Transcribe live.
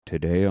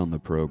Today on the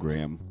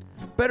program,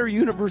 better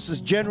universes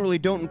generally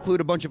don't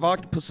include a bunch of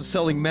octopuses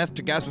selling meth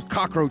to guys with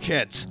cockroach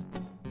heads.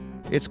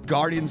 It's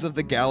Guardians of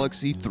the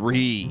Galaxy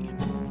 3.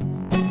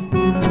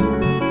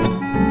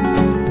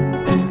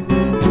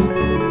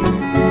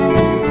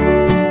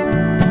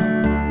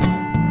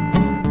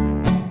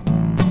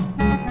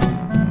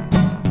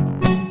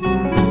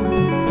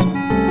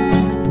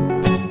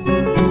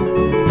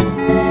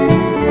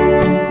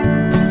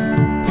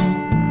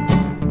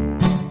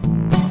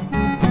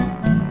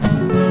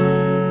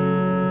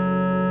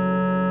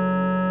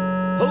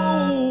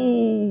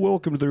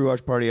 Welcome to the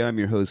Rewatch Party. I'm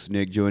your host,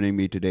 Nick. Joining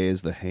me today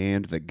is the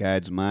hand that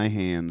guides my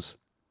hands,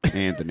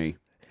 Anthony.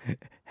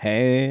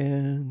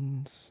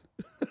 Hands.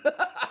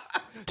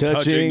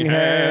 Touching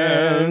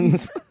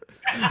hands.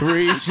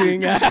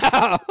 Reaching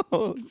out.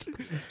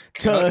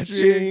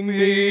 Touching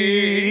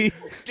me.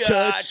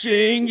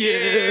 Touching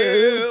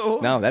you.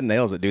 No, that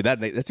nails it, dude.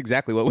 That's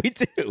exactly what we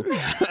do.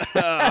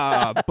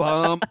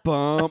 Bum,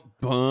 bum,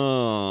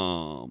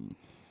 bum.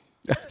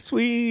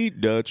 Sweet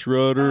Dutch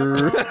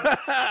rudder.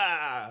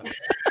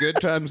 Good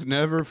times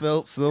never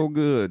felt so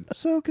good.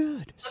 So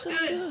good. So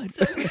good.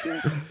 So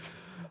good.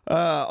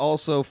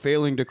 Also,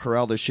 failing to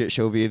corral the shit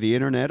show via the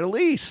internet,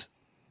 Elise.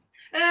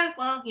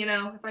 Well, you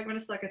know, if I'm going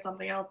to suck at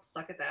something, I'll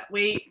suck at that.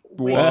 Wait.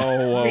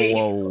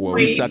 Whoa.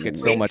 You suck at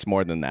so much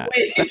more than that.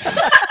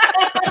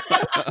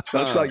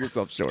 Don't sell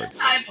yourself short.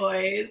 Hi,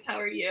 boys. How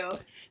are you?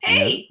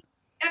 Hey,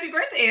 happy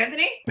birthday,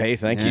 Anthony. Hey,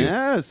 thank you.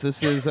 Yes,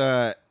 this is...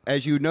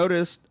 as you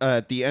noticed,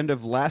 at the end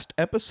of last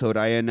episode,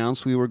 I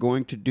announced we were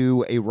going to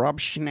do a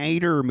Rob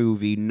Schneider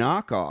movie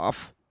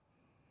knockoff.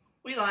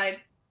 We lied.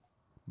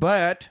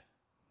 But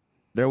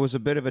there was a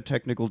bit of a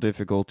technical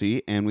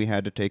difficulty, and we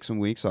had to take some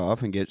weeks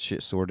off and get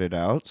shit sorted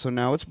out. So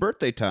now it's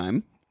birthday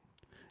time.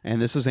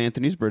 And this is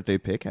Anthony's birthday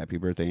pick. Happy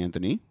birthday,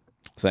 Anthony.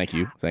 Thank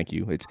you.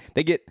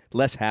 They get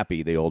less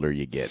happy the older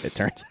you get, it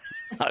turns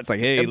out. It's like,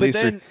 hey, at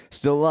least you're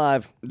still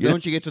alive.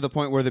 Don't you get to the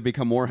point where they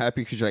become more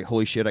happy because you're like,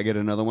 holy shit, I get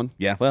another one?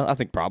 Yeah, well, I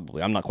think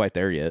probably. I'm not quite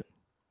there yet.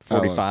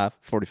 45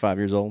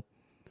 years old.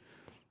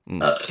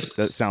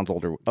 That sounds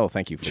older. Oh,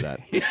 thank you for that.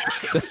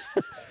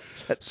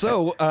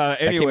 So,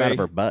 that anyway. came out of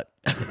her butt.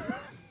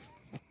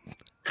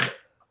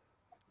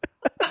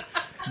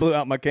 Blew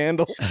out my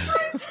candles.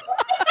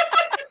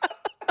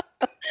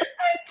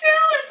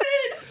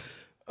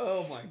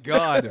 Oh, my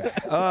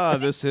God.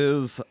 This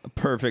is a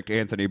perfect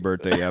Anthony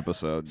birthday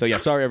episode. So, yeah,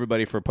 sorry,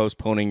 everybody, for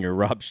postponing your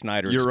Rob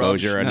Schneider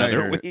exposure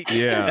another week.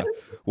 Yeah.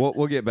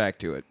 We'll get back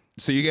to it.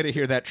 So you got to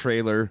hear that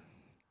trailer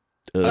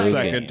a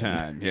second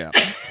time. Yeah.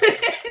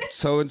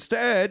 So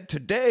instead,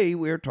 today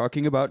we're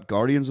talking about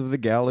Guardians of the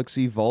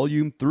Galaxy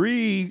Volume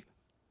 3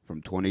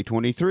 from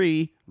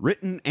 2023,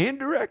 written and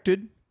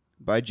directed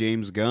by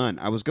James Gunn.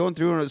 I was going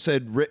through and it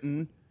said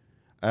written...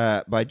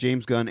 by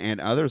James Gunn and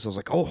others. I was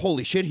like, oh,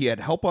 holy shit, he had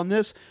help on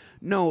this?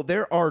 No,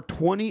 there are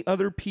 20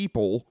 other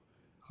people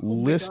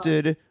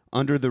listed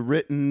under the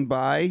written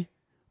by,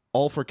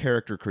 all for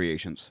character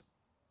creations.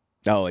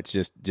 Oh, it's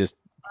just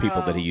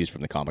people that he used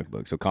from the comic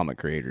book, so comic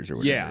creators or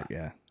whatever.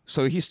 Yeah.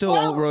 So he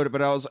still wrote it,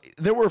 but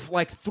there were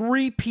like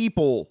 3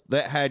 people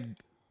that had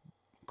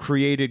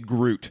created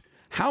Groot.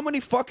 How many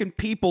fucking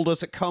people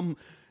does it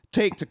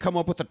take to come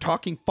up with a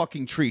talking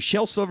fucking tree?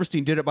 Shel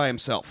Silverstein did it by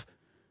himself.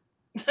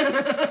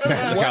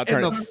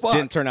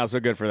 Didn't turn out so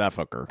good for that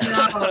fucker.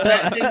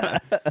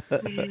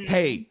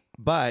 Hey,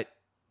 but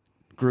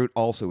Groot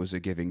also is a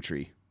giving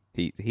tree.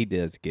 He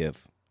does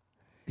give.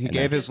 He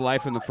gave his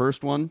life in the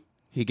first one.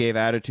 He gave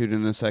attitude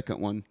in the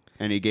second one,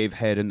 and he gave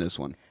head in this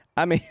one.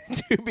 I mean,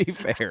 to be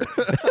fair,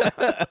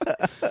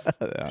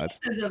 that's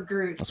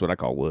what I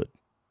call wood.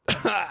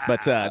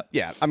 But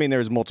yeah, I mean,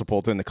 there's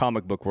multiple in the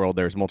comic book world.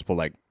 There's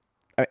multiple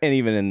and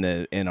even in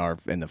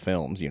the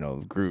films, you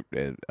know, Groot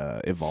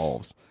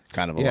evolves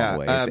kind of along the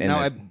way. Now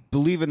I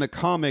believe in the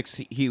comics,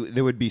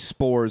 there would be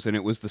spores, and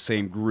it was the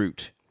same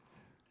Groot.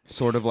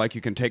 Sort of like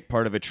you can take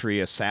part of a tree,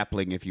 a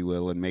sapling, if you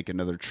will, and make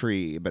another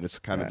tree, but it's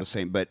kind of the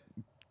same. But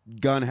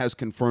Gunn has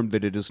confirmed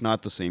that it is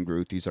not the same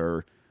Groot. These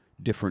are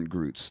different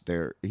Groots.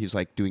 He's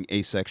like doing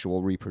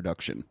asexual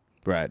reproduction.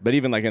 Right, but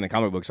even like in the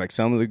comic books, like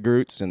some of the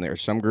Groots, and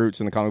there's some Groots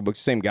in the comic books,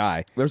 same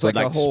guy. There's like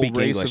a whole speak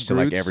race English of to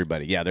Groots? like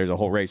everybody. Yeah, there's a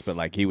whole race, but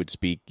like he would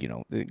speak, you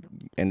know,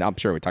 and I'm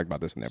sure we talked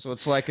about this in there. So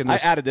it's like in I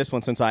this... added this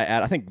one since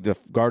I think the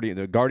Guardians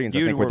I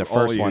think were the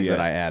first ones that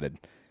I added,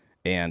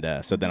 and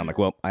so then I'm like,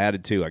 well, I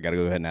added 2, I got to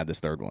go ahead and add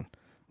this third one.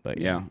 But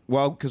yeah,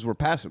 well, because we're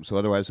past them, so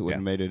otherwise it wouldn't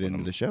have made it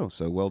into the show.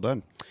 So well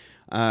done.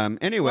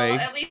 Anyway,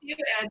 well, at least you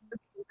add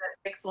movies that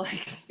Nick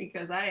likes,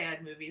 because I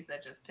add movies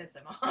that just piss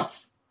him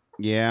off.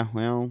 Yeah,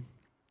 well,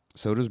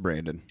 so does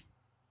Brandon.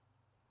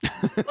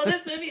 Well,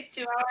 this movie's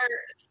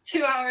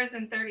 2 hours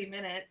and 30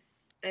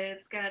 minutes.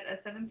 It's got a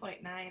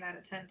 7.9 out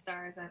of 10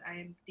 stars on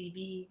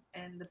IMDb,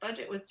 and the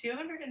budget was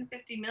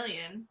 $250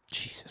 million.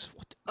 Jesus,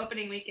 what?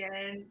 Opening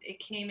weekend, it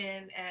came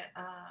in at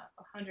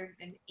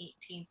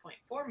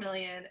 $118.4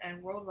 million,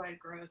 and worldwide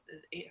gross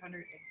is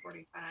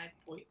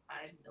 $845.5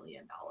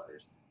 million.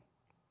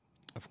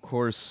 Of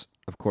course,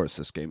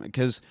 this game,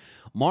 because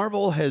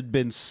Marvel had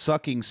been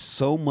sucking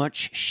so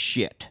much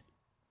shit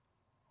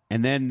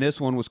And then this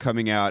one was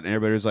coming out, and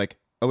everybody was like,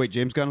 "Oh wait,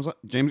 James Gunn,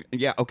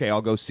 yeah, okay,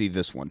 I'll go see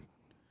this one."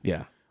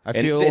 Yeah. I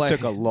and feel it like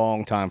took a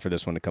long time for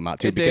this one to come out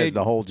too, It because did.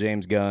 the whole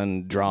James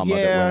Gunn drama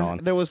that went on.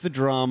 There was the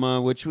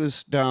drama, which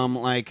was dumb.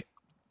 Like,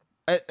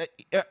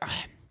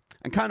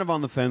 I'm kind of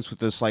on the fence with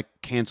this like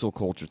cancel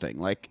culture thing.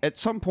 Like, at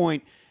some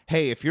point,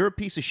 hey, if you're a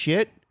piece of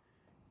shit,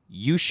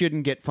 you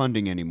shouldn't get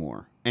funding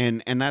anymore.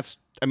 And that's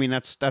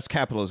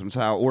capitalism. It's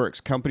how it works.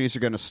 Companies are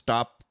going to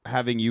stop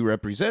having you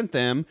represent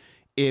them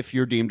if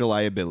you're deemed a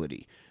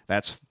liability.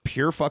 That's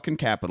pure fucking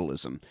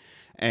capitalism.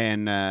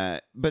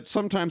 And but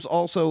sometimes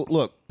also,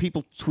 look,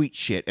 people tweet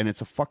shit, and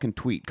it's a fucking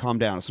tweet. Calm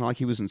down. It's not like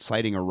he was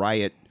inciting a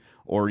riot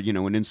or,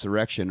 an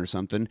insurrection or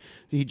something.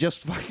 He just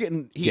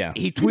fucking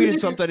he tweeted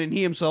something, and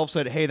he himself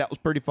said, "Hey, that was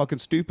pretty fucking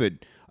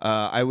stupid.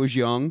 I was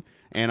young,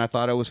 and I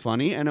thought it was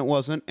funny, and it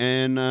wasn't.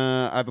 And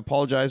I've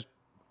apologized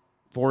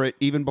for it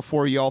even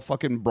before y'all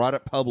fucking brought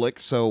it public.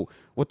 So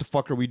what the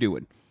fuck are we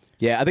doing?"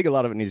 Yeah, I think a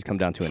lot of it needs to come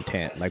down to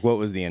intent. Like, what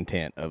was the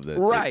intent of the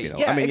Right?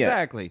 Yeah,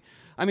 exactly.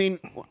 I mean,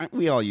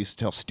 we all used to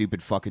tell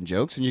stupid fucking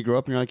jokes, and you grow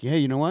up and you're like, "Hey,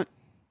 you know what?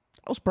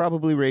 That was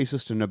probably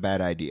racist and a bad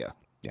idea."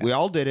 Yeah. We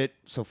all did it,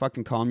 so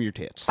fucking calm your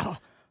tits.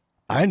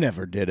 I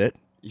never did it.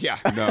 Yeah,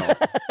 no.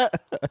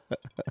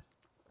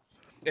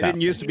 It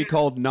didn't used to be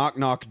called Knock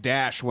Knock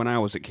Dash when I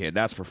was a kid.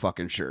 That's for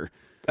fucking sure.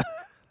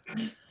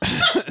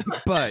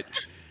 But,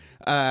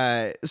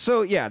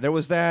 so yeah, there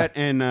was that,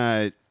 and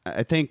I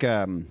think...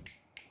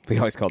 we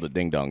always called it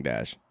Ding Dong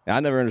Dash. I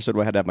never understood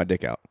why I had to have my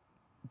dick out.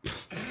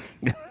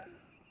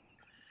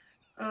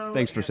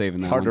 Thanks for saving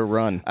that. It's hard to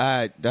run.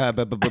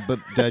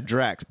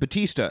 Drax.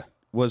 Batista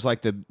was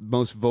like the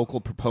most vocal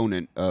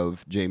proponent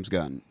of James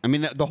Gunn. I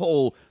mean, the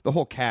whole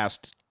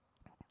cast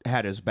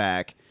had his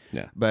back.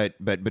 Yeah.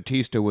 But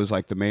Batista was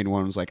like the main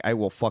one. Was like, I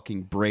will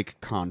fucking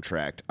break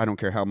contract. I don't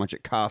care how much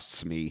it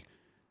costs me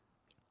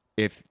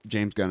if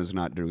James Gunn is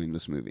not doing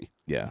this movie.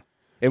 Yeah.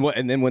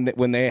 And then when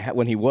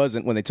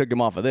they took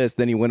him off of this,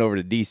 then he went over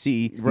to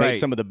DC, made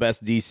some of the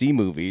best DC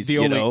movies. The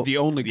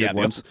only good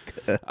ones.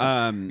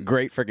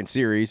 Great freaking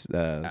series.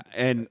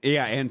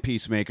 And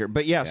Peacemaker.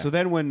 But so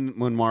then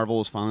when Marvel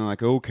was finally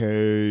like,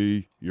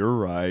 okay, you're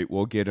right,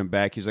 we'll get him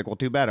back. He's like, well,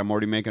 too bad, I'm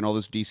already making all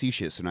this DC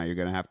shit, so now you're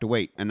gonna have to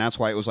wait. And that's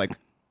why it was like,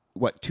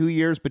 what, 2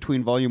 years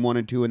between Volume 1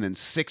 and 2, and then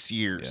 6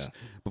 years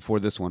before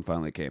this one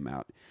finally came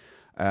out.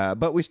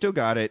 But we still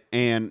got it,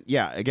 and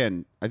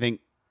again, I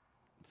think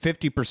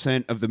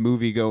 50% of the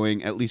movie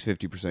going, at least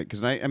 50%,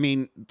 because I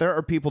mean, there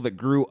are people that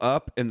grew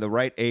up in the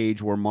right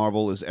age where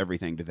Marvel is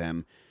everything to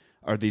them,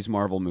 are these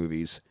Marvel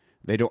movies.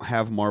 They don't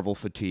have Marvel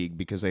fatigue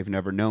because they've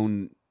never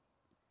known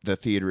the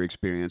theater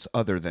experience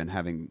other than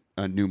having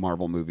a new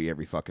Marvel movie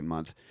every fucking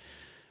month.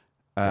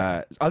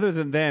 Other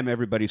than them,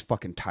 everybody's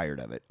fucking tired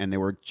of it, and they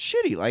were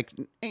shitty. Like,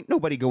 ain't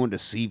nobody going to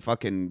see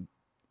fucking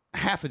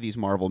half of these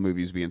Marvel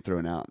movies being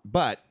thrown out,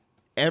 but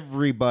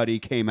everybody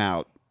came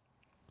out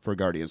for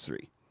Guardians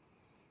 3.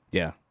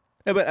 Yeah,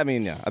 but I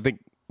mean, I think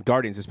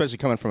Guardians, especially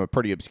coming from a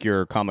pretty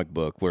obscure comic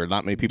book where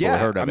not many people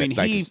have heard of it,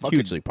 he's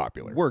hugely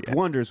popular. Worked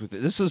wonders with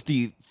it. This is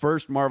the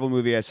first Marvel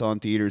movie I saw in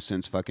theaters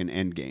since fucking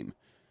Endgame,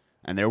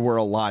 and there were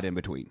a lot in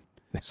between.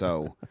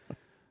 So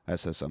that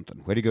says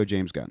something. Way to go,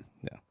 James Gunn.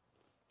 Yeah.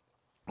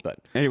 But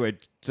anyway,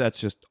 that's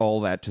just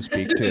all that to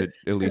speak to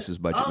Elise's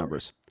budget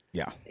numbers.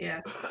 Yeah.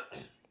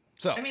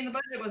 So I mean, the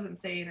budget was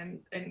insane,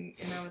 and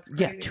it's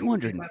crazy. Yeah,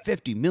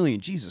 $250 million.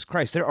 Jesus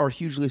Christ, there are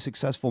hugely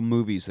successful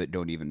movies that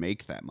don't even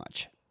make that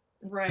much.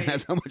 Right.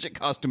 That's how much it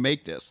costs to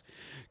make this.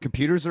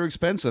 Computers are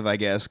expensive, I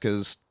guess,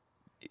 because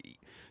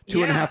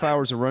 2.5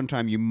 hours of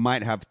runtime, you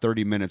might have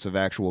 30 minutes of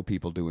actual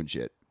people doing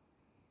shit.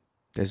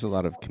 There's a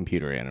lot of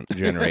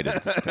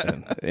computer-generated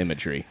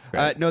imagery.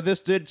 Right? No, this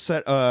did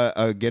set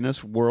a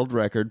Guinness World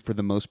Record for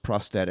the most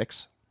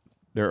prosthetics.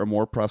 There are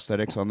more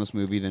prosthetics on this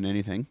movie than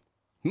anything.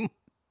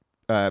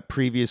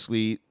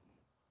 Previously,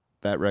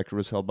 that record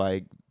was held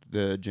by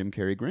the Jim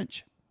Carrey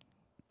Grinch.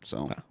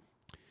 So,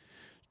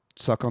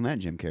 suck on that,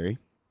 Jim Carrey.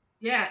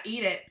 Yeah,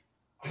 eat it.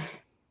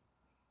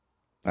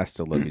 I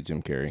still love you,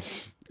 Jim Carrey.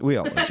 We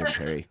all love Jim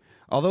Carrey.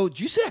 Although, did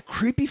you see that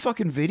creepy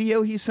fucking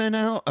video he sent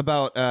out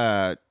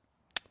about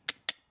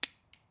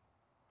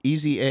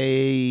Easy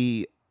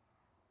A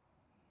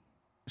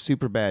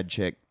super bad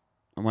chick?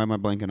 Why am I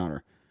blanking on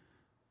her?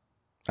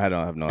 I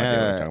have no idea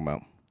what you're talking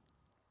about.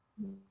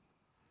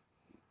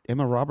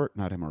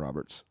 Not Emma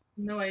Roberts.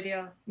 No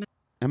idea.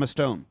 Emma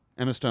Stone.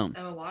 Emma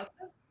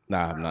Watson?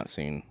 Nah, I've not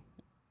seen.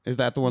 Is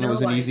that the one that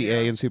was in Easy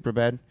A and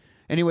Superbad?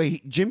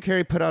 Anyway, Jim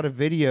Carrey put out a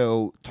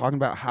video talking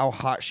about how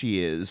hot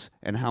she is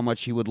and how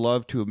much he would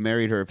love to have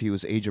married her if he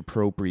was age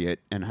appropriate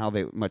and how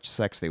much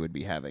sex they would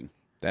be having.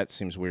 That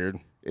seems weird.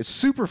 It's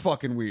super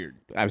fucking weird.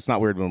 It's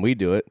not weird when we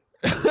do it.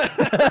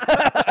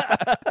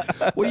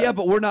 Well, yeah,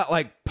 but we're not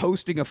like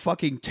posting a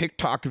fucking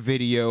TikTok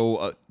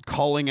video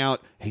calling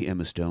out, "Hey,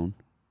 Emma Stone,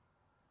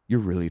 you're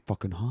really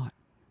fucking hot.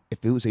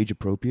 If it was age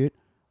appropriate,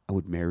 I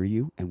would marry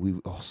you,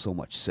 and so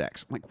much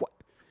sex." I'm like, what?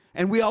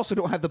 And we also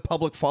don't have the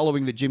public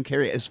following that Jim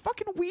Carrey is.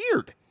 Fucking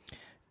weird.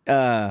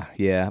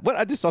 Yeah. But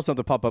I just saw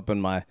something pop up in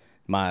my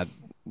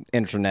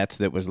internets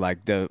that was like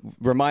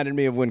reminded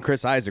me of when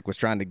Chris Isaac was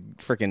trying to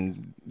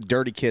freaking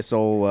dirty kiss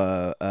old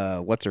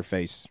what's her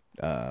face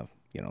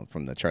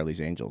from the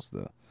Charlie's Angels,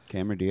 the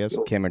Cameron Diaz.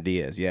 Cameron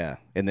Diaz, yeah.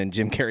 And then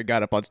Jim Carrey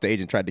got up on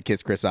stage and tried to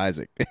kiss Chris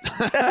Isaac.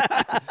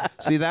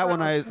 See, that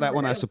one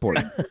I support.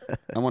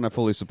 That one I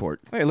fully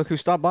support. Hey, look who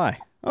stopped by.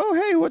 Oh,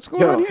 hey, what's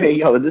going on here? Hey,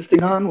 yo, is this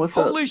thing on? What's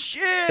up? Holy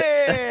shit!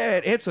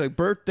 It's a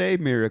birthday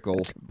miracle.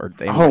 It's a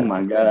birthday. Oh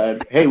my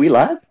god. Hey, we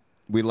live?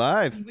 We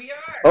live. We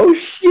are. Oh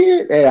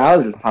shit. Hey, I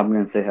was just popping in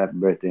and say happy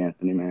birthday,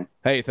 Anthony, man.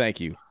 Hey, thank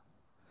you.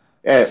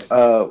 Hey,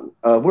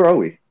 where are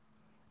we?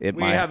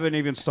 We haven't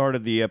even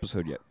started the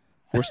episode yet.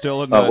 We're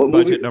still in the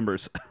budget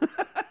numbers.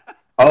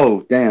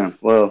 Oh, damn.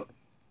 Well,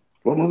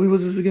 what movie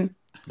was this again?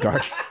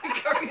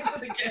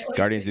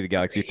 Guardians of the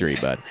Galaxy 3,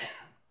 bud.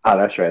 Oh,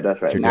 that's right.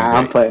 Nah,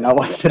 I'm playing. I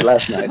watched it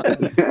last night.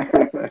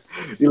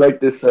 You like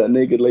this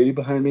naked lady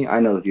behind me? I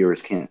know the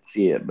viewers can't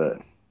see it, but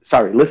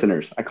sorry,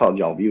 listeners. I called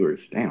y'all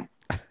viewers. Damn.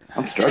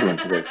 I'm struggling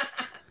today.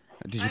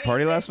 Did you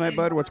party last night,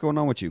 bud? What's going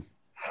on with you?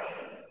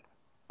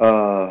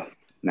 Nah,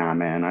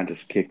 man. I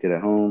just kicked it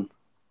at home.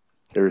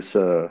 There was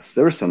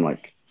some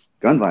like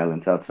gun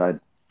violence outside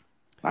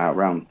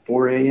around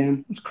 4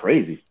 a.m. It's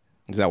crazy.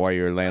 Is that why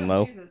you were laying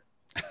low?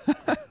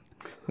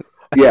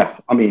 Yeah,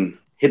 I mean,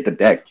 hit the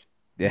deck.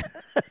 Yeah.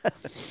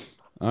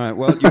 All right.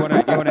 Well, you want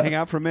to hang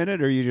out for a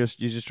minute, or you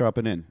just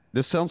dropping in?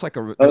 This sounds like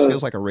this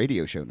feels like a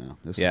radio show now.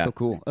 This is so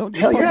cool. Oh,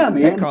 hell yeah,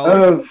 man.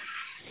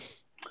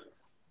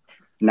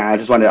 Nah, I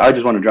just want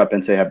to drop in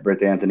and say happy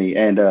birthday, Anthony,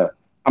 and I'm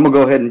gonna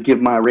go ahead and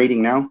give my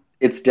rating now.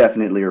 It's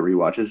definitely a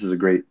rewatch. This is a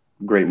great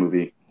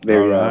movie.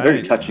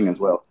 Very touching as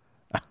well.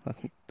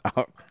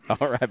 All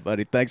right,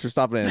 buddy. Thanks for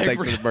stopping in.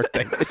 Thanks for the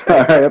birthday. All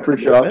right, I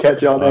appreciate it. I'll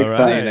catch y'all next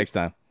time. See you next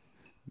time.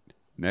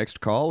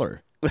 Next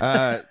caller.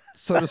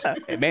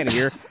 Man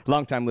here,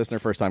 long-time listener,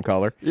 first-time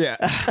caller. Yeah.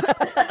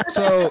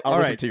 So, I'll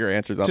listen to your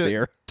answers off the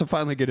air. To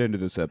finally get into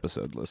this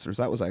episode, listeners,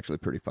 that was actually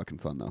pretty fucking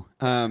fun, though.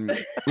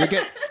 We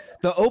get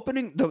the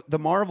opening, the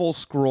Marvel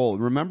scroll.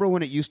 Remember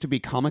when it used to be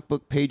comic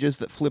book pages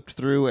that flipped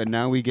through, and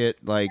now we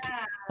get like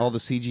all the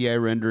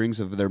CGI renderings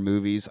of their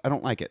movies? I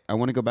don't like it. I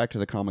want to go back to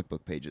the comic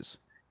book pages.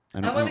 I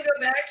want to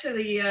go back to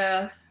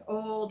the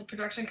old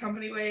production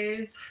company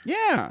ways.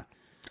 Yeah.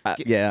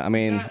 Yeah, I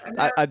mean,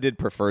 I did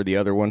prefer the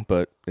other one,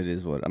 but it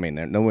is what I mean.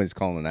 No one's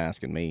calling and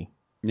asking me.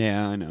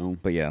 Yeah, I know.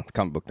 But yeah, the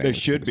comic book thing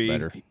should be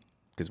better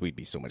because we'd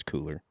be so much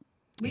cooler.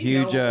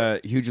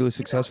 Hugely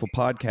successful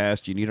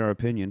podcast. You need our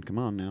opinion. Come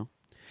on now.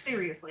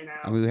 Seriously now.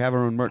 I mean, we have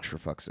our own merch for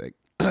fuck's sake.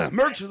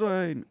 Merch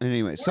line.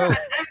 Anyway, so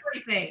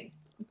everything.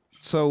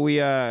 So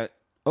we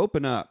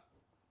open up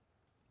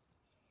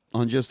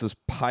on just this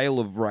pile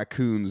of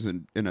raccoons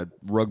in a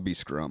rugby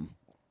scrum,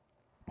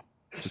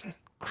 just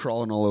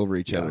crawling all over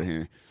each other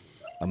here.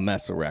 A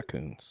mess of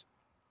raccoons.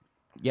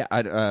 Yeah,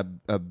 a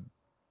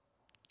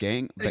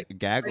band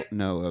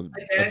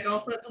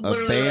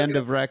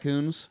of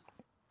raccoons.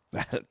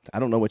 I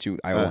don't know what you.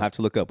 I will have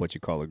to look up what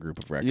you call a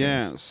group of raccoons.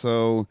 Yeah.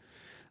 So,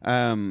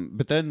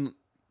 but then,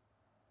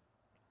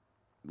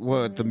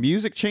 the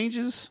music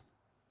changes.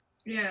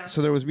 Yeah.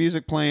 So there was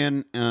music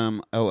playing.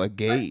 A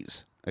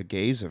gaze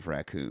of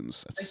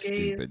raccoons. That's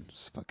stupid.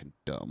 It's fucking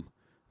dumb.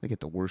 They get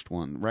the worst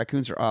one.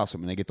 Raccoons are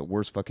awesome, and they get the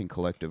worst fucking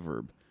collective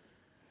verb.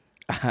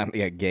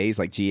 Yeah, gaze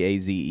like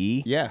Gaze.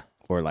 Yeah.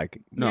 Or like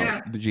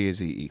the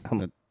Gaze.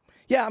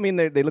 Yeah, I mean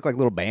they look like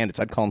little bandits.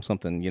 I'd call them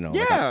something,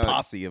 like a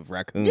posse of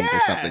raccoons or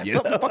something.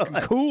 Something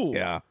fucking cool.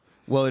 Yeah.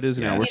 Well, it is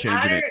now. We're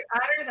changing it.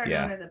 Otters are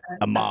known as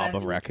a mob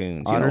of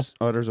raccoons.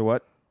 Otters are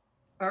what?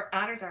 Or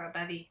otters are a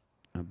bevy.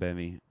 A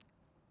bevy.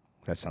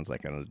 That sounds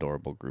like an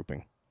adorable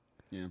grouping.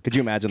 Yeah. Could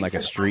you imagine like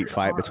a street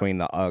fight between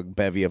the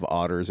bevy of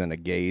otters and a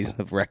gaze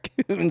of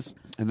raccoons?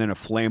 And then a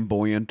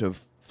flamboyant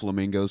of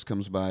flamingos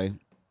comes by.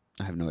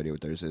 I have no idea what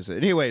theirs is.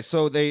 Anyway,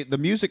 so the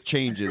music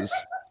changes,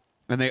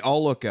 and they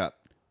all look up.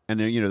 And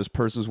then, this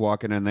person's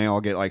walking, and they all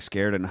get like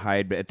scared and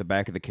hide at the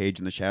back of the cage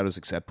in the shadows,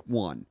 except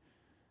one.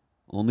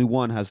 Only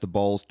one has the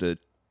balls to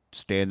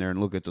stand there and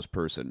look at this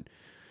person.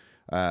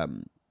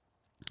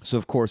 So,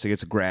 of course, it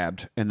gets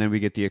grabbed. And then we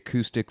get the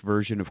acoustic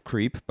version of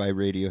Creep by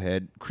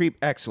Radiohead. Creep,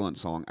 excellent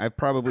song. I've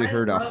probably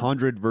heard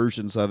 100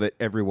 versions of it.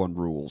 Everyone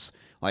rules.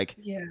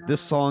 This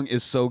song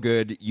is so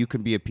good, you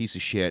can be a piece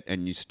of shit,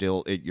 and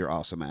you're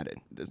awesome at it.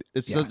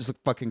 It's a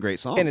fucking great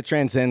song. And it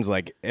transcends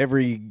like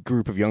every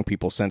group of young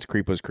people since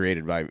Creep was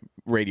created by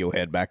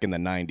Radiohead back in the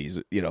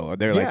 90s.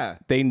 They're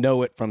like, they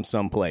know it from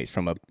someplace,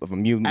 from a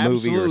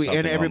movie or something.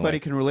 And everybody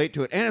can relate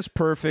to it. And it's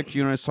perfect.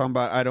 It's talking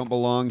about I don't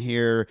belong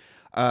here.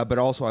 But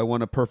also, I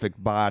want a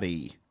perfect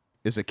body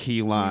is a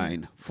key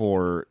line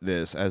for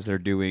this as they're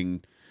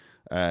doing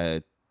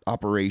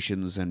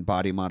operations and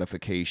body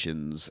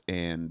modifications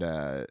and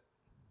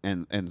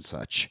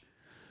such.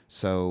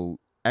 So,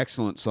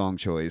 excellent song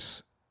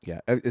choice. Yeah,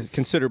 it's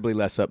considerably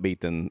less upbeat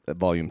than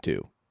Volume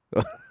 2.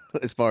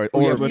 As far as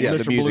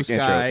the music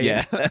intro.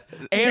 Yeah.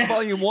 And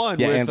Volume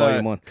 1 and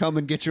Volume 1. Come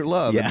and Get Your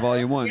Love in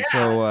Volume 1. Yeah.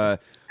 So,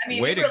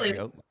 way to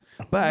go.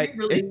 But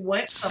really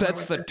it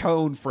sets the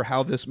tone for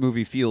how this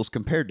movie feels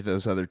compared to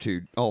those other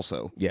two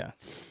also. Yeah.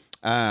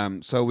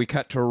 So we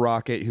cut to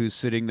Rocket, who's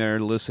sitting there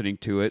listening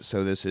to it.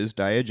 So this is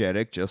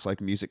diegetic, just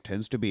like music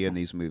tends to be in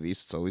these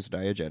movies. It's always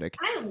diegetic.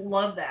 I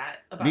love that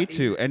about Me these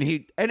too.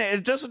 movies. And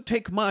it doesn't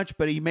take much,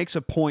 but he makes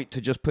a point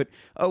to just put,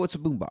 oh, it's a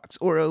boombox,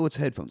 or oh, it's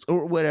headphones,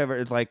 or whatever.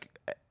 It's like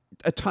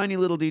a tiny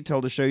little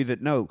detail to show you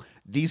that no,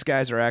 these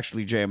guys are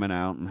actually jamming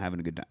out and having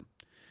a good time.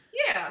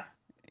 Yeah.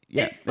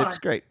 Yeah, It's fun. it's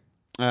great.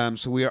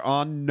 So we are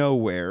on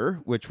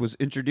Nowhere, which was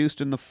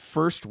introduced in the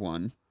first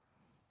one.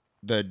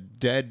 The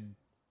dead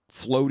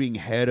floating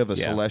head of a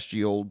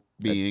celestial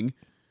being.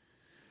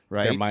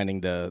 Right? They're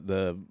mining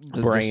the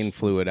brain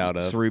fluid out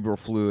of. Cerebral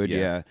fluid,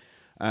 yeah.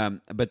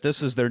 But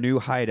this is their new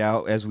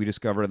hideout, as we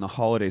discover in the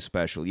holiday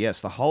special.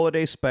 Yes, the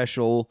holiday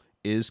special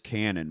is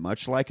canon,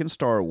 much like in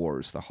Star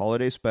Wars. The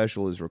holiday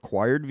special is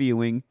required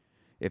viewing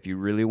if you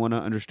really want to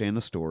understand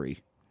the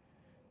story.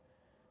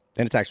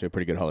 And it's actually a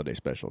pretty good holiday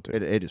special, too.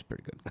 It is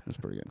pretty good. It's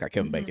pretty good. Got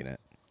Kevin Bacon in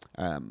it.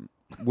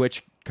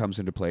 Which comes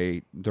into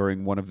play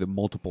during one of the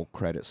multiple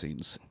credit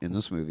scenes in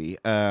this movie.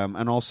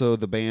 And also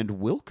the band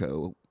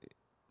Wilco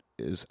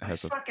has I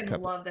fucking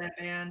love that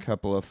band.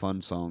 couple of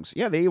fun songs.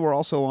 Yeah, they were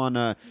also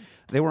on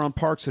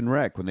Parks and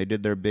Rec when they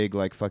did their big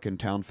like fucking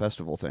town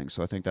festival thing.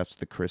 So I think that's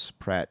the Chris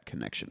Pratt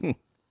connection.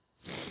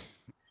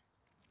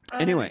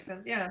 That Anyway. makes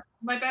sense. Yeah.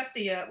 My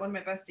bestie, one of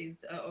my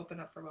besties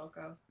opened up for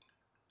Wilco.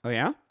 Oh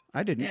yeah?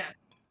 I didn't. Yeah.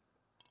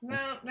 No,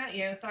 not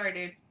you. Sorry,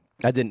 dude.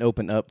 I didn't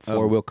open up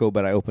for Wilco,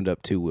 but I opened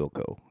up to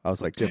Wilco. I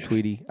was like, Jeff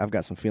Tweedy, I've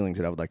got some feelings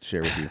that I would like to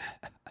share with you.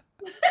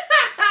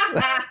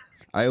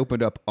 I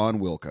opened up on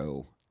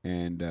Wilco,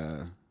 and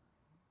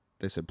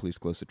they said, "Please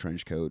close the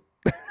trench coat.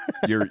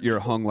 You're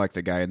hung like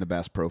the guy in the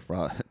Bass Pro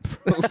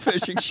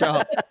Fishing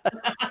Shop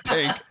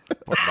tank."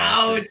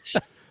 Ouch.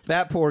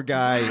 That poor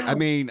guy. I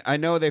mean, I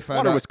know they found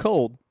Water out was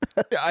cold.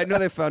 I know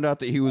they found out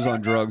that he was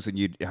on drugs, and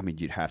you'd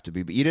have to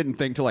be, but you didn't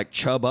think to like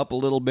chub up a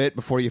little bit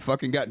before you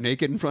fucking got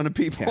naked in front of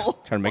people.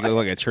 Yeah, trying to make it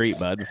look like a treat,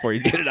 bud, before you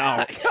get it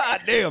out.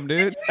 God damn,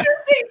 dude. You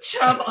just say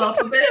chub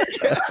up a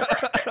bit.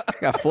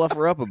 Got to fluff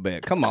her up a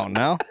bit. Come on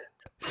now.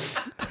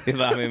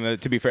 I mean,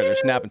 to be fair,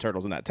 there's snapping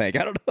turtles in that tank.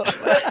 I don't know.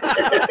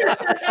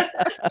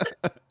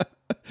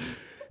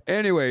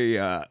 Anyway,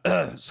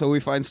 so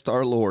we find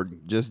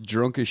Star-Lord just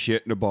drunk as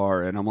shit in a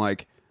bar, and I'm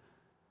like,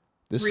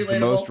 this is the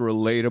most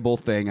relatable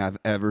thing I've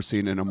ever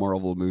seen in a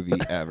Marvel movie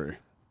ever.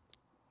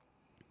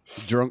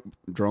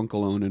 Drunk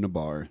alone in a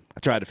bar. I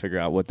tried to figure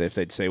out if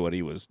they'd say what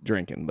he was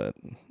drinking, but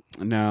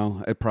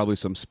no, probably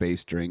some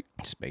space drink.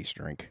 Space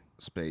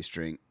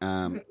drink.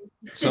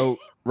 So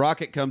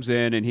Rocket comes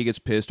in and he gets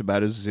pissed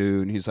about his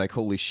Zune. He's like,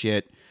 "Holy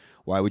shit!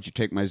 Why would you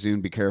take my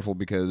Zune? Be careful,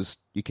 because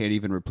you can't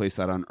even replace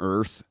that on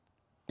Earth,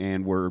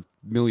 and we're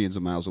millions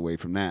of miles away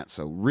from that.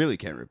 So really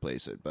can't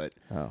replace it." But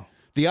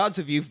the odds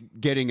of you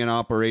getting an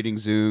operating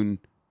Zune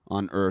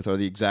on Earth are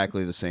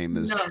exactly the same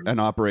as an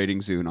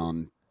operating Zune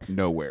on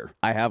Nowhere.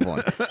 I have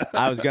one.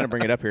 I was going to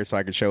bring it up here so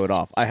I could show it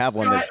off. I have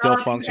one that still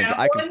functions.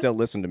 I can still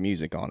listen to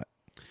music on it.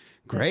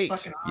 Great.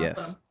 That's fucking awesome.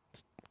 Yes.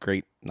 It's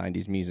great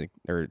 90s music,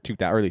 or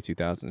early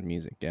 2000s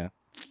music, yeah.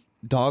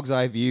 Dog's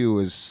Eye View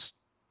is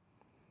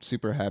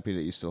super happy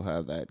that you still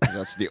have that, because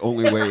that's the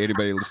only way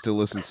anybody still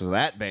listens to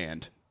that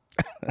band.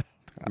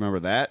 Remember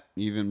that?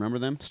 You even remember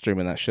them?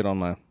 Streaming that shit on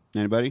my...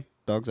 Anybody?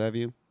 Dog's Eye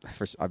View?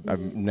 I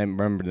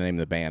remember the name of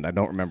the band. I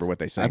don't remember what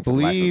they sang. I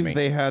believe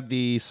they had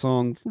the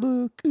song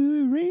 "Look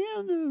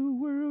Around the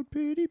World,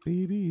 Pretty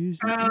Baby Is."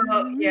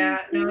 Oh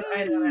yeah, no,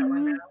 I know that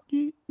one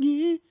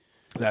now.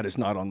 That is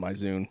not on my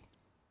Zune.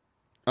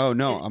 Oh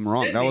no, I'm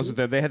wrong. That wasn't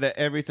there. They had that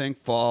 "Everything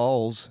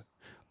Falls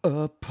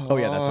Apart." Oh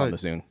yeah, that's on the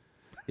Zune.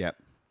 Yep.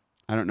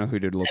 I don't know who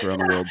did "Look Around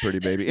the World, Pretty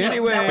Baby."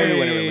 Anyway, maybe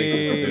when it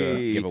releases, they'll do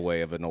a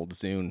giveaway of an old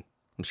Zune.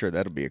 I'm sure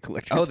that'll be a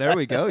collection. Oh, there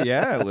we go.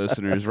 Yeah,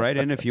 listeners, write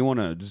in if you want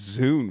a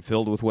Zune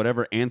filled with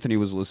whatever Anthony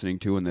was listening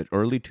to in the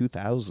early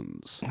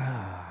 2000s.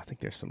 I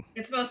think there's some.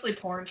 It's mostly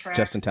porn tracks.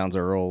 Justin Townes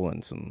Earl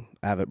and some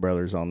Avett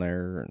Brothers on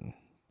there, and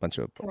a bunch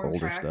of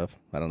older stuff.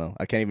 I don't know.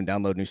 I can't even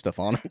download new stuff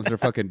on it. Was there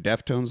fucking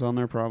Deftones on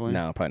there? Probably.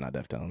 No, probably not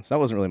Deftones. That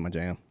wasn't really my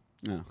jam.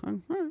 No.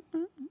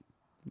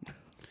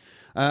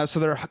 So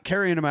they're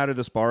carrying him out of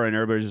this bar, and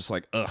everybody's just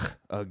like, "Ugh,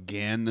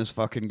 again, this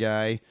fucking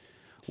guy.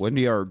 Wasn't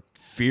he our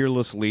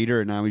fearless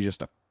leader, and now he's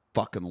just a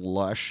fucking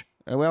lush?"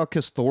 Well,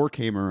 because Thor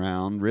came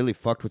around, really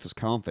fucked with his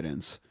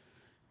confidence.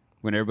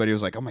 When everybody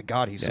was like, "Oh my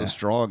god, he's so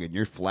strong, and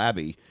you're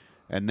flabby,"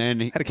 and then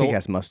had a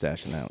kick-ass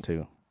mustache in that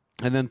too.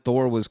 And then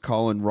Thor was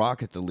calling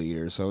Rocket the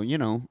leader, so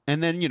and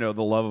then the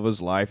love of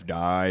his life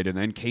died, and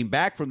then came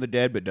back from the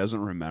dead, but doesn't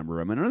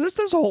remember him. And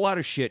there's a whole lot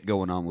of shit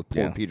going on with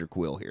poor Peter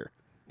Quill here.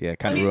 Yeah,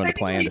 kind of ruined the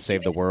plan to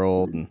save the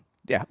world, and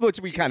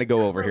which we kind of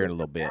go over here in a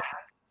little bit.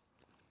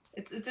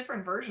 It's a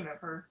different version of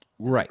her.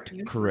 Right.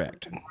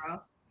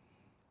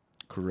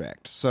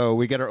 Correct. So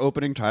we get our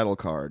opening title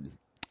card.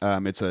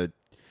 It's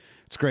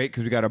great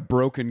because we got a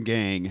broken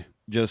gang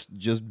just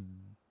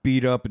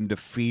beat up and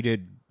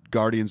defeated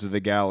Guardians of the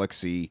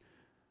Galaxy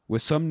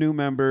with some new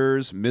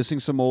members, missing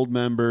some old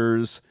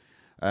members,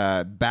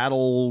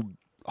 battle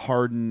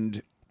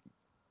hardened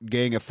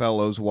gang of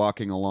fellows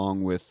walking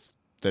along with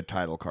the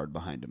title card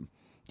behind him.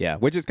 Yeah,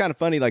 which is kind of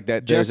funny. Like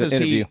that. Just There's as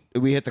an interview.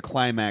 we hit the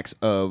climax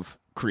of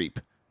Creep.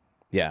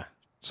 Yeah.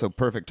 So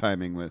perfect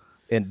timing with.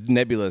 And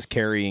Nebula's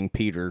carrying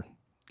Peter.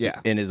 Yeah.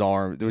 In his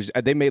arm.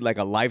 They made like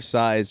a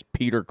life-size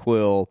Peter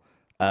Quill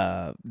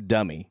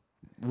dummy.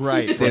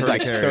 Right. It's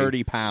like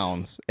 30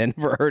 pounds. And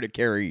for her to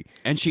carry.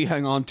 And she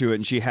hung on to it,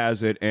 and she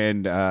has it,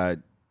 and I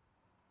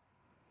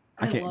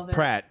love it.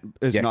 Pratt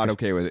is not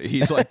okay with it.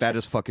 He's like, that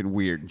is fucking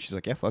weird. And she's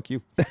like, yeah, fuck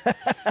you.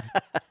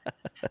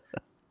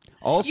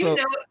 Also,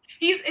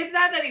 it's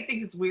not that he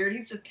thinks it's weird.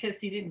 He's just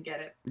pissed he didn't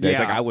get it. Yeah. It's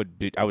like, I would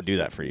do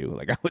that for you.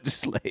 Like, I would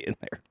just lay in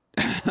there.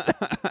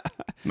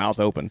 Mouth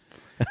open.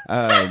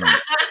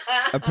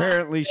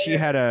 Apparently, she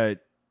had a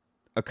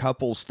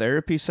couple's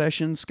therapy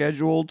session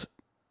scheduled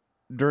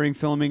during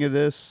filming of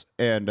this,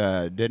 and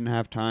didn't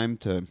have time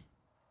to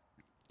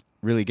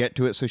really get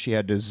to it, so she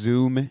had to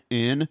zoom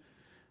in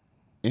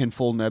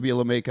full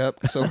Nebula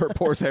makeup. So her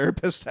poor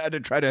therapist had to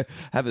try to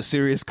have a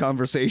serious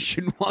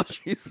conversation while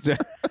she's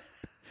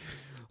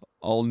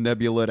all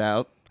nebula'd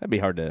out. That'd be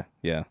hard to,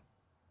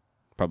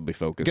 probably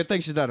focus. Good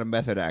thing she's not a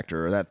method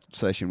actor, or that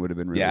session would have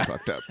been really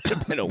fucked up. It'd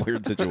have been a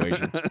weird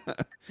situation.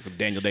 Some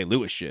Daniel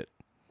Day-Lewis shit.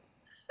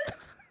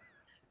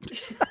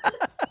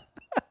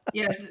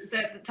 Yeah,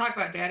 talk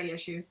about daddy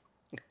issues.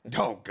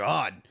 Oh,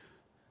 God.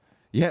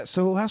 Yeah,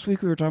 so last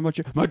week we were talking about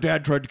you. My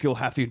dad tried to kill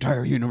half the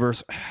entire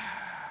universe.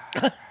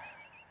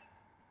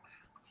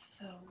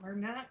 So we're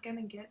not going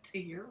to get to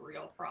your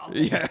real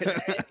problem today.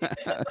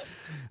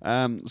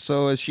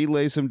 So as she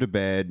lays him to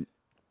bed,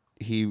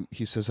 he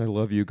says, I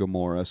love you,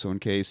 Gamora. So in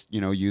case,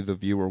 you, the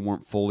viewer,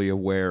 weren't fully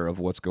aware of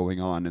what's going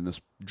on in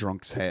this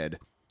drunk's head,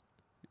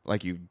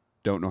 like you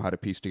don't know how to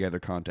piece together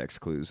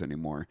context clues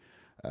anymore,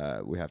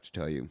 we have to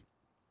tell you.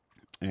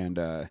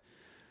 And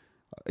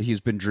he's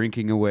been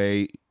drinking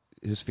away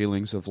his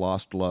feelings of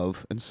lost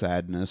love and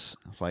sadness.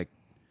 It's like,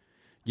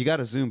 you got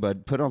to zoom,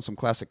 bud. Put on some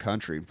classic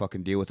country and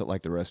fucking deal with it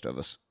like the rest of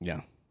us.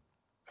 Yeah.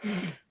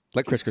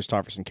 Let Chris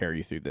Christopherson carry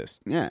you through this.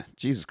 Yeah,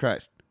 Jesus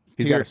Christ.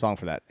 He's got a song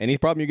for that. Any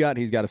problem you got,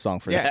 he's got a song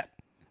for that.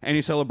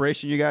 Any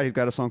celebration you got, he's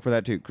got a song for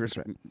that too.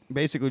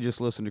 Basically just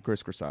listen to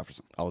Chris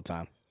Christopherson. All the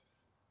time.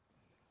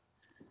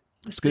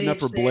 It's good enough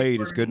for Blade.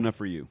 It's good enough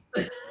for you.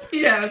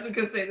 Yeah, I was just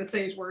going to say the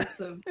sage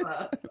words of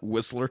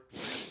Whistler.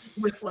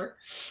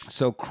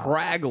 So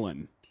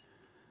Kraglin,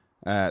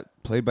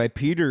 played by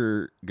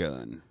Peter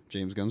Gunn,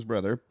 James Gunn's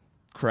brother.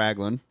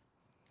 Kraglin,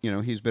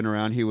 he's been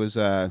around. He was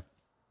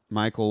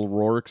Michael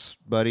Rourke's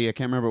buddy. I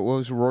can't remember. What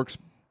was Rourke's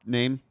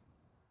name?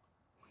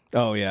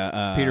 Oh,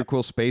 yeah. Peter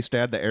Quill Space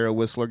Dad, the Arrow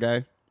Whistler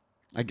guy.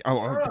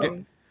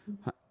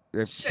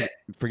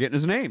 Forgetting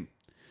his name.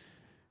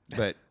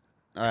 But...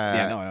 no,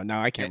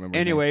 I can't remember.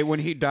 Anyway, when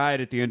he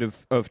died at the end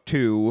of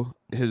 2,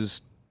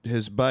 his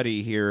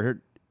buddy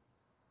here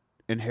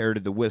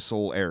inherited the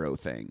whistle arrow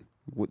thing,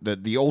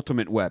 the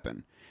ultimate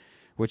weapon,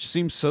 which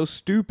seems so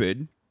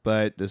stupid,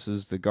 but this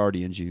is the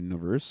Guardians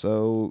universe,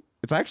 so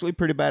it's actually a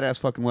pretty badass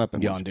fucking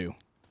weapon.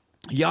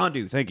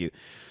 Yondu, thank you.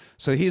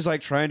 So he's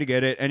like trying to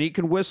get it, and he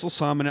can whistle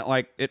some,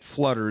 and it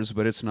flutters,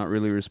 but it's not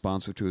really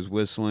responsive to his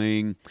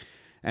whistling.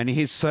 And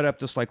he's set up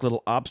this like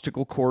little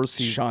obstacle course.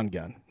 Sean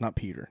Gunn, not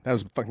Peter. That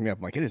was fucking me up.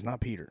 I'm like, it is not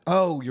Peter.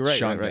 Oh, you're right.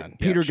 Sean right. Gunn.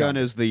 Peter Yeah, Gunn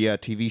is the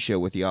TV show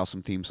with the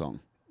awesome theme song.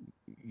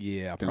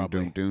 Yeah,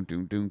 probably. Peter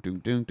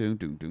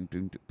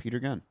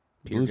Gunn.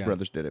 Blues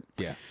Brothers did it.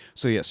 Yeah.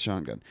 So yes,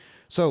 Sean Gunn.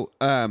 So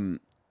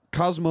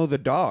Cosmo the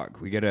dog.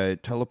 We get a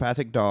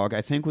telepathic dog.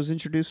 I think was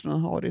introduced in a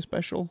holiday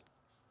special.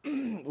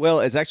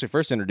 Well, it's actually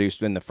first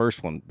introduced in the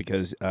first one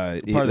because part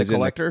of the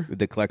collector,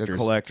 the collector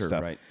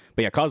stuff. Right?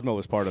 But yeah, Cosmo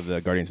was part of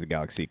the Guardians of the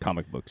Galaxy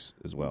comic books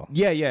as well.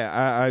 Yeah.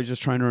 I was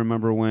just trying to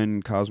remember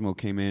when Cosmo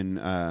came in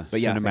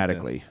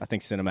cinematically. I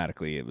think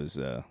cinematically it was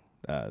the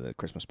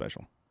Christmas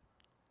special.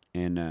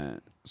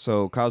 And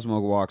so Cosmo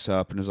walks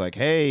up and is like,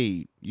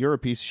 "Hey, you're a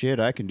piece of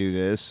shit. I can do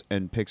this,"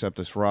 and picks up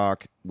this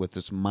rock with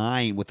a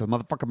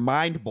motherfucking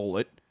mind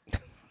bullet.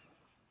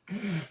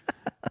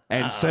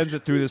 And sends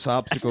it through this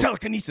obstacle. That's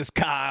telekinesis,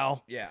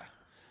 Kyle. Yeah.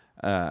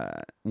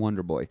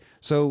 Wonder Boy.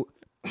 So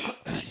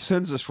he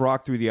sends this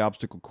rock through the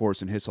obstacle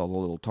course and hits all the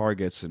little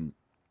targets and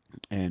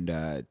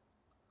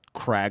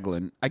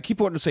Kraglin. I keep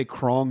wanting to say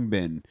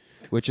Krongbin,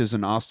 which is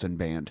an Austin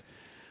band.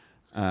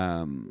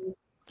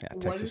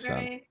 Texas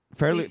Sun.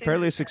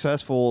 Fairly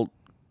successful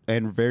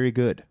and very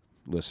good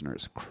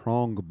listeners.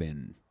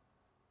 Krongbin.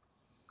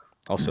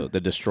 Also, the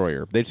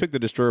Destroyer. They took the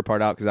Destroyer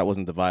part out because that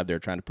wasn't the vibe they were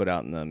trying to put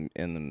out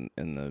in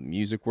the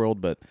music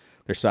world. But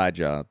their side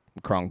job,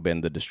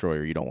 Krongbin the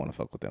Destroyer, you don't want to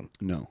fuck with them.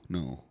 No.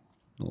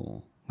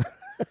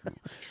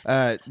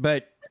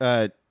 But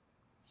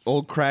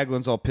old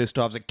Kraglin's all pissed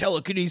off. He's like,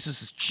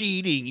 telekinesis is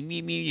cheating.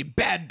 You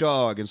bad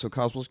dog. And so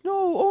Cosmo's like,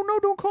 no,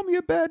 don't call me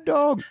a bad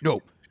dog.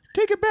 No,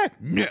 take it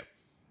back. No,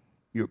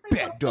 you're a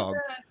bad dog.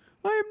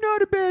 I am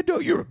not a bad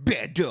dog. You're a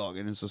bad dog.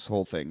 And it's this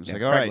whole thing. It's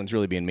like, all right. Kraglin's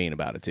really being mean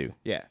about it, too.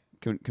 Yeah.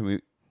 Can we?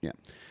 Yeah.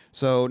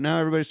 So now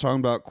everybody's talking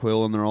about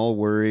Quill, and they're all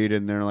worried,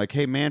 and they're like,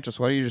 "Hey, Mantis,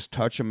 why don't you just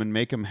touch him and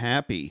make him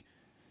happy?"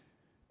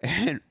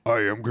 And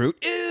I am Groot.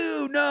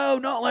 Ew, no,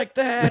 not like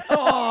that.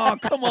 Oh,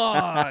 come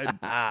on.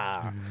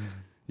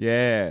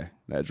 Yeah,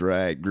 That's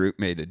right. Groot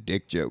made a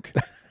dick joke.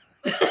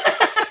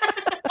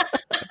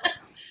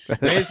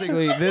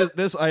 Basically,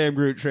 this I am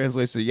Groot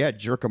translates to,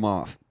 jerk him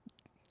off.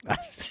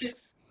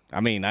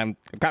 I mean, I'm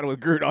kind of with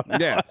Groot on that.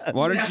 Yeah.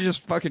 Why don't you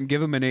just fucking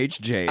give him an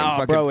HJ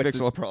and fix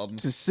all the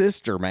problems? It's his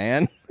sister,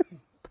 man.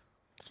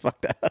 It's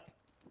fucked up.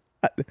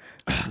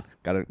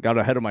 Got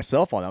ahead of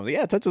myself on that.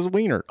 Yeah, touch his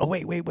wiener. Oh,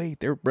 wait.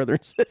 They're brother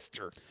and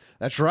sister.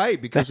 That's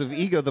right, because of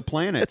Ego the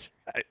planet.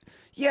 That's right.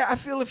 Yeah, I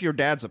feel if your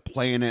dad's a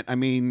planet, I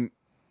mean,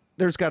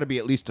 there's got to be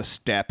at least a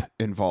step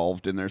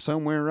involved in there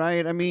somewhere,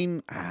 right? I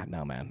mean...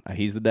 no, man.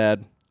 He's the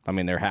dad. I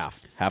mean, they're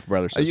half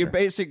brother, sister. You're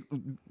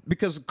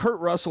because Kurt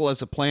Russell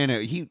as a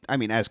planet,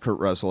 as Kurt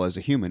Russell as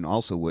a human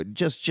also would,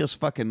 just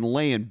fucking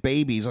laying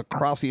babies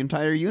across the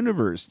entire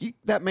universe.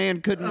 That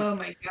man couldn't... Oh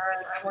my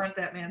God, I want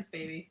that man's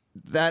baby.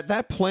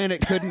 That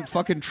planet couldn't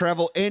fucking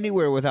travel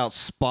anywhere without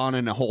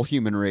spawning a whole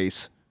human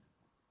race.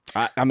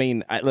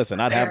 Listen,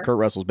 I'd have Kurt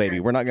Russell's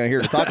baby. We're not going to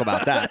hear to talk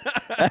about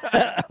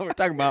that. We're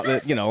talking about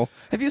the,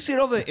 Have you seen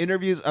all the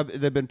interviews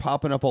that have been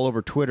popping up all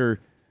over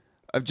Twitter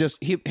of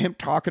just him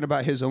talking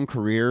about his own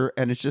career,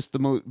 and it's just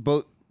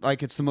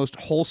it's the most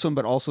wholesome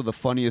but also the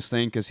funniest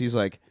thing, because he's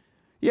like,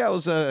 I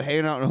was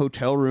hanging out in a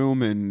hotel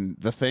room and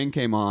The Thing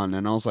came on,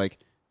 and I was like,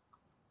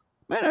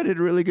 man, I did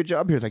a really good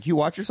job here. It's like, you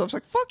watch yourself? It's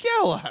like, fuck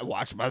yeah, I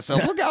watch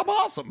myself. Look, I'm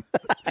awesome.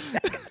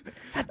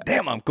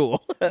 Damn, I'm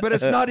cool. But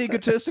it's not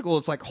egotistical.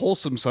 It's like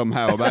wholesome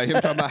somehow about him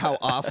talking about how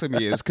awesome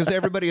he is, because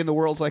everybody in the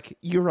world's like,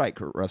 you're right,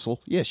 Kurt Russell.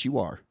 Yes, you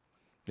are.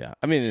 Yeah,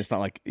 I mean, it's not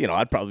like,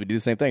 I'd probably do the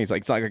same thing. It's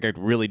not like I could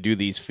really do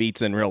these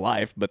feats in real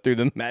life, but through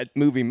the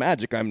movie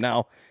magic, I'm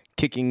now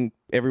kicking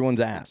everyone's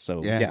ass.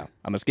 So, yeah,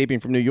 I'm escaping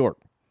from New York.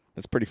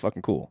 That's pretty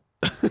fucking cool.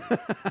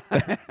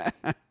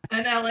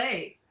 And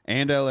L.A.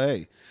 And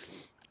L.A.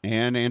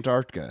 And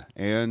Antarctica.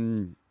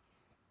 And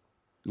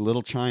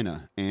Little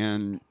China.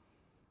 And...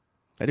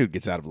 That dude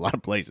gets out of a lot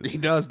of places. He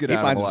does get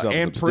out of a lot. And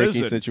in some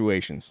sticky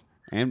situations.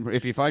 And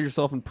if you find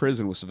yourself in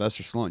prison with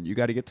Sylvester Stallone, you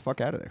got to get the fuck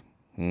out of there.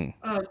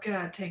 Oh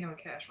God, Tango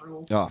Cash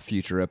rules. Oh,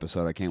 future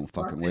episode. I can't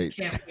fucking wait.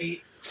 Can't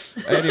wait.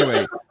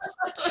 Anyway,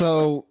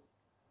 so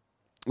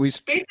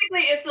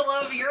basically it's the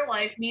love of your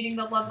life meeting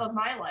the love of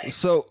my life.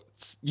 So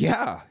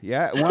yeah.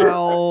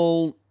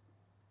 Well,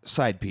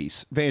 side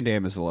piece. Van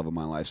Damme is the love of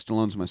my life.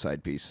 Stallone's my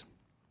side piece.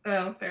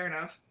 Oh, fair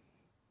enough.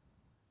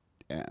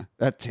 Yeah,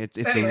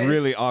 it's a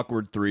really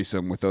awkward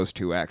threesome with those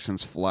two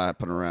accents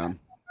flapping around.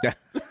 Yeah.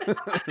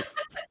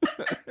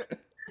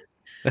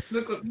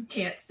 Look what we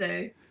can't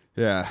say.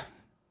 Yeah.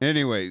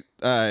 Anyway,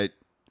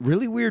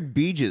 really weird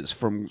beaches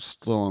from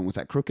Stallone with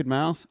that crooked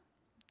mouth.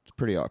 It's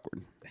pretty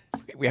awkward.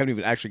 We haven't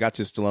even actually got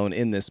to Stallone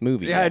in this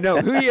movie. Yeah, I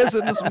know who he is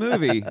in this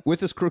movie with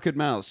his crooked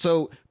mouth.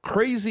 So,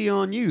 Crazy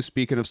on You,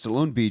 speaking of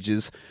Stallone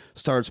beaches,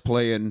 starts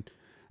playing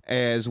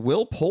as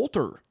Will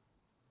Poulter.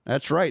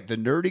 That's right, the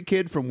nerdy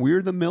kid from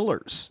We're the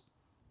Millers.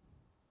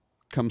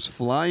 Comes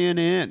flying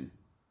in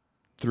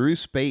through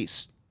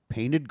space,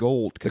 painted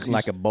gold. Looking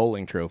like a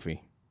bowling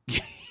trophy.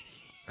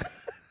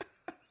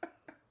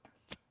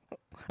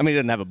 I mean, he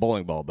doesn't have a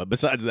bowling ball, but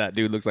besides that,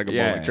 dude looks like a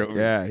bowling trophy.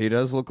 Yeah, he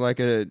does look like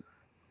a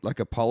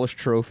polished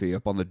trophy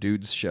up on the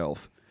dude's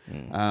shelf.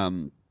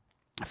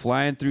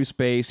 Flying through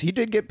space. He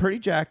did get pretty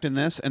jacked in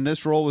this, and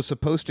this role was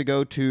supposed to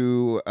go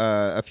to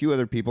a few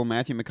other people.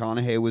 Matthew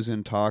McConaughey was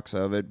in talks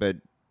of it, but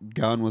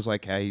Gunn was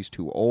like, hey, he's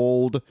too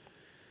old.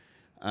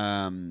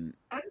 I'm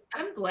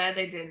glad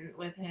they didn't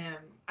with him.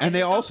 And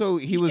they also,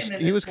 he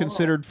was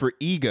considered for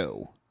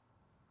Ego.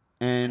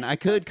 And I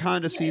could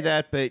kind of see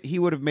that, but he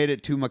would have made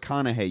it to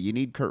McConaughey. You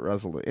need Kurt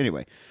Russell.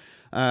 Anyway,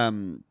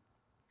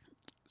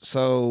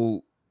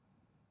 so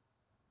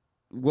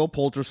Will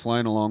Poulter's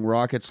flying along.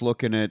 Rocket's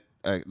looking at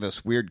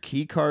this weird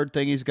key card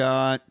thing he's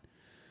got.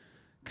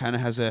 Kind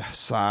of has a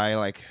sigh,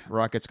 like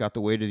Rocket's got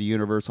the weight of the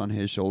universe on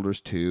his shoulders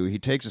too. He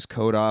takes his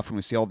coat off, and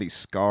we see all these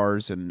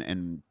scars,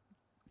 and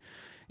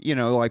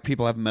like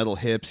people have metal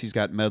hips. He's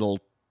got metal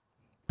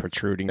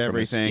protruding from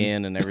his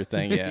skin and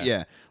everything. Yeah.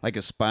 Yeah, like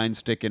a spine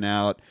sticking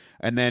out,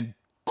 and then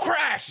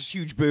crash, this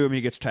huge boom. He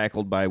gets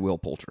tackled by Will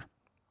Poulter.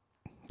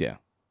 Yeah,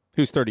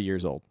 who's 30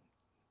 years old.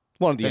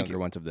 One of the younger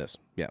ones of this.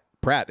 Yeah,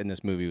 Pratt in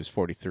this movie was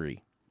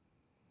 43.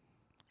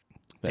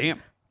 But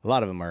damn, a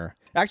lot of them are.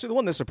 Actually, the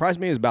one that surprised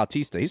me is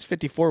Bautista. He's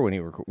 54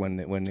 when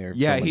they're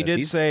yeah. He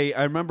did say.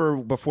 I remember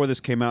before this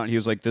came out, he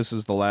was like, "This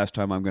is the last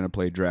time I'm going to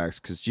play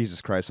Drax because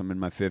Jesus Christ, I'm in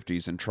my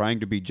 50s and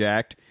trying to be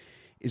jacked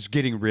is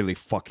getting really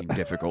fucking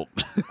difficult."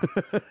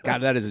 God,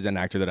 that is an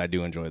actor that I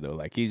do enjoy though.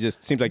 Like he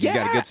just seems like he's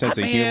got a good sense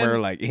of humor.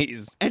 Like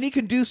and he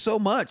can do so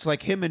much.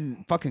 Like him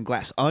in fucking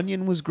Glass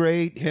Onion was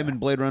great. Him in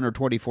Blade Runner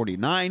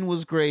 2049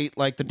 was great.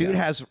 Like the dude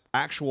has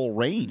actual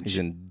range. He's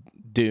in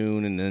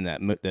Dune, and then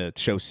the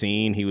show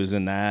Scene, he was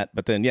in that.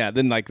 But then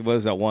like what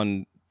was that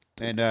one?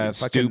 And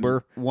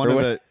Stuber, one of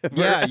the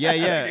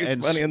yeah. He's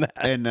funny in that.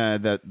 And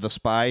the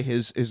Spy,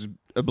 his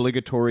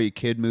obligatory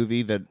kid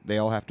movie that they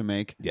all have to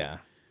make. Yeah.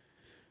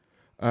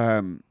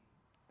 And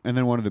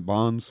then one of the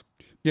Bonds.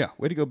 Yeah,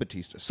 way to go,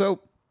 Batista.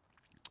 So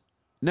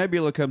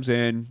Nebula comes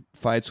in,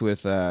 fights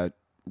with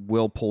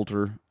Will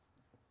Poulter.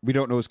 We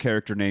don't know his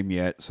character name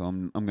yet, so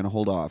I'm going to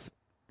hold off.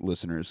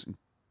 listeners,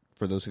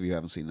 for those of you who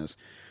haven't seen this.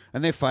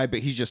 And they fight,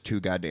 but he's just too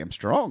goddamn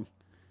strong.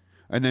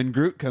 And then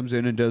Groot comes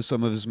in and does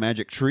some of his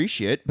magic tree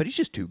shit, but he's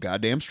just too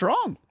goddamn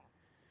strong.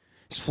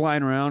 He's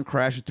flying around,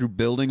 crashing through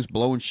buildings,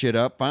 blowing shit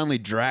up. Finally,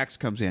 Drax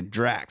comes in.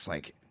 Drax,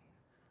 like,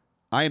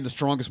 I am the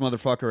strongest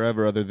motherfucker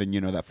ever, other than,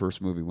 that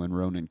first movie when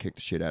Ronan kicked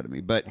the shit out of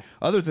me. But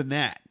other than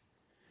that,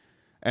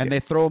 and they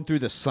throw him through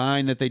the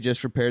sign that they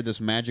just repaired,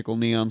 this magical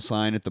neon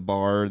sign at the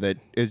bar that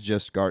is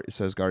just, it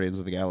says Guardians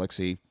of the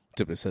Galaxy.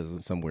 Except it says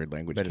in some weird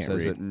language But you it can't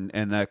says read. it,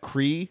 and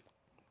Kree,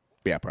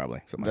 Yeah,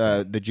 probably. Something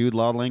like that. the Jude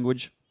Law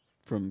language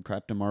from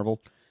Captain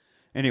Marvel.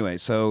 Anyway,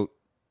 so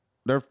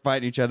they're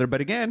fighting each other.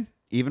 But again,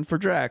 even for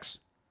Drax,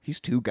 he's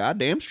too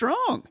goddamn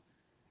strong.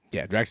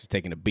 Yeah, Drax is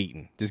taking a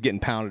beating. Just getting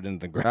pounded into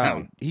the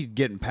ground. He's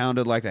getting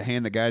pounded like the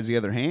hand that guides the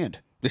other hand.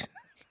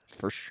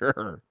 For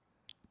sure.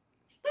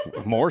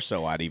 More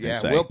so, I'd even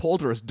say. Will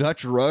Poulter is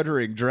Dutch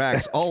ruddering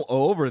Drax all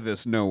over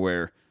this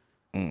nowhere.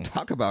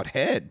 Talk about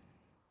head.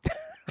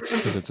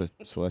 Because it's a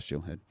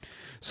celestial head.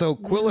 So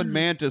Quill and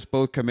Mantis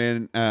both come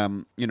in.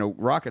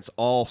 Rocket's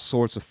all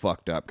sorts of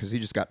fucked up because he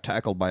just got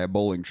tackled by a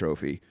bowling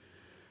trophy.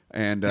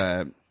 And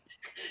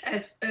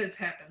as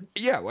happens.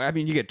 yeah, well, I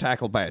mean, you get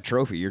tackled by a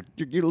trophy, you're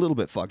a little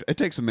bit fucked. It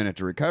takes a minute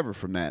to recover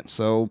from that.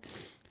 So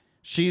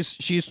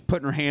she's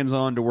putting her hands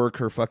on to work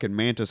her fucking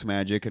Mantis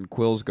magic, and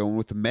Quill's going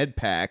with the med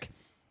pack.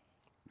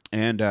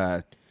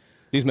 And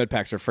these med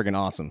packs are friggin'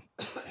 awesome.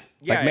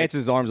 Yeah, like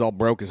Mantis' arm's all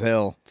broke as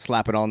hell.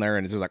 Slap it on there,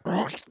 and it's just like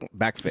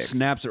back fix.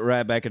 Snaps it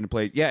right back into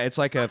place. Yeah, it's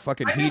like a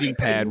fucking heating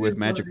pad with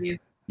magic.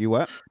 You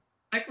what?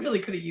 I really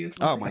could have used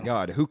one. Oh my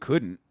god, who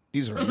couldn't?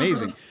 These are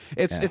amazing.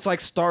 It's like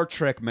Star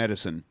Trek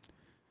medicine,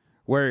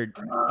 where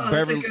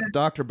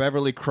Dr.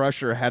 Beverly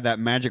Crusher had that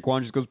magic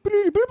wand, just goes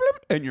bloop, bloop, bloop,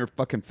 and you're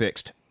fucking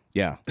fixed.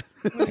 Yeah.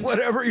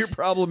 Whatever your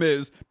problem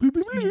is, bloop,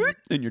 bloop, bloop,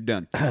 and you're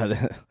done.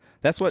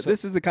 That's what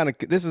this is the kind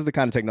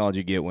of technology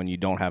you get when you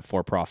don't have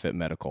for-profit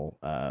medical.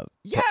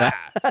 Yeah.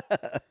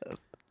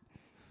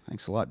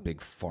 Thanks a lot,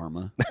 Big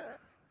Pharma.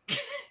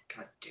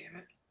 God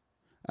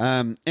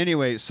damn it.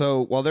 Anyway,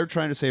 so while they're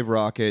trying to save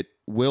Rocket,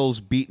 Will's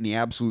beating the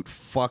absolute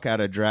fuck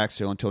out of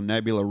Drax until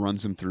Nebula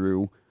runs him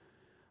through.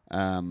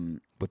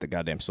 With the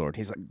goddamn sword.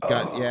 He's like,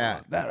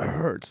 yeah, that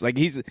hurts. Like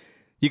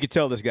you could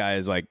tell this guy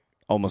is like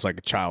almost like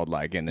a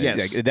childlike, and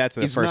yes. That's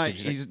the first thing.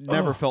 He's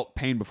never felt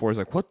pain before. He's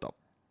like, what the?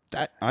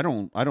 That I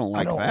don't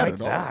like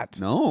that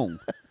at all. No,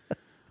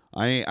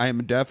 I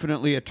am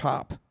definitely a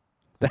top.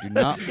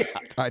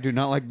 I do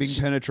not like being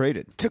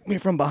penetrated. Took me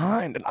from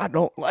behind, and I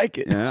don't like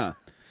it. Yeah.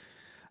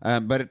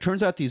 But it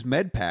turns out these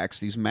med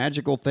packs, these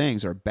magical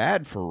things, are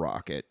bad for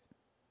Rocket.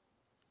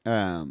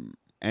 And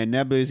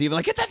Nebula's even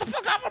like, get that the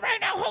fuck off of right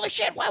now! Holy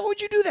shit! Why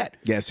would you do that?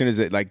 Yeah, as soon as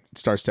it like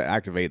starts to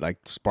activate, like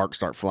sparks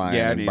start flying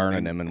and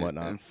burning him and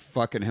whatnot, and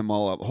fucking him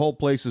all up. The whole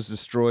place is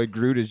destroyed.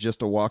 Groot is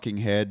just a walking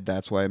head.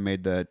 That's why I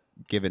made the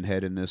given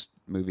head in this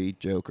movie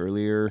joke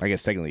earlier. I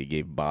guess technically he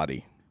gave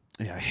body.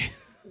 Yeah,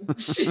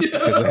 because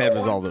the head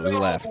was all that was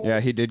left. Yeah,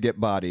 he did get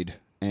bodied,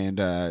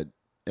 and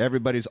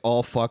everybody's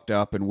all fucked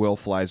up. And Will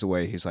flies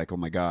away. He's like, "Oh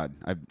my god,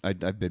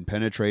 I've been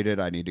penetrated.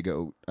 I need to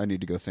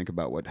go think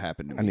about what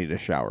happened to me. I need a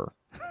shower."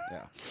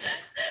 Yeah.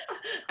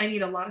 I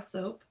need a lot of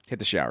soap. Hit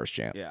the showers,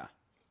 champ. Yeah.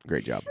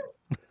 Great job.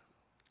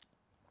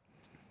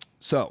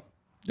 So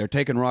they're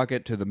taking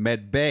Rocket to the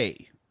med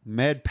bay.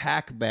 Med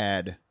pack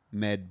bad.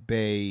 Med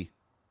bay,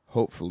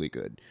 hopefully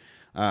good.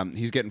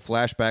 He's getting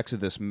flashbacks of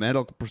this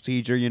medical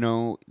procedure.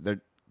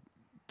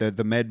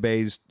 The med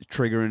bay's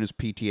triggering his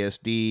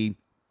PTSD,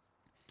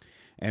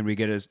 and we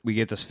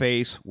get this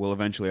face. We'll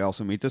eventually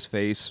also meet this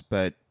face,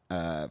 but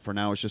for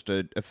now it's just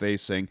a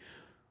face saying,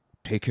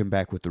 "Take him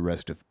back with the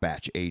rest of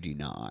Batch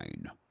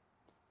 89."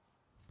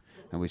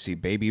 And we see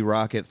Baby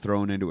Rocket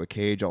thrown into a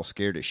cage, all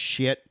scared as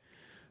shit,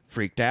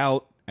 freaked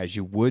out, as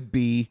you would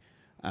be.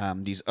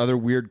 These other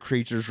weird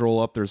creatures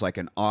roll up. There's like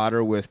an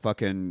otter with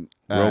fucking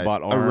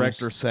robot arms,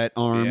 erector set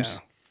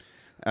arms.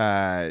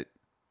 Yeah.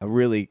 A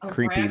really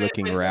creepy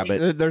looking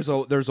rabbit. There's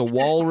a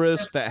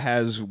walrus that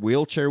has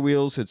wheelchair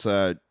wheels. It's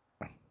a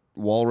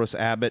Walrus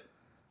Abbott.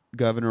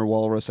 Governor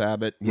Walrus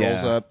Abbott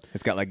rolls up.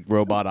 It's got like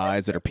robot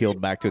eyes that are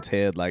peeled back to its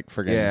head, like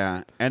friggin'.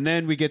 Yeah, and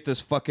then we get this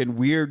fucking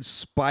weird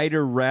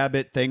spider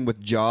rabbit thing with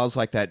jaws,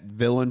 like that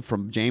villain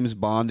from James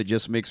Bond that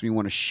just makes me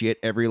want to shit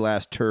every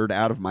last turd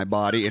out of my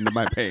body into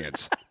my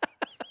pants.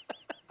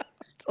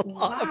 It's a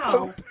lot of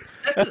poop.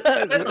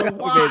 That's a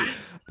lot.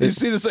 You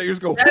see this thing, you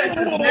just go. That's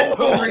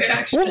a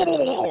reaction.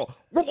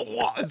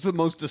 It's the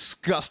most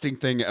disgusting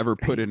thing ever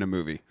put in a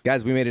movie.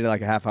 Guys, we made it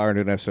like a half hour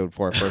into an episode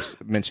for our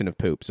first mention of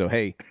poop. So,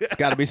 hey, it's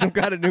got to be some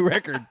kind of new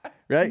record,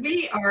 right?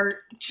 We are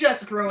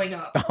just growing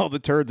up. All the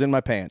turds in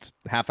my pants.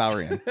 Half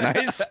hour in.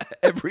 Nice.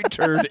 Every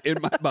turd in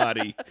my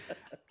body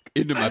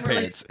into my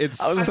pants. It's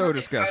so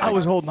disgusting. I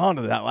was holding on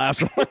to that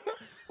last one.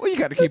 Well, you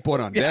got to keep one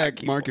on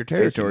deck. Mark your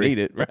territory. You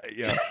need it, right?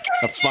 Yeah.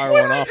 I'll fire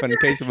one off in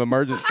case of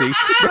emergency.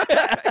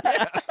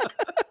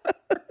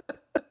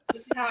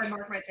 This is how I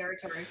mark my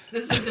territory.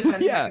 This is a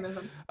defense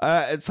mechanism.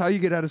 It's how you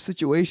get out of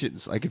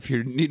situations. Like if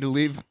you need to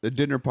leave a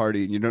dinner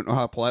party and you don't know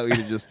how politely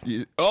to just,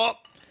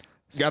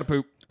 gotta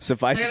poop.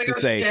 Suffice it to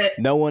say,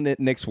 no one at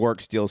Nick's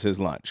work steals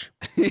his lunch.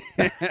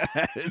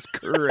 That is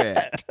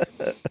correct.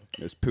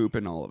 There's poop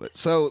in all of it.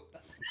 So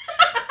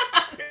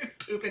there's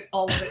poop in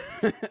all of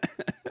it.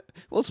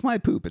 Well, it's my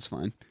poop. It's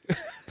fine.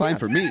 Fine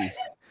for me. I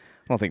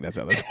don't think that's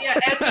how this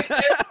works. Yeah,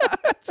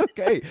 It's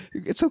okay.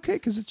 It's okay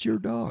because it's your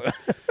dog.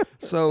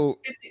 So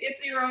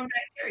it's your own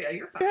bacteria.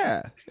 You're fine.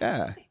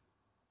 Yeah.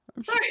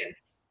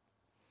 Science.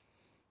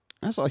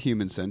 I saw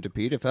Human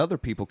Centipede. If other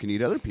people can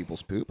eat other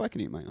people's poop, I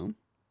can eat my own.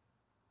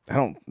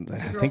 I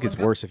think it's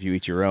worse if you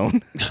eat your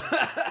own.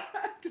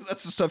 Because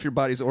that's the stuff your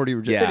body's already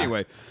rejected. Yeah.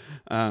 Anyway,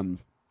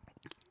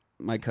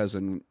 my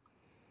cousin,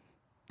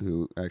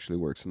 who actually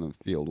works in the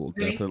field, will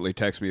definitely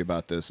text me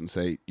about this and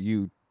say,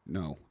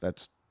 no,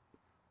 that's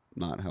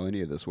not how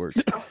any of this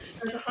works. Oh,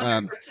 that's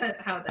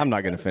 100% how that I'm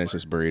not going to finish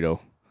this burrito.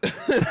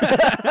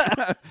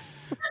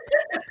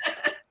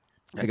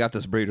 I got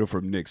this burrito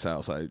from Nick's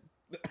house. I'm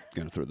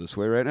going to throw this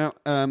away right now.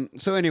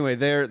 So anyway,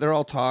 they're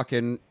all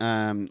talking,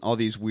 all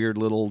these weird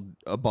little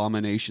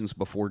abominations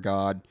before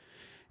God.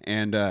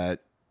 And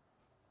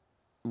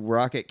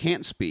Rocket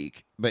can't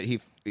speak, but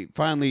he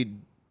finally,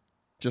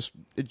 just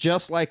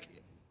like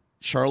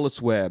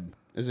Charlotte's Web,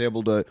 is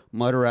able to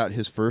mutter out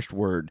his first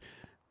word.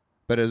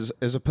 But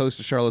as opposed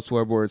to Charlotte's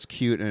Web, where it's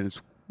cute and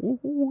it's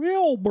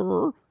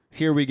Wilbur,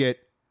 here we get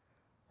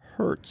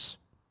hurts.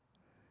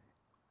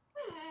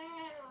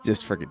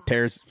 Just freaking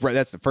tears. Right,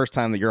 that's the first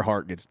time that your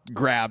heart gets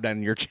grabbed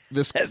on your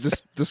chest.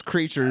 This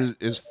creature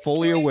is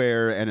fully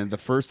aware, and the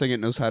first thing it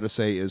knows how to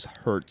say is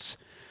hurts.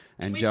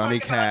 And Johnny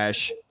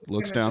Cash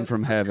looks down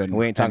from heaven.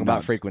 We ain't talking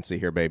about frequency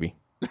here, baby.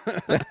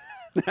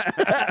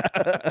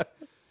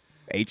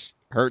 H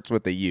hurts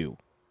with a U.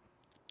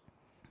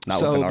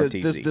 Not with an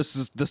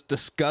RTZ. This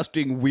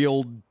disgusting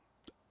wheeled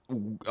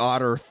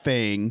otter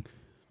thing.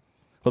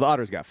 Well, the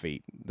otter's got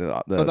feet.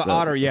 The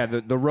otter, yeah,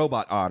 the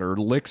robot otter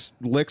licks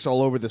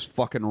all over this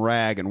fucking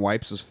rag and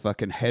wipes his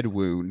fucking head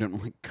wound. And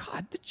I'm like,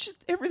 God,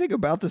 everything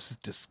about this is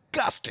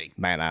disgusting.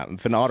 Man,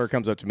 if an otter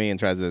comes up to me and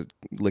tries to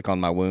lick on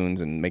my wounds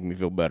and make me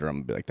feel better, I'm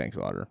gonna be like, thanks,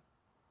 otter.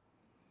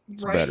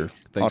 It's better.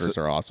 Otters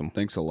are awesome.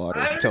 Thanks a lot.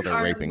 Until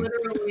they're raping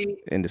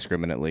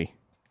indiscriminately,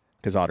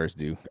 because otters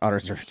do.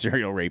 Otters are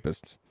serial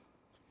rapists.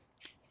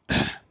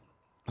 I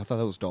thought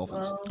that was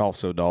dolphins. Well,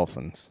 also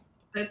dolphins.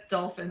 That's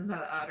dolphins,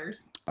 not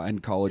otters.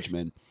 And college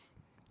men.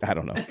 I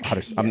don't know.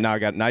 Otters. Yeah.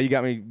 Now you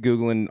got me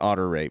Googling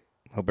otter rape.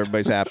 Hope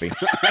everybody's happy. You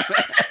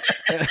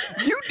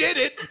did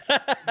it.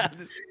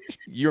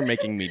 You're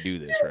making me do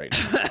this right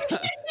now.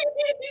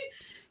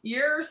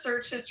 Your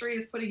search history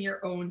is putting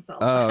your own self.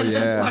 Oh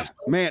yeah,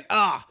 man.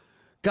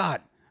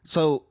 God.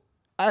 So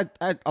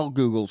I'll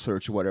Google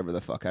search whatever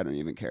the fuck. I don't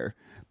even care.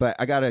 But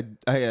I got a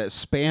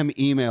spam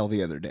email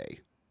the other day.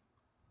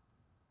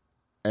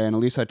 And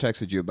at least I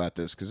texted you about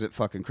this because it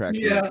fucking cracked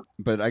me up.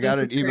 But I got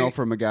an email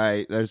from a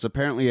guy. There's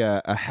apparently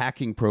a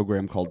hacking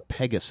program called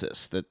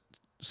Pegasus that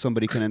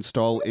somebody can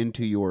install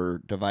into your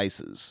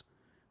devices.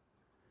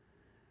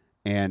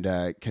 And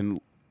can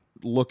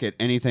look at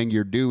anything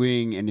you're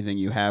doing, anything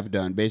you have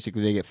done.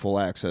 Basically, they get full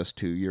access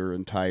to your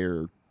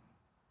entire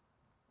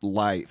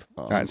life.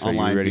 All right, so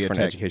you're ready for an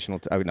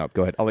educational... no,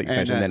 go ahead. I'll let you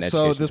finish and then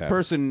so this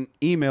person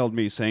emailed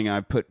me saying,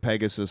 I've put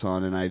Pegasus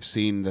on and I've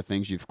seen the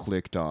things you've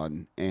clicked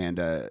on.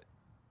 And...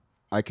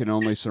 I can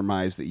only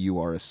surmise that you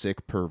are a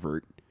sick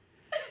pervert.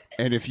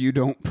 And if you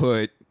don't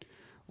put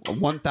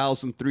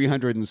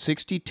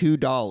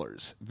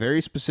 $1,362,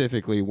 very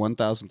specifically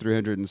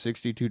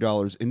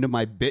 $1,362 into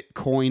my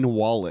Bitcoin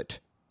wallet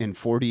in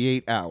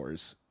 48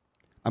 hours,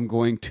 I'm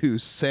going to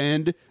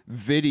send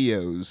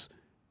videos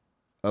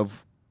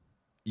of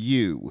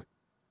you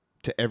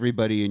to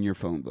everybody in your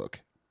phone book.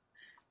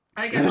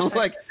 And I was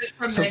like,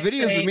 so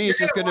videos of me is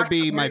just going to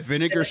be my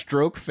vinegar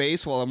stroke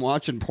face while I'm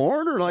watching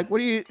porn? Or like, what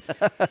do you...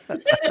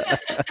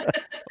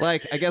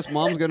 Like, I guess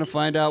mom's going to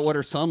find out what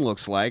her son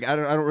looks like. I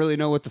don't really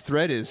know what the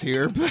thread is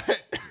here.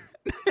 But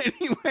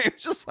anyway,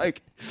 it's just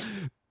like,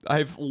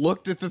 I've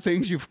looked at the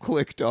things you've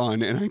clicked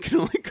on, and I can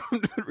only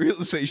come to the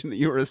realization that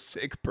you're a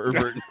sick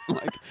pervert. I'm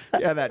like,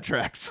 yeah, that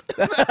tracks.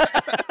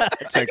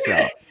 Checks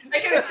out. I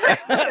get a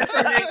text message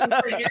from Nick.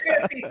 You're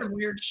gonna see some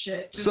weird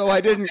shit. So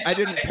I didn't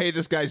pay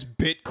this guy's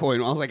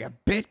Bitcoin. I was like, a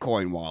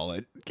Bitcoin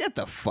wallet? Get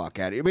the fuck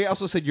out of here. But he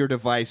also said your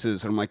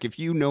devices. And I'm like, if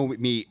you know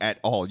me at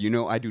all, you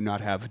know I do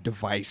not have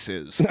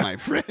devices, my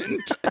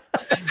friend.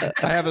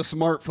 I have a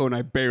smartphone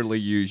I barely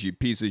use, you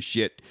piece of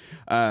shit.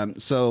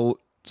 So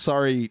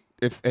sorry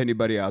if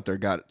anybody out there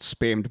got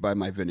spammed by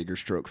my vinegar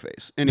stroke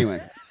face.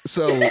 Anyway,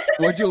 so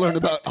what'd you learn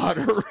about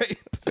otter rape?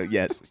 So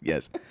yes.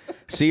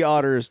 Sea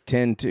otters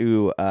tend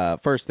to,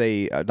 first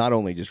they not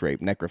only just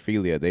rape,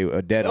 necrophilia,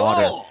 a dead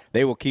otter,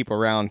 they will keep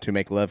around to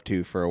make love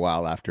to for a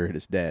while after it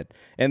is dead.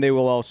 And they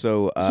will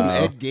also... some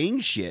Ed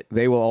Gein shit.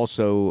 They will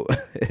also,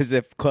 as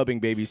if clubbing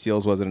baby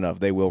seals wasn't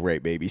enough, they will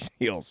rape baby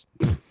seals.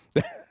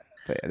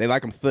 They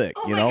like them thick,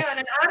 you know? Oh my god,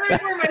 and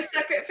otters were my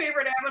second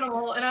favorite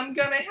animal, and I'm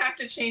gonna have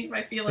to change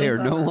my feelings. They are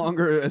no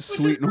longer as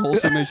sweet and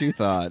wholesome as you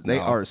thought. They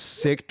are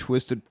sick,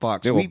 twisted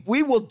fucks.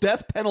 We will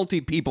death penalty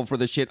people for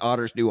the shit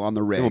otters do on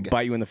the rig. They will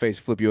bite you in the face,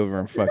 flip you over,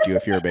 and fuck you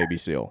if you're a baby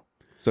seal.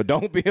 So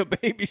don't be a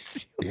baby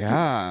seal.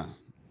 Yeah.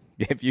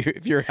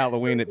 If you're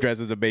Halloween that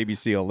dresses a baby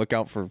seal, look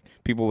out for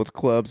people with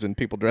clubs and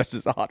people dressed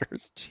as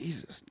otters.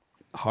 Jesus.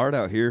 Hard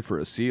out here for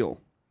a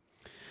seal.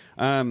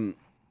 So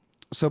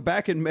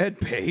back in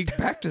MedBay,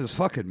 back to this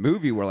fucking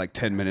movie we're like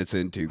 10 minutes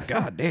into.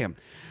 God damn.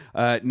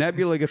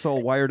 Nebula gets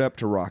all wired up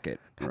to Rocket,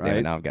 right? Damn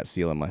it, now I've got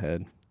seal in my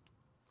head.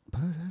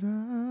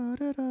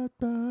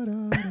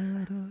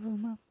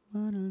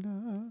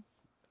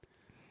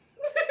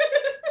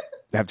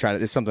 I've tried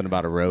it. It's something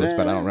about a rose,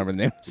 but I don't remember the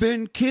name.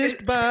 Been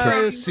kissed by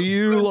a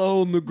seal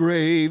on the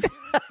grave.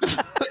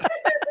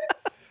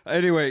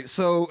 Anyway,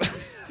 so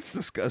it's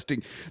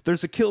disgusting.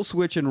 There's a kill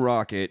switch in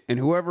Rocket, and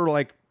whoever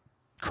like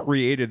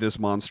created this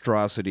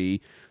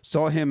monstrosity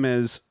saw him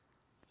as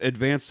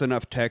advanced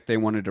enough tech they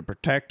wanted to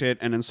protect it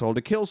and installed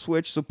a kill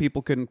switch so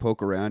people couldn't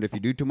poke around. If you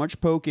do too much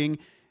poking,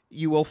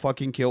 you will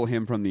fucking kill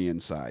him from the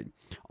inside.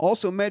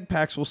 Also, med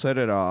packs will set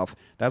it off.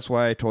 That's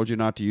why I told you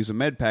not to use a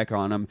med pack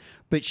on him.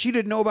 But she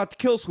didn't know about the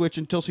kill switch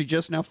until she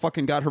just now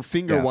fucking got her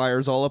finger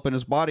wires all up in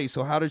his body.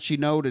 So how did she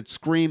know to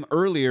scream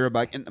earlier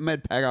about getting the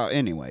med pack out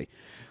anyway?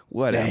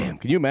 Whatever. Damn.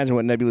 Can you imagine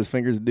what Nebula's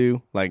fingers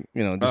do? Like,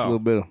 just a little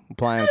bit of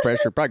applying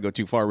pressure. Probably go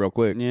too far real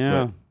quick.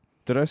 Yeah.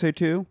 Did I say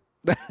 2?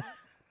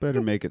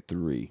 Better make it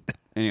 3.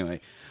 Anyway.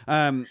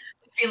 Feeling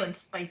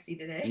spicy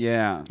today.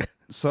 Yeah.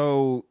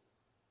 So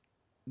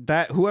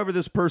that whoever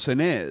this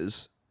person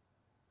is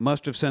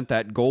must have sent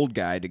that gold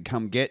guy to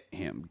come get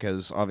him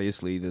because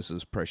obviously this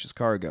is precious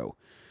cargo.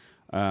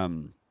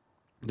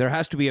 There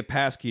has to be a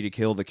passkey to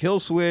kill the kill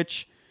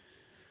switch.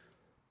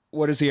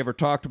 What has he ever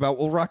talked about?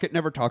 Well, Rocket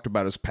never talked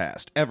about his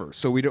past, ever.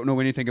 So we don't know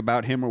anything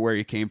about him or where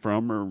he came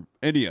from or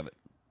any of it.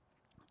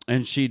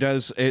 And she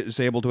is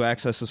able to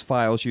access his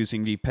files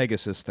using the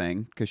Pegasus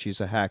thing because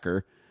she's a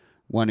hacker,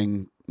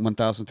 wanting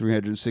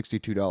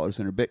 $1,362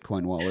 in her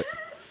Bitcoin wallet.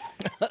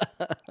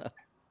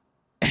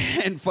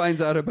 And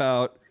finds out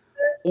about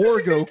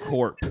Orgo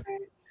Corp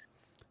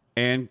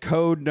and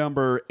code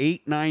number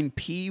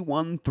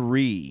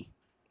 89P13.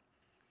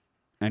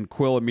 And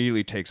Quill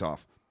immediately takes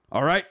off.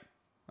 All right,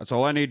 that's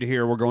all I need to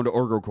hear. We're going to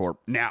Orgo Corp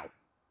now.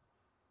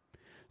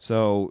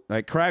 So,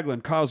 like,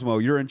 Kraglin, Cosmo,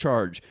 you're in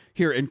charge.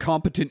 Here,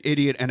 incompetent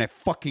idiot and a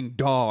fucking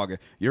dog.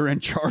 You're in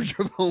charge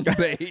of home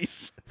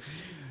base.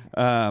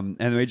 And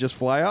they just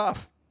fly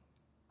off.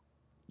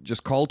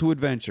 Just call to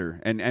adventure.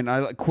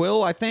 And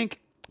Quill, I think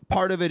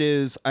part of it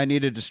is I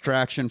need a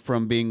distraction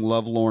from being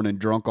lovelorn and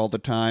drunk all the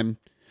time.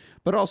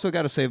 But also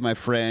got to save my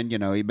friend,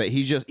 But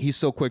he's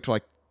so quick to,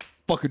 like,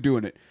 fucking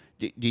doing it.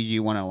 Do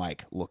you want to,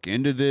 like, look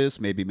into this?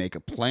 Maybe make a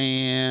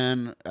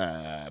plan?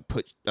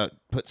 Put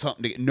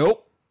something together?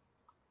 Nope.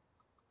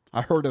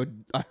 I heard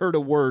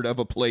a word of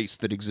a place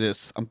that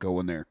exists. I'm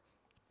going there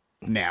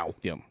now.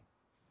 Yeah.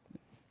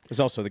 It's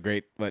also the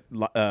great, but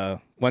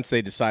once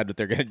they decide what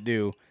they're going to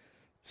do,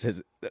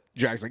 says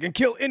Drax like, and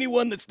kill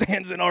anyone that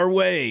stands in our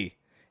way.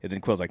 And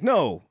then Quill's like,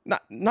 no,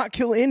 not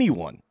kill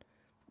anyone.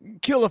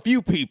 Kill a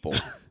few people.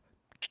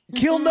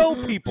 Kill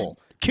no people.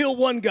 Kill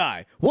one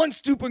guy. One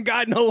stupid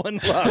guy no one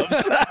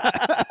loves.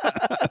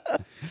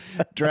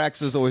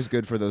 Drax is always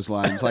good for those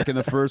lines. Like in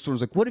the first one, was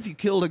like, what if you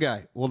killed a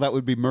guy? Well, that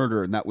would be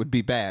murder, and that would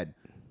be bad.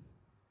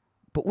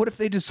 But what if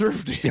they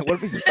deserved it? Yeah, what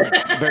if he's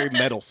very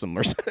meddlesome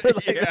or something?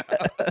 Yeah.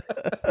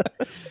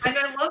 And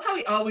I love how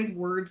he always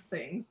words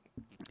things.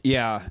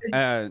 Yeah.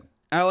 I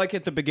like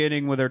at the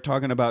beginning when they're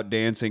talking about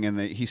dancing, and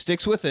he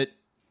sticks with it.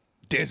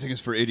 Dancing is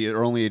for idiots,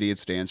 or only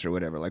idiots dance, or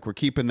whatever. Like, we're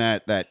keeping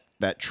that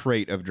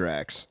trait of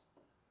Drax.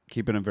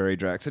 Keeping him very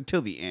Drax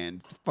until the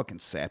end. Fucking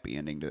sappy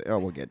ending.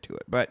 We'll get to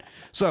it. But,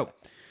 so...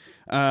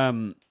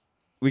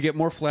 we get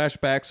more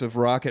flashbacks of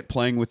Rocket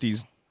playing with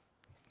these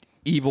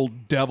evil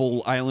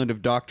devil Island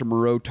of Dr.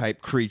 Moreau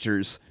type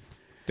creatures.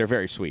 They're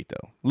very sweet,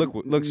 though.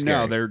 Look scary.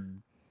 No, they're...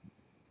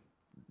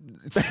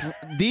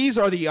 These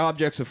are the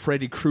objects of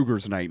Freddy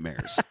Krueger's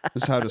nightmares.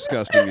 This is how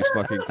disgusting these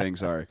fucking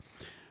things are.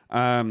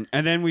 And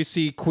then we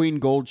see Queen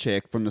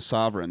Goldchick from The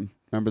Sovereign.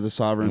 Remember The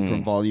Sovereign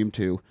from Volume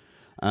 2?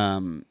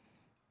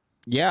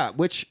 Yeah,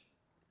 which...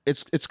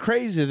 It's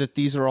crazy that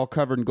these are all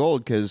covered in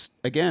gold because,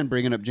 again,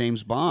 bringing up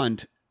James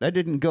Bond, that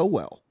didn't go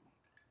well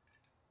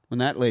when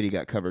that lady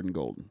got covered in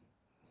gold.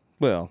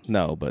 Well,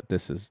 no, but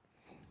this is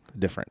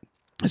different.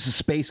 This is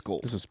space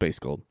gold. This is space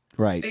gold.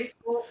 Right. Space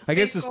gold, I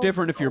guess space it's gold,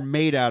 different if you're gold.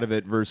 made out of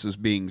it versus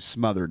being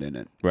smothered in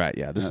it. Right,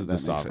 yeah, this is the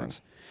makes Sovereign.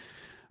 sense.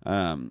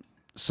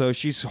 So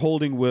she's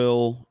holding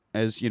Will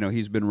as,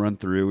 he's been run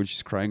through, and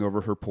she's crying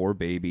over her poor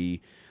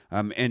baby.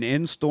 And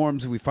in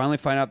Storms, we finally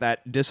find out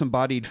that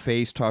disembodied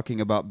face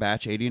talking about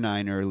Batch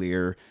 89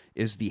 earlier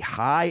is the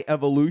High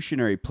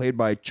Evolutionary, played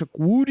by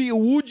Chukwudi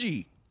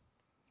Iwuji.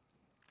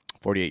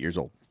 48 years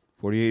old.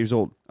 48 years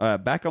old.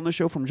 Back on the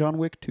show from John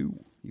Wick 2.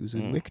 He was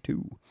in Wick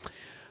 2.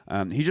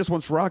 He just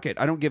wants Rocket.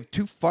 I don't give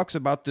two fucks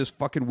about this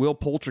fucking Will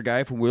Poulter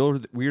guy from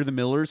We're the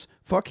Millers.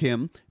 Fuck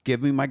him.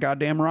 Give me my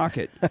goddamn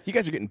Rocket. You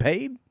guys are getting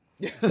paid?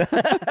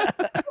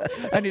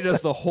 And he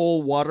does the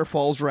whole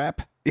Waterfalls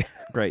rap.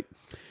 Great.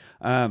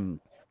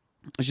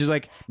 She's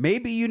like,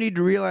 maybe you need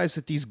to realize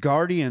that these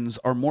Guardians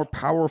are more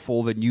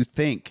powerful than you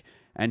think.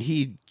 And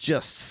he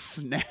just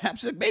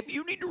snaps. Like, maybe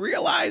you need to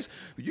realize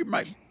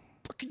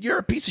you're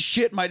a piece of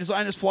shit. My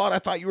design is flawed. I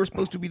thought you were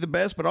supposed to be the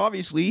best, but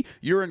obviously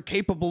you're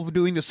incapable of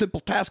doing the simple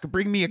task of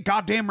bringing me a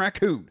goddamn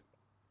raccoon.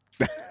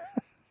 Have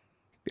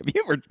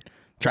you ever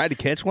tried to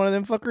catch one of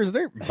them fuckers?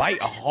 They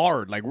bite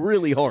hard, like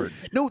really hard.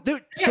 No,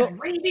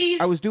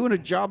 I was doing a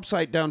job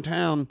site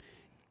downtown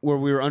where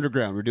we were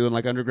underground. We're doing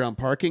like underground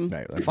parking.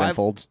 Right, like 5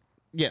 folds.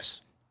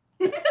 Yes.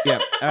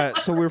 Yeah.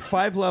 So we're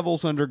 5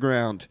 levels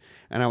underground,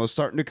 and I was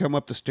starting to come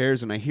up the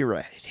stairs, and I hear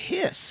a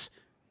hiss.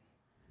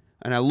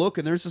 And I look,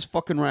 and there's this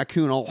fucking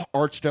raccoon all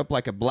arched up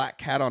like a black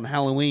cat on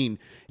Halloween,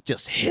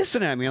 just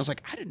hissing at me. I was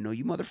like, I didn't know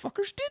you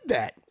motherfuckers did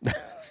that.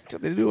 So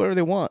they do whatever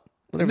they want.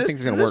 Whatever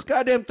thinks is going to work. This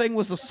goddamn thing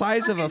was the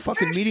size of a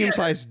fucking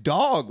medium-sized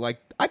dog.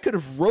 Like, I could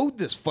have rode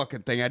this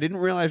fucking thing. I didn't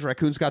realize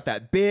raccoons got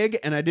that big,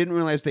 and I didn't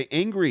realize they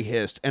angry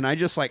hissed. And I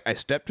just, I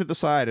stepped to the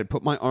side and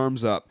put my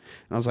arms up.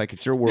 And I was like,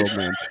 it's your world,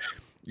 man.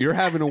 You're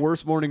having a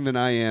worse morning than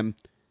I am.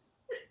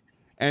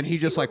 And he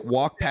just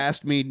walked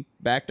past me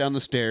back down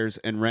the stairs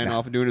and ran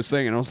off and doing his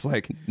thing. And I was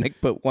like,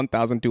 Nick put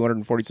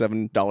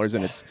 $1,247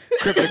 in its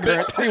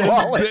cryptocurrency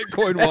wallet,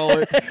 Bitcoin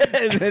wallet,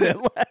 and then it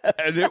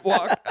left. And it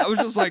walked. I was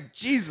just like,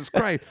 Jesus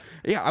Christ!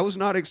 Yeah, I was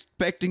not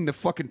expecting the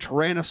fucking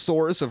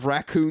Tyrannosaurus of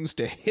raccoons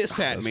to hiss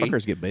at Those me.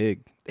 fuckers get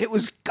big. It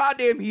was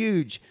goddamn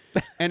huge,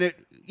 and it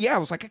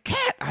was like a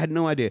cat. I had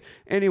no idea.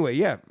 Anyway,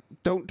 yeah,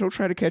 don't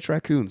try to catch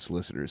raccoons,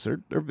 listeners.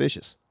 They're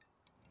vicious.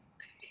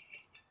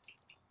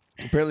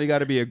 Apparently, you got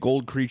to be a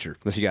gold creature.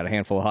 Unless you got a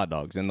handful of hot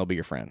dogs, then they'll be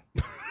your friend.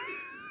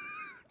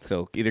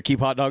 So either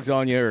keep hot dogs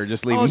on you or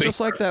just leave them. It's just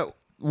like that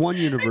one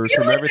universe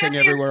from Everything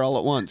Everywhere All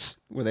at Once,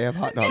 where they have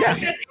hot dogs.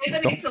 Yeah,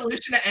 that's the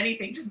solution to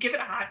anything. Just give it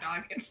a hot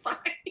dog. It's fine.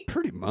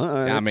 Pretty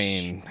much. I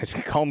mean, it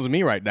calms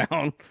me right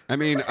down. I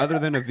mean, other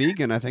than a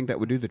vegan, I think that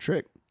would do the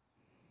trick.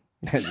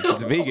 If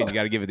it's vegan, you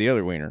got to give it the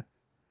other wiener.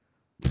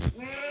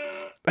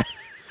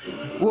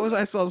 What was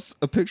I saw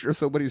a picture of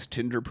somebody's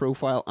Tinder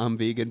profile? I'm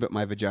vegan, but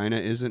my vagina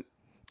isn't.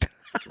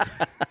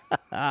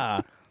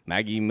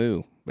 Maggie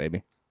Moo,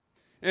 baby.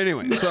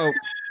 Anyway, so,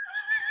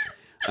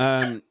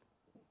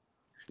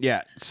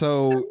 yeah,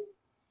 so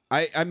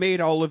I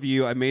made all of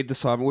you. I made the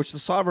Sovereign, which the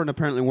Sovereign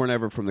apparently weren't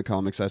ever from the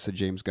comics. That's a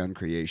James Gunn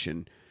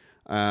creation.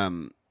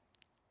 So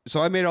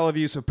I made all of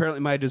you. So apparently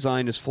my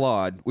design is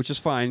flawed, which is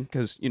fine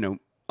because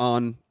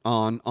on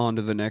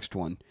to the next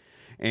one,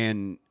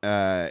 and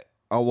I'll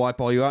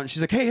wipe all you out. And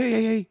she's like,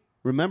 hey,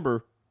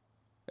 remember,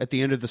 at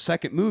the end of the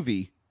second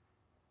movie,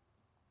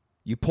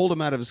 you pulled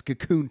him out of his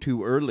cocoon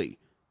too early,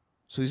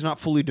 so he's not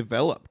fully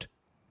developed.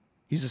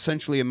 He's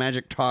essentially a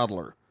magic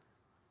toddler.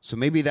 So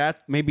maybe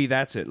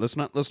that's it. Let's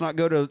not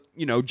go to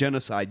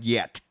genocide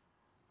yet.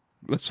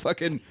 Let's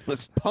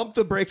pump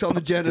the brakes on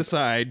the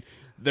genocide.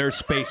 There's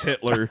Space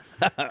Hitler.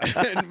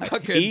 And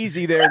fucking...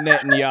 Easy there,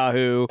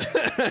 Netanyahu.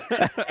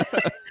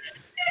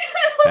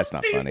 That's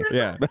not funny.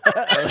 Yeah.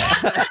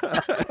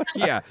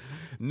 Yeah.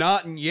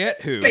 Not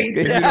yet who. If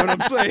you know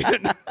what I'm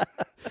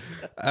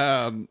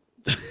saying.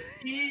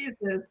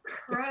 Jesus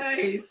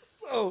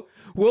Christ. So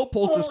Will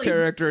Poulter's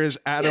character is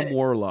Adam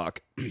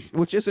Warlock,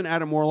 which isn't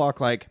Adam Warlock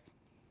like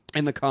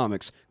in the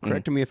comics.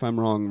 Correct me if I'm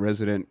wrong,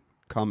 resident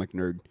comic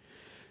nerd.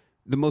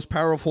 The most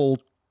powerful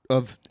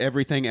of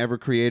everything ever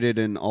created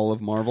in all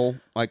of Marvel.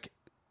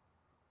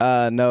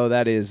 No,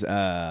 that's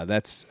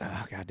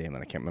God damn it,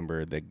 I can't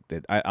remember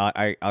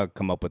I'll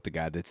come up with the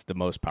guy that's the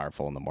most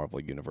powerful in the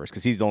Marvel universe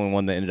because he's the only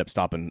one that ended up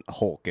stopping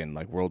Hulk in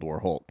World War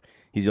Hulk.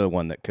 He's the only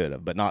one that could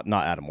have, but not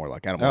Adam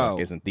Warlock. Adam Warlock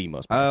isn't the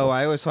most powerful.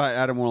 I always thought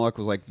Adam Warlock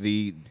was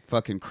the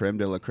fucking creme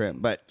de la creme.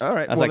 But all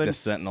right, that's the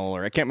Sentinel,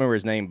 or I can't remember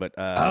his name, but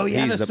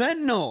he's the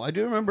Sentinel. I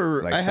do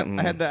remember. I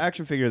had the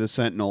action figure of the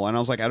Sentinel, and I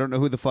was like, I don't know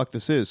who the fuck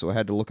this is, so I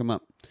had to look him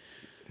up.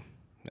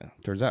 Yeah,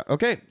 turns out.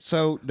 Okay,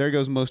 so there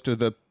goes most of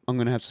the. I'm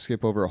going to have to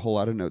skip over a whole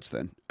lot of notes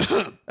then.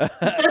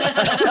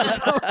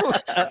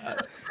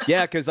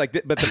 Yeah, because but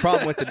the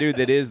problem with the dude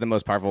that is the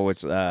most powerful,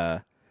 which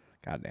God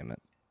damn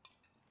it,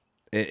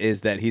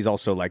 is that he's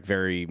also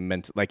very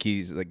mental.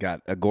 He's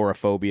got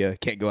agoraphobia,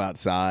 can't go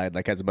outside,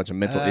 has a bunch of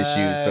mental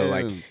issues.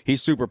 So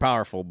he's super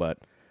powerful, but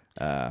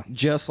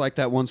just like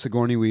that one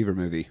Sigourney Weaver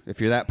movie.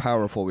 If you're that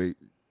powerful,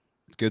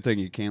 good thing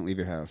you can't leave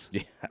your house.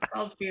 Yeah,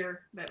 I'll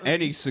fear that movie.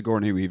 Any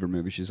Sigourney Weaver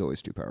movie, she's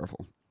always too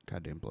powerful.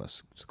 Goddamn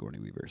bless Sigourney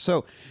Weaver.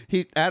 So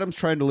Adam's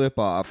trying to lip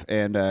off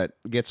and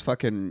gets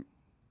fucking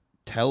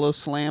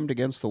teleslammed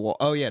against the wall.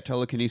 Oh yeah,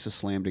 telekinesis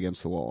slammed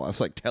against the wall. I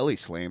was like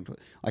teleslammed.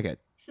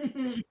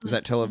 Is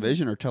that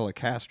television or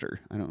telecaster?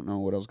 I don't know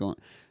what I was going.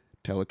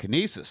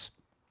 Telekinesis.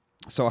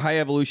 So High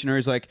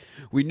Evolutionary's like,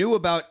 we knew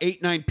about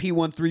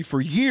 89P13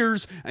 for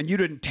years, and you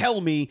didn't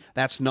tell me.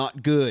 That's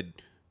not good.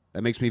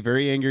 That makes me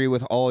very angry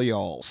with all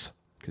y'alls.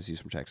 Because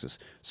he's from Texas.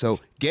 So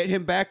get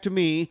him back to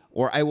me,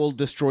 or I will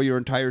destroy your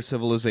entire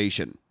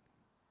civilization.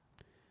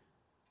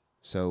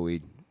 So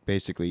we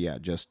basically,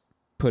 just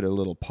put a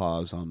little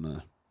pause on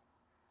the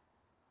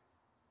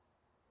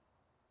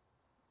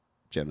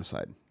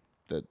genocide,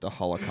 the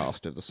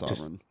Holocaust of the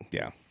Sovereign.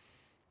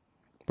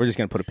 We're just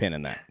going to put a pin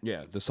in that.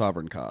 Yeah, the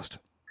Sovereign cost.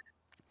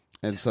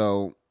 And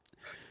so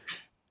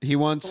He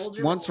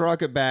wants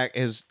Rocket back.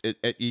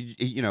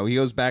 He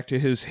goes back to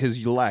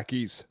his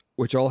lackeys,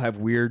 which all have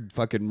weird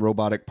fucking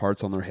robotic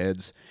parts on their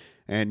heads,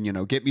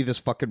 and get me this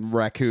fucking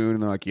raccoon.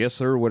 And they're like, yes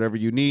sir, whatever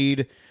you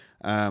need.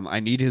 I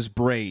need his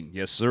brain.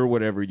 Yes sir,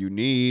 whatever you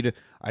need.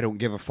 I don't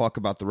give a fuck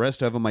about the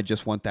rest of them. I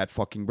just want that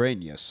fucking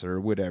brain. Yes sir,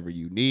 whatever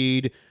you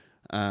need.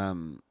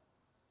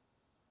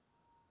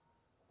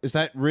 Is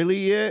that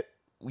really it?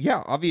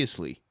 Yeah,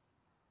 obviously.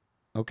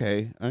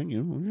 Okay,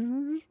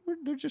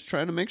 they're just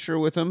trying to make sure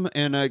with him.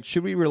 And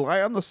should we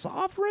rely on the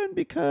Sovereign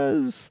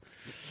because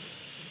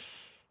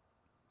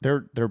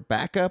they're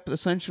backup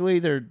essentially?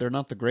 They're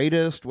not the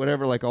greatest,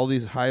 whatever. Like all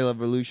these high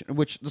evolution,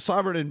 which the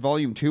Sovereign in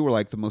Volume 2 were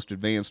like the most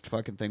advanced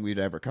fucking thing we'd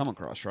ever come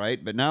across,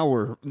 right? But now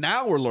we're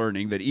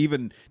learning that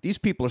even these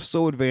people are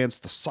so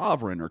advanced, the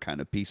Sovereign are kind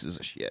of pieces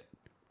of shit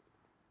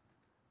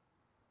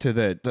to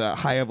the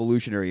high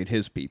evolutionary and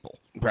his people,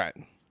 right?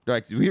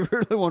 Like, do we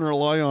really want to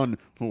rely on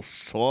the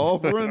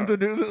Sovereign to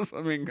do this?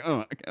 I mean,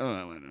 come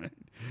on.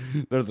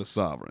 They're the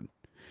Sovereign.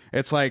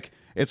 It's like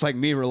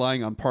me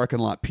relying on parking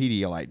lot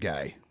Pedialyte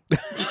guy.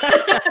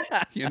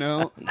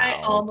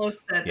 I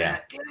almost said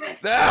that. Damn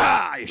it.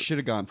 I should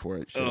have gone for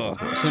it.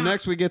 So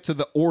next we get to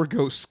the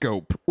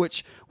orgoscope,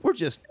 which we're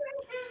just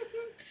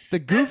the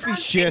goofy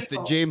shit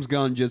that James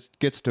Gunn just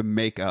gets to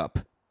make up.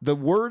 The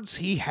words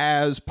he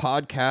has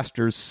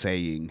podcasters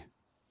saying.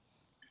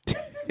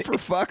 For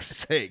fuck's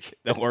sake.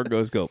 The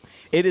orgoscope.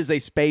 It is a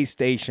space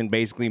station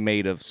basically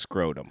made of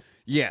scrotum.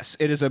 Yes,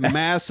 it is a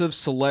massive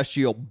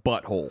celestial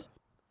butthole.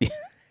 It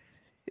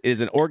is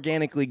an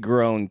organically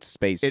grown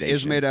space station. It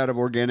is made out of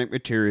organic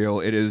material.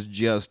 It is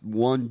just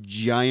one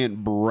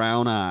giant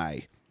brown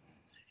eye.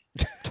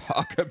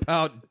 Talk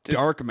about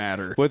dark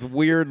matter. With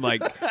weird,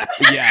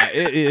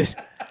 it is.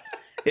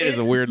 It is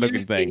a weird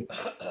looking thing.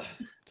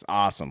 It's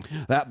awesome.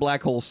 That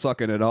black hole's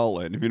sucking it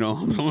all in, if you know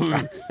what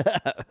I'm saying.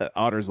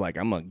 Otter's like,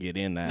 I'm going to get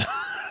in that.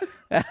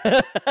 Oh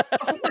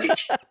my God.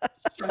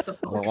 Shut the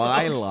fuck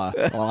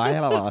up.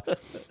 Lila.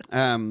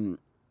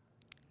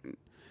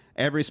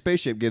 Every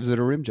spaceship gives it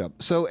a rim job.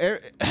 So,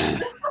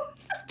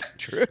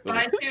 true.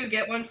 Buy two,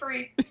 get one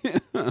free.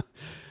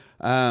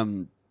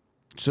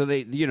 So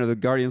they, the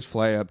Guardians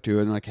fly up to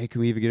it and like, hey,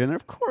 can we even get in there?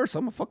 Of course,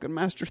 I'm a fucking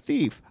master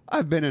thief.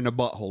 I've been in a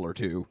butthole or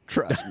two.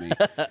 Trust me.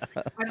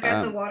 I've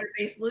got the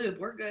water-based lube.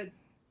 We're good.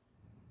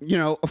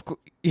 Of course,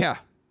 yeah.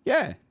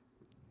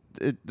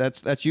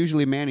 That's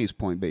usually Manny's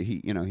point, but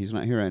he's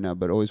not here right now.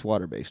 But always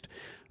water-based.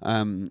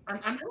 I'm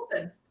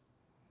helping.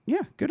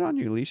 Yeah, good on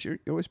you, Elise. You're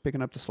always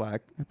picking up the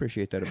slack. I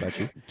appreciate that about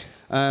you.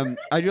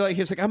 I do like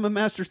he's like, I'm a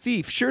master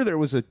thief. Sure, there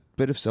was a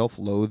bit of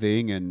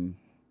self-loathing and.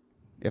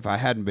 If I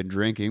hadn't been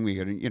drinking, we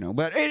could,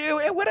 but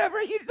whatever.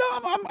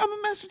 I'm a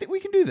master.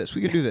 We can do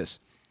this.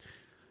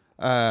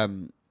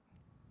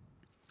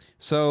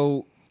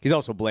 So he's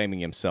also blaming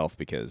himself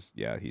because,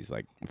 he's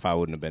like, if I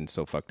wouldn't have been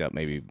so fucked up,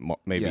 maybe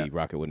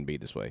Rocket wouldn't be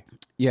this way.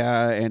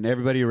 Yeah, and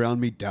everybody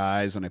around me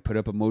dies, and I put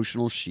up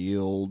emotional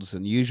shields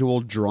and usual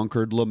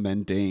drunkard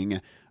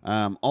lamenting.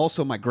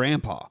 Also, my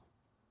grandpa.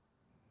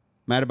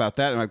 Mad about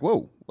that. I'm like,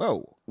 whoa,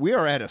 we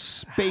are at a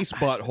space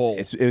butthole.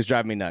 It was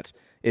driving me nuts.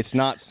 It's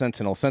not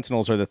Sentinel.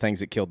 Sentinels are the things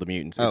that killed the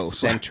mutants. It's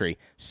Sentry.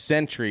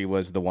 Sentry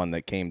was the one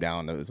that came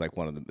down. It was like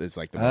it's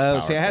like the most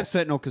powerful. See, I had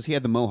Sentinel because he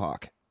had the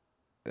mohawk.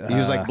 He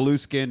was like blue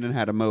skinned and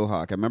had a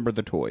mohawk. I remember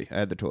the toy. I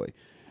had the toy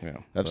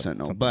of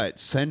Sentinel. But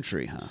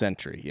Sentry, huh?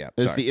 Sentry, yeah.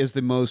 Is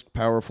the most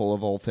powerful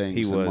of all things.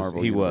 He was.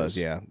 Marvel he universe. was.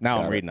 Yeah.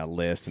 Now I'm reading a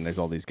list, and there's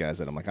all these guys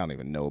that I'm like, I don't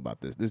even know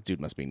about this. This dude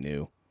must be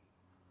new.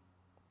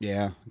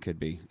 Yeah, could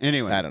be.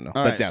 Anyway, I don't know.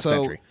 All But right, now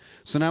Sentry.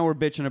 So now we're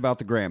bitching about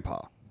the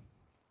grandpa,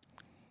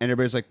 and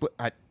everybody's like,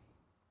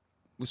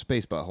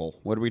 space butthole.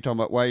 What are we talking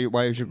about?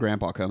 Why is your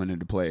grandpa coming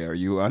into play? Are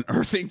you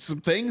unearthing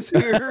some things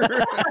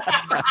here?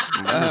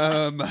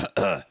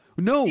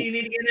 No. Do you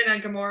need to get in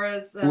on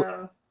Gamora's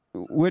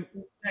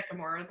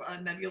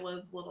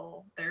Nebula's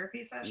little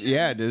therapy session?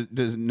 Yeah.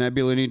 Does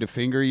Nebula need to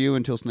finger you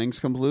until snakes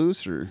come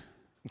loose, or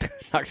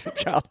knock some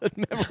childhood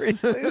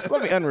memories loose?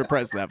 Let me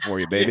unrepress that for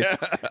you, baby.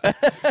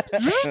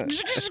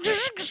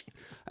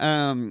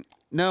 Yeah.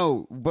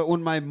 No, but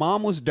when my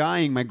mom was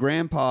dying, my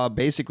grandpa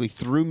basically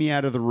threw me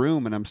out of the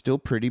room, and I'm still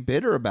pretty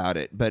bitter about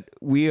it. But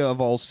we have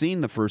all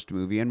seen the first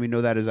movie, and we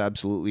know that is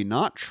absolutely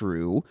not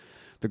true.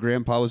 The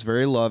grandpa was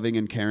very loving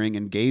and caring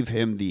and gave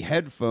him the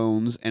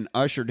headphones and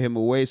ushered him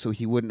away so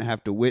he wouldn't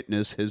have to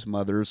witness his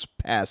mother's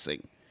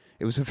passing.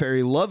 It was a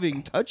very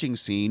loving, touching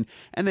scene,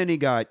 and then he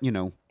got,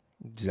 alien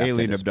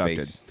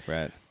abducted. Space.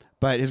 Right.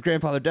 But his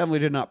grandfather definitely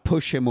did not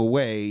push him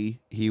away.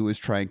 He was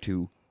trying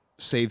to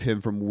save him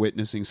from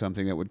witnessing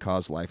something that would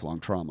cause lifelong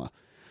trauma.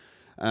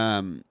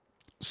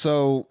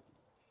 So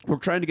we're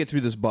trying to get through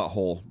this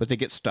butthole, but they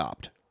get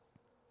stopped.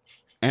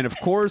 And of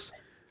course,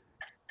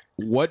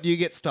 what do you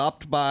get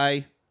stopped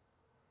by?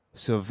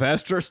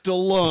 Sylvester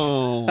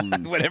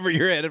Stallone. Whenever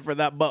you're headed for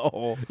that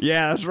butthole.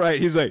 Yeah, that's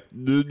right. He's like,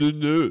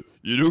 no.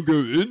 You don't go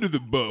into the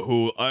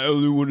butthole. I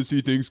only want to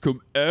see things come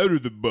out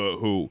of the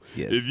butthole.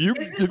 Yes.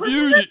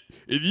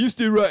 If you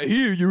stay right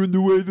here, you're in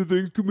the way of the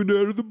things coming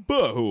out of the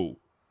butthole.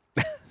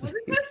 Was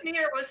it just me,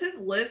 or was his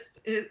lisp,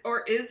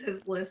 or is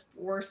his lisp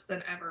worse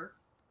than ever?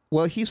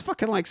 Well, he's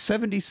fucking like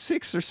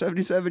 76 or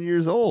 77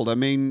 years old. I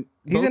mean,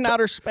 he's in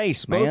outer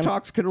space, man.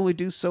 Botox can only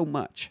do so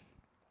much.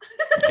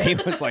 He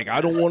was like,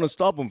 I don't want to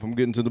stop him from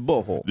getting to the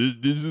butthole.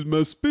 This is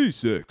my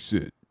space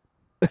accent.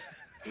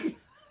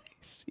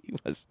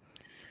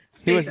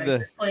 He was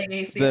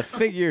the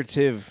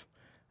figurative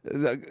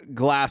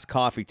glass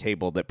coffee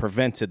table that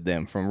prevented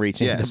them from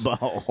reaching the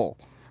butthole.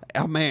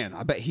 Oh, man,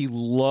 I bet he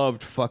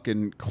loved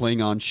fucking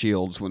Klingon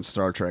shields when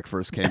Star Trek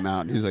first came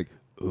out. And he was like,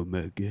 oh,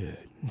 my God.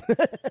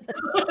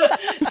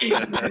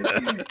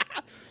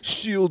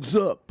 Shields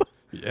up.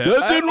 Yeah.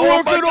 That didn't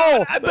work at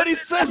all. I bet he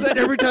says that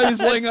every time he's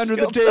laying under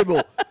the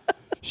table.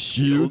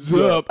 Shields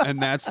up. And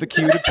that's the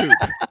cue to poop.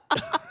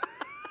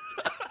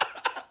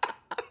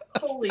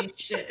 Holy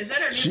shit. Is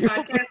that our new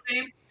podcast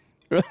name?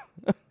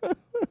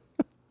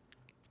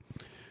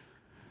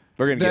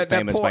 We're going to get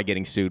famous by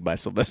getting sued by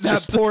Sylvester.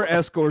 That poor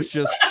escort's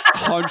just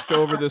hunched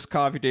over this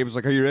coffee table. He's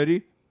like, are you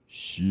ready?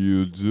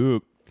 Shields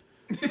up.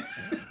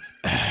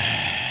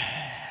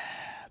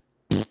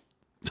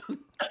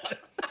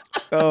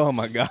 Oh,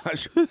 my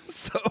gosh.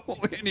 So,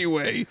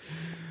 anyway,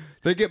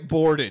 they get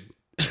boarded.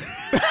 He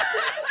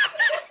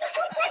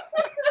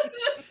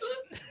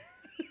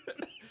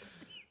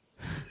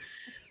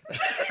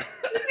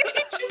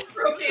just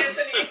broke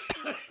Anthony.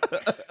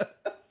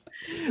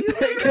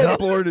 They get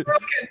boarded.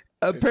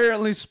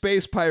 Apparently,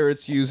 space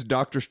pirates use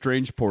Doctor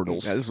Strange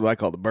portals. Yeah, this is what I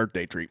call the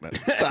birthday treatment.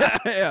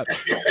 Yeah,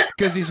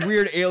 because these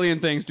weird alien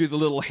things do the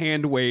little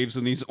hand waves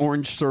and these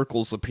orange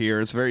circles appear.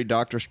 It's very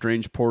Doctor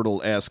Strange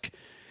portal-esque.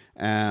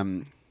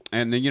 And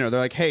then, they're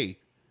like, hey,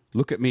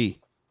 look at me.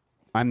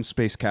 I'm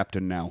space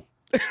captain now.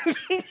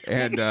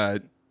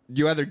 And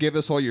you either give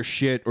us all your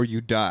shit or you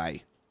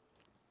die.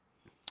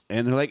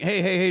 And they're like,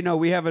 hey, no,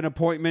 we have an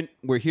appointment.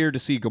 We're here to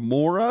see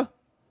Gamora.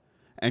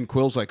 And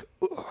Quill's like,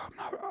 oh,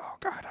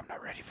 God, I'm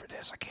not ready for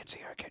this. I can't see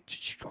her. I can't.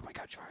 Oh, my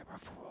God.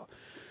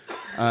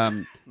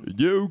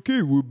 Yeah,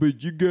 okay, well,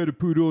 but you got to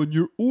put on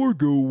your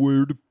Orgo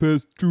wear to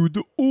pass through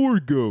the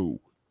Orgo.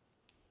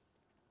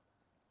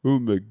 Oh,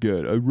 my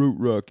God. I wrote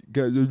Rocket.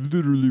 Guys, I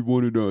literally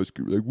won an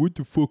Oscar. Like, what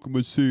the fuck am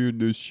I saying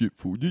this shit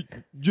for?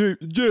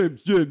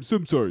 James,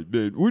 I'm sorry,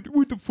 man.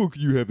 What the fuck are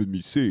you having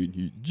me saying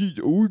here?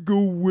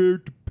 Orgo wear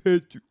to pass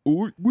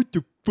through what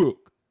the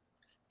fuck?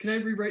 Can I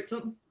rewrite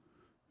something?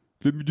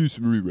 Let me do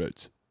some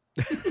rewrites.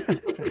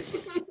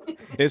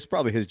 It's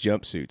probably his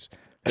jumpsuits.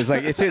 It's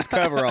like, it's his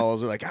coveralls.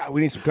 They're like,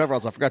 we need some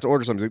coveralls. I forgot to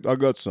order some. He's like, I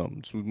got some.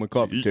 It's my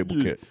coffee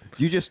table kit.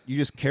 You just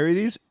carry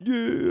these?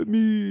 Yeah, I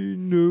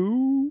mean,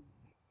 no.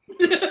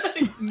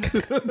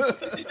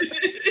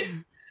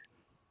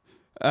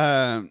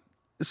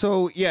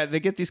 So yeah, they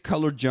get these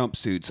colored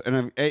jumpsuits,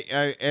 and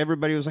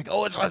everybody was like,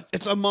 "Oh,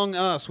 it's Among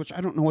Us," which I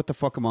don't know what the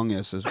fuck Among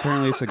Us is.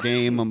 Apparently, it's a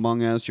game.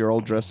 Among Us, you're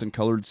all dressed in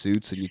colored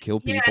suits and you kill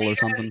people or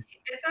something.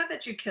 It's not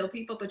that you kill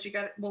people, but you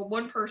got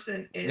one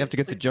person is. You have to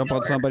get the jump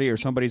on somebody, or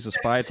somebody's a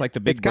spy. It's like the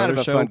Big It's kind Brother of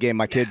a show. fun game.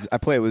 My kids,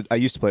 I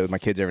used to play it with my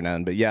kids every now and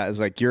then. But yeah, it's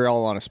like you're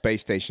all on a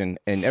space station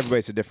and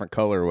everybody's a different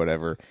color or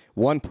whatever.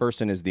 One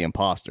person is the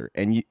imposter,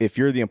 and if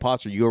you're the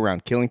imposter, you go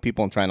around killing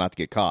people and try not to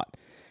get caught.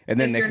 And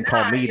then they can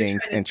call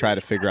meetings and try to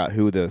figure out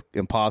who the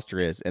imposter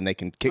is, and they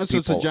can kick people. So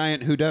it's a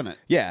giant whodunit.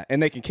 Yeah,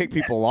 and they can kick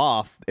people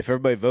off. If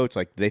everybody votes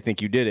like they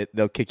think you did it,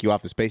 they'll kick you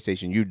off the space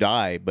station. You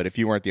die, but if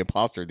you weren't the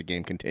imposter, the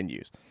game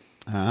continues.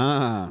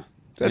 Ah.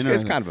 So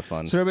it's kind of a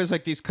fun. So everybody's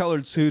like, these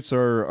colored suits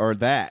are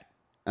that.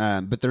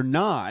 But they're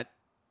not.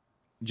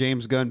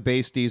 James Gunn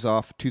based these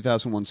off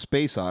 2001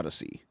 Space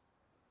Odyssey.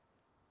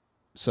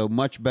 So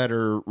much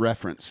better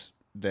reference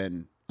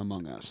than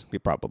Among Us. Yeah,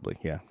 probably,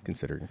 yeah,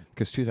 considering.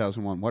 Because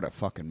 2001, what a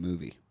fucking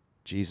movie.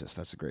 Jesus,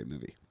 that's a great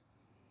movie.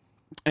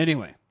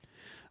 Anyway.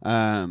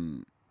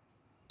 Oh,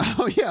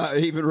 yeah, I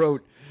even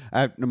wrote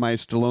my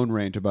Stallone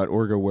rant about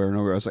Orgo wear and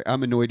over. I was like,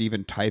 I'm annoyed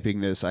even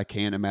typing this. I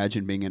can't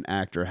imagine being an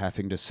actor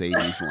having to say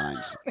these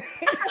lines.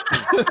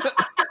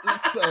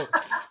 So...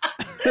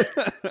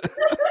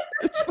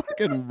 It's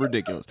fucking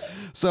ridiculous.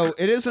 So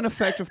it is an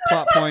effective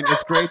plot point.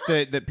 It's great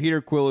that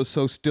Peter Quill is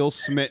so still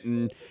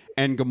smitten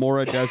and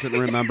Gamora doesn't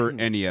remember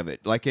any of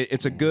it. Like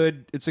it's a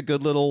good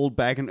little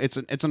back and it's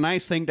a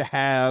nice thing to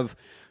have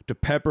to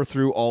pepper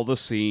through all the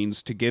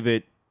scenes to give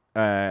it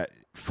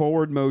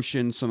forward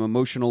motion, some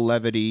emotional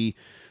levity,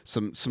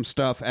 some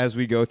stuff as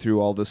we go through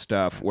all this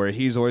stuff where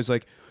he's always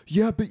like,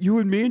 yeah, but you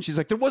and me, and she's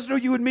like, there was no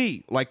you and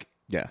me. Like,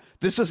 yeah,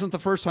 this isn't the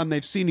first time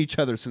they've seen each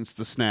other since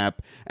the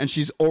snap, and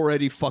she's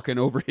already fucking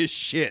over his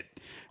shit,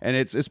 and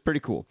it's pretty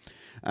cool.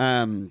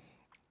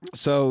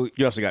 So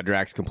you also got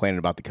Drax complaining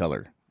about the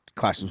color.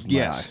 Clashes with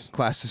my eyes.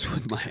 Clashes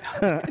with my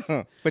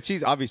eyes. But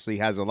she's obviously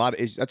has a lot of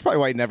issues. That's probably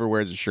why he never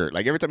wears a shirt.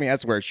 Like every time he has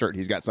to wear a shirt,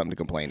 he's got something to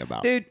complain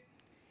about. Dude,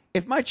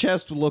 if my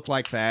chest would look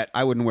like that,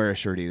 I wouldn't wear a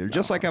shirt either.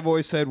 Just like I've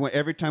always said,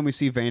 every time we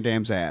see Van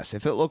Damme's ass,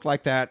 if it looked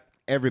like that,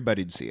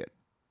 everybody'd see it.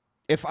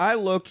 If I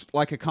looked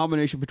like a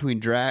combination between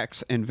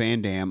Drax and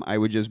Van Damme, I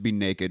would just be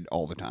naked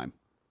all the time.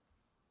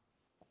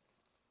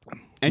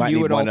 And you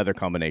would one other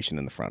combination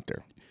in the front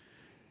there.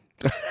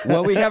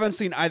 Well, we haven't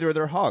seen either of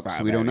their hogs,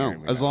 so we don't know.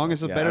 We As don't long know.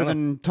 as it's Yeah, better I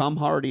don't than Tom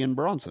Hardy and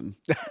Bronson,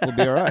 we'll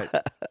be all right.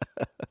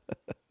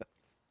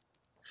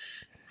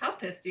 How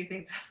pissed do you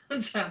think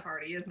Tom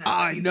Hardy is now?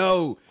 I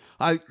know.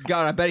 I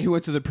bet he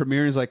went to the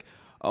premiere and he's like,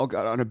 oh,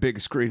 God, on a big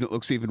screen, it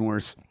looks even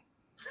worse.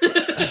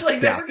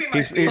 Like, that would be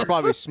my He's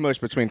probably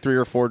smushed between 3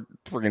 or 4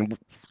 freaking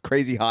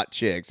crazy hot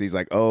chicks. He's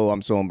like, oh,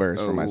 I'm so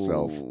embarrassed for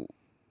myself.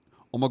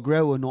 I'm a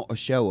grower, not a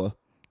shower.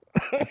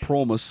 I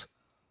promise.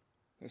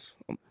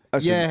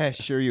 Yeah,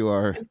 sure you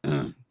are.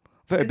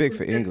 Very big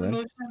for It's England. the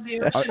motion of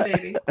the ocean,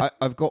 baby.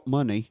 I've got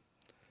money.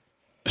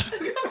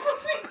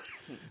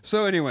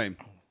 So anyway,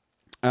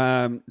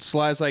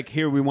 Sly's like,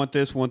 here, we want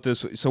this.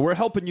 So we're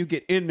helping you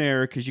get in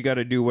there because you got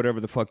to do whatever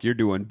the fuck you're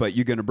doing, but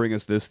you're going to bring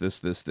us this,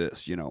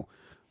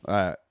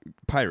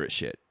 pirate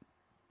shit.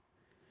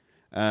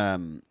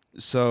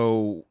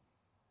 So...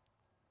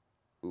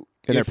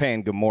 And they're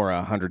paying Gamora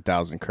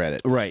 100,000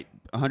 credits. Right.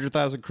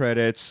 100,000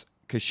 credits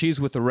because she's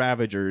with the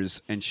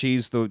Ravagers, and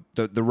she's the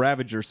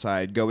Ravager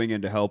side going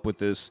in to help with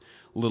this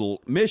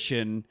little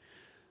mission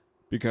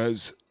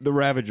because the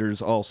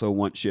Ravagers also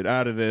want shit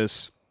out of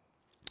this.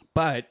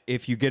 But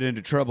if you get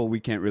into trouble, we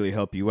can't really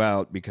help you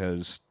out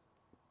because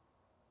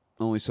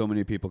only so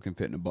many people can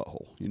fit in a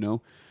butthole, you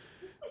know?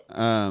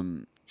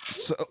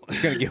 So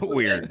It's going to get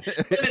weird.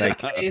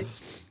 Like,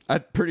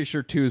 I'm pretty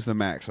sure 2 is the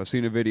max. I've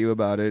seen a video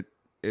about it.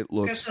 It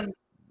looks...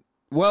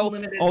 Well,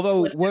 limited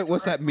although, slip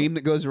what's that meme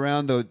that goes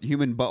around? The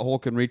human butthole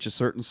can reach a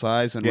certain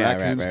size, and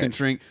raccoons can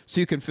shrink.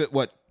 So you can fit,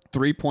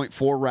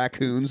 3.4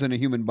 raccoons in a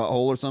human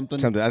butthole or something?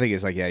 I think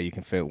it's like, you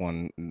can fit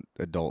one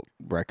adult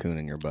raccoon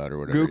in your butt or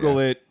whatever. Google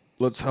it.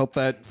 Let's help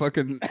that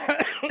fucking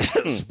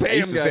spam I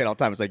used to guy. say it all the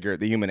time. It's like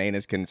the human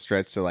anus can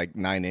stretch to like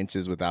 9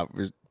 inches without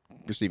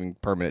receiving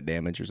permanent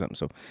damage or something.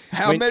 So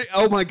How many?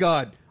 Oh, my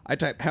God. I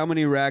typed, how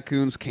many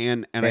raccoons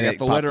can, and I got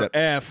the letter up.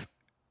 F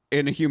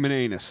in a human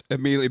anus.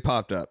 Immediately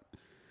popped up.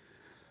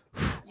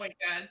 Oh my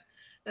God.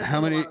 That's How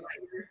a many- lot of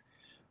anger.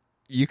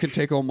 You can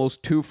take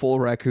almost 2 full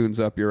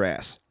raccoons up your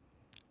ass.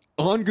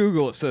 On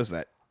Google, it says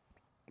that.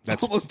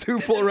 That's Almost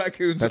 2 full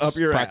raccoons up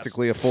your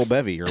practically a full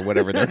bevy or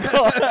whatever they're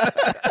called. ass.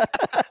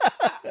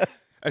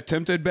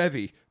 Attempted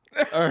bevy.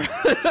 Now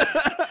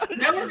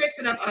we're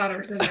mixing up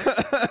otters in there.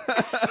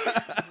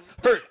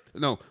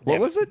 No, what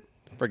was it?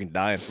 Freaking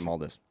dying from all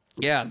this.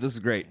 Yeah, this is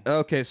great.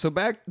 Okay, so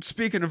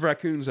speaking of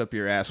raccoons up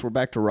your ass, we're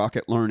back to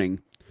Rocket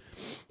Learning.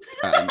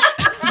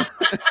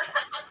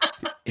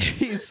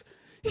 He's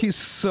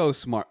so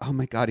smart. Oh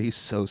my God, he's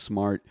so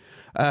smart.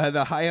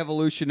 The High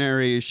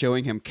Evolutionary is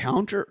showing him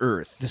Counter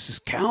Earth. This is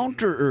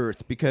Counter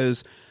Earth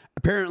because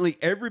apparently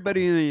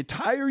everybody in the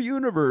entire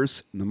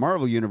universe, in the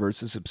Marvel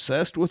universe, is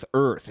obsessed with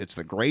Earth. It's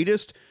the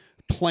greatest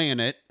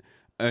planet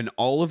in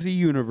all of the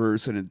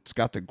universe, and it's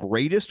got the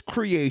greatest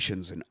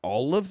creations in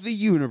all of the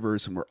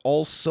universe, and we're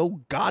all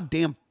so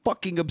goddamn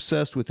fucking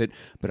obsessed with it.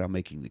 But I'm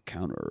making the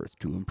Counter Earth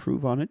to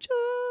improve on it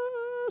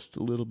just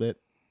a little bit.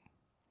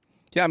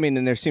 Yeah, I mean,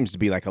 and there seems to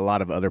be like a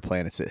lot of other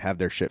planets that have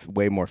their shit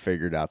way more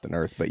figured out than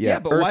Earth. But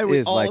But Earth why are we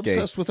is all like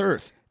obsessed with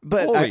Earth?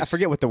 But I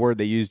forget what the word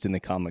they used in the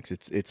comics.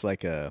 It's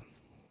like a,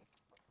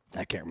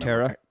 I can't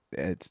remember.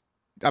 Terra? It's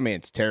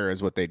Terra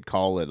is what they'd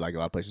call it, like a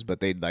lot of places. But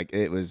they'd like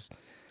it was.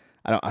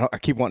 I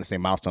keep wanting to say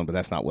milestone, but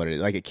that's not what it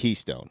is. Like a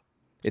keystone.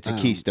 It's a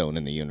keystone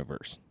in the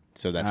universe,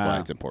 so that's why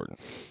it's important.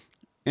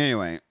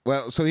 Anyway,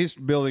 well, so he's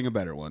building a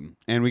better one,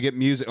 and we get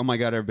music. Oh my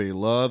God, everybody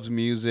loves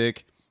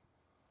music,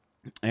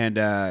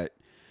 and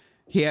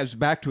he has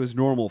back to his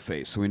normal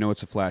face, so we know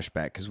it's a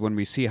flashback. Because when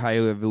we see High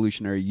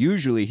Evolutionary,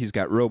 usually he's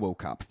got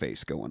RoboCop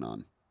face going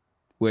on,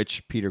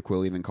 which Peter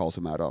Quill even calls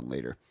him out on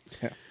later,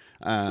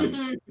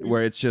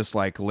 where it's just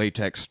like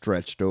latex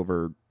stretched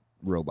over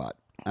robot.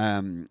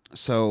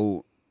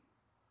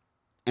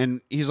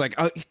 And he's like,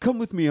 come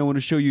with me, I want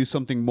to show you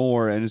something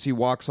more. And as he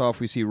walks off,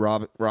 we see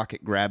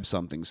Rocket grab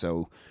something.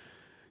 So,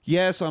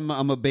 yes, I'm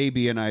a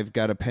baby, and I've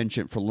got a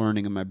penchant for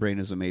learning, and my brain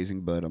is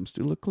amazing, but I'm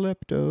still a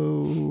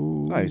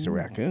klepto. Oh, he's a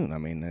raccoon. I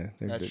mean,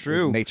 That's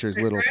true. Nature's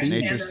little thieves.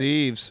 Nature's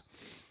thieves.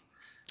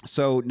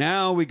 So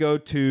now we go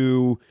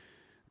to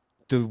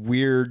the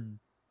weird...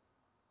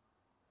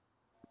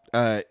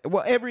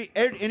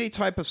 any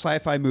type of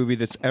sci-fi movie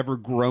that's ever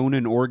grown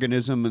an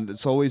organism, and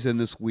it's always in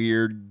this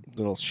weird...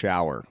 little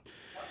shower.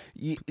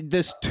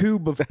 This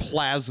tube of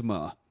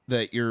plasma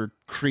that your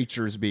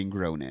creature is being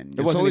grown in.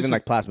 It wasn't even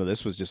like plasma.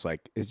 This was just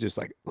like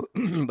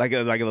like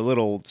a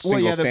little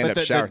single stand-up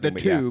shower the thing.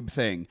 Tube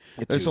thing.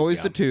 There's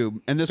always the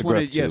tube, and this one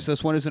is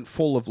this one isn't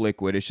full of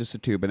liquid. It's just a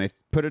tube, and they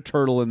put a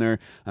turtle in there,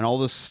 and all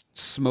this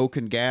smoke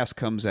and gas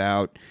comes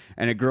out,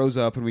 and it grows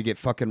up, and we get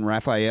fucking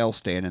Raphael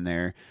standing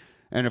there,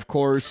 and of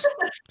course,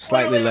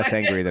 slightly less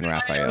angry than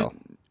Raphael.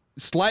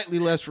 Slightly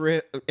less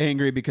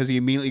angry because he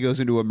immediately goes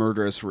into a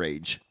murderous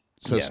rage.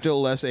 So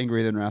still less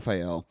angry than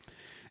Raphael,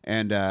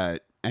 and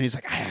he's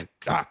like,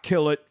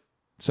 kill it.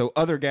 So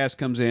other gas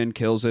comes in,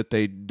 kills it.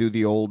 They do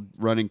the old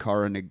running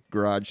car in the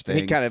garage thing.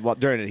 He kind of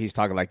during it, he's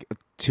talking like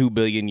 2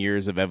 billion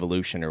years of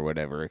evolution or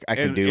whatever. I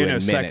can do in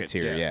minutes second,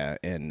 here, yeah.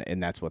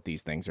 And that's what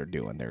these things are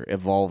doing. They're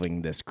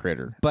evolving this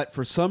critter. But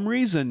for some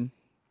reason,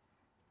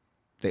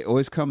 they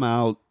always come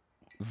out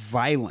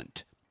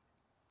violent.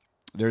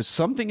 There's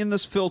something in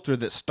this filter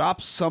that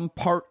stops some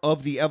part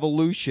of the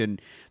evolution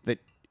that.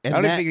 And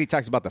I don't think he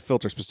talks about the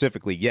filter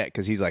specifically yet,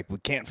 because he's like, we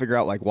can't figure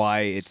out like why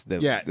it's the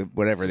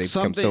whatever they've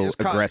become so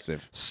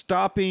aggressive.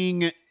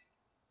 Stopping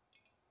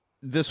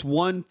this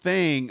one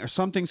thing, or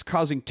something's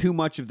causing too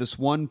much of this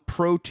one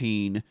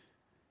protein,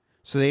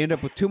 so they end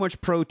up with too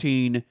much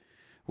protein.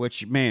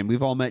 Which, man,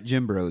 we've all met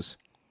gym bros.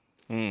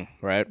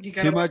 Right?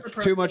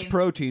 Too much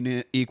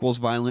protein equals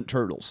violent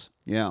turtles.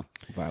 Yeah,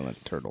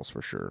 violent turtles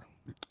for sure.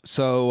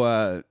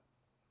 So.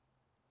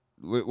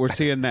 We're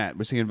seeing that.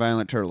 We're seeing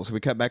violent turtles. So we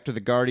cut back to the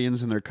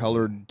Guardians in their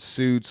colored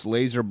suits,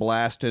 laser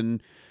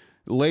blasting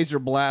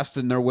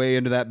their way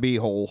into that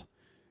beehole.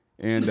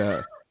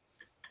 And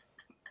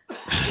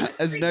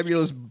as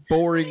Nebula's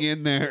boring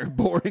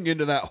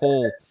into that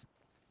hole,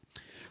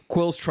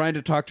 Quill's trying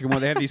to talk to him while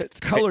they have these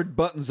colored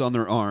buttons on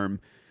their arm.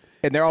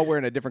 And they're all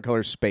wearing a different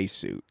color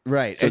spacesuit.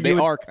 Right. So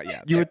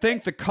you would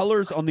think the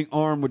colors on the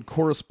arm would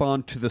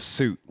correspond to the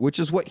suit, which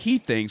is what he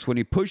thinks when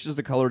he pushes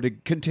the color to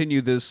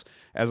continue this,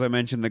 as I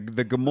mentioned,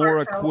 the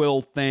Gamora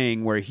Quill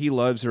thing where he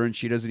loves her and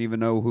she doesn't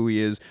even know who he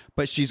is,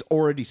 but she's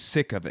already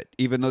sick of it.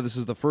 Even though this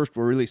is the first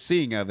we're really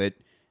seeing of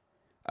it,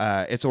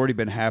 it's already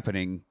been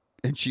happening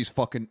and she's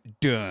fucking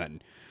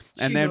done.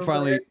 And then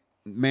finally...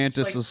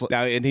 Mantis is like,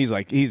 and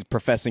he's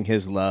professing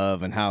his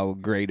love and how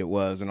great it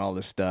was and all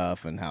this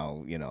stuff and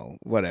how,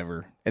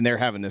 whatever. And they're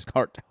having this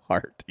heart to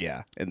heart.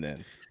 Yeah.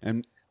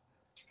 And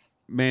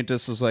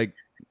Mantis is like,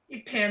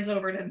 he pans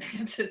over to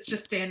Mantis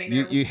just standing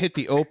there. You hit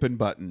the open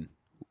button.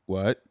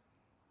 What?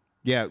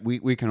 Yeah,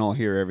 we can all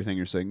hear everything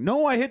you're saying.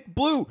 No, I hit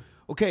blue.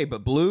 Okay,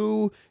 but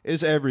blue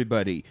is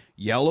everybody.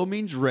 Yellow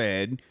means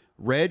red.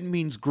 Red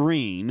means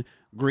green.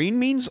 Green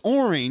means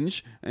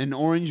orange. And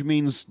orange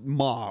means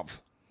mauve.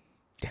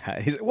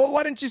 Yeah, he's like, well,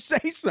 why didn't you say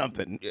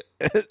something?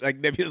 Like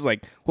Nebula's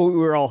like, well, we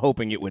were all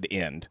hoping it would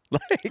end.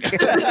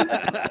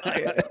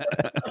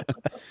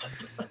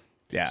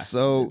 Yeah.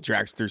 So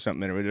Drax threw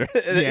something in it.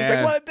 He's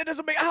like, what? That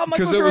doesn't make. How am I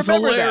supposed to remember that? Because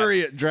it was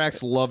hilarious. That?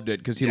 Drax loved it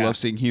because he loves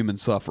seeing human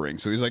suffering.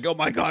 So he's like, oh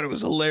my god, it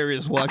was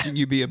hilarious watching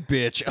you be a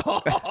bitch.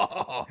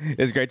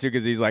 It's great too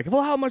because he's like,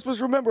 well, how am I supposed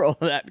to remember all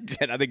of that?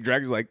 And I think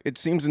Drax is like, it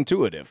seems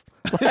intuitive.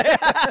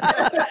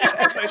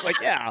 It's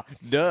like, yeah,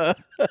 duh.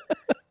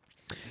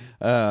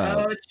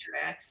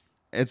 Drax.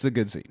 It's a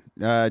good scene.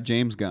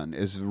 James Gunn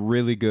is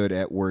really good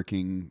at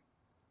working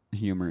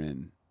humor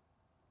in.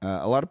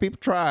 A lot of people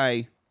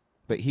try,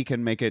 but he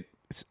can make it.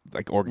 It's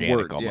like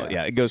organic almost.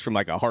 Yeah, it goes from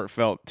like a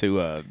heartfelt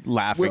to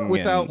laughing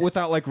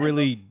without like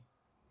really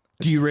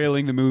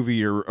derailing the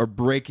movie or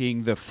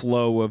breaking the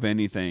flow of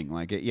anything.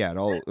 Like it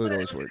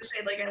always works.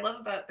 Like I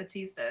love about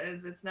Batista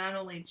is it's not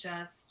only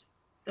just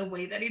the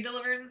way that he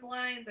delivers his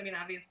lines. I mean,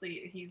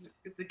 obviously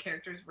the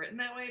character's written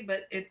that way,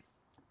 but it's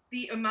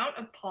the amount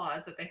of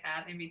pause that they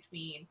have in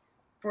between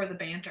for the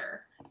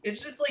banter. It's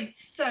just like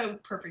so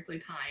perfectly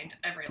timed,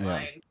 every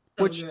line.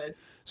 So Which good.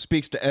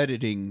 Speaks to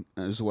editing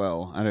as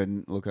well. I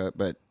didn't look up,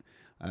 but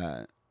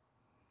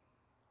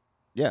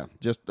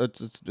just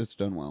it's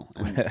done well.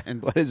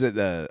 And what is it?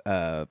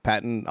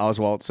 Patton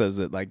Oswalt says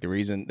that like the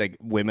reason like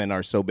women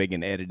are so big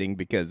in editing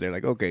because they're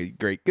like, okay,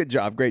 great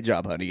job,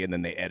 honey, and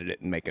then they edit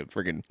it and make it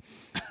friggin'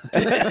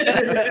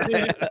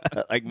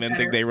 like men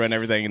think they run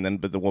everything,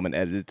 but the woman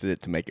edits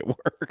it to make it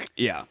work.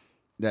 Yeah,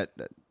 that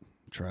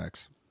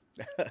tracks.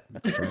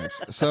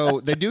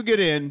 So they do get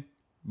in,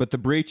 but the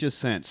breach is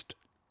sensed.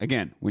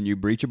 Again, when you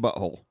breach a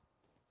butthole,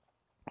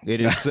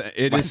 it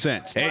is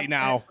sensed. Hey,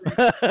 now.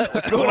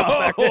 What's going on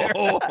back there?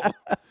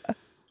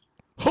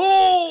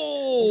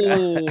 Oh!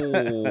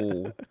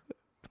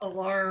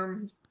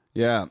 Alarms.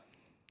 Yeah.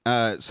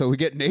 So we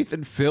get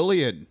Nathan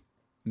Fillion.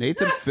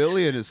 Nathan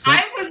Fillion is when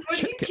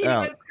he came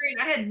on screen,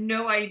 I had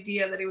no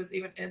idea that he was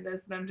even in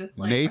this, and I'm just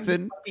like,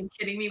 Nathan, are you fucking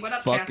kidding me? What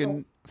up,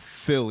 fucking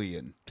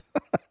Fillion.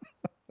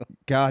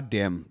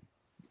 Goddamn.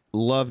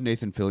 Love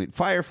Nathan Fillion.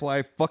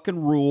 Firefly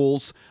fucking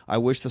rules. I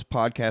wish this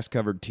podcast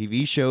covered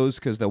TV shows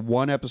because the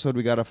one episode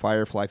we got of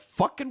Firefly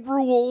fucking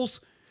rules.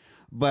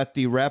 But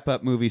the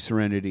wrap-up movie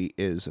Serenity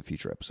is a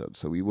future episode,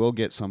 so we will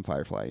get some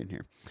Firefly in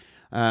here.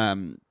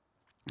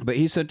 But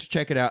he said to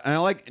check it out. And I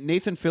like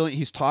Nathan Fillion.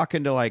 He's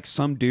talking to like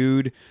some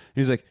dude. And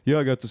he's like, yeah,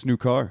 I got this new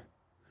car.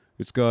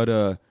 It's got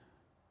a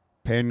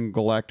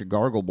Pan-Galactic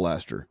Gargle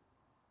Blaster.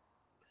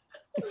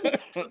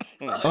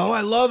 Oh,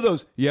 I love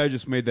those. Yeah, I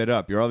just made that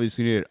up. You're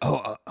obviously an idiot.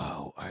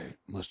 Oh, I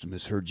must have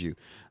misheard you.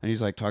 And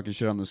he's like talking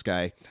shit on this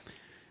guy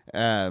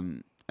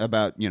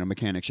about,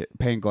 mechanic shit.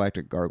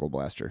 Pan-Galactic Gargle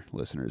Blaster,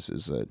 listeners,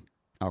 is an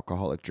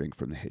alcoholic drink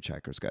from the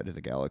Hitchhiker's Guide to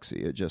the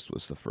Galaxy. It just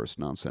was the first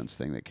nonsense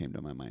thing that came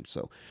to my mind.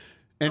 So,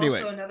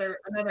 anyway. Also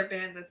another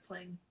band that's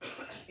playing.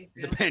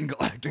 The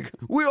Pan-Galactic.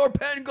 We are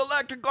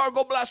Pan-Galactic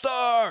Gargle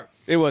Blaster!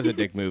 It was a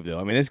dick move, though.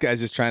 I mean, this guy's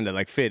just trying to,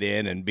 like, fit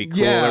in and be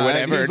cool or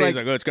whatever. And he's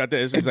like, oh, it's got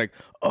this. He's like,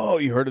 oh,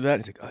 you heard of that?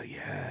 He's like, oh,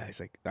 yeah. He's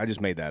like, I just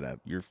made that up.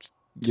 You're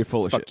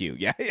full of shit. Fuck you.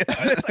 Yeah.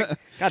 It's like,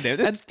 goddamn,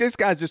 this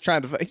guy's just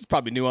trying to, he's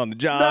probably new on the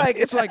job. Like,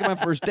 it's like my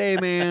first day,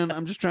 man.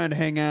 I'm just trying to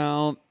hang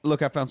out.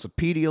 Look, I found some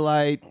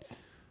Pedialyte.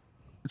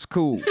 It's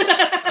cool.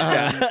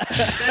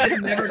 That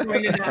is never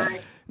going to die.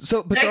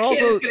 So, but That they're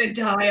kid also is going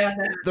to die on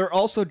that. they're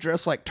also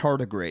dressed like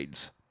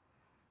tardigrades.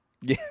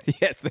 Yeah,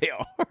 yes, they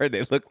are.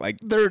 They look like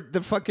They're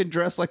fucking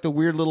dressed like the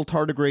weird little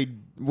tardigrade.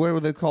 What were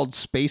they called?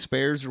 Space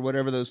bears or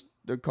whatever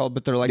they're called.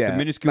 But they're like the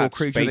minuscule not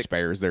creature. space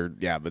bears.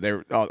 But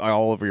they're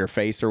all over your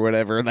face or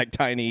whatever, like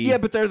tiny. Yeah,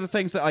 but they're the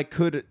things that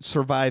could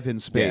survive in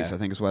space. Yeah. I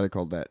think is why they're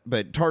called that.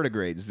 But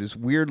tardigrades, these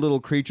weird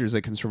little creatures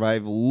that can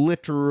survive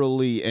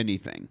literally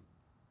anything,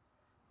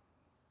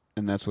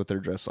 and that's what they're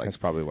dressed like. That's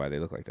probably why they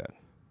look like that.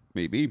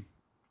 Maybe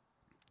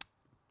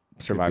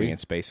Surviving in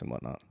space and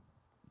whatnot.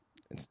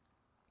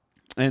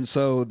 And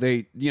so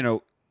they,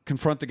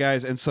 confront the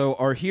guys. And so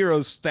our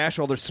heroes stash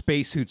all their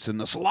spacesuits in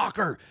this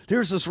locker.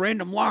 There's this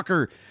random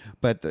locker.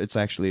 But it's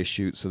actually a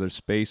chute. So their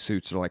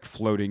spacesuits are like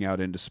floating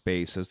out into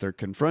space as they're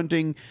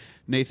confronting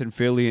Nathan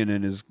Fillion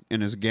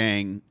and his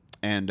gang.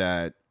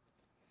 And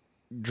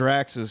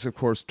Drax is, of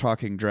course,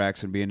 talking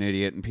Drax and being an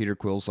idiot. And Peter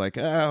Quill's like,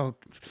 oh,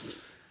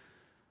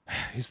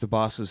 he's the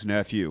boss's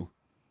nephew.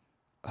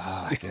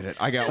 Oh, I get it.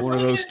 I got one of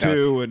those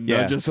too, and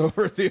nudges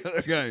over the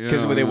other guy.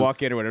 Because when they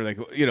walk in or whatever, like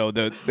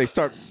they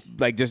start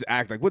like just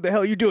act like, "What the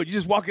hell are you doing? You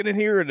just walking in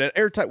here and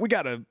airtight. We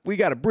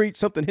gotta breach.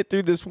 Something hit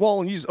through this wall,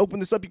 and you just open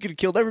this up. You could have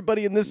killed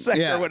everybody in this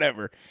sector or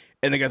whatever."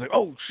 And the guy's like,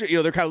 "Oh shit!"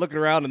 They're kind of looking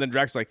around, and then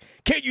Drax like,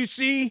 "Can't you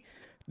see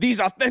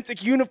these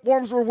authentic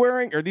uniforms we're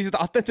wearing, or these are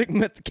the authentic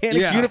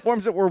mechanics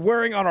uniforms that we're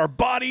wearing on our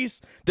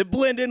bodies that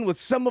blend in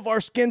with some of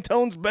our skin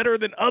tones better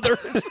than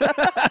others?"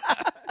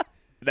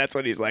 That's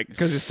what he's like.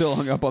 Because he's still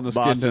hung up on the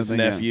boss's skin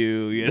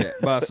nephew.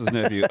 Boss's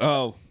nephew.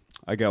 Oh,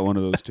 I got one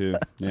of those too.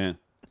 Yeah.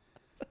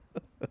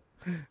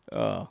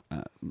 Oh.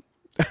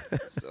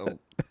 So.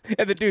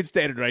 And the dude's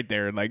standing right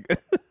there and like,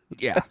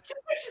 yeah.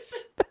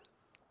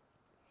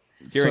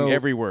 Hearing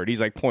every word.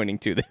 He's like pointing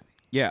to them.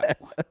 Yeah.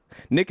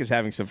 Nick is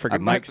having some freaking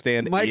mic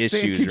stand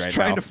issues keeps right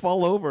trying now. to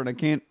fall over, and I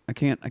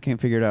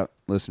can't figure it out.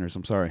 Listeners,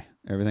 I'm sorry.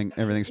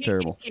 Everything's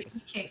terrible. You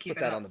can't keep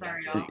that it on up. the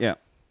Sorry, back. y'all. Yeah.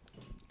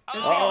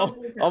 Oh,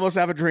 almost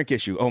have a drink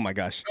issue. Oh my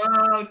gosh.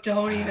 Oh,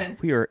 don't even.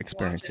 We are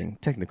experiencing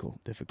technical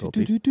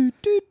difficulties.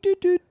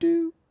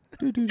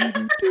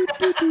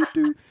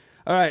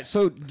 All right,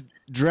 so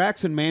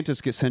Drax and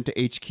Mantis get sent to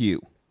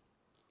HQ.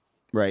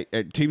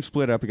 Right, team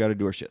split up. We got to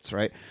do our shits.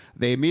 Right,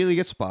 they immediately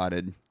get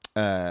spotted.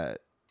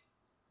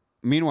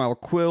 Meanwhile,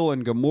 Quill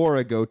and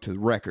Gamora go to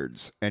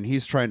records, and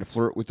he's trying to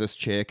flirt with this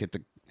chick at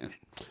the.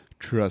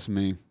 Trust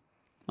me,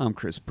 I'm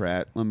Chris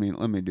Pratt. Let me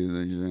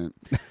do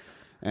this.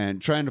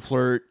 And trying to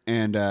flirt,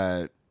 and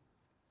Gamora.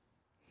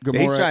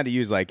 He's trying to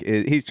use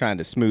he's trying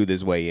to smooth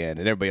his way in,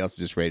 and everybody else is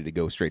just ready to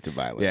go straight to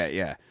violence.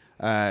 Yeah.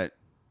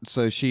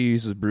 So she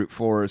uses brute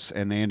force,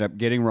 and they end up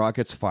getting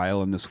Rocket's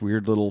file in this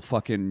weird little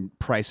fucking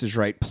Price is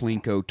Right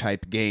Plinko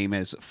type game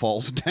as it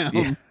falls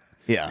down.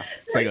 Yeah.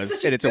 It's like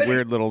it's a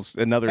weird little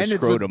another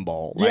scrotum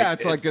ball. Yeah,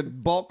 it's like a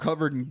ball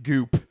covered in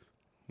goop.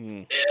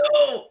 Ew.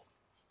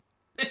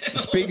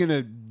 Speaking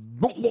of.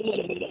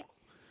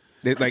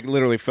 It like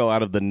literally fell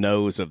out of the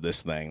nose of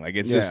this thing. Like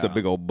it's just a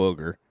big old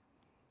booger.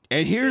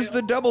 And here's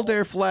the Double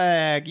Dare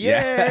flag.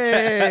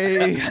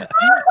 Yay! I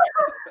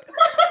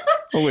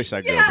wish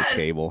I could have a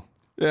cable.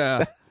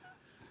 Yeah.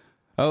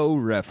 Oh,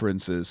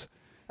 references.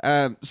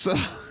 So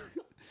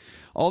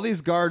all these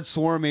guards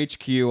swarm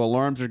HQ.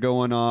 Alarms are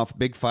going off.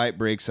 Big fight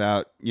breaks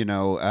out.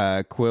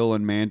 Quill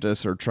and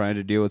Mantis are trying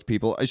to deal with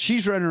people.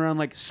 She's running around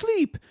like,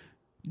 sleep,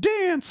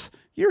 dance,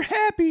 you're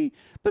happy.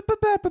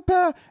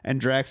 Ba-ba-ba-ba-ba. And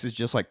Drax is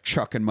just like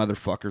chucking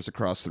motherfuckers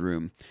across the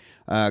room.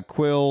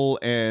 Quill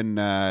and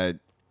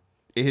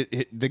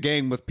the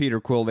gang with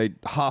Peter Quill, they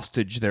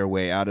hostage their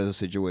way out of the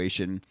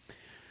situation.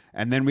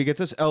 And then we get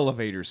this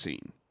elevator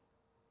scene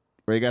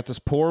where you got this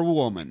poor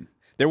woman.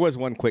 There was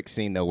one quick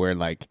scene, though, where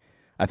like,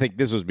 I think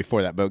this was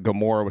before that, but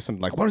Gamora was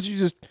something like, why don't you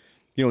just,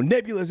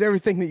 Nebula's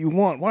everything that you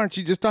want. Why aren't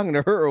you just talking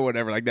to her or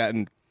whatever like that?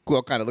 And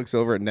Quill kind of looks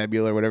over at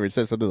Nebula or whatever. It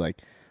says something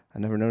like, I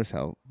never noticed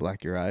how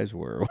black your eyes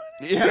were.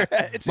 Yeah,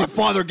 my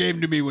father gave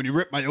them to me when he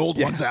ripped my old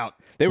ones out.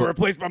 They were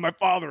replaced by my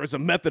father as a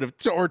method of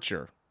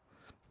torture.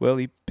 Well,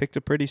 he picked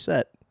a pretty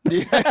set.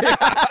 Yes,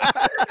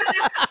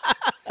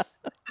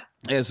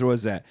 there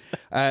was that.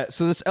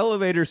 So this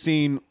elevator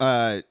scene,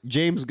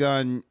 James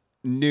Gunn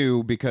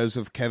knew because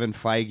of Kevin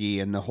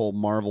Feige and the whole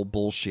Marvel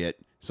bullshit.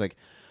 It's like,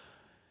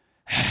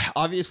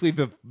 obviously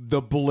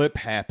the blip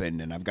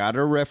happened, and I've got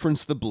to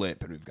reference the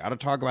blip, and we've got to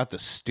talk about the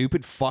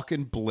stupid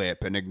fucking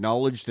blip and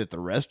acknowledge that the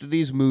rest of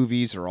these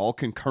movies are all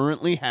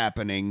concurrently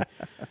happening.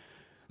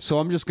 So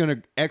I'm just going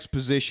to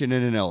exposition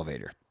in an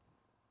elevator.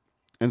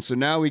 And so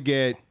now we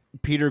get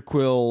Peter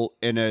Quill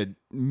in a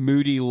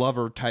moody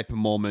lover type of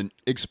moment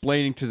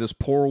explaining to this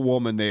poor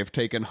woman they have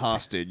taken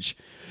hostage.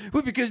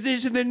 Well, because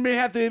this and then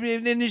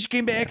and then this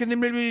came back and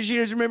then she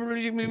doesn't remember.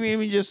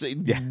 Just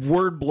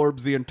word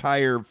blurbs the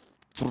entire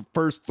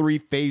first three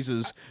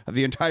phases of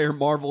the entire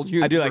Marvel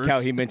universe. I do like how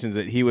he mentions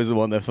that he was the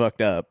one that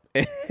fucked up,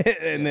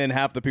 and then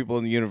half the people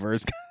in the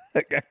universe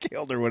got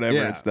killed or whatever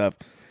and stuff.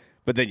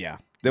 But then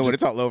when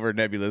it's all over,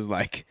 Nebula's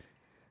like,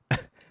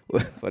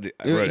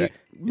 he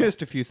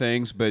missed a few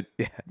things, but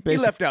he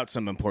left out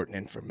some important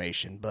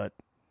information. But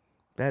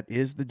that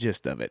is the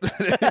gist of it.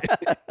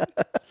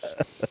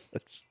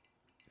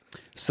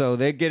 So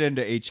they get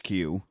into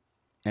HQ,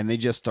 and they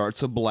just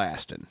starts a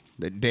blasting.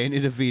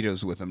 Danny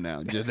DeVito's with them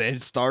now. They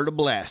start a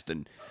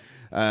blasting.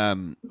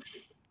 And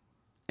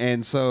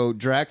so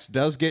Drax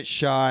does get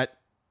shot,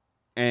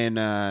 and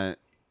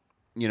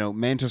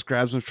Mantis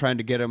grabs him, trying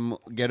to get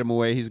him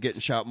away. He's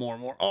getting shot more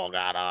and more. Oh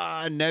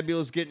God!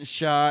 Nebula's getting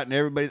shot, and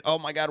everybody's, oh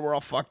my God, we're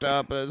all fucked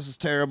up. This is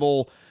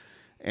terrible.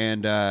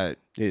 And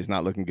it's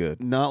not looking good.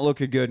 Not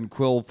looking good. And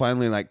Quill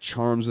finally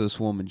charms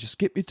this woman. Just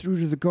get me through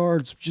to the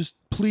guards.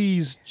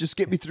 Please,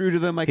 get me through to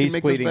them. He's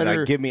make pleading, this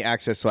better. give me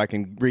access so I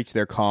can reach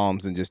their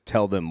comms and just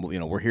tell them,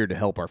 we're here to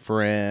help our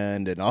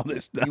friend and all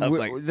this stuff.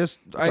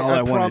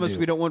 I promise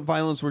we don't want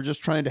violence. We're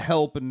just trying to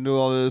help and do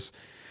all this.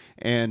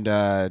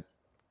 And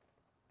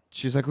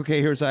she's like, okay,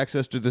 here's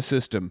access to the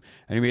system.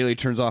 And immediately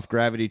turns off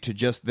gravity to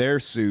just their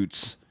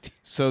suits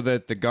so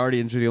that the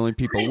Guardians are the only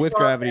people with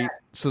gravity,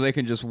 so they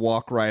can just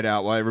walk right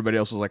out while everybody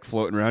else is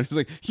floating around. He's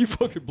like, you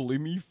fucking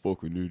believe me, you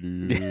fucking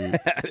idiot.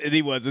 And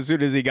he was. As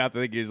soon as he got the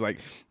thing, he's like,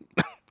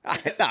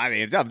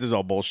 this is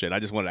all bullshit. I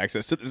just wanted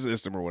access to the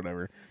system or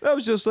whatever. That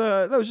was just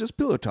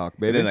pillow talk,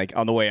 baby. And then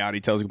on the way out, he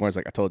tells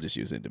Gamora, I told you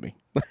she was into me.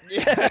 But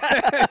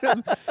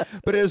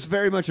it was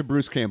very much a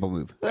Bruce Campbell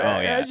move. Oh,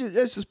 yeah.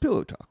 It's just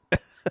pillow talk.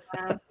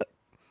 I was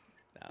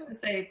going to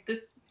say,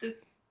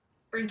 this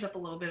brings up a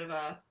little bit of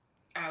a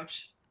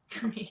ouch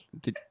for me.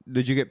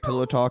 Did you get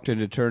pillow talked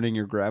into turning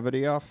your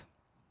gravity off?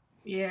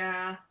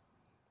 Yeah.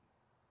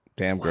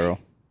 Damn, Twice. girl.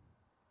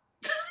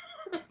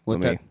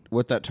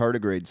 What that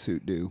tardigrade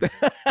suit do?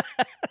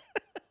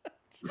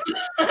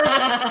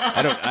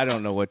 I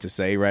don't know what to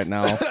say right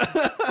now.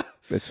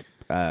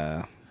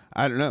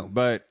 I don't know,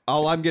 but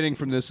all I'm getting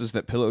from this is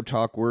that Pillow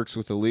Talk works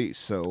with Elise.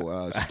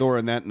 So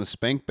storing that in the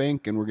spank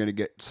bank, and we're gonna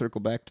circle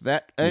back to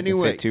that anyway. You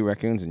can fit 2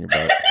 raccoons in your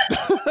butt.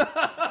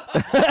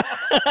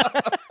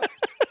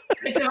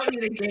 I don't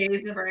need a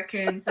gaze of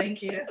raccoons,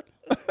 thank you.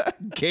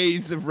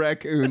 Gaze of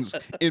raccoons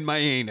in my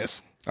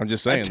anus. I'm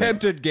just saying.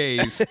 Attempted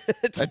gaze.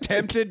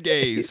 Attempted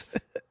gaze.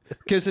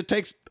 Because it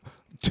takes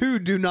 2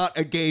 do not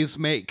a gaze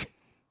make.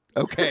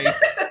 Okay.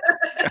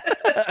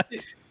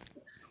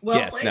 Well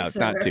yes, played, no, it's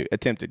not 2.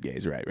 Attempted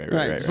gaze, right.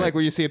 It's like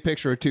when you see a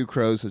picture of 2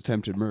 crows,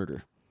 attempted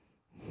murder.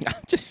 I'm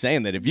just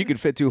saying that if you could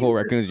fit 2 whole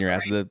raccoons in your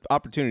ass, the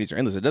opportunities are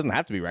endless. It doesn't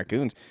have to be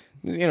raccoons.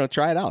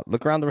 Try it out.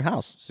 Look around the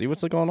house. See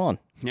what's going on.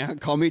 Yeah,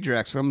 call me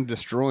Drax. I'm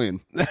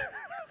destroying.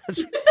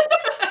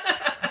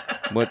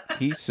 What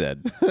he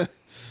said.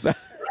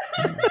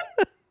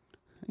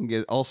 And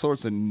get all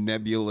sorts of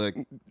Nebula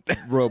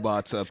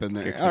robots up in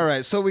there. All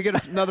right, so we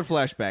get another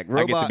flashback.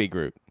 I get to be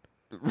Groot.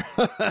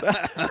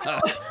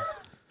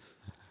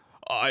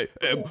 I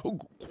am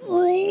Groot.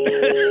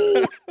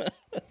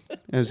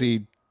 As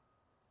he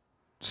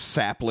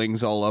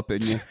saplings all up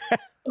in you.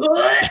 Nope.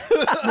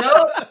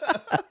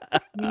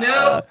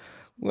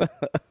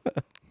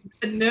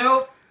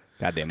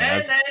 God damn it. I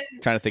was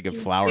trying to think of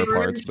flower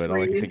parts, but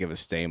all I can think of is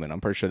stamen. I'm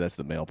pretty sure that's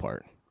the male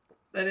part.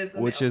 That is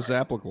the Which male is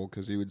part. applicable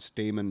because he would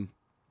stamen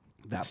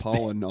that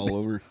pollen all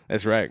over.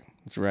 That's right.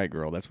 That's right,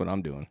 girl. That's what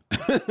I'm doing.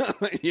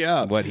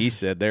 Yeah. What he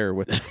said there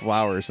with the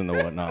flowers and the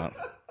whatnot.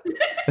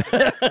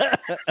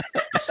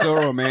 So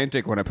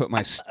romantic when I put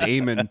my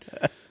stamen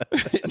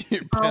in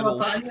your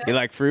petals. You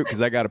like fruit?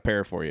 Because I got a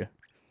pear for you.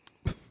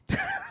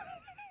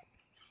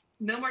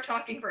 No more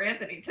talking for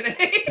Anthony today.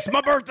 It's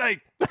my birthday.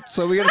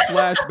 So we get a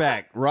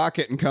flashback.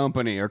 Rocket and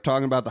company are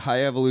talking about the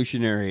High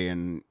Evolutionary,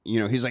 and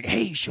he's like,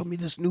 "Hey, show me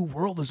this new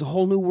world. There's a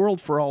whole new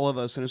world for all of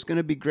us, and it's going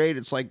to be great.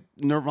 It's like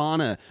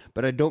Nirvana,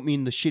 but I don't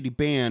mean the shitty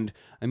band.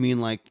 I mean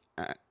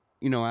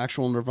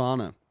actual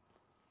Nirvana."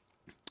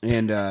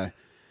 And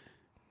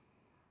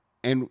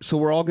so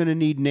we're all going to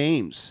need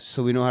names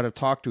so we know how to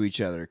talk to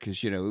each other,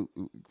 because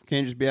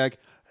can't just be like,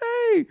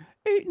 "Hey,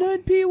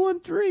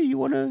 89P13, you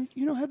want to,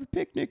 have a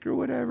picnic or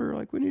whatever?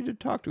 Like, we need to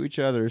talk to each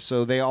other."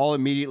 So they all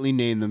immediately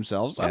name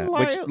themselves. Yeah,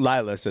 which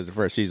Lila says at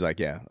first. She's like,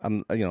 "Yeah,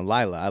 I'm,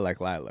 Lila. I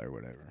like Lila or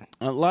whatever."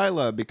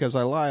 Lila, because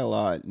I lie a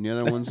lot. And the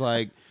other one's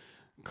like,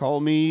 "Call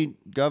me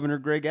Governor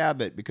Greg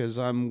Abbott because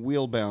I'm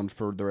wheelbound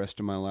for the rest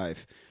of my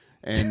life."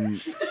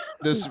 And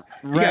this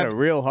you got a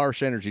real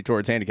harsh energy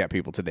towards handicapped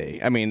people today.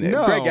 I mean,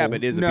 Greg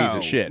Abbott is a piece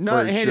of shit.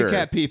 Not for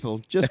handicapped sure.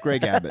 people, just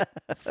Greg Abbott.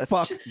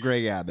 Fuck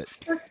Greg Abbott.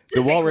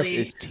 The walrus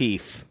is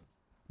teeth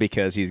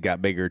because he's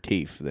got bigger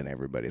teeth than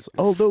everybody's.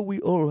 Although we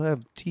all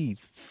have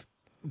teeth.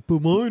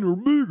 But mine are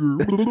bigger.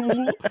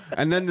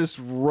 And then this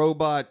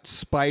robot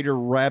spider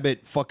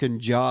rabbit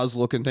fucking Jaws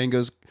looking thing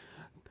goes,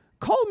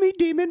 "Call me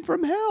demon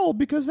from hell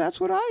because that's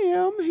what I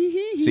am."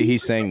 See,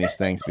 he's saying these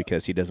things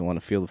because he doesn't want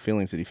to feel the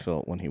feelings that he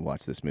felt when he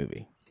watched this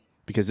movie.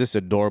 Because this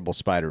adorable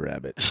spider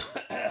rabbit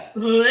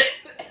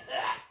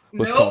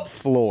was called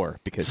Floor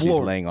because she's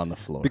laying on the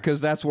floor.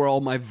 Because that's where all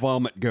my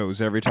vomit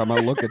goes every time I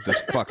look at this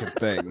fucking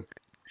thing.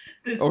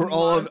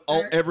 Or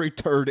every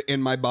turd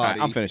in my body.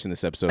 Right, I'm finishing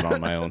this episode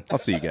on my own. I'll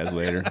see you guys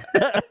later.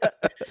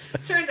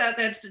 Turns out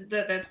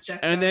that's Jeff.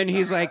 And then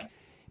he's like,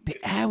 but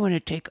I want to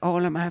take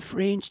all of my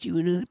friends to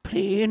another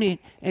planet,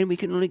 and we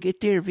can only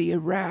get there via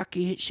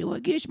rocket, so I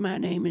guess my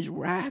name is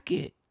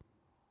Rocket.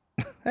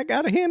 I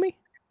gotta hear me.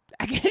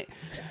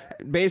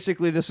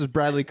 Basically, this is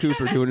Bradley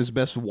Cooper doing his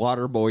best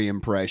Waterboy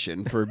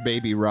impression for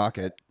Baby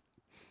Rocket.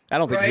 I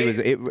don't think he was.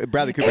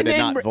 Bradley Cooper did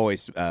not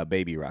voice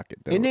Baby Rocket,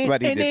 though.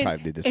 But he did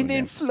probably do this one. And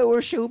then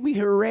Flora showed me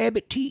her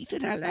rabbit teeth,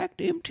 and I liked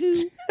them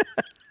too.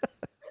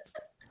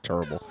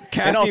 Terrible.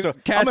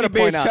 Kathy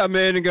Bates come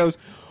in and goes,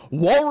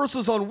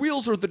 "Walruses on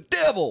wheels are the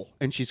devil,"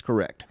 and she's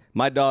correct.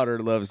 My daughter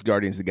loves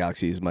Guardians of the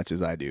Galaxy as much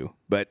as I do,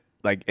 but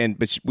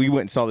we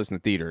went and saw this in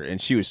the theater, and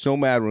she was so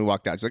mad when we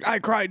walked out. She's like, "I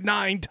cried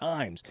 9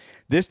 times."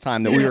 This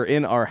time that we were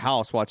in our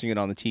house watching it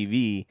on the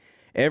TV.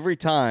 Every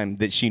time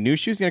that she knew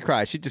she was going to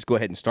cry, she'd just go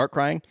ahead and start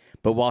crying.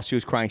 But while she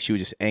was crying, she would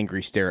just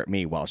angry stare at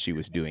me while she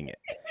was doing it.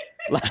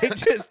 Like,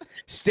 just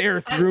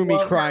stare through me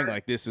crying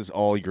like, this is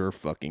all your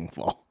fucking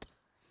fault.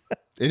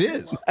 It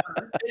is.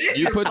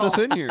 You put this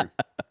in here.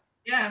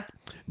 Yeah.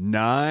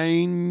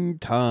 9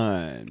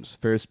 times.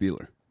 Ferris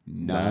Bueller.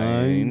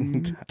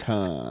 9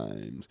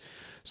 times.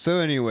 So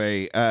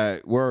anyway,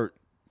 we're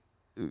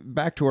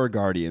back to our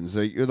Guardians.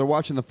 They're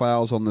watching the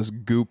files on this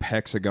goop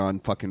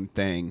hexagon fucking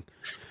thing.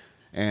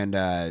 And,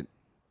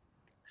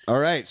 all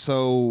right,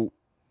 so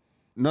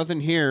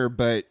nothing here,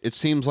 but it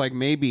seems like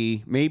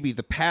maybe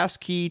the pass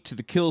key to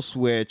the kill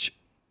switch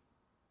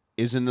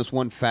is in this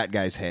one fat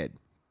guy's head.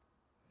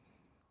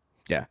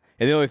 Yeah.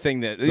 And the only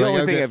thing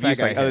I've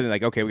used, like, other than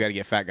like, okay, we got to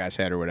get fat guy's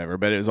head or whatever,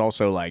 but it was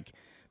also like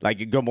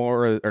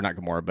Gamora, or not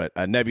Gamora, but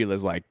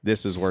Nebula's like,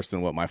 this is worse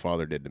than what my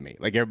father did to me.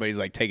 Like, everybody's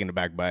like taken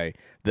aback by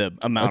the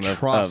amount of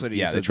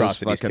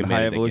atrocities committed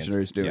high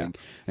evolutionaries doing. Yeah.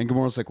 And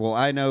Gamora's like, well,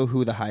 I know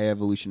who the high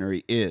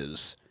evolutionary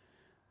is.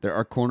 There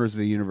are corners of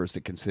the universe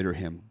that consider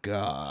him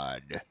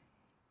God.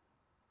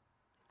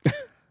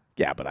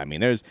 Yeah, but I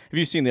mean, have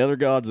you seen the other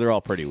gods? They're all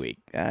pretty weak.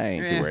 I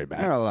ain't too worried about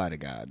it. There are a lot of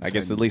gods. I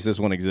guess at least this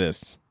one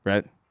exists,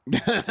 right?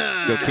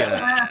 Let's go kill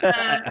him.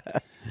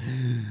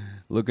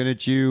 Looking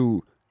at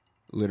you.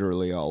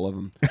 Literally all of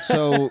them.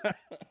 So,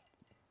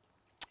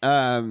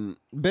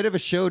 bit of a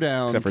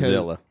showdown. Except for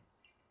Zilla.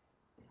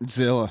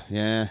 Zilla,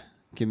 yeah.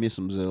 Give me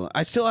some Zilla.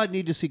 I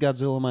need to see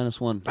Godzilla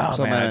 -1. Oh,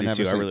 so man, I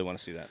do too. I really want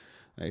to see that.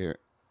 I hear it.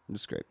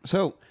 It's great.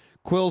 So,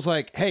 Quill's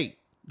like, hey,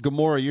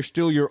 Gamora, you're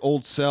still your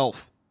old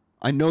self.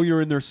 I know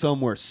you're in there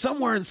somewhere.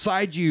 Somewhere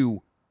inside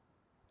you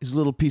is a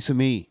little piece of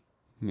me.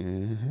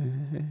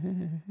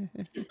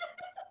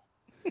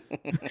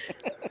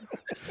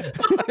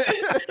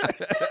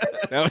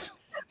 That was...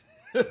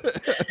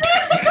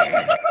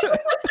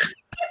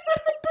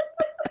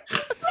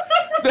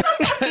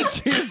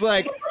 She's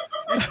like,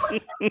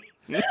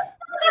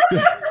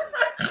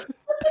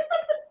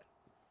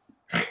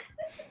 a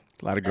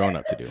lot of growing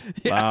up to do.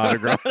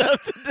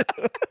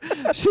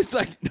 She's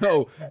like,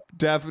 no,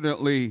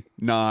 definitely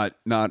not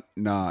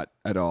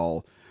at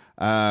all.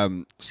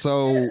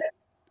 So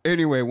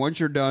anyway, once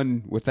you're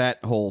done with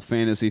that whole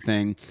fantasy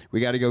thing, we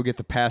got to go get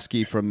the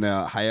passkey from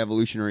the high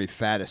evolutionary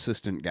fat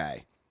assistant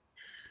guy.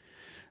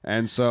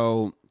 And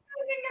so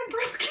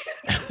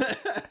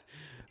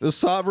the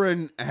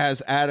Sovereign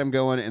has Adam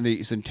going, and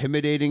he's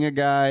intimidating a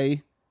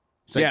guy.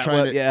 They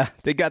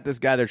got this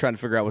guy. They're trying to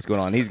figure out what's going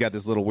on. He's got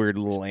this weird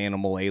little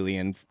animal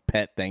alien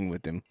pet thing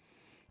with him.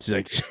 She's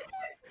like,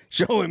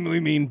 show him we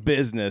mean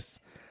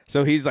business.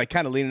 So he's like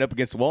kind of leaning up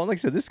against the wall. And like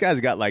I said, this guy's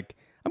got like,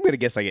 I'm going to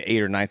guess like an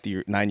 8 or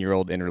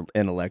 9-year-old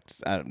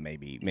intellect.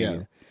 Maybe.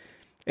 Yeah.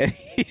 And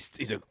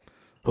he's like,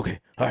 okay,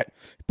 all right.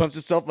 Pumps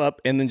himself up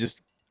and then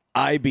just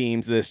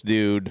I-beams this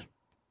dude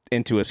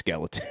into a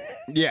skeleton.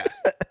 Yeah.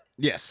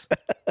 Yes.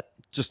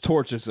 Just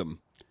torches him.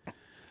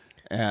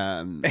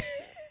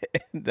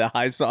 The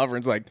High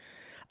Sovereign's like,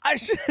 I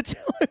should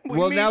tell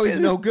him. Now he's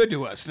no good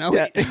to us. Now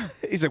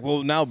he's like,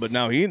 now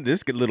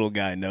this little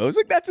guy knows.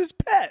 Like, that's his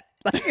pet.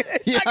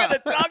 Like, he's not gonna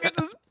talk. It's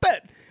his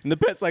pet. And the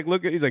pet's like,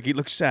 he's like, he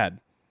looks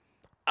sad.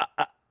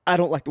 I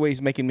don't like the way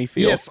he's making me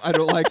feel. Yes, I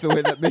don't like the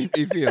way that made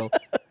me feel.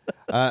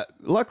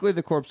 Luckily,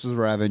 the corpse was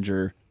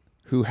Ravager,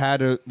 who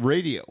had a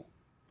radio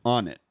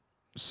on it.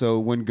 So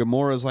when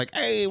Gamora's like,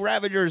 hey,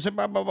 Ravagers,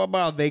 blah, blah, blah,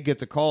 blah, they get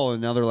the call,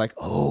 and now they're like,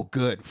 oh,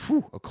 good.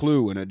 Phew, a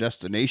clue and a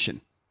destination.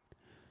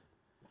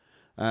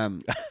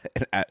 And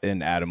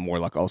Adam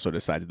Warlock also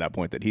decides at that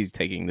point that he's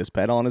taking this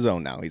pet on his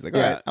own now. He's like,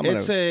 all right, I'm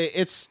going to...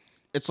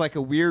 It's like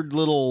a weird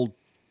little...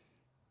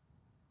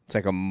 It's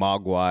like a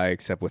Mogwai,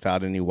 except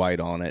without any white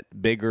on it.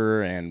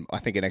 Bigger, and I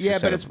think an extra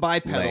set of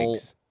bipedal.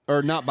 legs.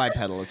 Or not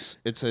bipedal.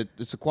 It's a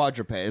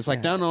quadruped. It's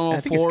like down on all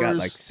I think fours. It's got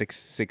like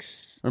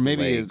six or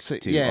maybe legs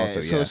it's too.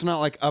 Also, so it's not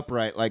like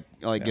upright like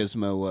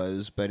Gizmo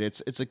was, but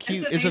it's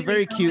a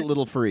very cute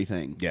little furry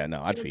thing. Yeah,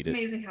 no, I'd feed it. It's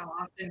amazing how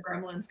often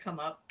gremlins come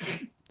up.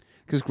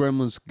 Because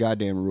gremlins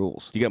goddamn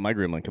rules. You got my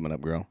gremlin coming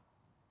up, girl.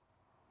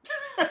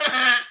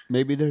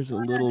 Maybe there's a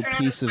little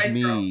piece of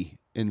me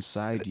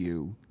inside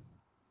you.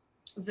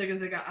 Zigga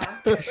zigga ah.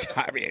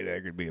 I mean,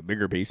 there could be a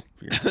bigger piece.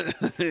 Just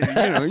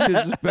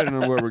depending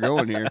on where we're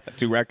going here.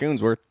 2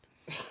 raccoons worth.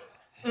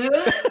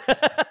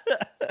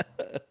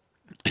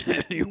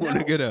 You want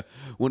to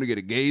get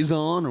a gaze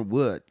on or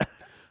what?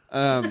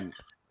 2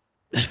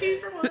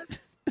 for 1.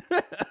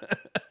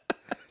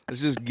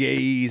 Let's just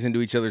gaze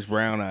into each other's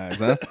brown eyes,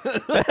 huh?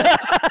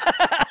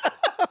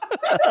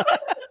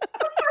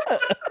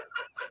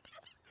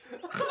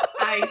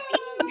 I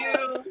see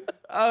you.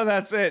 Oh,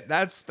 that's it.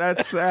 That's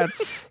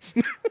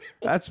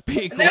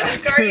peak That was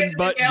raccoon Guardians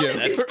butt of the joke.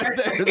 Galaxy Star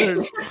Trek.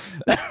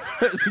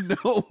 There's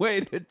no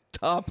way to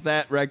top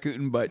that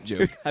raccoon butt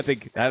joke. I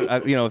think,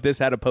 if this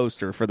had a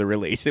poster for the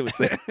release, it would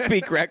say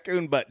peak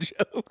raccoon butt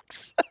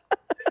jokes.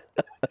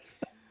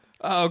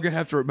 Oh, I'm gonna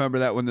have to remember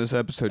that when this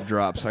episode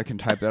drops. I can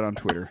type that on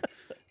Twitter.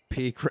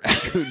 Peak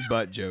raccoon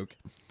butt joke.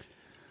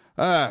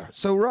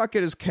 So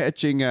Rocket is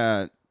catching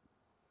a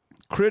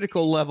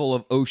critical level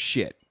of oh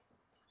shit.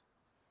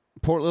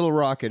 Poor little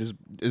Rocket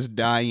is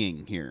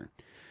dying here.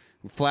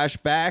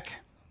 Flashback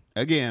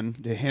again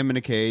to him in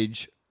a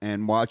cage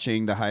and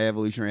watching the High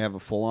Evolutionary have a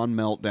full-on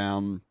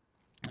meltdown,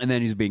 and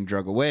then he's being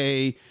drug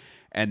away,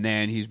 and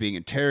then he's being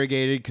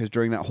interrogated because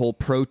during that whole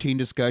protein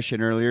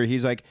discussion earlier,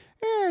 he's like,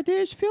 "Yeah,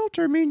 this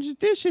filter means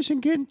this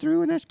isn't getting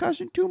through, and that's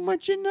causing too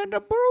much in the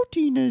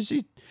protein." Is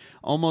it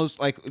almost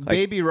like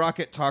Baby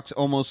Rocket talks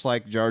almost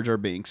like Jar Jar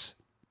Binks?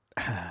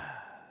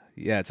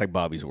 Yeah, it's like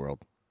Bobby's World.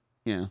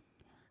 Yeah.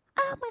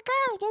 Oh my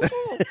God, that's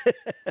it.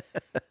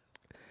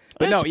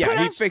 But no,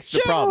 yeah, he fixed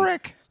the problem.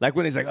 Like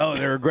when he's like, "Oh,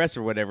 they're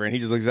aggressive," or whatever, and he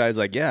just looks at it, he's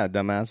like, "Yeah,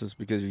 dumbass, it's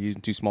because you're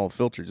using too small a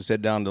filter. Just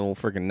head down to old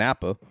freaking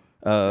Napa,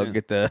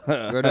 get the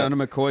Go down to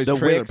McCoy's the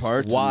trailer Wix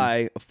parts.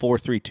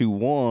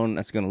 Y4321.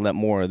 That's going to let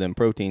more of them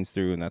proteins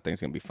through, and that thing's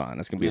going to be fine.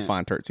 That's going to be a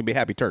fine turd. It's going to be a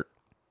happy turd."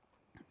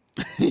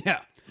 Yeah.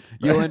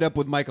 You'll end up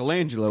with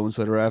Michelangelo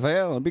instead of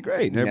Raphael. It'll be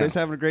great. And everybody's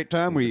having a great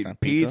time. We're eating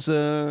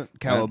pizza,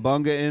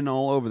 cowabunga in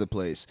all over the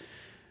place.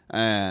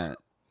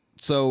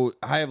 So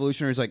High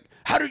Evolutionary's like,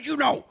 "How did you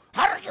know?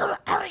 How did you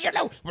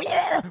know?"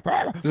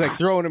 He's like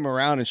throwing him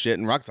around and shit,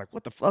 and Rock's like,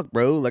 "What the fuck,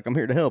 bro? Like, I'm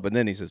here to help." And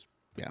then he says,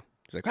 "Yeah."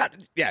 He's like,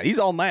 he's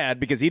all mad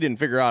because he didn't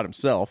figure out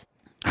himself.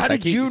 How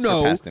did you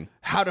know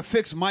how to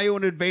fix my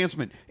own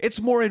advancement?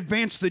 It's more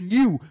advanced than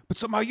you, but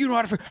somehow you know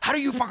how to fix. How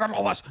do you fucking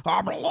know this?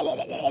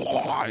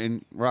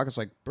 And Rocket's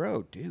like,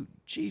 "Bro, dude,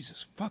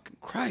 Jesus fucking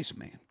Christ,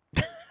 man."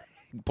 He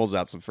pulls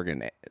out some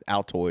freaking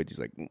Altoids. He's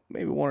like,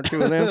 "Maybe one or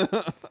two of them."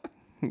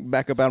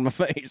 Back up out of my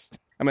face.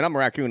 I mean, I'm a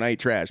raccoon. I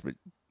eat trash, but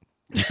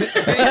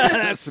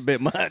that's a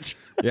bit much.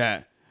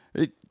 Yeah.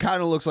 It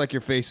kind of looks like your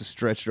face is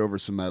stretched over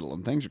some metal,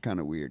 and things are kind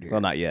of weird here. Well,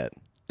 not yet.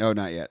 Oh,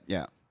 not yet.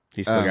 Yeah.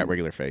 He's still got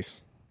regular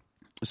face.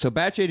 So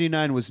Batch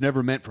 89 was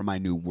never meant for my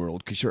new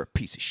world because you're a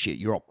piece of shit.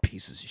 You're all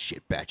pieces of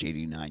shit, Batch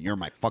 89. You're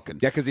my fucking...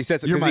 Yeah, because he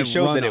said because he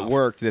showed that it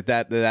worked,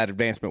 that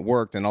advancement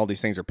worked, and all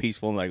these things are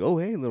peaceful, and like, "Oh,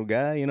 hey, little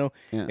guy, you know."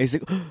 Yeah. And he's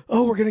like,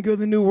 "Oh, we're going to go to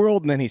the new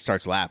world," and then he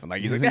starts laughing.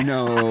 Like, he's like,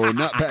 "No,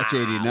 not Batch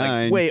 89.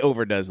 Like, way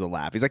overdoes the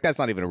laugh. He's like, "That's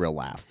not even a real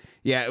laugh."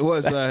 Yeah, it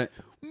was...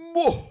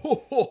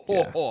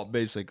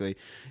 basically,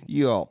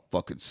 you all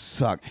fucking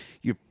suck.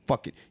 You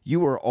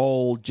are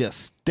all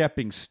just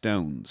stepping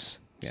stones.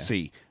 Yeah.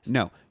 See,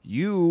 no,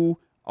 you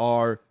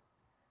are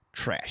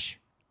trash.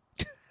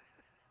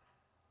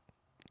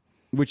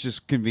 Which is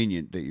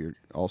convenient that you're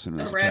also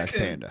known as a trash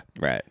panda.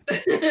 Right.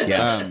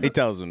 Yeah. He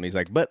tells him, he's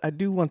like, "But I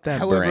do want that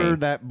brain. However, brain.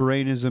 That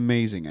brain is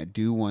amazing. I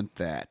do want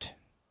that."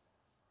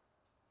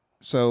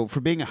 So, for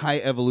being a high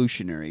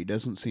evolutionary, he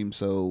doesn't seem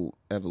so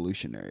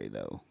evolutionary,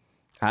 though.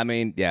 I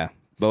mean, yeah.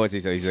 But what's he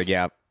say? He's like,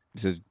 "Yeah." He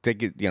says,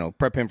 "Take it,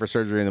 prep him for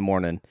surgery in the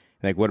morning."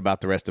 And like, "What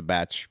about the rest of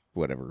batch,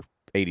 whatever,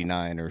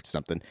 89 or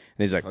something?" And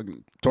he's like,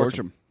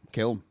 torture him.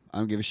 Kill him. I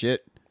don't give a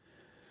shit.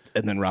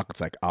 And then Rocket's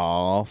like,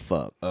 "Oh,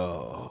 fuck.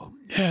 Oh,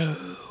 no."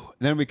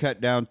 Then we cut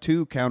down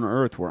to Counter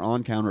Earth. We're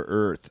on Counter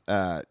Earth.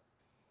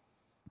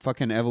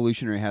 Fucking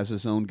Evolutionary has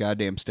his own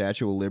goddamn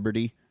Statue of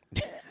Liberty.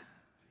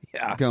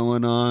 Yeah.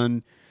 Going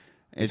on.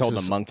 He's holding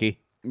a monkey.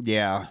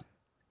 Yeah.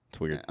 It's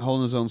weird.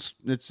 Holding his own,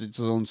 it's its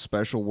own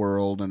special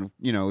world. And,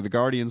 the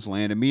Guardians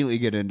land, immediately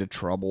get into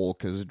trouble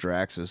because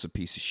Drax is a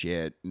piece of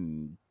shit.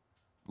 And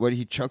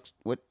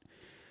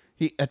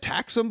he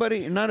attacks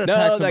somebody? Not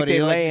attack somebody.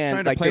 They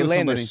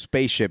land a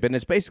spaceship, and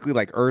it's basically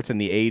like Earth in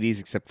the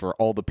 80s, except for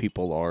all the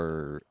people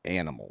are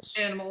animals.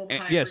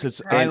 Yes,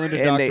 it's Island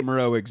of Dr.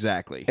 Moreau,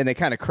 exactly. And they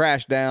kind of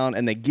crash down,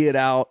 and they get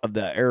out of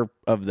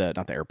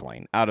not the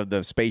airplane, out of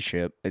the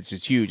spaceship. It's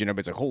just huge, and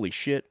everybody's like, "Holy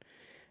shit!"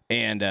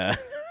 And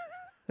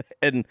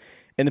and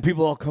the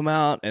people all come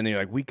out, and they're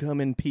like, "We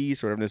come in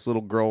peace," or whatever. This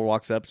little girl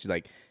walks up, she's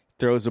like,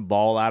 throws a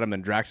ball at him,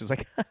 and Drax is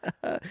like,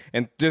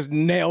 and just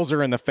nails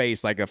her in the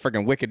face like a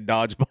freaking wicked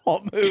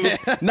dodgeball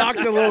move.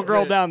 Knocks the little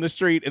girl down the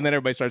street, and then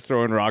everybody starts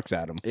throwing rocks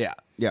at him. Yeah,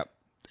 yeah.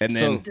 And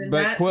then,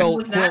 Quill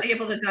was not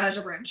able to dodge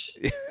a wrench.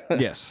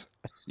 Yes,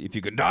 if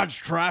you can dodge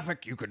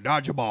traffic, you can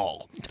dodge a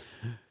ball.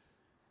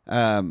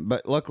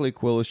 But luckily,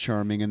 Quill is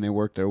charming, and they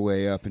work their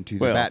way up into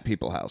the Bat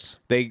People house.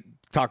 They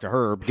talk to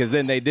her because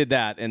then they did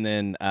that, and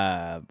then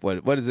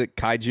what is it,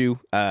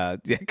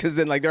 kaiju? Because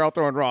then like they're all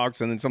throwing rocks,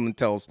 and then someone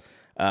tells.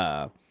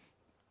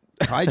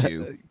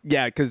 Kaiju.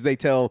 Yeah, because they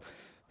tell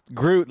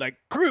Groot,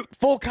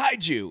 full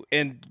kaiju,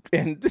 and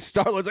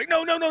Star-Lord's like,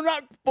 no,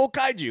 not full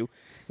kaiju,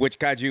 which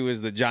kaiju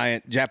is the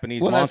giant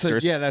Japanese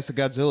monsters. That's the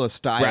Godzilla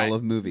style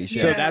of movies.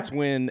 Yeah. So that's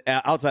when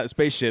outside the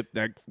spaceship,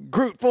 they're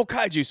Groot full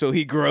kaiju, so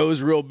he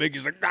grows real big.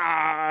 He's like,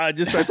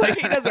 just starts like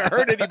he doesn't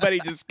hurt anybody,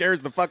 just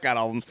scares the fuck out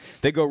of them.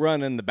 They go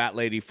run, and the Bat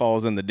Lady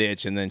falls in the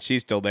ditch, and then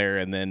she's still there,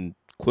 and then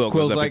Quill's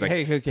goes up, like,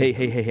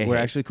 hey, we're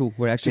actually cool.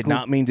 Did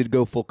not mean to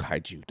go full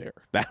kaiju there.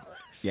 That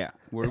was... Yeah,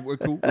 we're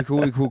cool.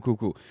 We're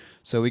cool.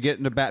 So we get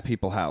into Bat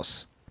People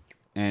house,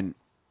 and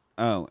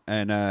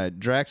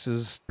Drax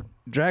is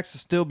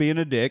still being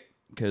a dick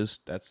because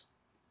that's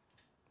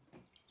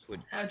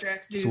how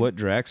Drax do. It's what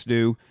Drax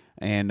do,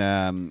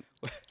 and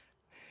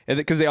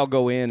because they all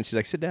go in, and she's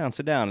like, sit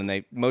down, and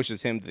they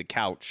motions him to the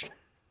couch.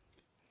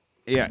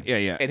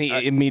 Yeah. And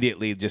he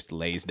immediately just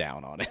lays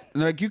down on it.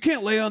 And they're like, you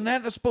can't lay on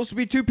that. That's supposed to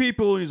be two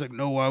people. And he's like,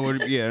 no, why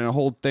would it? Yeah, and a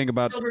whole thing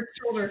about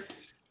shoulder.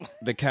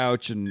 The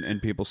couch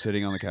and people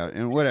sitting on the couch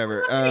and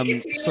whatever.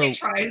 He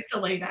tries to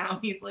lay down.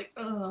 He's like,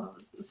 oh,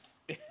 this is.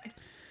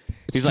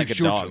 He's like a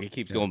dog. He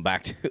keeps going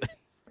back to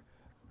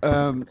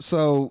it.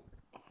 So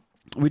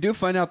we do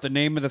find out the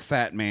name of the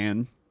fat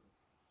man,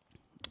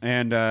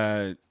 and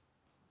how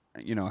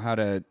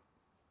to.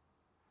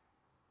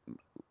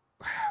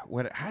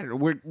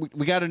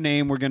 We got a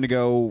name. We're gonna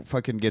go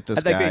fucking get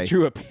this guy. I think they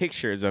drew a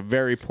picture. It's a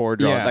very poor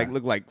drawing. Yeah. Like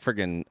looked like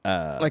friggin'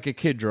 like a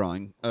kid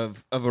drawing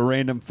of a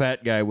random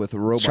fat guy with a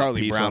robot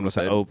Charlie piece Brown on with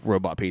a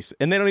robot piece.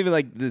 And they don't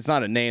even it's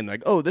not a name. They're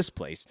like, oh, this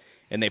place,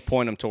 and they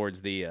point them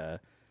towards the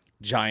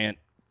giant.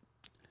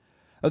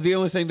 The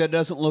only thing that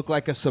doesn't look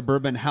like a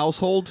suburban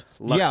household,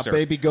 Luxor. Yeah,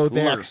 baby, go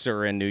there.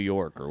 Luxor in New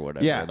York or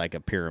whatever, yeah. Like a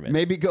pyramid.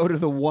 Maybe go to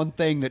the one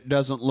thing that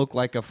doesn't look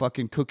like a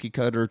fucking cookie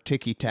cutter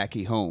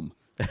ticky-tacky home.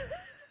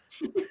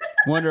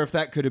 Wonder if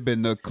that could have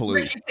been the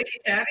clue.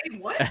 Ticky-tacky?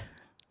 What?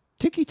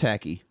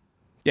 Ticky-tacky.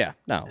 Yeah,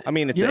 no. I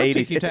mean, it's the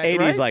 80s. It's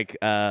 80s,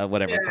 right?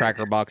 Whatever,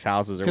 Cracker Box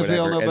houses or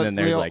whatever. And then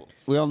there's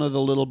we all know the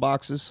Little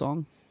Boxes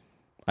song.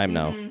 I'm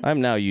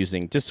now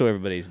using, just so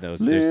everybody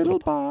knows. Little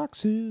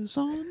boxes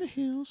on the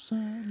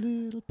hillside,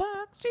 little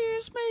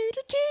boxes made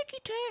of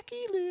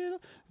ticky-tacky little.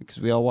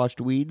 Because we all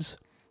watched Weeds,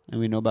 and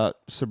we know about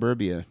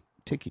suburbia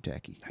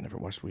ticky-tacky. I never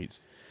watched Weeds.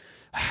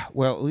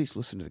 Well, at least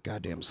listen to the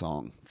goddamn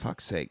song.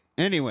 Fuck's sake.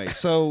 Anyway,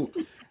 so,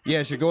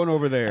 yes, you're going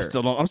over there.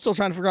 I'm still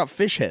trying to figure out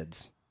Fish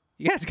Heads.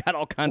 You guys got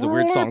all kinds of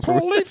weird songs for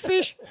me.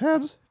 Fish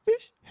heads.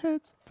 How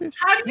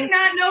do you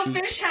not know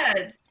Fish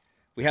Heads?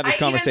 We have this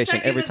conversation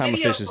every time a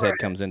fish's head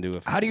comes into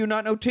it. How do you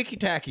not know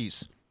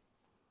ticky-tackies?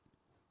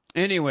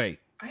 Anyway.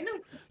 I know.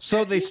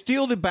 So they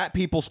steal the Bat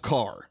People's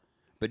car,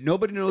 but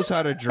nobody knows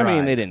how to drive. I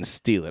mean, they didn't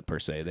steal it per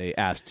se. They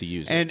asked to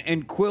use it.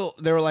 And Quill,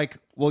 they were like,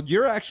 well,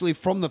 you're actually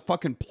from the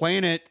fucking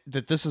planet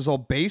that this is all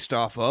based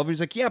off of.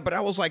 He's like, yeah, but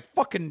I was like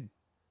fucking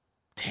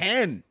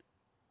 10.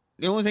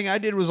 The only thing I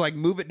did was like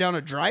move it down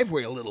a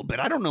driveway a little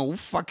bit. I don't know,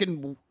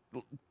 fucking.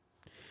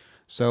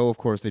 So, of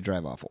course, they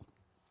drive awful.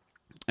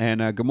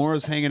 And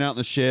Gamora's hanging out in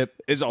the ship.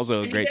 It's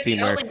also a great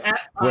scene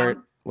where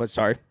what?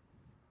 Sorry,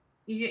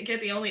 you get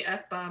the only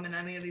F-bomb in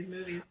any of these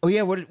movies. Oh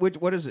yeah,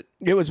 what is it?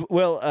 It was open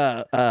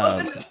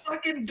the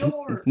fucking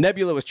door.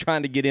 Nebula was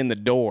trying to get in the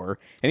door,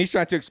 and he's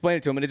trying to explain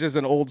it to him, and it's just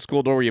an old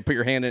school door where you put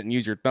your hand in it and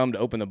use your thumb to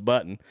open the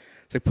button.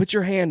 It's like, put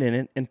your hand in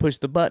it and push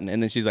the button,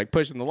 and then she's like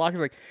pushing the lock.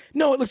 He's like,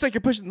 no, it looks like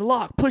you're pushing the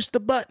lock. Push the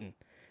button.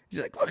 He's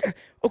like,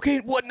 okay,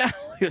 what now?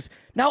 He goes,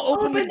 now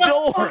open the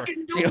door.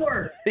 Fucking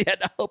door. Yeah,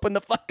 now open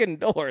the fucking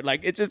door.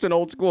 Like, it's just an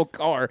old school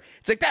car.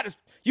 It's like,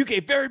 you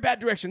gave very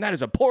bad direction. That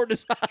is a poor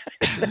design.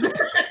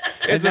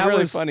 It's a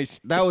really funny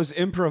scene. That was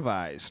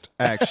improvised,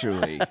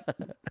 actually.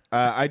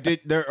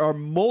 There are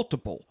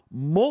multiple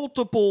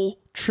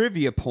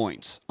trivia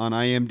points on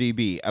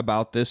IMDb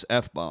about this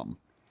F-bomb.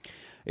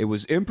 It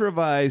was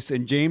improvised,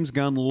 and James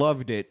Gunn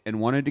loved it and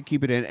wanted to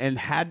keep it in and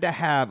had to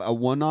have a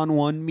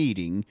one-on-one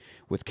meeting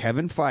with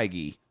Kevin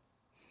Feige.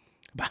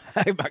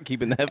 About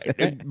keeping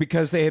that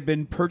because they had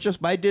been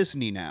purchased by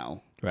Disney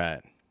now.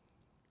 Right.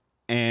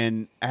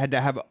 And I had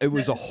to have, it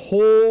was a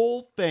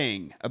whole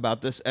thing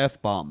about this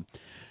F-bomb.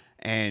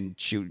 And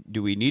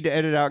do we need to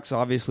edit out? Because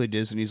obviously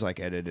Disney's like,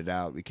 edit it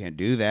out. We can't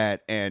do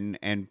that. And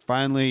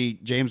finally,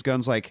 James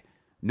Gunn's like,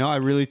 no, I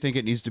really think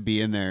it needs to be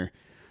in there.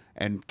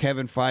 And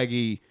Kevin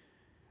Feige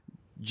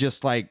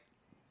just like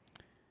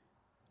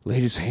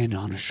laid his hand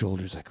on his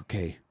shoulders like,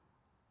 okay,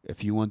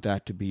 if you want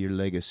that to be your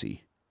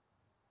legacy,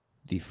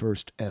 the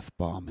first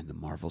F-bomb in the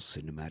Marvel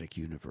Cinematic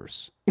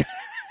Universe,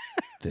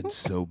 then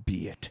so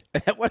be it.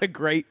 What a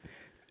great,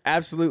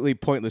 absolutely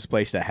pointless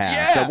place to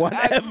have.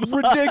 Yeah,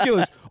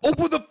 ridiculous.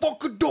 Open the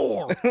fucking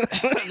door.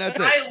 That's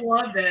it. I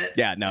loved it.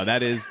 Yeah, no,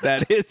 that is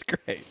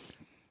great.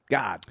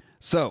 God.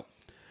 So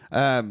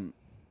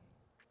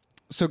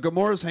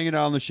Gamora's hanging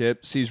out on the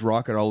ship, sees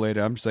Rocket all laid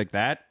out. I'm just like,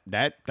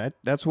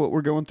 that's what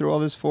we're going through all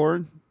this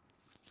for?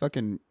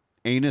 Fucking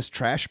anus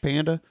trash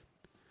panda.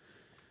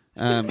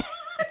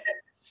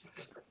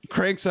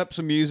 Cranks up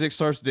some music,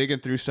 starts digging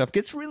through stuff,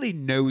 gets really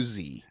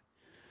nosy.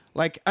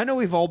 Like, I know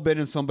we've all been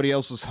in somebody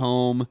else's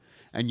home,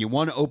 and you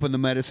want to open the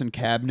medicine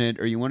cabinet,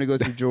 or you want to go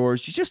through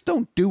drawers. You just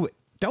don't do it.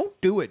 Don't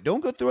do it.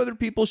 Don't go through other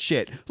people's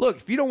shit. Look,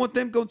 if you don't want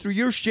them going through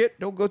your shit,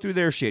 don't go through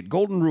their shit.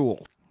 Golden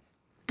rule.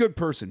 Good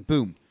person.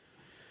 Boom.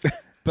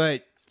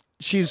 But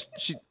she is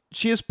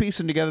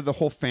piecing together the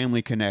whole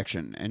family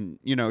connection. And,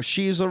 you know,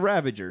 she's a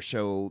Ravager,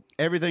 so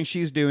everything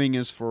she's doing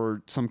is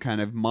for some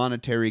kind of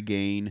monetary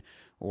gain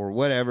or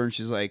whatever. And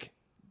she's like,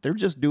 they're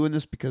just doing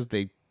this because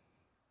they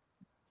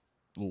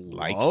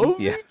love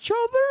each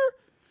other?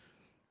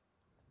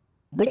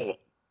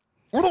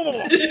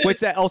 Which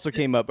that also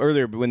came up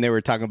earlier when they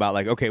were talking about,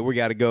 like, okay, we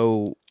got to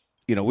go,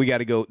 you know, we got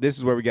to go, this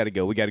is where we got to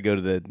go. We got to go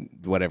to the,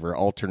 whatever,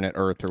 alternate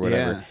Earth or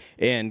whatever.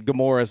 Yeah. And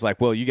Gamora's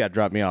like, well, you got to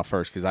drop me off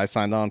first because I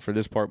signed on for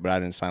this part, but I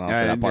didn't sign on for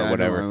that part,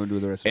 whatever.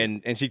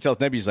 And she tells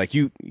Nebby, she's like,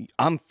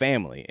 I'm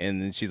family.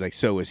 And then she's like,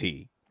 so is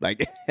he.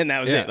 Like, and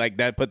that was it. Like,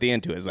 that put the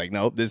end to it. It's like,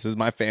 no, this is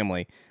my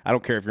family. I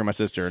don't care if you're my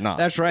sister or not.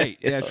 That's right.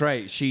 That's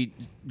right. She,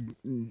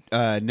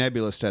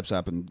 Nebula steps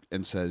up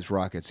and says,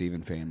 Rocket's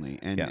even family.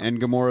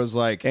 And Gamora's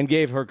like... And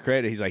gave her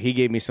credit. He's like, he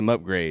gave me some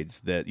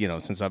upgrades that, you know,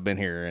 since I've been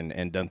here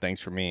and done things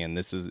for me. And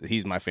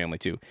he's my family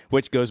too.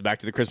 Which goes back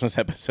to the Christmas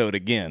episode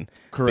again.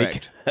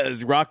 Correct.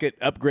 Because Rocket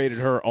upgraded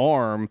her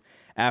arm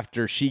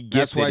after she gifted him.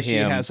 That's why she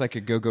has like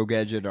a go-go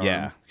gadget arm.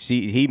 Yeah,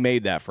 he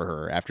made that for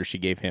her after she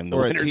gave him the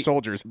Winter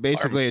Soldier's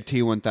basically arm. A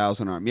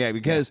T-1000 arm. Yeah,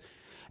 because...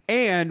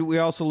 And we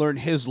also learn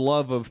his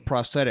love of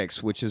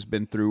prosthetics, which has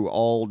been through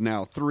all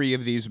now 3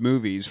 of these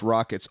movies.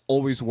 Rocket's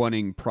always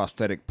wanting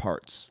prosthetic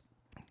parts.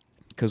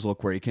 Because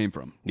look where he came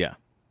from. Yeah.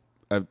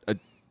 A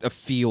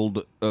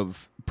field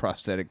of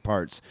prosthetic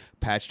parts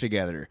patched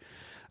together.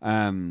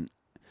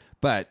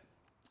 But,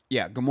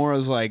 yeah,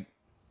 Gamora's like,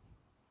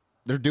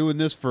 they're doing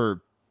this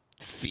for...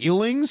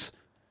 feelings?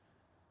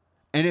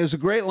 And it was a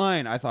great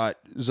line. I thought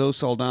Zoe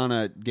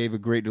Saldana gave a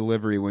great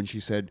delivery when she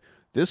said,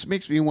 this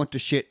makes me want to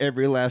shit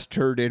every last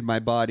turd in my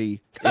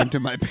body into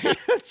my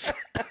pants.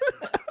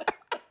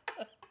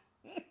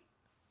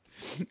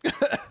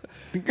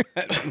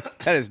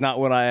 That is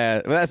not what I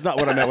asked. That's not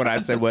what I meant when I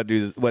said what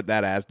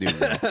that ass do.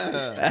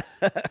 That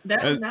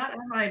was not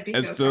on my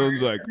bingo card.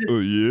 Sounds like, oh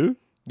yeah?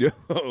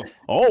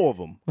 All of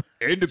them.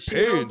 And the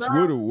pants,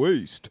 what a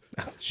waste.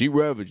 She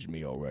ravaged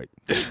me, all right.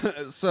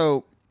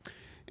 So,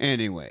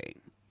 anyway.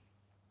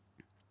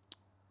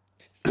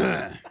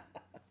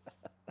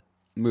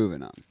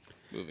 Moving on.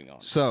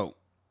 So,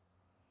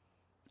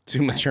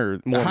 too mature.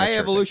 More High mature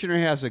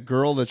Evolutionary has a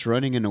girl that's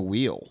running in a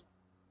wheel.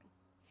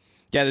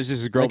 Yeah, there's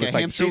just a girl that's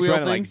like, she's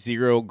running like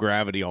zero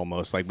gravity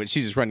almost, like, but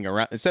she's just running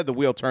around. Instead of the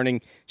wheel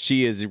turning,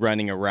 she is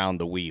running around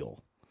the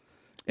wheel.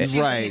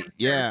 Right,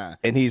 yeah.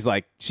 And he's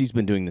like, she's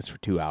been doing this for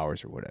 2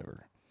 hours or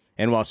whatever.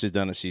 And while she's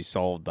done it, she's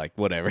solved like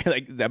whatever,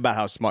 like about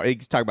how smart.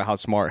 He's talking about how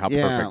smart, how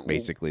perfect,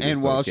 basically.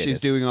 And while she's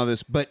doing all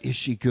this, but is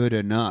she good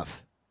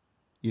enough?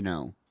 You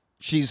know,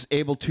 she's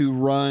able to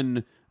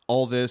run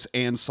all this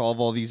and solve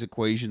all these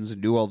equations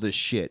and do all this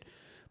shit.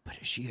 But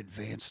is she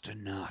advanced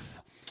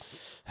enough?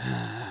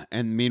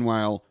 And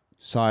meanwhile,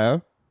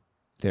 sire,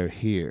 they're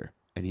here.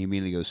 And he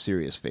immediately goes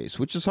serious face,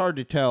 which is hard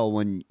to tell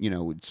when, you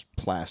know, it's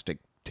plastic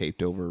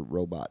taped over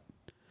robot.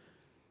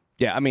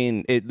 Yeah, I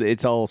mean,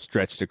 it's all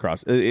stretched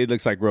across. It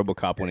looks like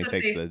RoboCop when he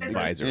takes the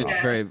visor off.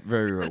 Yeah. Very,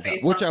 very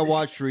RoboCop. Which I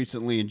watched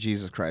recently, and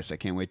Jesus Christ, I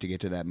can't wait to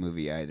get to that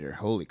movie either.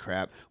 Holy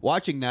crap.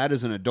 Watching that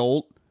as an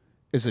adult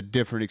is a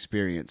different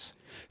experience.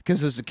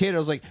 Because as a kid, I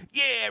was like,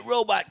 yeah,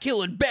 robot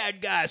killing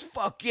bad guys.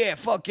 Fuck yeah,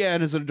 fuck yeah.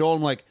 And as an adult,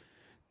 I'm like,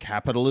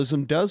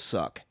 capitalism does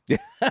suck.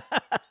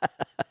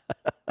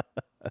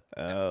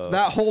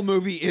 That whole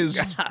movie is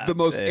the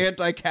most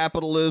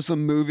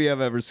anti-capitalism movie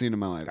I've ever seen in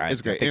my life.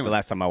 It's great. I think the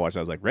last time I watched it,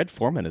 I was like, Red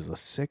Foreman is a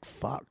sick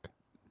fuck.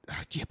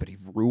 Yeah, but he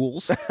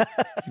rules.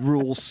 He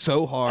rules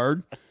so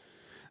hard.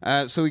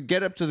 So we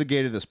get up to the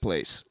gate of this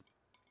place,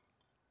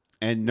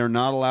 and they're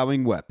not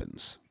allowing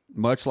weapons,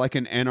 much like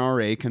an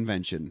NRA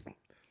convention.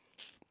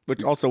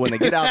 But also, when they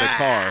get out of the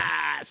car...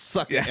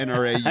 Suck it,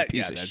 NRA, you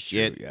piece of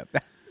shit. True, yeah.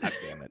 God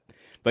damn it.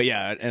 But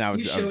yeah, and I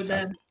was... You showed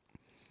them.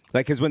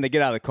 Like, because when they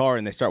get out of the car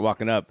and they start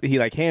walking up, he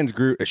like hands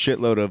Groot a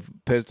shitload of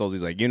pistols.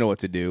 He's like, you know what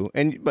to do,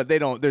 but they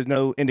don't. There's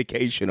no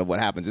indication of what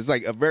happens. It's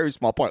like a very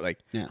small part, like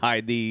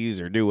hide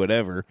these or do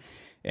whatever,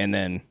 and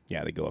then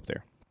they go up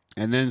there.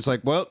 And then it's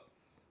like, well,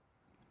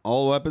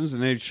 all weapons,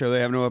 and they show they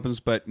have no weapons.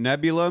 But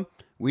Nebula,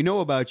 we know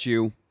about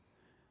you.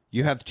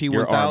 You have T-1000.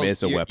 Your arm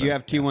is a weapon. You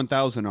have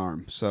T-1000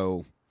 arm,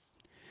 so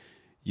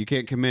you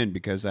can't come in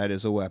because that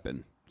is a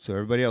weapon. So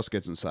everybody else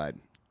gets inside.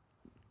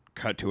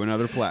 Cut to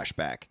another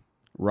flashback.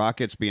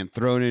 Rocket's being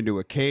thrown into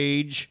a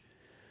cage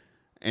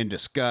and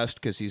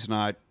discussed because he's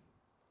not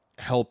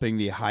helping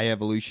the High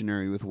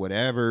Evolutionary with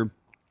whatever.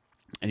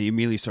 And he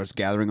immediately starts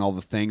gathering all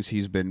the things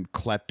he's been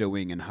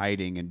kleptoing and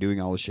hiding and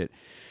doing all this shit.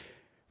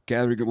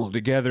 Gathering them all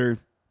together.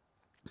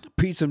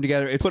 Piece them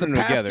together. It's Put them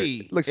together.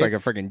 Looks like a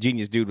freaking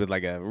genius dude with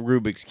like a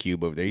Rubik's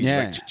Cube over there.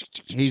 He's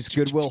he's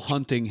Goodwill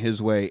Hunting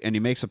his way. And he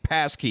makes a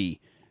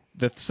passkey.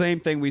 The same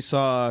thing we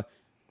saw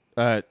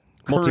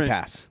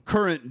Multipass.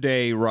 Current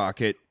day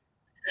Rocket.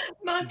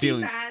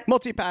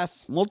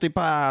 Multipass.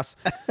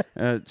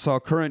 Saw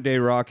current day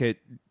Rocket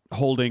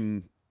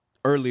holding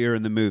earlier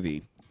in the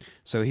movie.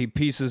 So he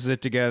pieces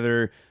it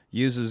together,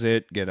 uses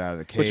it, get out of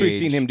the cage. Which we've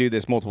seen him do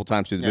this multiple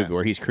times through the movie,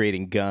 where he's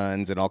creating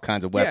guns and all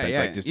kinds of weapons.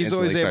 Like just he's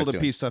always able to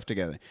doing. piece stuff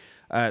together.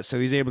 So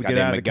he's able to get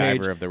Goddamn out of the MacGyver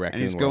cage, of the raccoon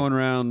and he's world. going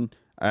around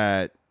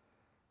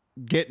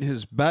getting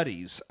his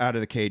buddies out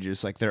of the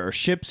cages. Like, there are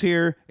ships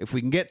here. If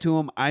we can get to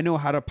them, I know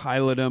how to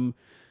pilot them.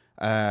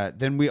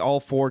 Then we all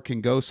four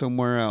can go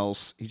somewhere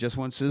else. He just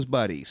wants his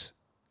buddies.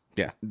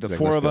 Yeah. The He's like,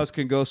 four let's of go. us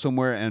can go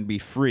somewhere and be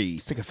free.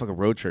 Let's take a fucking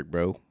road trip,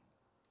 bro.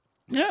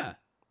 Yeah.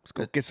 Let's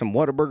go get some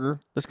Whataburger.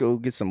 Let's go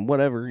get some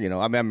whatever. You know,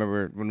 I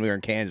remember when we were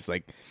in Kansas,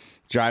 like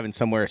driving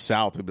somewhere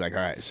south, we'd be like, all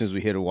right, as soon as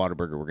we hit a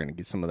Whataburger, we're going to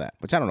get some of that.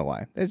 Which I don't know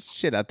why. It's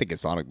shit. I think a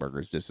Sonic Burger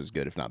is just as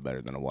good, if not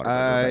better than a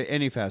Whataburger.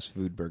 Any fast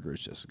food burger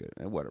is just good.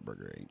 A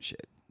Whataburger ain't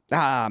shit.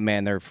 Ah,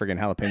 man, their friggin'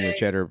 jalapeno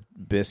cheddar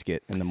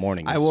biscuit in the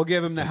morning. I will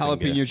give him the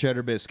something jalapeno good.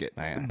 cheddar biscuit.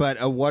 Yeah. But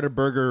a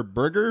Whataburger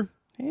burger?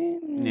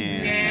 Nah,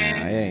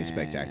 it ain't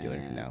spectacular.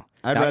 No.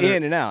 I'd Now, rather-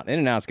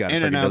 In-N-Out's got a friggin'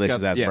 In-N-Out's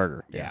delicious ass yeah,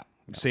 burger. Yeah.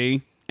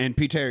 See? And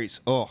P.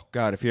 Terry's. Oh,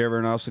 God, if you're ever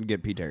in Austin,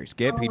 get P. Terry's.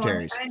 Get P.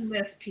 Terry's. I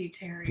miss P.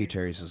 Terry's. P.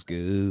 Terry's is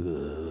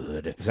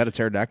good. Is that a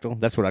pterodactyl?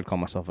 That's what I'd call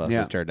myself.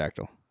 Yeah. A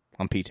pterodactyl.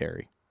 I'm P.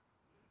 Terry.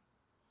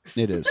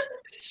 It is.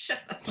 Shut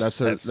up.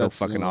 That's so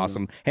fucking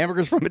awesome.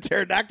 Hamburgers from a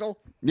pterodactyl?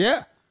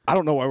 Yeah. I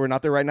don't know why we're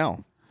not there right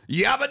now.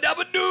 Yabba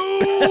dabba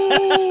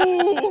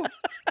doo!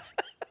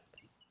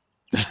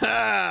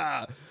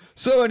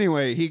 So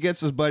anyway, he gets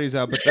his buddies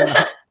out, but then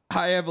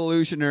High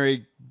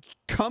Evolutionary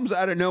comes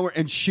out of nowhere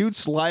and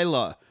shoots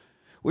Lila,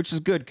 which is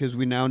good because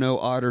we now know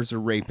otters are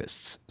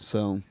rapists.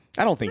 So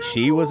I don't think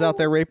she was out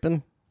there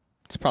raping.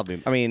 It's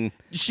probably, I mean,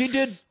 she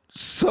did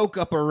soak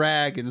up a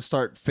rag and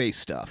start face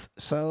stuff.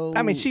 So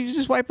she was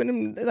just wiping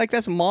him. Like,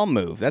 that's a mom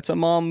move. That's a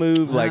mom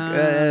move. Like,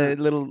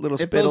 little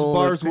if spittle. those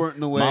bars weren't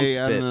in the way, mom I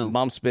spit. don't know.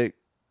 Mom spit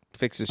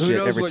fixes Who shit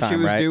knows every what time, she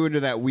was right? doing to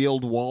that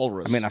wheeled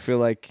walrus? I mean, I feel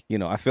like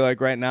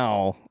right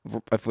now,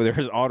 if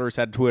there's otters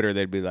had Twitter,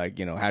 they'd be like,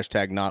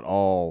 hashtag not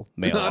all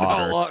male not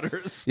otters. all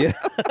otters. Yeah.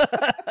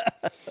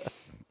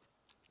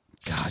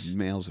 God,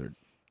 males are.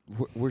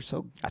 We're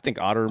so. I think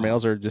otter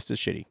males are just as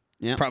shitty.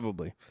 Yeah.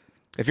 Probably.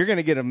 If you're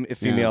gonna get a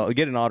female,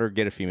 get an otter,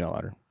 get a female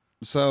otter.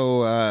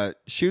 So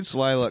shoots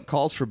Lila,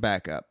 calls for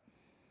backup,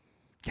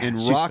 and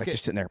Shoots, like, Rocket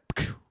just sitting there.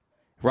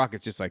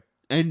 Rocket's just like,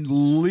 and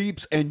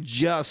leaps and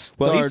just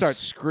he starts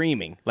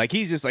screaming. Like,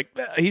 he's just like,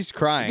 he's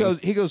crying.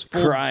 He goes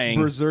full crying.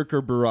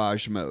 berserker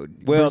barrage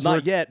mode. Well, Berserk-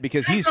 not yet,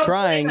 because he's don't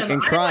crying blame him.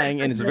 and I crying,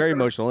 like and it's this very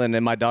movie. emotional. And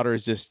then my daughter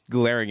is just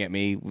glaring at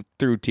me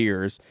through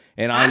tears,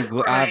 and I'm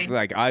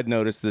I've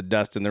noticed the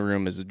dust in the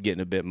room is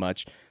getting a bit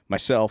much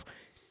myself.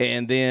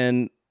 And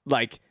then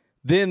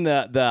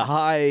the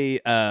high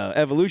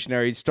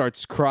evolutionary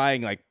starts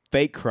crying, like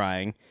fake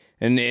crying,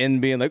 and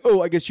being like,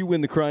 "Oh, I guess you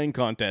win the crying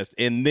contest."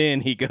 And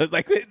then he goes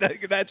like,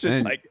 "That's just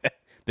And- like."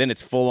 Then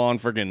it's full on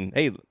friggin',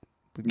 hey,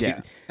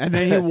 Yeah, and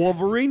then he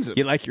Wolverines him.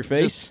 you like your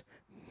face?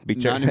 Be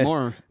Not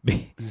anymore.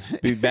 Be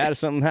bad if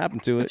something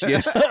happened to it.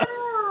 Yeah.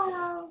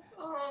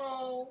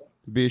 Oh.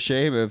 Be a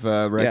shame if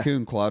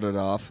raccoon clawed it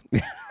off.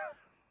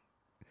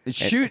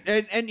 Shoot,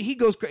 and he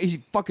goes.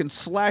 He fucking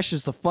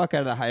slashes the fuck out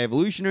of the High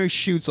Evolutionary.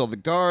 Shoots all the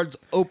guards.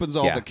 Opens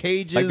all the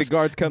cages. Like, the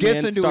guards come gets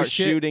in, into start his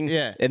shit. shooting,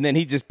 Yeah, and then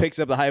he just picks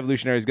up the High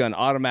Evolutionary's gun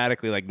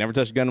automatically, like never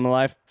touched a gun in my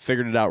life.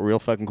 Figured it out real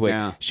fucking quick.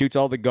 Yeah. Shoots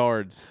all the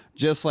guards.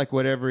 just like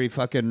what every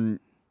fucking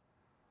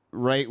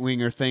right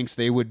winger thinks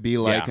they would be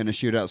like Yeah. in a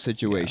shootout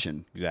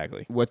situation.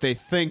 Exactly. What they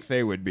think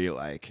they would be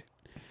like,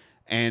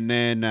 and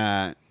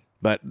then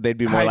But they'd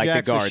be more like the hijacks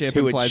a guards ship who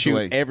and would flies shoot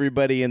away.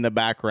 everybody in the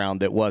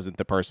background that wasn't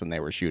the person they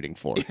were shooting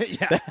for.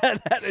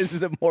 That is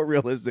the more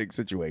realistic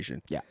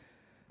situation. yeah.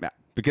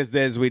 Because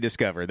as we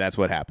discover, that's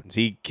what happens.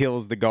 He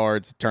kills the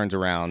guards, turns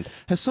around.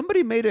 Has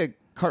somebody made a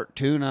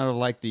cartoon out of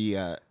like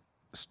the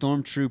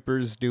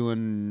stormtroopers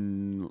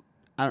doing,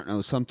 I don't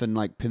know, something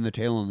like pin the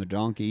tail on the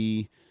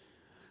donkey,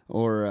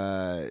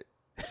 or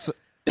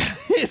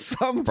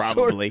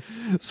Probably.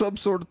 some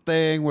sort of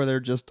thing where they're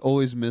just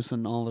always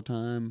missing all the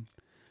time.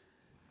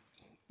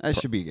 That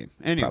should be a game.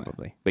 Anyway,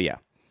 Probably. But yeah.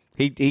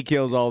 He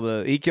kills all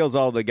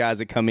the guys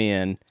that come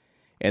in,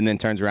 and then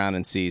turns around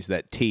and sees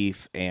that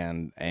Teef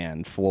and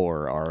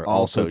Floor are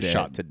also dead.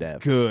 shot to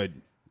death.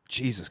 Good.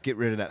 Jesus, get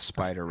rid of that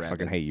spider I rabbit.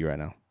 fucking hate you right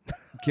now.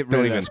 Get Don't rid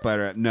of even- that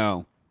spider rabbit.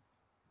 No.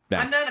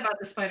 Yeah. I'm not about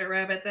the spider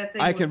rabbit. That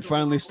thing. I can was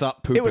finally awful.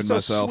 stop pooping It was so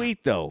myself.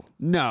 sweet though.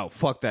 No,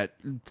 fuck that.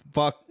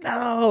 Fuck.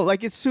 No,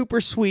 like, it's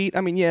super sweet.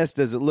 I mean, yes,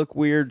 does it look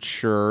weird?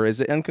 Sure.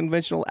 Is it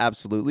unconventional?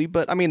 Absolutely.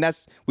 But I mean,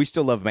 we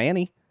still love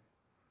Manny.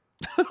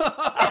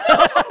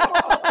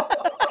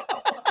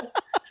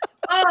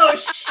 Oh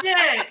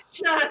shit!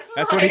 Shots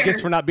That's what he gets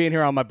fired. for not being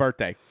here on my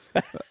birthday.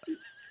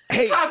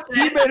 Hey, Pop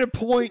he that. made a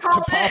point to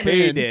Call pop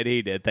in. in.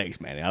 He did.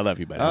 Thanks, Manny. I love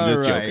you, buddy. I'm All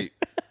just joking. right.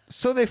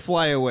 So they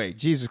fly away.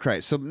 Jesus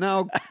Christ. So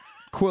now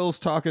Quill's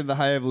talking to the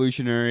High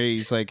Evolutionary.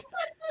 He's like,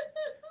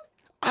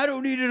 I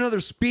don't need another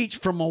speech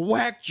from a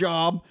whack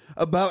job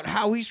about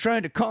how he's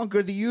trying to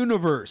conquer the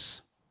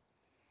universe.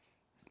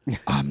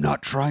 I'm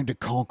not trying to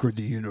conquer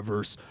the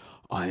universe.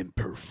 I'm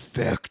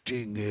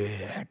perfecting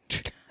it.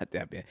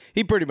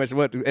 He pretty much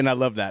and I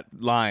love that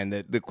line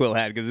that Quill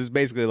had, because it's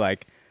basically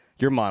like,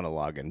 you're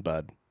monologuing,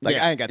 bud. Like,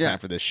 Yeah, I ain't got yeah. time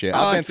for this shit. Oh,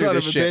 I've been son through of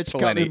this a shit bitch,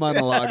 cut me plenty.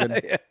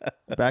 monologuing.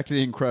 Back to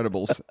the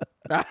Incredibles.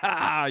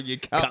 You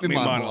cut me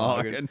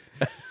monologuing.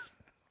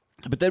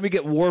 But then we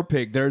get War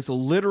Pig. There's a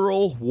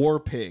literal War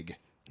Pig.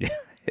 Yeah,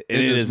 it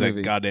in this is movie.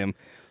 a goddamn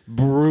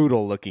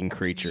brutal looking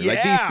creature. Like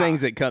these Yeah.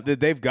 things that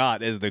they've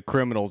got as the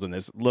criminals in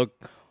this look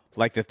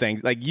like the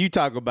things like you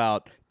talk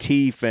about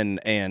teeth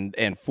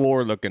and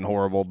floor looking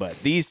horrible, but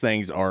these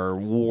things are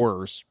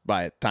worse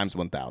by times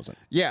 1,000.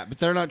 Yeah, but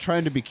they're not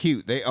trying to be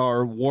cute. They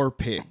are war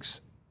pigs.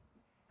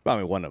 I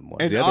mean, one of them was.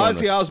 And The other one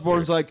Ozzy was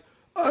Osbourne's like,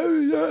 oh,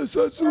 yes,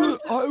 that's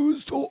what I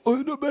was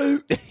talking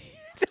about.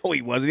 no,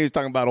 he wasn't. He was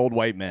talking about old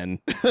white men.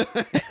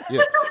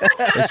 Yeah,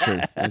 that's true.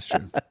 That's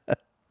true.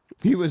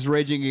 He was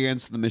raging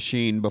against the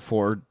machine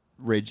before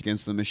Rage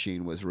Against the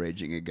Machine was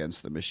raging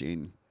against the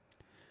machine.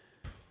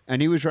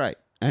 And he was right.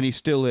 And he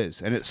still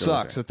is. And it Still is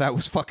sucks right. that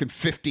was fucking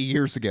 50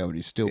 years ago and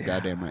he's still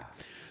goddamn right.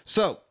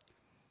 So,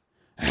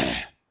 the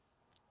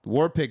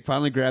War Pig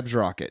finally grabs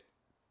Rocket.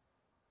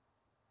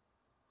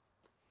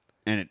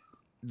 And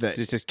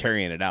It's just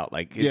carrying it out.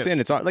 Like, Yes.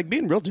 it's like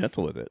being real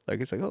gentle with it. Like,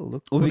 it's like, oh,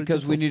 look. well, what a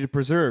because we gentle- need to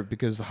preserve,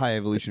 because the high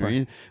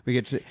evolutionary, we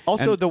get to.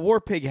 Also, and- the War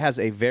Pig has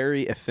a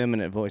very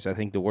effeminate voice. I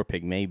think the War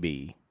Pig may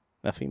be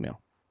a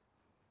female.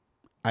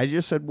 I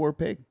just said War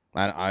Pig.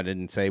 I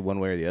didn't say one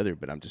way or the other,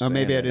 but I'm just Oh, saying.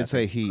 maybe I that did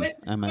say he. Quit-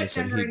 I might have quit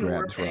said he gendering the War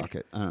grabs Pig.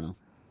 Rocket. I don't know.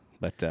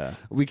 But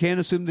We can't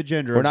assume the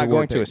gender. we're of the not War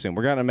going to Pig. assume.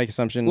 We're going to make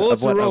assumption Well, of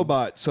it's a what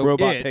robot, so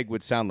robot it- pig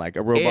would sound like.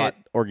 A robot,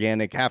 it-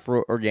 organic, half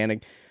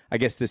organic. I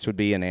guess this would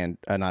be not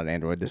an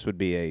android. This would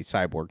be a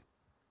cyborg.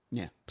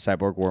 Yeah.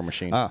 Cyborg war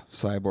machine. Ah,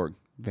 Cyborg.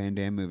 Van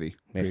Damme movie.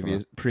 Made from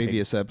a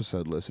Previous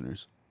episode,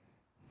 listeners.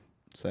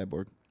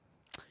 Cyborg.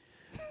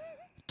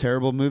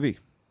 Terrible movie.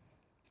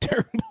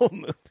 Terrible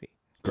movie.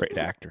 Great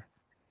actor.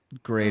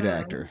 Great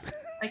actor.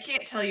 I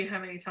can't tell you how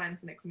many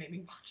times Nick's made me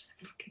watch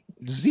that fucking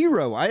movie.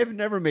 0. I have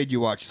never made you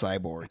watch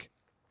Cyborg.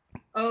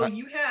 Oh,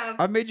 you have.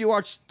 I've made you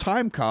watch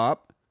Time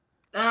Cop,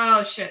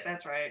 Oh shit,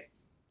 that's right.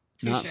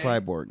 not Touche.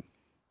 Cyborg.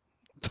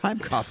 Time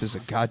Cop is a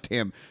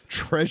goddamn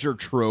treasure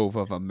trove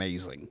of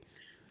amazing.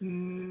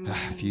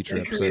 Future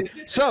episode.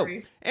 agreed. So,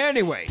 Sorry.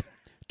 anyway,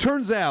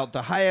 turns out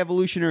the High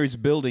Evolutionary's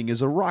building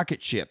is a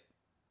rocket ship,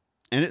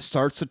 and it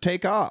starts to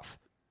take off.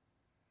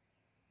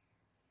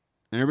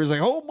 And everybody's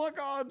like, oh my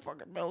god,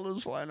 fucking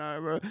building's flying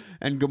over.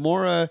 And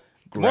Gamora's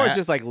Gamora's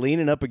just like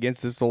leaning up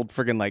against this old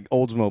freaking like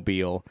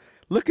Oldsmobile,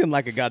 looking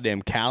like a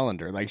goddamn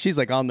calendar. Like she's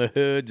like on the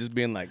hood, just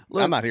being like,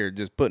 Look, I'm out here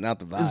just putting out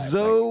the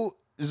vibe.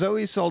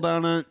 Zoe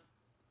Saldana,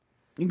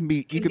 you could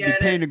be get it.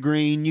 painted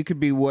green, you could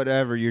be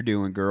whatever you're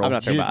doing, girl. I'm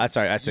not talking about. I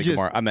said just-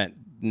 Gamora. I meant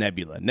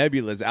Nebula.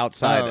 Nebula's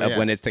outside Oh, of yeah.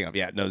 when it's taking off.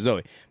 Yeah, no,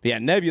 Zoe. But yeah,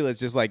 Nebula's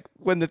just like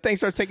when the thing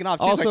starts taking off.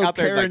 She's Also, like out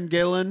there. Karen Like,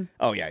 Gillan,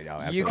 oh yeah, no,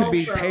 absolutely. you could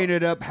be Also-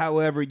 painted up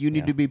however you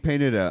need to be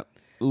painted up.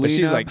 But she's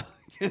Lean like, up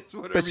against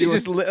whatever but she's you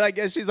just want. I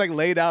guess she's like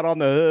laid out on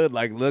the hood,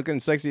 like looking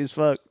sexy as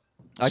fuck.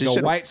 like She a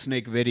should've- White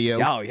Snake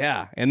video. Oh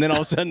yeah, and then all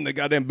of a sudden the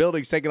goddamn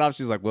building's taking off.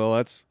 She's like, well,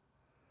 that's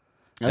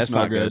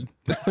not good.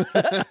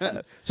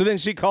 So then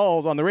she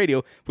calls on the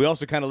radio. We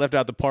also kind of left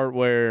out the part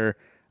where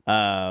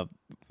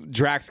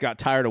Drax got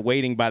tired of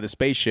waiting by the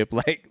spaceship.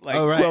 Like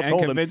Oh, right. Quill And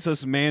told him, convince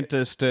us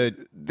Mantis to.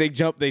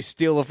 they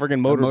steal a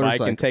freaking motorbike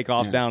motorcycle, and take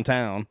off yeah.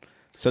 downtown.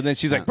 So then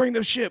she's like, bring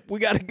the ship. We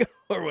got to go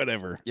or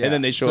whatever. Yeah. And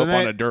then they show So up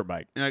on they- a dirt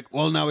bike. Like,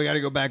 well, now we got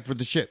to go back for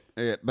the ship.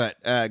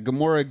 But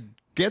Gamora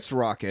gets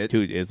Rocket.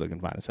 Who is looking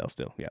fine as hell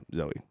still. Yeah,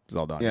 Zoe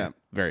Saldana. Yeah.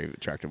 Very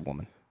attractive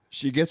woman.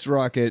 She gets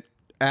Rocket.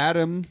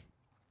 Adam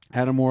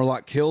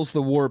Warlock kills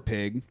the War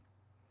Pig.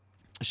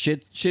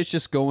 Shit's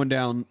just going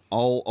down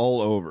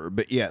all over.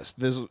 But yes,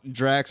 this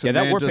Drax. Yeah, and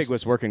that War Mantis- Pig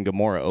was working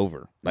Gamora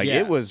over. Like Yeah.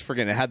 it was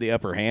freaking. It had the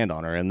upper hand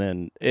on her, and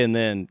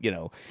then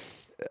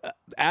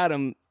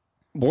Adam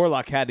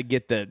Warlock had to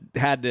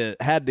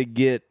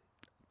get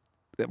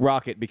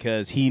Rocket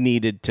because he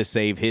needed to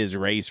save his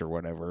race or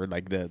whatever,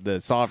 like the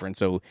Sovereign.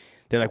 So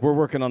they're like, we're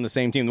working on the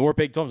same team. The War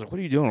Pig told him, like, what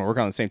are you doing? We're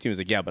working on the same team. He's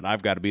like, yeah, but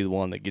I've got to be the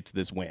one that gets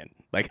this win.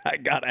 Like I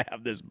gotta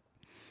have this.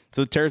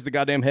 So it tears the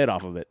goddamn head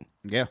off of it.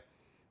 Yeah.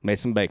 Made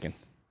some bacon,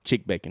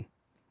 cheek bacon,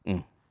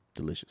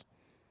 delicious.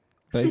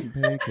 Bacon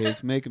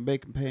pancakes, making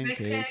bacon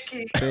pancakes,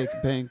 pancakes. bacon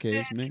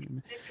pancakes.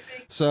 Making...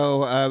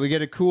 So we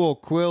get a cool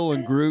Quill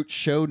and Groot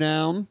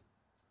showdown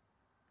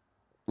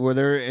where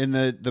they're in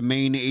the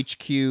main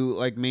HQ,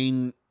 like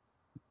main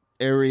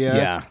area.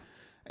 Yeah,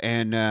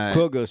 And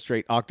Quill goes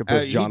straight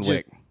octopus John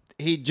Wick.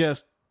 He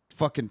just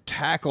fucking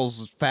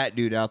tackles fat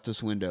dude out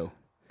this window.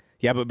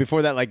 Yeah, but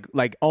before that,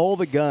 like all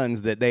the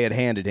guns that they had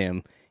handed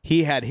him,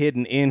 he had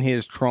hidden in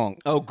his trunk.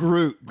 Oh,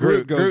 Groot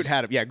Groot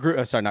had him. Yeah,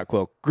 Groot. Sorry, not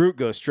Quill. Groot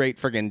goes straight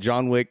friggin'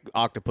 John Wick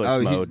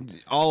octopus mode.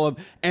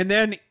 And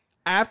then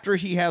after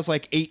he has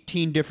like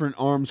 18 different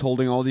arms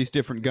holding all these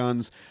different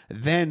guns,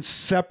 then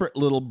separate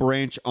little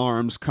branch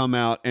arms come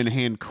out and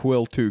hand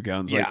Quill 2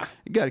 guns. Like, Yeah.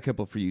 got a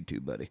couple for you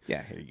too, buddy.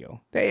 Yeah, here you go.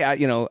 Hey, I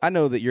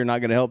know that you're not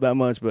going to help that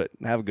much, but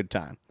have a good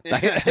time.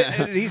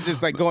 He's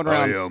just like going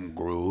around. am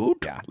Groot.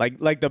 Yeah,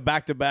 like the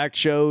back-to-back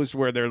shows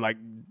where they're like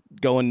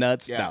going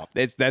nuts. Yeah.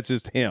 No, that's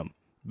just him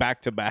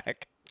back to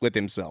back with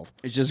himself.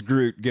 It's just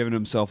Groot giving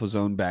himself his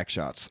own back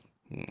shots.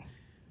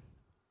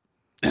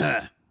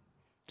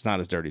 It's not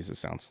as dirty as it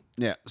sounds.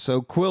 Yeah.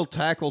 So Quill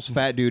tackles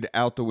Fat Dude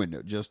out the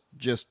window.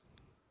 Just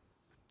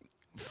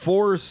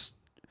force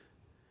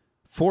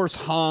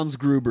Hans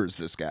Gruber's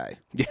this guy.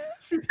 Yeah.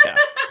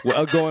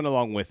 Well, going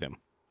along with him.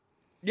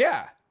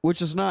 Yeah.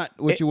 Which is not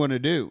what you want to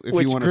do if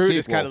Which you want Groot to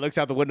just kind of looks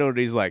out the window and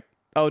he's like,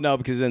 oh no,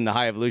 because then the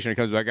High Evolutionary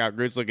comes back out.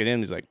 Groot's looking at him.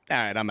 He's like, all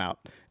right, I'm out.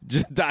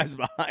 Just dives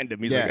behind him.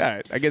 He's like, all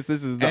right, I guess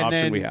this is the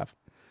option we have.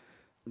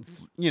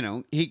 You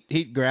know,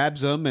 he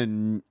grabs them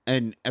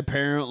and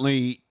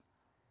apparently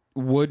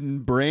wooden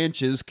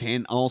branches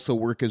can also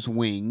work as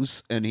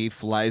wings, and he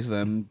flies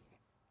them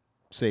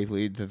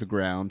safely to the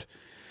ground.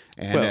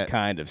 And, well,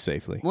 kind of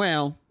safely.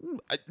 Well,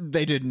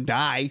 they didn't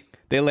die.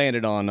 They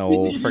landed on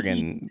old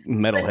friggin'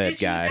 metalhead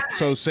guy.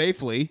 So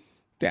safely.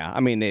 Yeah, I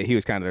mean, he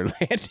was kind of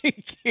their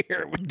landing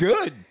gear.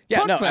 Good. Yeah,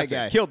 Fuck no, that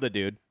guy. killed the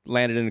dude.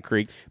 Landed in a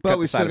creek. But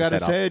we still got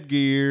his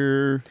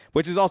headgear.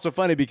 Which is also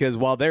funny because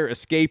while they're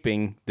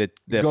escaping the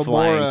Gamora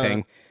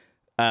flying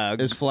thing,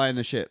 is flying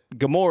the ship.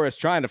 Gamora's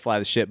trying to fly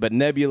the ship, but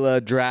Nebula,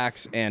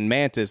 Drax, and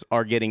Mantis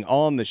are getting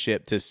on the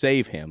ship to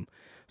save him.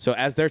 So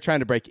as they're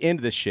trying to break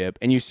into the ship,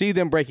 and you see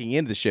them breaking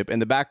into the ship, in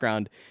the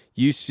background,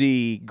 you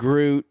see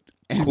Groot,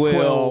 and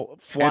Quill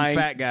flying, and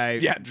Fat Guy,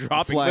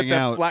 dropping flying with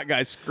out. that flat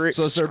guy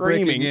So they're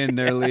breaking in,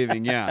 they're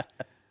leaving, yeah.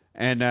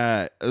 And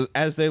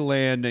as they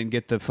land and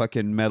get the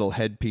fucking metal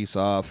headpiece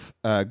off,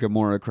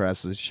 Gamora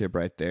crashes the ship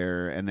right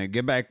there, and they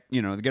get back,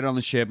 they get on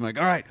the ship, and like,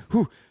 all right,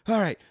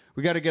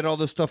 we got to get all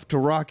this stuff to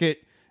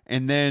Rocket,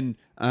 and then,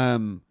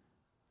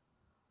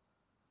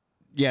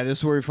 this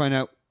is where we find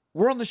out,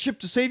 we're on the ship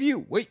to save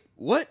you. Wait,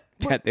 what?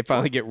 They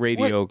finally get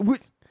radio.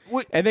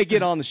 What? And they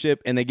get on the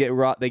ship, and they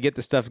get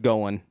the stuff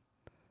going,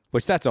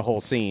 which that's a whole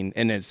scene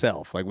in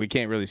itself. Like, we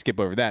can't really skip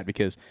over that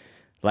because,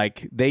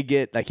 like, they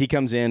get, like, he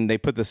comes in, they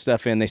put the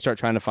stuff in, they start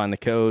trying to find the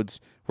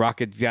codes.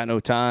 Rocket's got no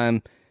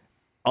time.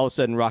 All of a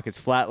sudden, Rocket's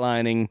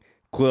flatlining.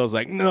 Quill's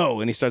like, no,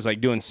 and he starts,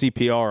 like, doing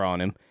CPR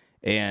on him.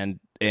 And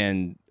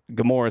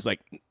Gamora's like,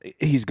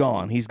 he's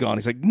gone. He's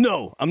like,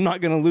 no, I'm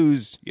not going to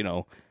lose,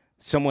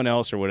 someone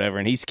else or whatever.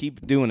 And he's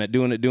keep doing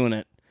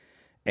it.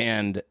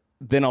 And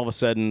then all of a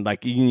sudden,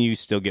 like, you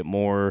still get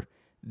more.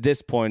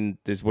 This point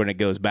is when it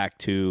goes back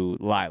to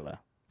Lila,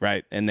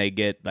 right? And they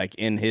get, like,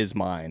 in his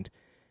mind,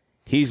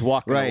 he's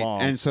walking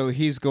along. And so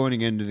he's going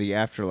into the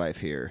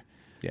afterlife here.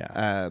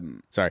 Yeah.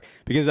 Sorry.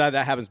 Because that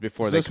happens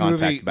before they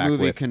contact back with.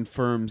 Movie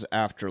confirms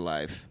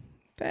afterlife.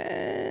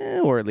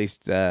 Or at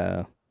least,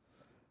 the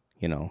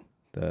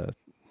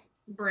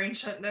brain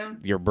shut down.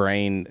 Your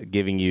brain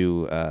giving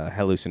you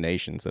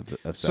hallucinations of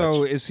such.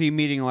 So is he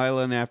meeting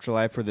Lila in the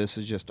afterlife, or this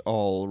is just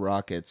all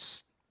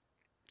Rocket's?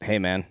 Hey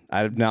man,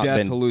 I've not death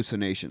been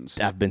hallucinations.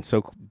 I've been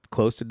so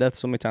close to death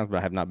so many times, but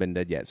I have not been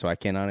dead yet, so I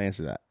cannot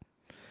answer that.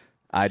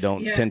 I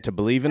don't tend to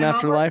believe in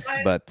afterlife,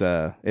 but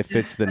it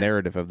fits the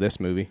narrative of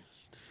this movie.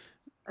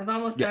 I've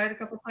almost died a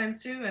couple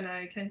times too, and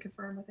I can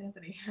confirm with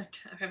Anthony.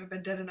 I haven't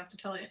been dead enough to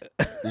tell you.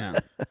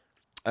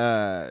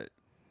 Yeah.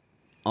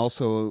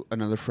 Also,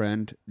 another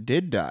friend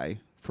did die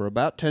for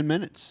about 10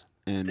 minutes,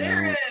 and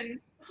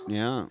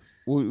yeah,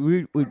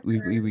 we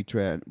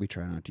try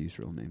not to use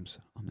real names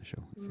on the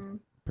show.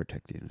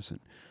 Protect the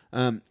innocent.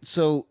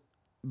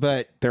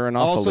 But they're an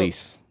off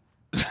lease.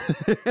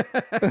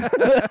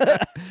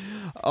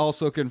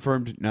 Also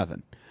confirmed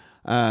nothing.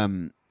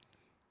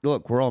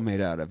 Look, we're all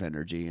made out of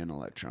energy and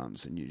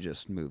electrons, and you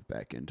just move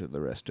back into the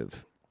rest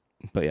of.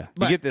 But yeah,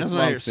 you get this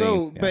long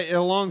scene. But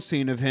a long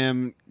scene of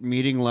him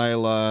meeting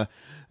Lila,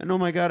 and oh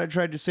my God, I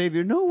tried to save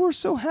you. No, we're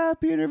so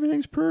happy and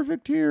everything's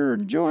perfect here,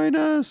 and join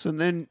us.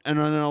 And then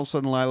all of a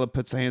sudden, Lila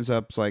puts the hands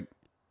up. It's like,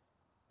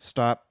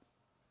 stop.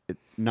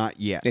 Not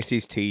yet. He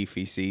sees teeth.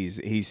 He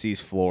sees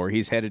floor.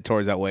 He's headed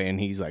towards that way, and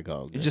he's like,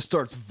 "Oh!" Good. He just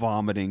starts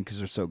vomiting because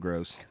they're so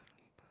gross.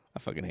 I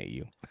fucking hate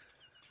you.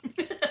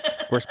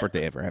 Worst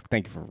birthday ever.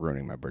 Thank you for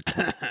ruining my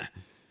birthday.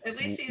 At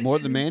least he's more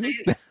than Manny.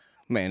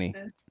 Manny.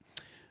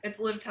 It's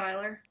Liv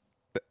Tyler.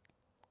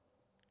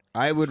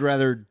 I would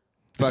rather.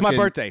 It's my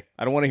birthday.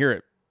 I don't want to hear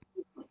it.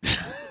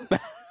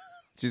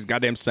 She's a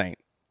goddamn saint.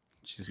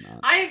 She's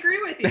not. I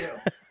agree with you.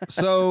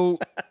 So.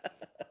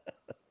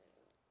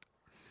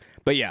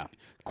 But yeah.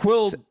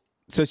 Quill.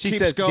 So she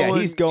says, going,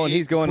 he's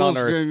going on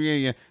Earth.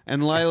 Yeah.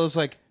 And Lila's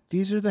like,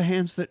 these are the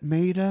hands that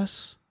made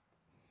us.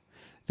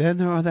 Then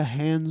there are the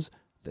hands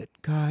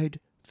that guide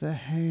the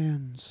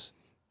hands.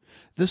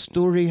 The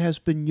story has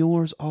been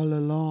yours all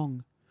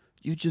along.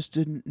 You just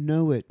didn't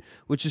know it.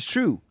 Which is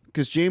true,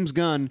 because James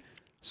Gunn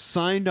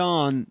signed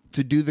on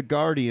to do the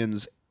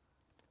Guardians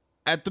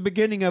at the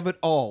beginning of it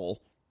all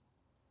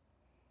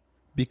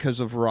because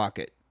of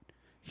Rocket.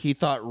 He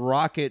thought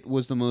Rocket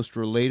was the most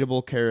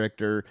relatable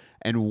character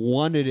and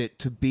wanted it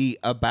to be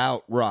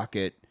about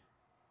Rocket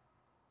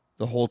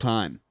the whole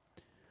time.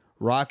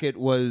 Rocket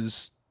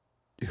was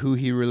who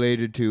he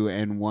related to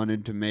and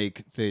wanted to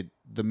make the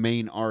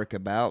main arc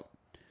about.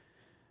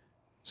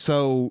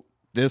 So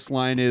this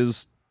line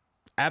is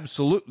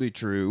absolutely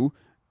true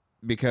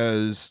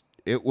because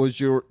it was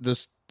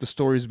the the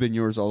story's been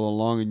yours all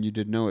along and you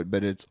didn't know it,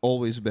 but it's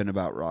always been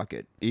about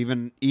Rocket.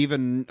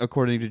 Even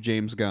according to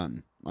James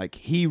Gunn. Like,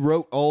 he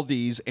wrote all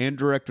these and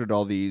directed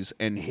all these,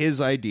 and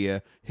his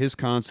idea, his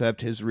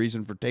concept, his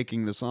reason for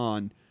taking this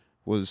on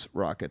was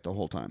Rocket the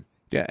whole time.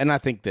 Yeah, and I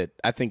think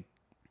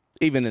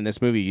even in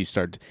this movie, you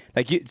start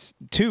like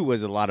 2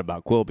 was a lot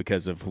about Quill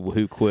because of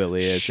who Quill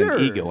is Sure.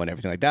 and ego and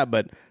everything like that.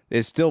 But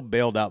it's still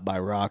bailed out by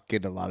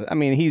Rocket a lot. I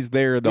mean, he's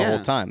there the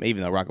whole time,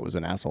 even though Rocket was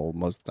an asshole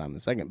most of the time in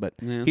the second. But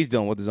he's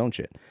dealing with his own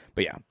shit.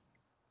 But yeah,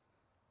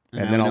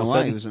 and then all of a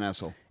sudden he was an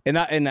asshole. And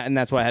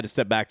that's why I had to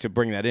step back to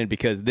bring that in,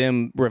 because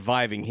them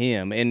reviving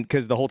him, and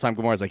because the whole time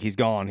Gamora's like, he's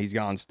gone,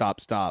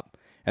 stop,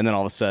 and then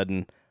all of a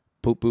sudden,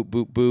 boop, boop,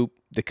 boop, boop,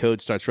 the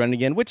code starts running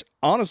again. Which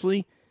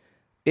honestly.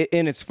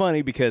 And it's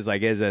funny because,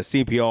 like, as a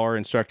CPR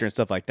instructor and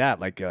stuff like that,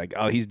 like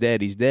oh, he's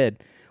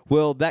dead.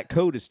 Well, that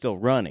code is still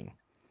running.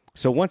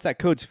 So once that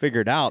code's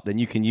figured out, then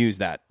you can use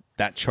that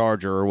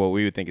charger, or what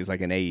we would think is like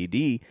an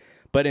AED.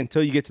 But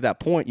until you get to that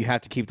point, you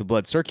have to keep the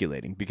blood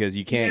circulating, because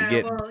you can't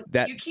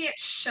that. You can't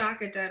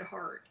shock a dead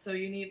heart, so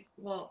you need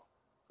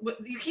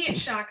you can't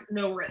shock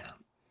no rhythm.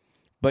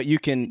 But you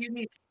can. So you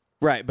need.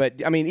 Right,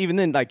 but I mean, even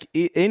then, like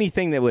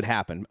anything that would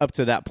happen up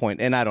to that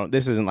point, and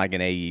this isn't like an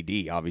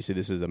AED, obviously,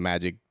 this is a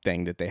magic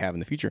thing that they have in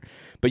the future,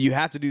 but you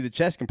have to do the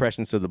chest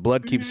compression so the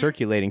blood keeps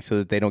circulating so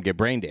that they don't get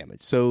brain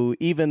damage. So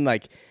even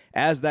like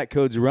as that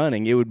code's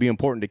running, it would be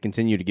important to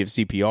continue to give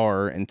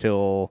CPR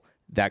until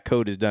that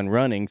code is done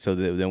running, so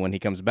that then when he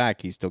comes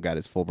back, he's still got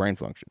his full brain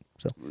function.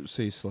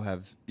 So you still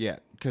have,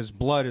 because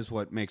blood is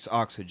what makes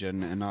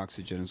oxygen, and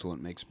oxygen is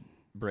what makes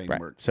brain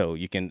work. So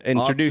you can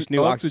introduce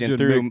new oxygen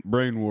through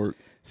brain work.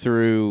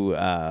 Through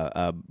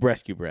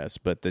rescue breaths,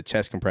 but the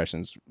chest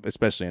compressions,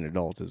 especially in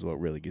adults, is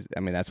what really gets. I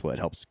mean, that's what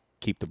helps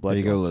keep the blood. There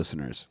you going. go,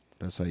 listeners.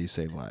 That's how you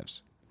save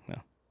lives. Yeah.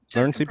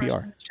 Learn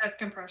CPR. Chest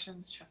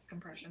compressions.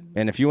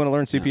 And if you want to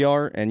learn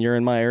CPR and you're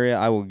in my area,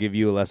 I will give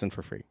you a lesson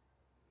for free.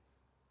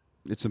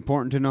 It's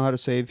important to know how to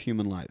save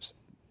human lives.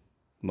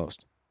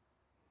 Most.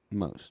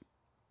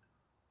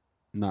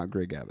 Not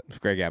Greg Abbott. If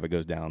Greg Abbott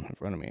goes down in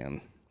front of me,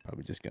 I'm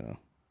probably just gonna.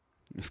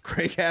 If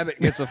Greg Abbott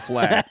gets a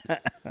flat.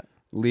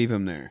 Leave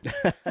him there.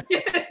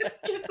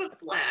 It's a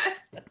flat.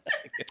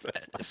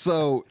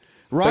 So,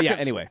 Rocket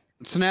anyway.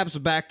 snaps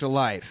back to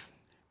life.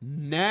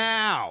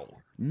 Now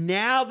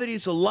that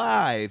he's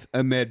alive,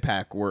 a med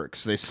pack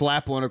works. They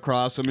slap one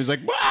across him. He's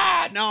like,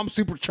 now I'm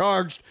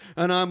supercharged,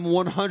 and I'm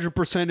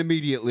 100%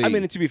 immediately. I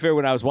mean, to be fair,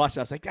 when I was watching,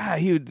 I was like,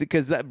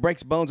 because that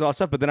breaks bones and all that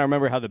stuff. But then I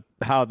remember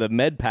how the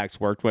med packs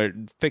worked, where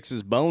it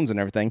fixes bones and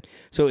everything.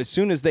 So as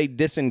soon as they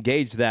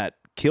disengage that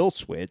kill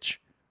switch,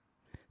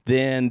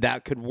 then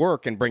that could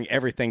work and bring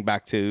everything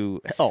back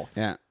to health.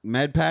 Yeah,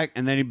 med pack,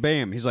 and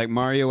then he's like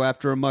Mario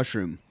after a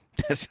mushroom.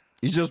 He's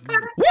just,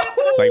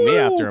 it's like me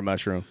after a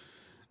mushroom.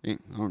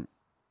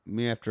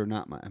 Me after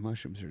not my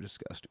mushrooms are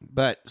disgusting.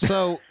 But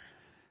so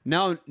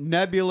now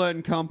Nebula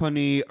and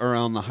company are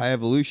on the high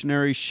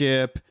evolutionary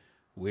ship.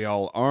 We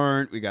all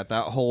aren't. We got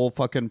that whole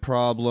fucking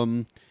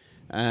problem.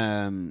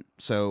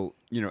 So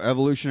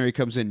evolutionary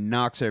comes in,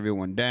 knocks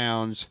everyone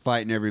down, is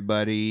fighting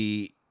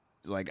everybody.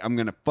 Like, I'm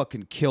going to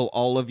fucking kill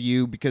all of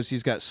you, because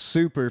he's got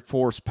super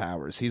force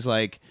powers. He's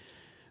like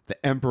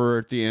the Emperor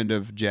at the end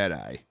of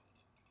Jedi.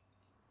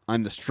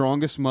 I'm the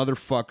strongest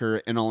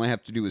motherfucker, and all I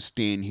have to do is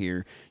stand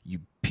here. You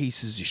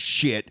pieces of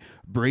shit.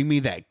 Bring me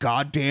that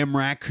goddamn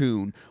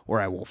raccoon,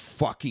 or I will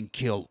fucking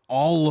kill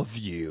all of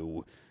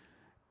you.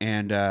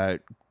 And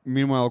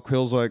meanwhile,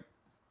 Quill's like,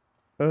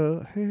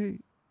 hey,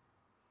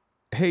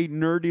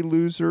 nerdy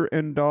loser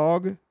and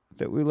dog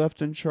that we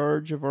left in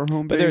charge of our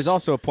home base. But there's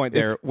also a point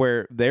there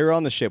where they're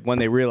on the ship when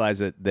they realize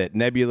that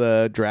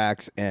Nebula,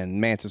 Drax, and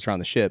Mantis are on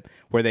the ship,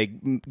 where they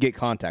get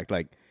contact.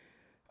 Like,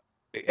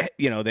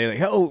 they're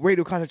like, oh,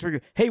 radio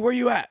contact. Hey, where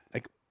you at?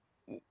 Like,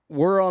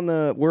 we're on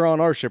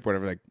our ship, or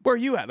whatever. Like, where are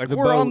you at? Like,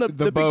 we're on the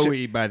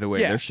Bowie, ship. by the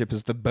way. Yeah. Their ship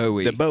is the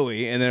Bowie. The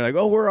Bowie, and they're like,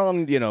 oh, we're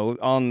on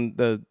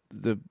the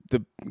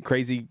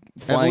crazy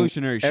flying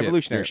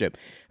evolutionary ship.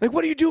 Like,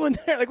 what are you doing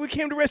there? Like, we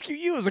came to rescue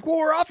you. I was like, well,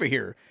 we're off of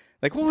here.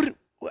 Like,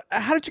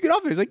 how did you get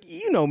off here? He's like,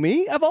 you know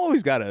me. I've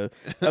always got a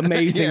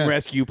amazing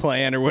rescue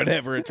plan or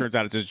whatever. It turns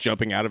out it's just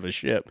jumping out of a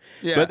ship.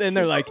 Yeah. But then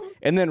they're like,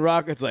 and then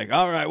Rocket's like,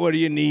 all right, what do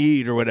you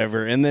need or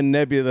whatever? And then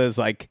Nebula's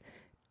like,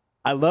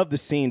 I love the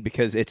scene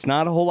because it's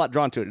not a whole lot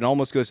drawn to it. It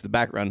almost goes to the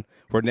background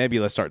where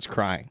Nebula starts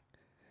crying.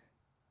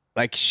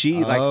 Like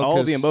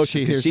all the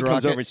emotions, because she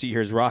comes over and she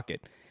hears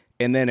Rocket.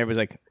 And then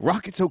everybody's like,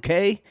 Rocket's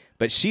okay.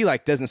 But she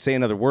doesn't say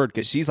another word,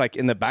 because she's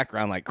in the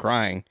background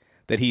crying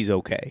that he's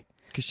okay.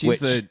 Because she's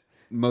the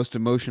most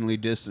emotionally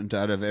distant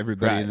out of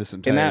everybody in this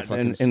entire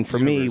and for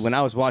me, when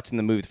I was watching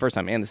the movie the first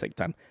time and the second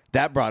time,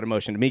 that brought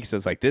emotion to me, because it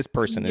was like, this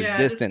person is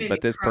distant,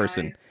 but this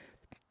person,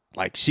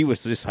 she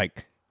was just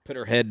put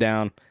her head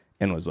down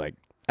and was like,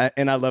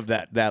 and I love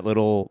that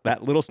little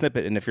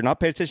snippet. And if you're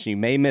not paying attention, you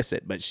may miss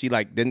it, but she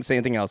didn't say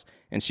anything else,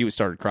 and she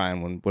started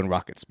crying when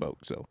Rocket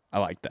spoke. So I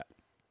like that.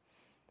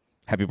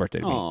 Happy birthday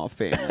to me. Oh,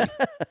 family.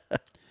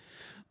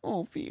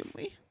 Oh,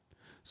 family.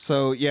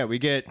 So yeah, we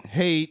get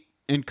hate,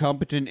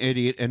 incompetent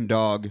idiot, and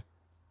dog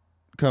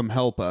come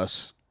help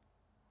us.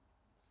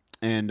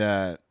 And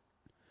High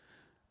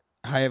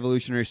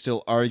Evolutionary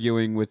still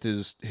arguing with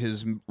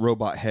his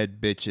robot head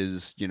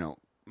bitches,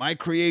 my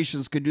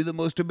creations can do the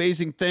most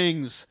amazing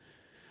things,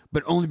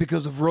 but only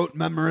because of rote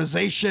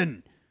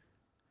memorization.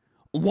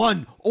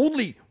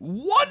 Only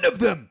one of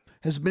them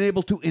has been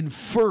able to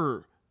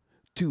infer,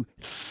 to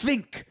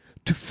think,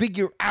 to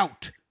figure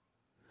out.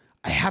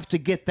 I have to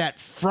get that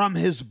from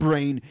his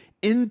brain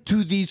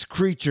into these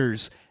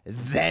creatures.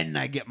 Then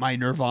I get my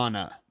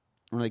nirvana.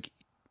 I'm like,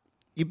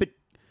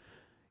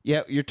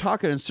 you're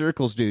talking in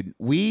circles, dude.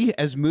 We,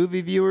 as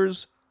movie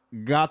viewers,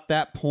 got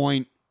that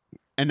point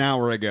an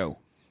hour ago.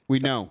 We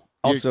know.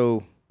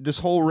 Also, this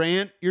whole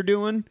rant you're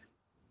doing,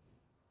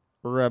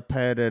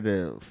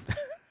 repetitive.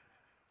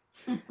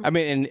 I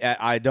mean, and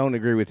I don't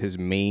agree with his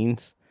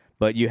means,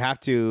 but you have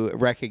to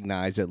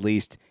recognize at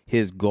least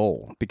his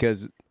goal,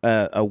 because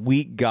a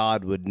weak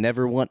god would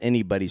never want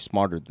anybody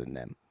smarter than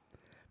them.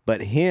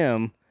 But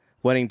him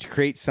wanting to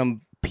create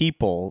some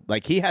people,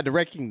 like, he had to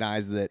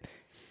recognize that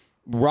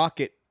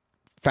Rocket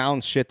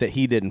found shit that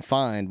he didn't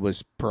find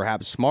was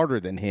perhaps smarter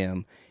than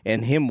him,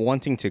 and him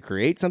wanting to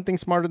create something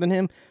smarter than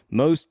him,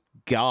 most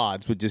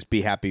gods would just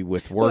be happy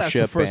with worship. Well, that's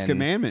the first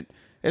commandment.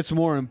 It's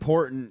more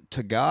important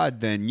to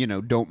God than,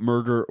 don't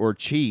murder or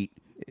cheat,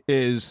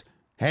 is,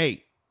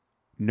 hey,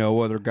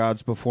 no other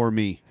gods before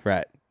me.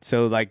 Right.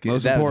 So, like,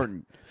 most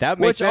important. That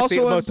makes Which also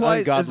the most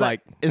implies, ungodlike.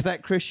 Is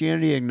that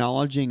Christianity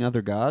acknowledging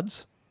other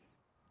gods?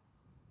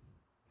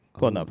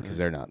 Well, no, because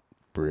they're not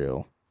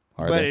real.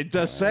 But it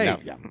does say, no,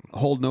 yeah.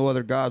 hold no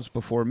other gods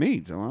before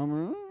me.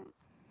 So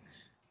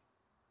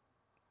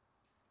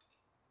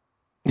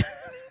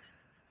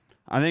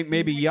I think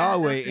maybe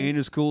Yahweh ain't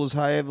as cool as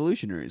High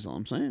Evolutionary is all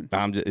I'm saying.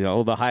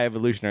 The High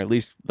Evolutionary, at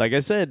least, like I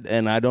said,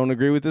 and I don't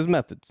agree with his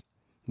methods,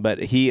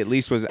 but he at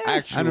least was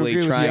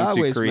actually trying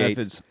to create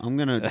methods. I'm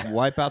going to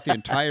wipe out the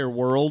entire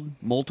world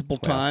multiple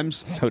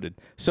times. So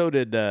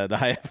did the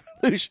High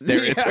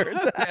Evolutionary, it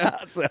turns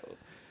out. So,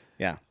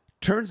 yeah.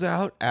 Turns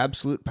out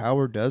absolute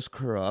power does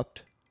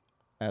corrupt.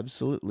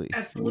 Absolutely.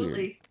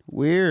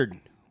 Weird.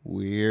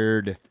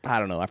 I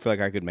don't know. I feel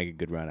like I could make a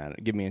good run at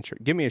it. Give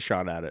me a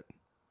shot at it.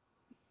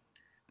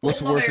 What's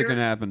the worst that can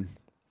happen?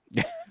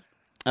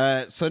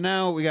 So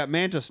now we got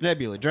Mantis,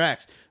 Nebula,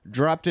 Drax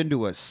dropped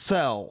into a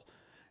cell,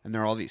 and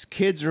there are all these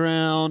kids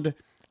around,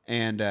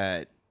 and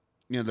they're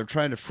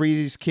trying to free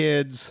these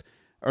kids,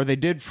 or they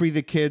did free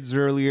the kids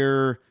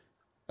earlier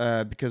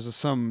because of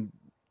some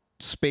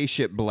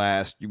spaceship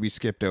blast we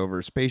skipped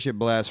over. Spaceship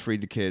blast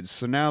freed the kids,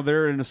 so now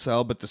they're in a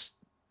cell, but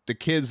the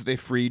kids they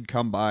freed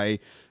come by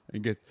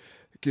and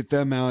get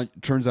them out.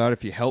 Turns out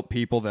if you help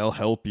people, they'll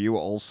help you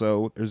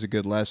also. There's a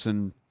good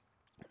lesson.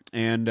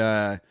 And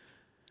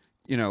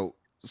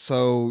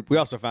so we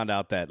also found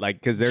out that,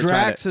 like, because they're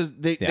Drax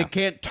they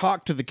can't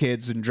talk to the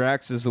kids, and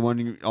Drax is the one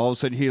who, all of a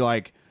sudden he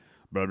like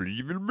they're like,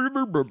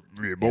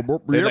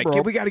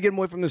 we got to get them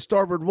away from the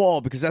starboard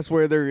wall because that's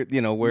where they're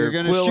where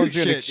Quillen's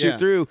going to shoot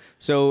through.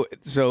 So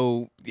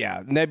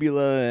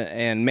Nebula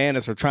and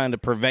Mantis are trying to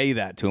purvey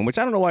that to him, which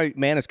I don't know why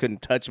Mantis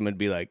couldn't touch him and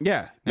be like,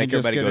 make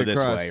everybody go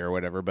this way or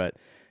whatever. But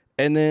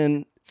and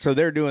then so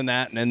they're doing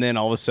that, and then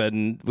all of a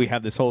sudden we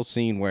have this whole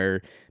scene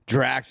where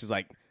Drax is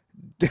like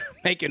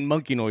making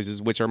monkey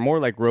noises, which are more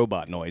like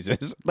robot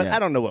noises. But I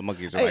don't know what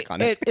monkeys are like on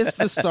this. It's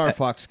the Star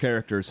Fox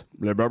characters.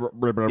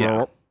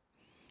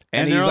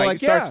 And he's like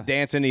starts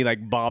dancing. He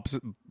like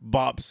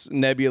bops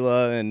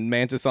Nebula and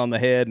Mantis on the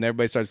head, and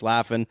everybody starts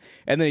laughing.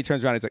 And then he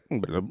turns around.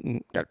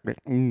 And he's like,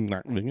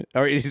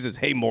 or he says,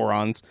 "Hey,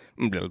 morons!"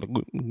 And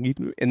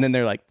then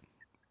they're like,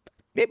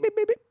 beep, beep,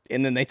 beep, beep.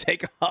 And then they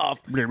take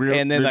off.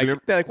 And then they're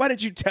like, "Why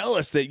did you tell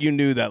us that you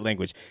knew that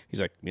language?" He's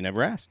like, "You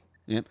never asked."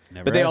 Yep,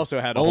 never. But they also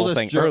had a whole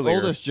thing earlier.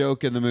 Oldest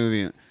joke in the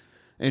movie,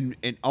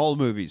 in all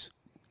movies.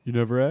 You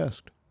never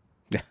asked.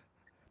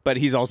 But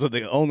he's also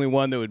the only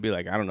one that would be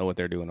like, I don't know what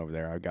they're doing over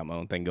there. I've got my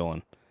own thing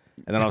going.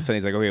 And then all of a sudden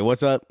he's like, okay,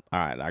 what's up? All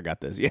right, I got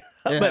this. Yeah.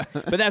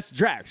 But that's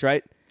Drax,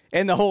 right?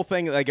 And the whole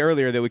thing, like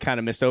earlier that we kind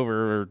of missed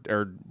over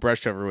or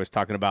brushed over, was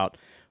talking about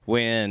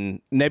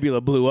when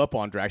Nebula blew up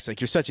on Drax. Like,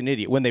 you're such an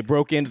idiot. When they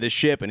broke into the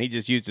ship and he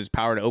just used his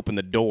power to open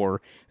the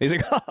door. He's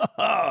like,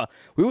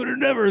 we would have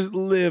never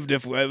lived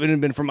if it hadn't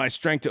been for my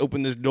strength to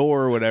open this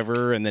door or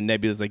whatever. And then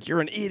Nebula's like, you're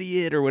an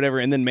idiot or whatever.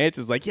 And then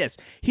Mantis is like, yes,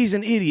 he's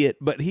an idiot,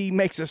 but he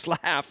makes us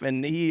laugh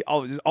and he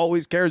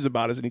always cares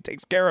about us and he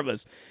takes care of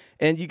us.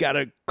 And you got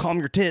to calm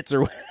your tits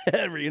or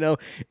whatever,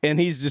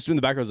 And he's just in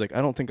the background like,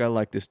 I don't think I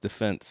like this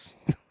defense.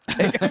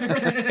 And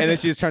then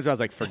she just turns around and is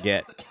like,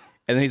 forget.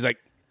 And then he's like,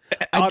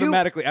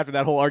 automatically after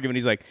that whole argument,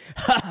 he's like,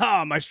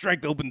 my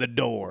strength opened the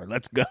door.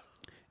 Let's go.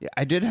 Yeah,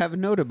 I did have a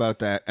note about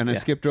that, and I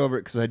skipped over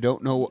it because I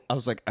don't know. I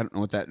was like, I don't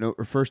know what that note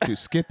refers to,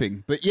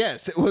 skipping. But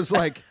yes, it was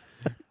like,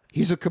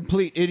 he's a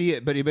complete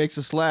idiot, but he makes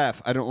us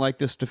laugh. I don't like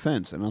this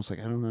defense. And I was like,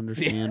 I don't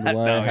understand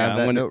why I have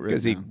that note written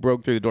because he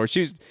broke through the door.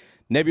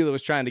 Nebula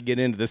was trying to get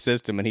into the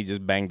system, and he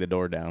just banged the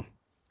door down.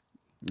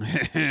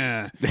 Like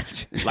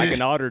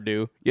an otter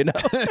do,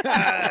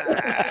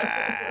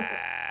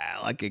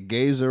 Like a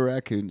gaze of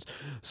raccoons.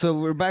 So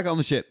we're back on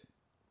the ship.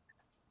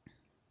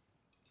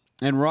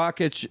 And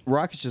Rocket's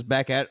just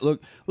back at it.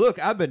 Look,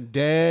 I've been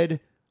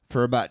dead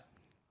for about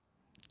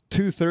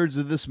 2/3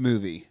 of this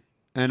movie,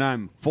 and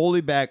I'm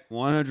fully back,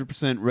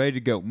 100% ready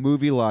to go.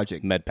 Movie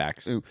logic. Med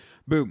packs. Ooh,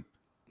 boom.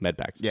 Med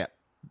packs. Yeah.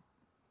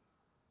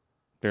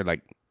 They're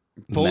like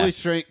Fully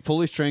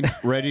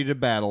strength, ready to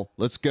battle.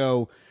 Let's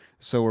go.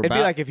 So we're It'd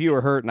be like if you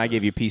were hurt and I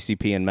gave you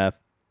PCP and meth.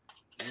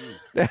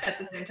 At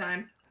the same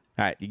time.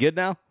 All right, you good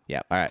now?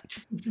 Yeah. All right.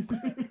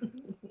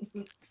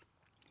 hucking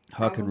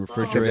Problem solved.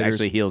 It refrigerators.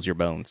 actually heals your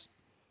bones.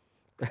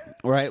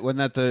 Right?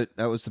 Wasn't that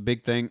was the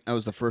big thing? That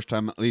was the first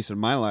time, at least in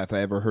my life,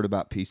 I ever heard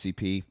about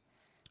PCP.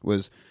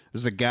 Was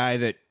a guy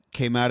that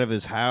came out of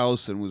his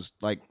house and was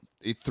like,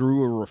 he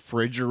threw a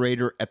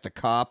refrigerator at the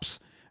cops,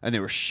 and they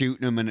were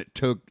shooting him, and it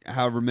took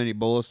however many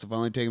bullets to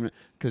finally take him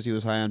because he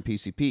was high on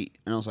PCP.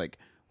 And I was like,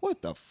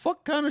 what the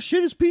fuck kind of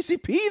shit is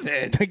PCP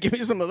then? Give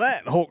me some of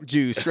that Hulk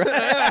juice,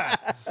 right?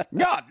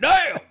 God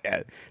damn!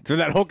 Yeah. So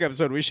that Hulk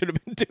episode, we should have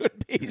been doing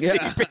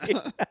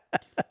PCP.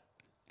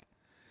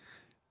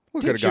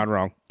 What could have gone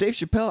wrong? Dave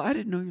Chappelle, I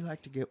didn't know you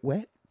like to get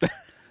wet.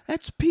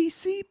 That's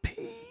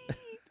PCP.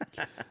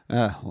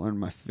 One of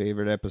my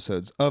favorite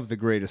episodes of the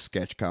greatest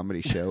sketch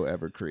comedy show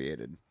ever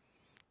created.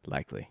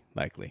 Likely.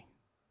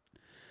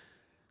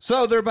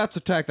 So they're about to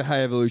attack the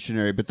High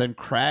Evolutionary, but then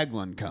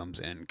Kraglin comes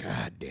in.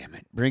 God damn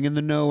it. Bringing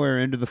the Nowhere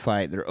into the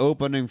fight. They're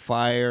opening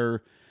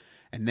fire,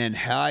 and then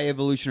High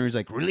Evolutionary's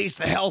like, release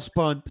the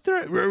Hellspawn. But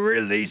they're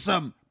release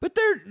them. But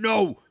they're,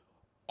 no,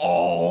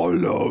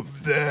 all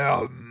of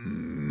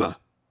them.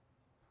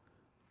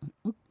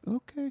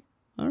 Okay.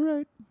 All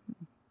right.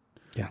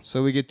 Yeah.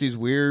 So we get these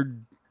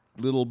weird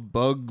little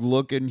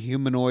bug-looking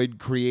humanoid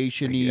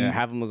creation-y. Yeah,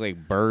 have them look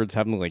like birds,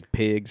 have them look like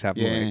pigs, have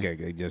them look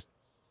like just,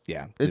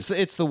 yeah.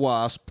 It's the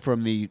Wasp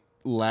from the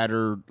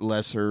latter,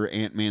 lesser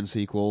Ant-Man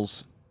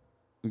sequels.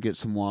 We get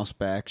some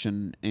Wasp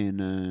action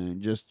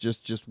and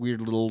just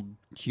weird little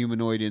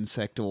humanoid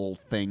insectal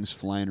things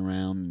flying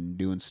around and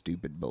doing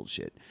stupid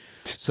bullshit.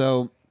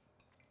 So,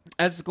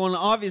 as it's going on,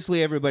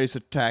 obviously everybody's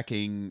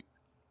attacking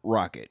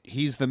Rocket.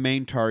 He's the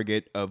main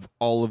target of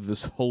all of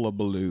this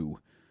hullabaloo.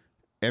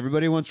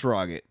 Everybody wants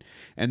Rocket.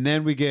 And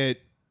then we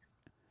get,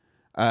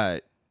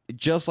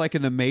 just like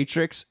in The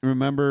Matrix,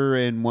 remember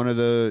in one of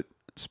the,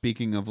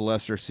 speaking of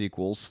lesser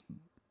sequels,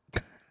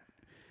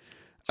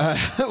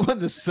 when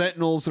the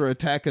Sentinels are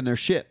attacking their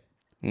ship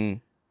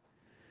and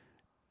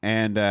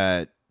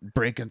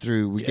breaking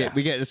through, we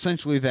get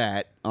essentially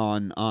that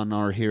on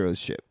our hero's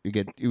ship. We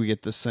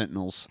get the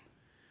Sentinels,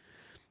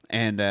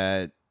 and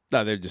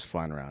no, they're just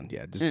flying around.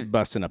 Yeah, just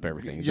busting up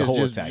everything. The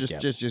whole attack.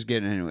 Just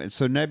getting into it.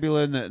 So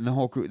Nebula and the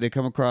whole crew, they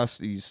come across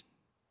these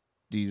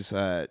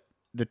the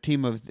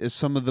team of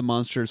some of the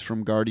monsters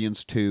from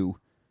Guardians 2.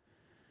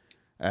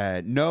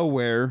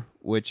 Nowhere,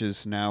 which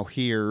is now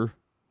here,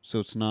 so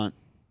it's not.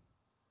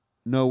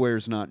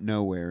 Nowhere's not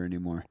nowhere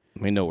anymore.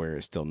 I mean, nowhere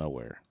is still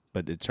nowhere,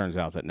 but it turns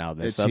out that now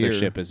this It's other here.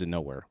 ship is in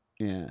nowhere.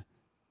 Yeah.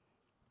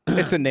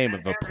 It's the name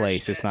of a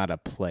place. It's not a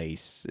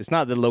place. It's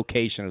not the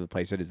location of the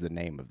place. It is the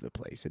name of the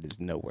place. It is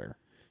nowhere.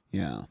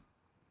 Yeah.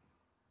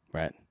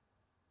 Right.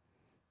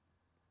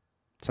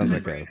 Sounds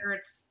like brain a.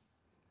 hurts.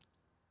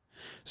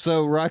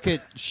 So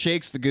Rocket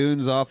shakes the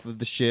goons off of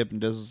the ship and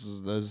does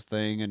his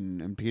thing,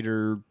 and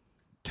Peter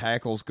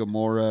tackles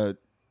Gamora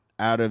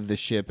out of the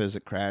ship as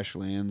it crash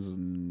lands,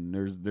 and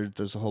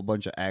there's a whole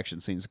bunch of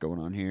action scenes going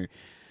on here.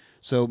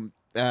 So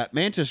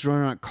Mantis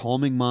running around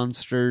calming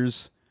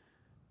monsters,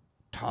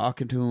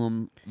 talking to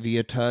them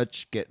via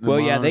touch, getting them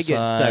on they our get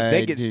stuck. side,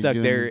 They get stuck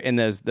doing- there in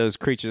those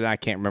creatures. I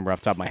can't remember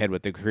off the top of my head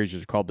what the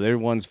creatures are called, but they're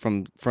ones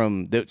from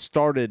that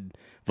started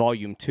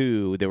Volume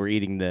 2. They were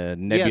eating the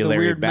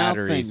nebulary weird mouth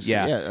batteries. things.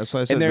 Yeah, That's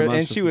why I said.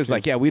 and she was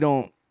like, "Yeah, they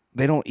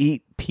don't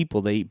eat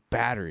people. They eat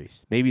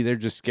batteries. Maybe they're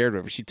just scared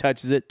of it." She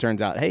touches it. Turns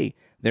out, hey,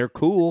 they're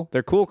cool.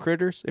 They're cool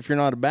critters. If you're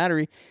not a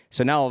battery,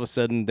 so now all of a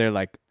sudden they're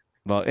like,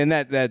 well, and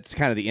that's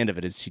kind of the end of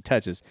it. Is she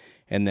touches,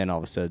 and then all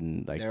of a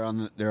sudden, like they're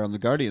on the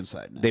Guardian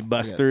side now. they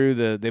bust through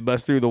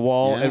the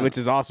wall, Yeah. which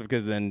is awesome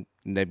because then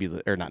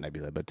Nebula, or not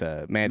Nebula, but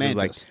Mantis is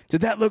like, Mantis.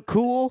 did that look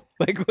cool?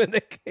 Like when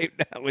they came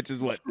down, which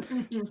is what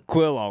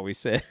Quill always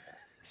said.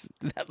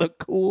 Did that look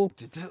cool?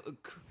 Did that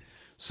look cool?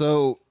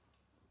 So,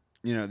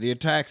 the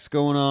attack's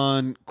going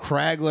on.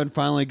 Kraglin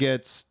finally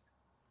gets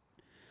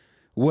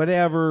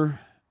whatever.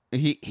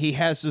 He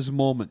has his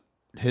moment,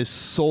 his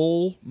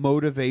sole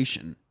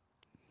motivation.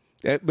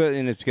 But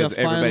it's because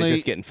everybody's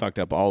just getting fucked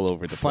up all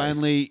over the place.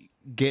 Finally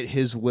get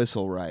his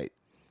whistle right.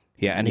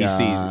 Yeah, and he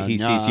sees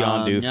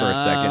Yondu for a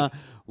second.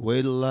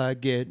 Wait till I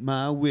get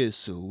my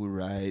whistle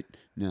right.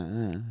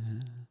 Nah.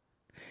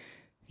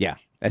 Yeah,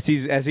 as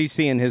he's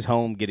seeing his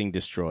home getting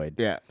destroyed.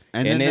 Yeah,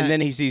 and then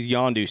he sees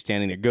Yondu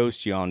standing there,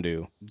 Ghost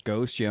Yondu,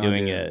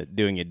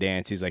 doing a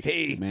dance. He's like,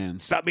 "Hey, man,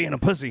 stop being a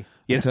pussy."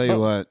 I'll tell you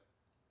what.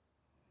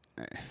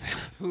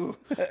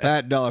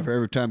 That $1 for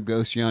every time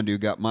Ghost Yondu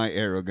got my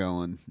arrow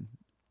going.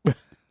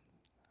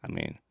 I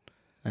mean,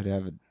 I'd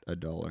have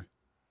 $1.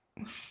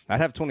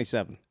 I'd have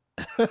 27.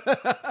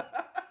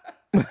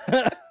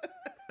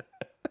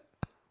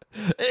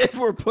 If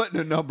we're putting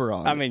a number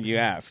on I mean, you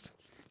asked.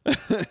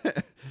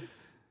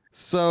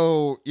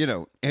 So,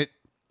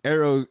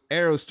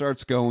 Arrow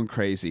starts going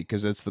crazy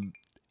because it's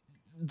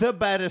the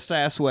baddest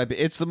ass weapon.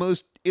 It's the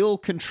most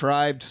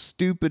ill-contrived,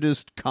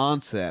 stupidest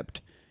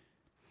concept.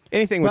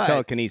 Anything with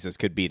telekinesis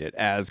could beat it,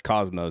 as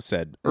Cosmo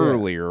said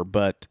earlier,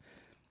 but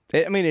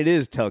it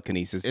is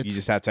telekinesis. You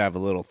just have to have a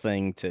little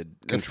thing to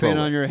control a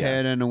fin on your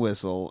head and a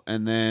whistle,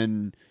 and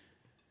then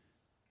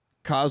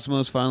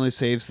Cosmos finally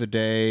saves the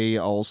day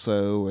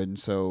also, and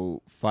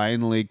so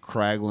finally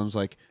Kraglin's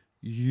like,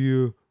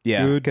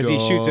 yeah, because he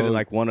shoots it at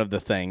like one of the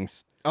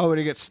things. Oh,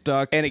 and it gets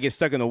stuck. And it gets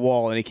stuck in the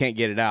wall, and he can't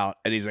get it out.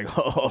 And he's like,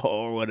 oh,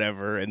 or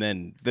whatever. And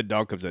then the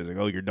dog comes out. He's like,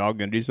 oh, your dog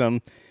going to do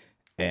something?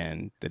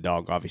 And the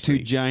dog obviously...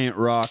 2 giant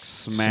rocks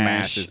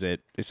smashes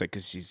it. It's like,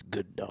 because she's a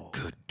good dog.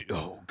 Good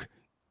dog.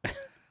 And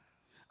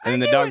then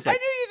the dog's like... I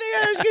knew you think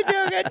I was a good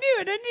dog. I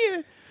knew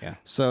it. Yeah.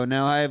 So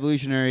now High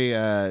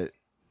Evolutionary,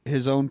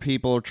 his own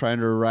people are trying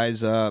to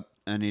rise up,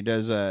 and he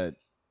does a...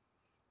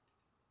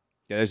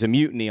 Yeah, there's a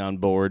mutiny on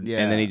board, Yeah.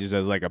 and then he just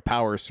does like a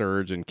power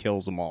surge and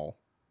kills them all.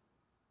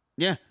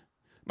 Yeah.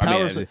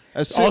 Also,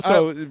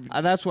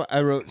 that's what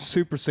I wrote.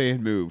 Super Saiyan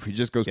move. He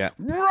just goes,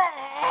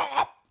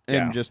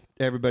 and just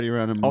everybody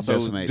around him also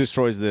decimates.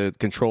 destroys the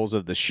controls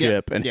of the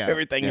ship and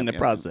everything in the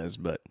process.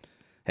 But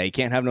hey, you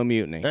can't have no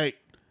mutiny. Hey,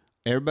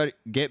 everybody,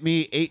 get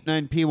me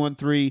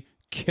 89P13.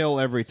 Kill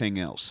everything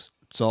else.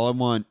 That's all I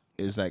want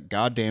is that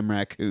goddamn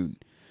raccoon.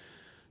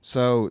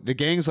 So the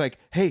gang's like,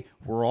 hey,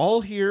 we're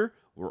all here.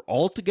 We're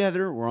all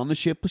together. We're on the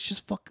ship. Let's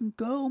just fucking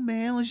go,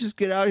 man. Let's just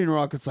get out of here. And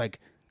Rocket's like,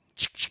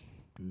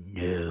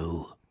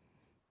 no.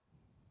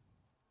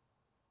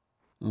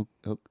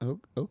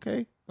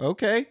 Okay.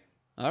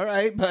 All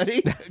right,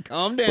 buddy.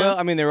 Calm down.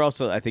 Well, they're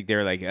also, I think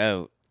they're like,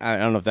 oh, I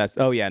don't know if that's,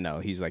 no.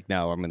 He's like,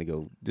 no, I'm going to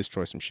go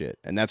destroy some shit.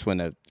 And that's when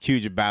a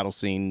huge battle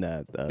scene,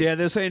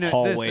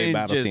 hallway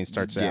battle scene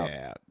starts out.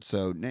 Yeah,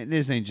 so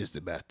this ain't just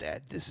about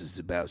that. This is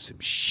about some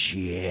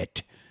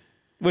shit.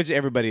 Which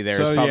everybody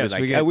there is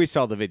probably we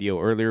saw the video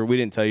earlier. We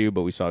didn't tell you,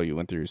 but we saw you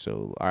went through.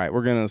 So, all right,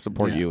 we're going to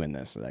support you in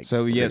this. Like,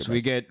 so, yes,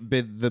 we get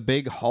the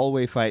big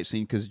hallway fight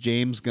scene because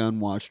James Gunn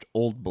watched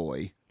Old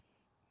Boy,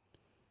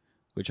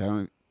 which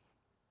I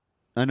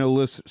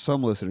know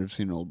some listeners have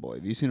seen Old Boy.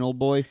 Have you seen Old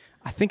Boy?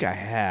 I think I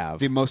have.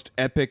 The most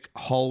epic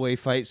hallway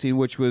fight scene,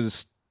 which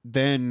was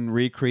then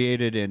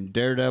recreated in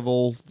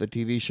Daredevil, the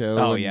TV show.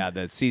 Oh, yeah,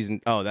 the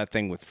season. Oh, that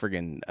thing with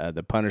friggin'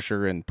 the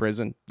Punisher in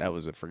prison. That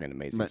was a friggin'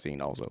 amazing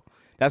scene also.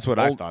 That's what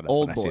I thought of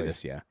when I see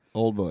this, yeah.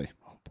 Old Boy.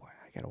 Oh, boy,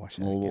 I got to watch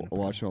that again.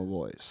 Watch Old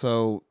Boy.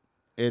 So,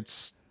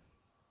 it's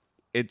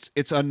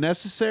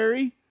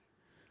unnecessary,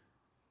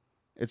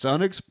 it's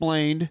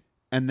unexplained,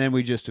 and then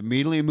we just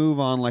immediately move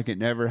on like it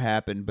never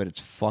happened, but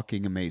it's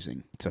fucking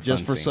amazing. It's a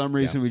just fun for scene. some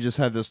reason, we just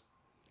have this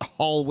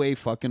hallway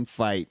fucking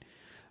fight,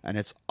 and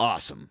it's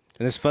awesome.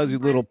 And this fuzzy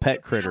little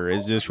pet critter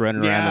is just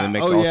running around in the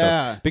mix also.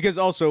 Yeah. Because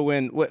also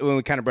when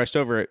we kind of brushed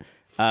over it,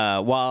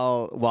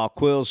 while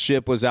Quill's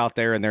ship was out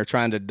there and they're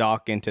trying to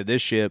dock into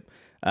this ship,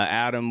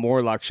 Adam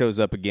Warlock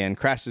shows up again,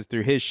 crashes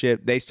through his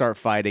ship. They start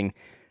fighting.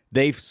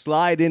 They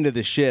slide into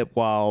the ship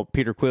while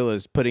Peter Quill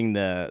is putting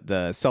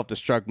the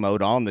self-destruct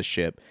mode on the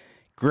ship,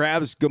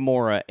 grabs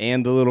Gamora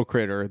and the little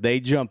critter. They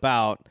jump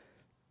out.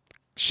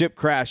 Ship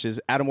crashes.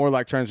 Adam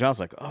Warlock turns around,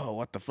 like, "Oh,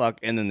 what the fuck!"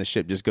 And then the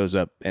ship just goes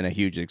up in a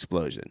huge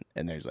explosion.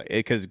 And there's like,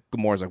 because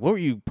Gamora's like, "What were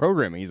you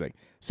programming?" He's like,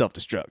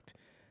 "Self-destruct."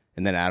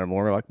 And then Adam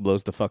Warlock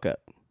blows the fuck up.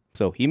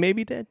 So he may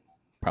be dead.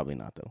 Probably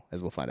not, though,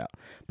 as we'll find out.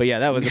 But yeah,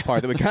 that was a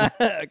part that we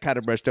kind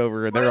of brushed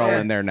over. They're all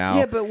in there now.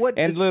 Yeah, but what?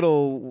 And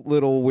little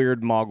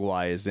weird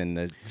Mogwai is in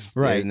the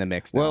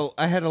mix now. Well,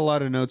 I had a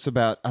lot of notes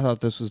about. I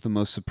thought this was the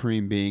most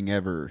supreme being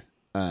ever,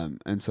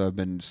 and so I've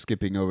been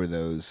skipping over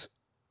those.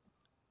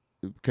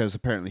 Because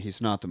apparently he's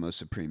not the most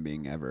supreme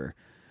being ever.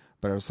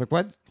 But I was like,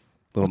 what?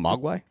 Little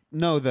Mogwai?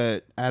 No,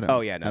 the Adam. Oh,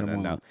 yeah,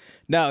 no.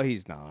 No,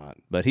 he's not.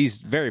 But he's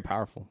very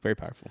powerful. Very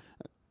powerful.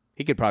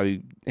 He could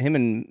probably... Him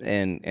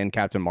and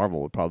Captain Marvel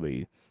would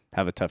probably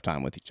have a tough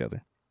time with each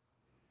other.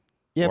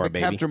 Yeah, but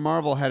Captain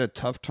Marvel had a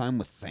tough time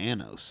with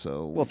Thanos,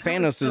 so... Well,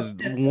 Thanos is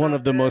one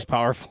of the most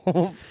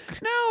powerful.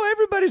 No,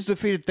 everybody's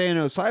defeated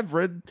Thanos. I've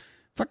read...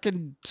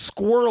 Fucking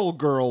Squirrel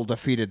Girl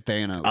defeated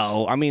Thanos.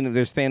 Oh,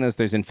 there's Thanos,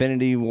 there's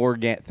Infinity War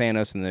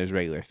Thanos, and there's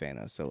regular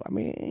Thanos. So,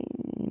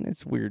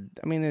 it's weird.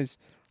 It's...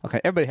 Okay,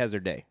 everybody has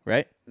their day,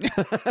 right?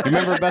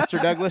 Remember Buster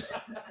Douglas?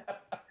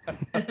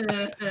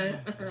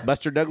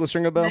 Buster Douglas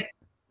ring a bell?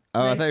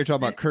 Oh, I thought you were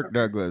talking about Kirk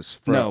Douglas.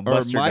 Or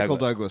Michael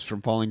Douglas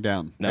from Falling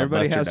Down. No,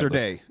 everybody Buster has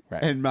Douglas. Their day.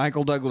 Right. And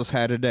Michael Douglas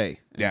had a day.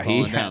 Yeah,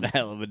 he had a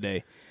hell of a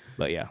day.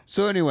 But yeah.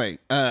 So anyway,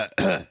 back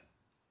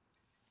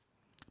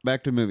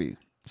to the movie.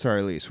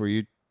 Sorry, Lise, were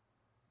you...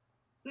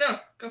 No,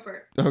 go for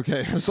it.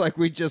 Okay, it's like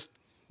we just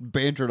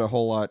bantered a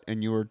whole lot,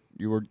 and you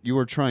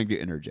were trying to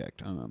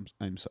interject. I'm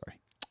sorry.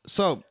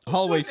 So,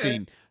 hallway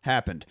scene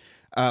happened.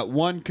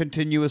 One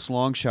continuous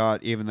long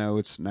shot, even though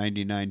it's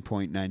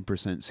 99.9%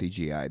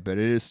 CGI, but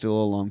it is still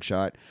a long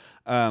shot.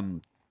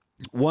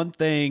 One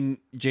thing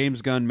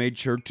James Gunn made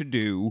sure to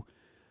do,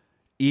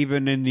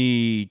 even in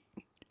the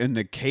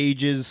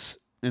cages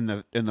in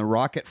the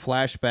Rocket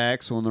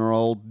flashbacks when they're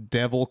all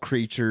devil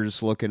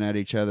creatures looking at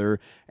each other,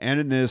 and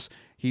in this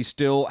he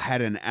still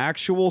had an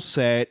actual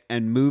set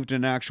and moved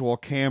an actual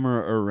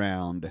camera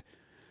around.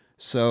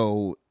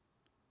 So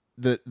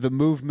the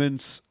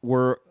movements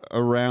were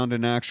around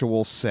an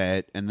actual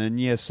set, and then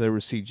yes, there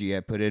was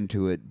CGI put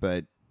into it,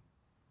 but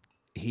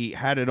he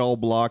had it all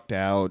blocked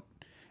out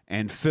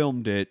and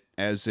filmed it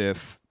as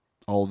if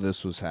all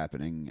this was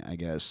happening, I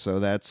guess. So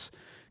that's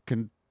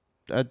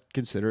I'd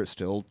consider it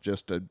still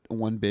just a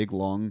one big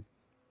long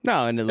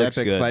and it looks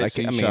epic good. fight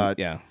scene shot.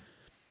 Yeah,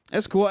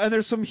 it's cool, and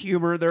there's some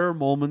humor. There are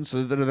moments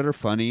that are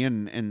funny,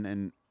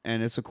 and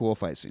it's a cool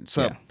fight scene.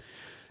 So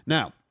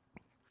now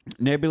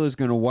Nebula's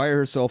going to wire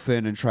herself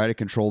in and try to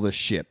control this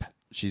ship.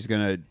 She's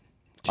going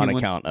to on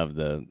account of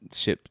the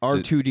ship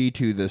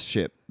R2D2 this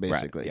ship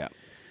basically. Right, yeah.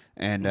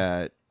 And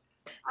I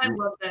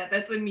love that.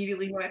 That's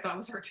immediately what I thought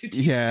was R2D2.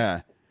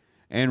 Yeah.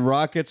 And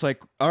Rocket's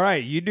like, all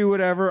right, you do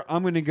whatever.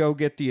 I'm going to go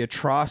get the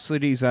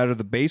atrocities out of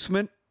the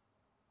basement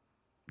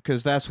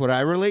because that's what I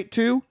relate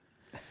to.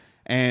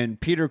 And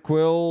Peter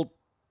Quill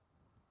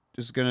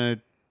is going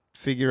to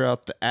figure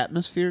out the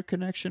atmosphere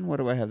connection. What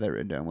do I have that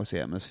written down? What's the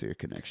atmosphere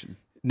connection?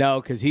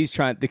 No, because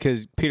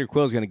Peter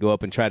Quill's going to go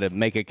up and try to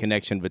make a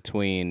connection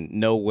between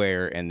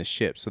Nowhere and the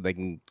ship so they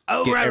can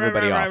get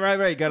everybody off.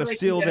 Right. Got to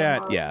seal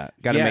that. Yeah,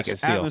 got to make it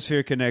seal.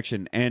 Atmosphere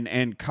connection.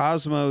 And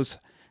Cosmos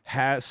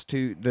has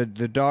to, the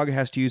dog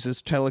has to use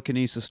his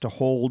telekinesis to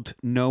hold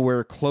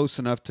Nowhere close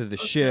enough to the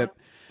ship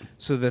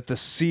so that the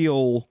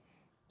seal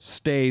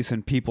stays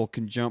and people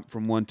can jump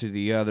from one to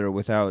the other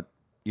without,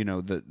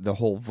 the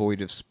whole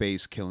void of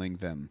space killing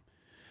them.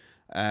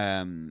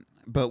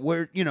 But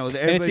we're,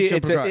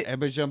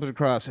 everybody's jumping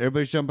across.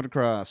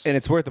 And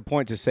it's worth the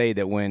point to say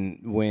that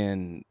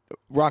when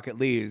Rocket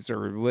leaves,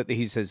 or what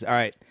he says, all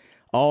right,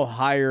 all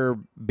higher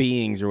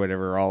beings or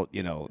whatever,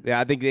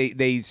 I think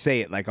they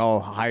say it like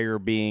all higher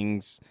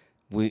beings,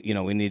 we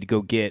need to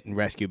go get and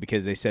rescue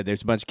because they said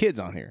there's a bunch of kids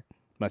on here, a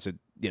bunch of,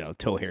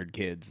 tow-haired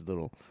kids,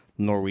 little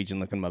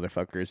Norwegian-looking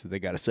motherfuckers that they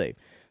got to save.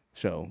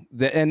 So,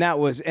 the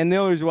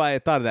only reason why I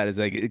thought of that is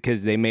like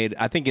because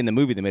I think in the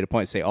movie they made a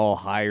point to say all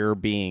higher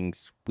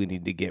beings we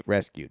need to get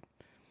rescued.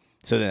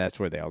 So then that's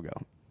where they all go.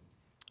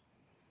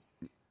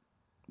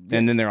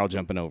 And then they're all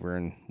jumping over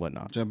and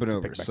whatnot.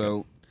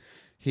 So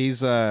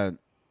he's, all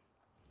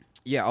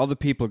the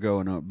people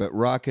going over, but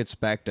Rocket's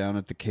back down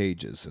at the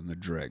cages and the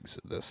dregs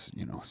of this,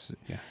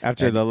 Yeah.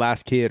 After the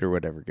last kid or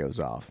whatever goes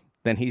off,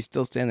 then he's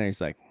still standing there.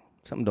 He's like,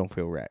 something don't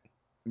feel right.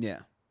 Yeah.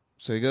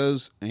 So he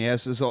goes and he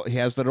has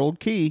that old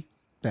key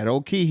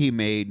he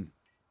made,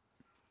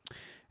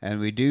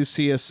 and we do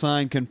see a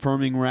sign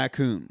confirming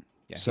raccoon.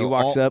 Yeah, so he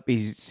walks up, he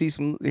hears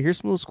some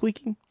little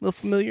squeaking, a little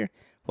familiar.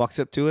 Walks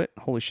up to it.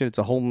 Holy shit! It's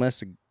a whole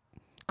mess of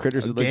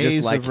critters that look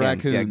just like him.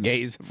 Raccoons. Yeah,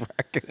 gaze of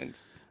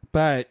raccoons.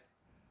 But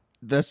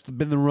that's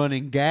been the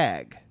running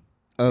gag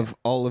of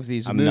all of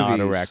these movies. I'm not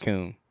a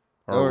raccoon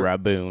or a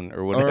raboon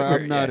or whatever.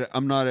 Or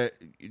I'm not a.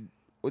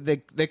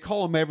 They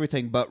call him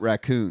everything but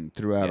raccoon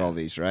throughout all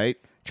these, right?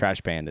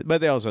 Trash panda,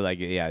 but they also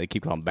they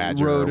keep calling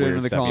badger.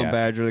 Rodent, they call him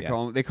badger.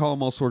 They call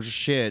him all sorts of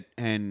shit,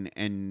 and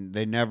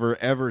they never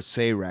ever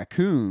say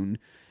raccoon.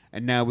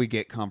 And now we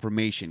get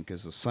confirmation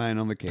because the sign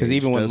on the cage. Because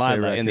even when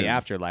Lila in the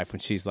afterlife, when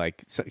she's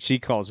like, she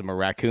calls him a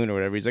raccoon or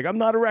whatever, he's like, I'm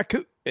not a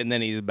raccoon, and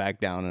then he's back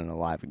down and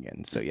alive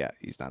again. So yeah,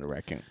 he's not a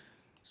raccoon.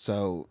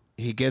 So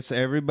he gets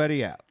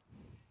everybody out.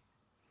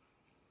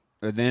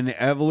 And then the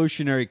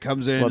evolutionary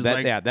comes in.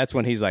 Well, that's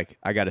when he's like,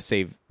 I got to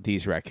save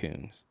these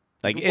raccoons.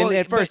 Like, and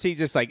at first he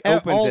just like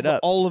opens it up.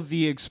 All of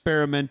the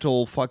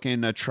experimental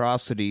fucking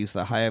atrocities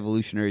the high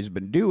evolutionaries have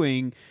been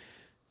doing,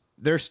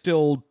 they're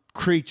still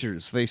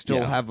creatures. They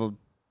still have a.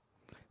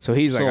 So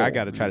he's like, I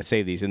got to try to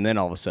save these, and then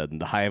all of a sudden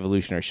the high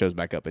evolutionary shows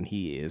back up, and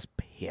he is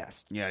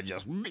pissed. Yeah,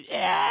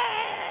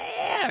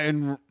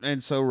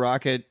 and so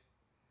Rocket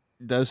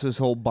does his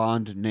whole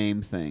Bond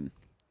name thing.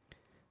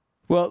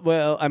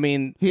 Well, I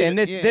mean, and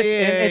at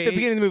the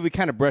beginning of the movie, we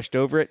kind of brushed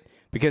over it.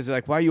 Because they're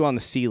like, why are you on the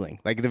ceiling?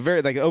 Like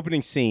the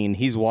opening scene,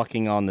 he's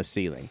walking on the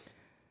ceiling,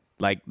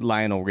 like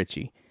Lionel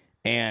Richie,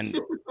 and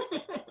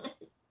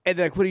they're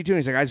like, what are you doing?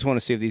 He's like, I just want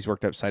to see if these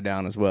worked upside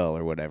down as well,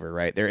 or whatever.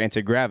 Right? They're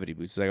anti-gravity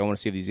boots. He's like, I want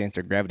to see if these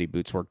anti-gravity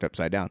boots worked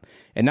upside down.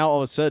 And now all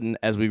of a sudden,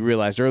 as we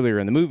realized earlier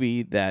in the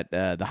movie, that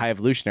the High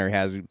Evolutionary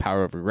has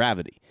power over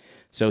gravity.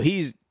 So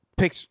he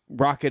picks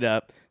Rocket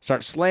up,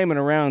 starts slamming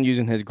around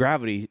using his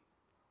gravity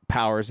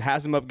powers,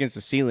 has him up against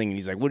the ceiling, and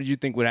he's like, what did you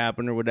think would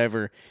happen or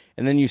whatever?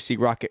 And then you see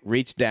Rocket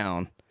reach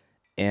down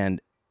and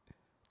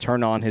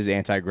turn on his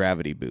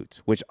anti-gravity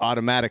boots, which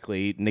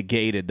automatically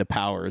negated the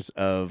powers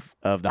of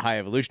the High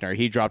Evolutionary.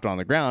 He dropped on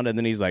the ground, and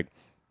then he's like,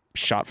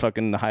 shot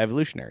fucking the High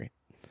Evolutionary.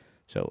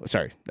 So,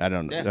 sorry, I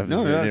don't know. Yeah,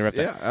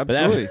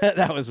 absolutely. But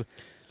that was...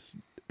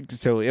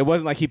 So it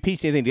wasn't like he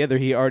pieced anything together.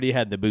 He already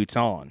had the boots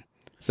on.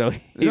 So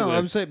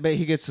I'm saying, but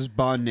he gets his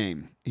Bond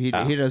name. He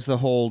does the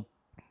whole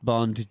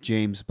Bond,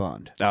 James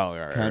Bond. Oh,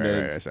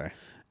 right, sorry.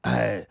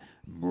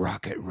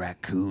 Rocket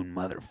Raccoon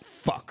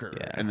motherfucker.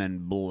 Yeah. And then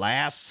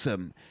blasts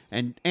him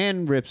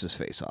and rips his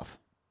face off.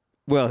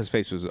 Well, his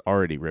face was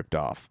already ripped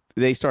off.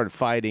 They started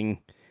fighting.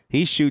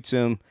 He shoots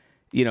him.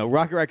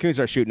 Rocket Raccoon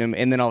starts shooting him,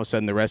 and then all of a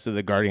sudden the rest of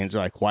the Guardians are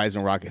like, why isn't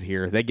Rocket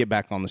here? They get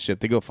back on the ship.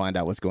 They go find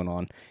out what's going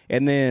on.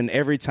 And then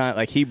every time,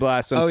 like, he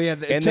blasts him. Oh, yeah.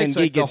 And then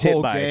he gets hit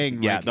by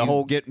gang. Yeah, like, the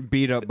whole getting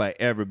beat up by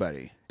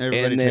everybody.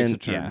 Everybody and then,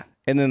 takes a turn. Yeah.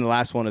 And then the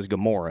last one is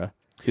Gamora,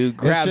 who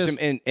grabs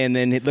him and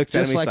then it looks at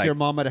him. Just He's like your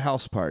mom at a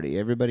house party.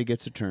 Everybody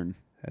gets a turn.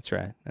 That's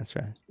right.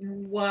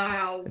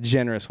 Wow. A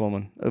generous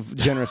woman.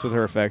 Generous with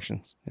her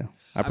affections. Yeah.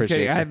 I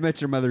appreciate it. I've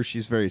met your mother.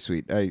 She's very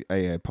sweet. I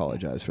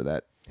apologize for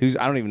that.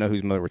 I don't even know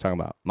whose mother we're talking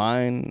about.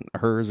 Mine,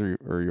 hers,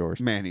 or yours?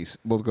 Manny's.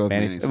 We'll go with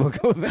Manny's. Manny's. We'll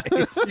go with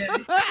Manny's.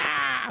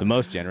 The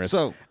most generous.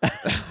 So,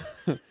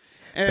 but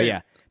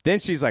yeah. Then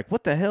she's like,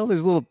 what the hell?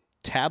 There's a little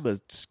tab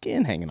of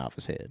skin hanging off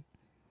his head.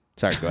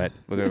 Sorry, go ahead.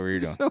 Whatever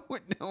you're doing.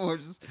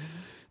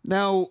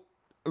 Now,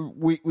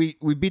 we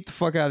beat the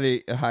fuck out of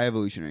the High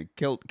Evolutionary.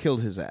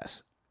 Killed his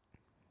ass.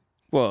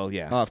 Well,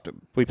 yeah. Offed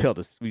him. We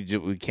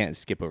can't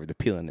skip over the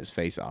peeling his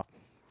face off.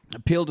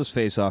 Peeled his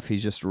face off.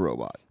 He's just a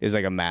robot. It's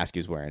like a mask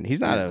he's wearing.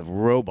 He's not a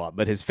robot,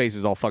 but his face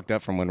is all fucked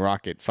up from when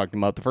Rocket fucked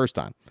him up the first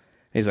time.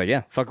 He's like,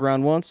 yeah, fuck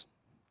around once.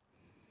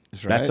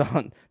 That's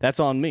right. That's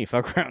on me.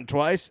 Fuck around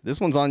twice. This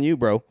one's on you,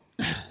 bro.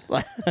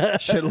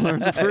 Should have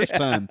learned the first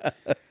time.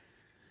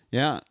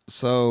 Yeah.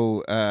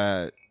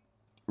 So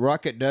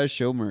Rocket does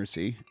show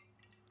mercy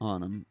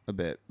on him a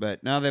bit,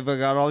 but now they've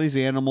got all these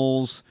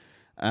animals.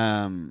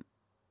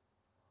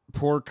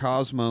 Poor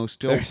Cosmo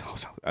still. There's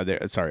also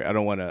sorry, I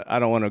don't want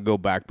to go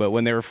back, but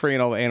when they were freeing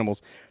all the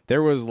animals,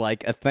 there was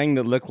like a thing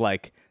that looked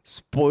like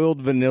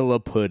spoiled vanilla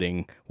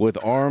pudding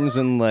with arms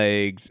and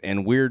legs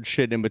and weird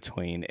shit in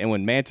between. And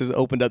when Mantis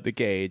opened up the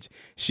cage,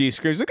 she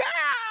screams like,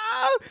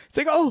 "Ah!" It's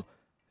like, "Oh."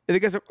 And the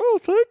guy's like, "Oh,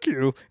 thank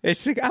you." And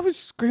she's like, "I was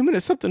screaming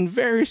at something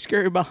very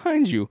scary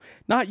behind you.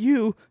 Not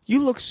you.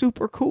 You look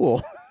super cool."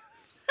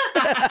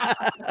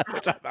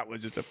 Which I thought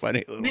was just a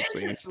funny little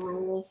Mantis scene.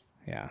 rules.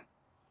 Yeah.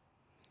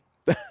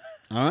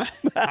 Huh?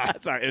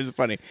 Sorry, it was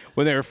funny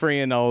when they were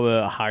freeing all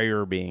the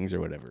higher beings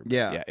or whatever.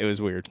 Yeah, it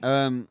was weird.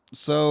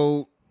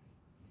 So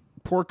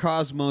poor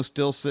Cosmo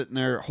still sitting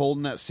there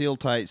holding that seal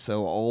tight.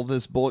 So all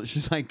this bullshit,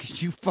 she's like,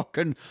 "Could you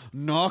fucking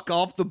knock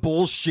off the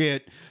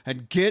bullshit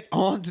and get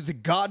onto the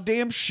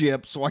goddamn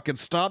ship so I can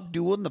stop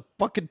doing the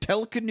fucking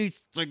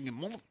telekinesis thing, you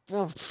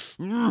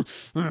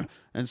motherfucker."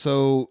 And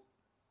so,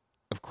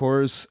 of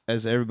course,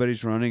 as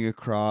everybody's running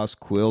across,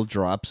 Quill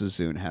drops a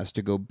Zune, has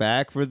to go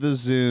back for the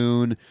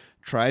Zune,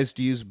 tries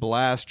to use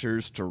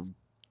blasters to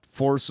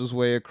force his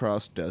way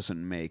across,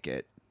 doesn't make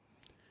it.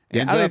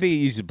 Yeah, I don't think he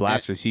uses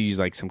blasters. He uses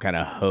like some kind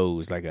of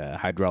hose, like a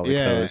hydraulic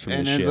hose from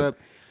the ship.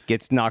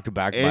 Gets knocked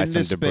back by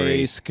some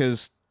debris.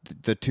 Because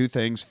the two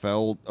things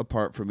fell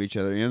apart from each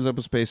other. He ends up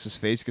in space. His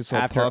face gets all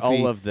after puffy.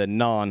 all of the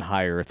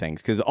non-higher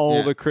things. Because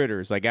all the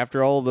critters, like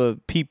after all the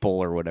people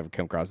or whatever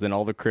come across, then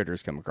all the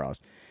critters come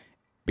across.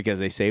 Because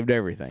they saved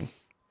everything.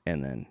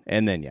 And then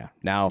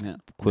now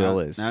Quill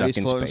is stuck he's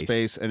in floating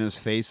space. And his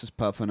face is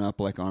puffing up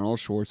like Arnold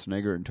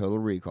Schwarzenegger in Total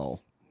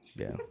Recall.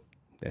 Yeah.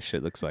 That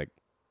shit looks like.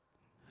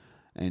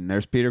 And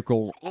there's Peter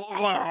Quill.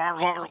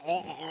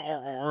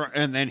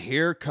 And then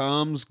here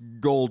comes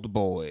Gold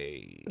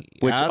Boy.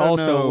 Which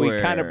also we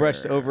kind of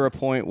brushed over a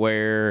point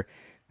where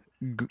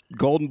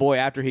Golden Boy,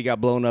 after he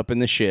got blown up in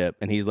the ship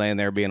and he's laying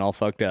there being all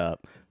fucked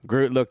up,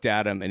 Groot looked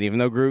at him, and even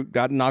though Groot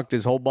got knocked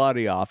his whole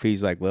body off,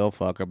 he's like, well,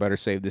 fuck, I better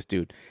save this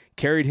dude.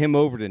 Carried him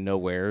over to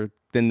nowhere.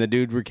 Then the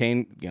dude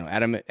regained,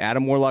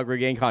 Adam Warlock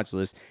regained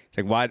consciousness. It's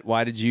like,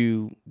 why did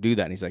you do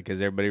that? And he's like, because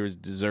everybody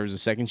deserves a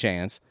second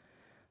chance.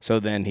 So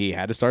then he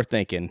had to start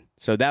thinking.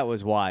 So that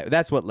was why.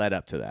 That's what led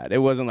up to that. It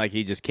wasn't like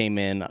he just came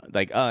in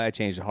like, oh, I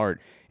changed the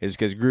heart. It's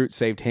because Groot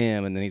saved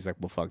him, and then he's like,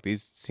 well, fuck,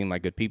 these seem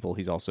like good people.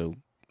 He's also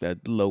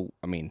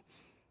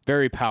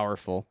very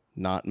powerful,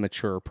 not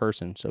mature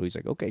person. So he's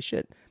like, okay,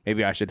 shit,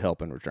 maybe I should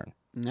help in return.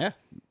 Yeah,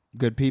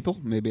 good people.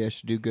 Maybe I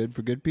should do good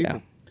for good people.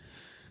 Yeah.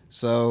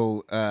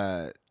 So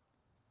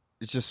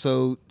it's just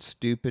so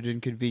stupid and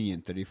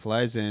convenient that he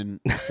flies in,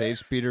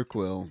 saves Peter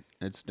Quill.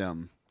 It's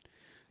dumb.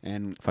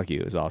 And fuck you,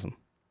 it was awesome.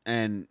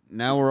 And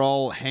now we're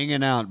all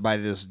hanging out by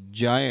this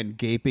giant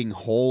gaping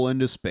hole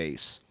into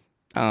space.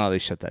 I don't know, they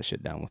shut that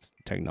shit down with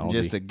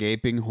technology. Just a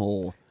gaping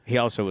hole. He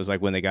also was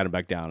like, when they got him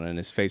back down and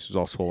his face was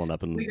all swollen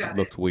up and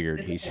looked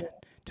weird, he said,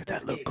 did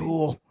that look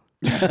cool?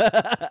 Did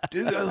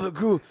that look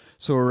cool?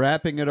 So we're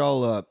wrapping it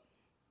all up,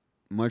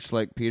 much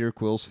like Peter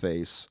Quill's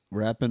face.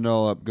 Wrapping it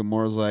all up,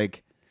 Gamora's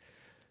like,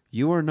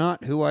 you are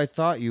not who I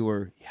thought you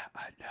were. Yeah,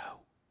 I know.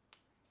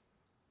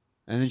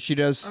 And then she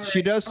does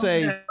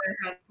say,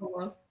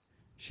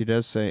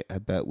 I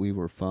bet we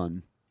were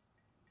fun.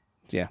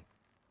 Yeah.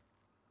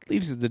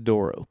 Leaves the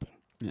door open.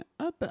 Yeah,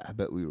 I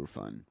bet we were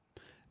fun.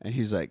 And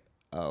he's like,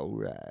 all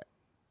right.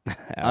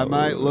 I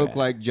might look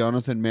like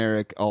Jonathan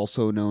Merrick,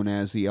 also known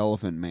as the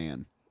Elephant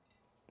Man.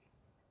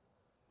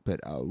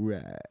 But all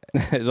right.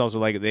 It's also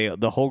like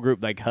the whole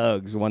group like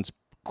hugs once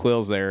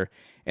Quill's there,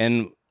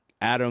 and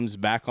Adam's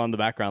back on the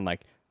background,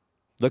 like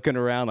looking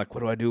around, like,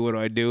 what do I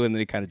do? And then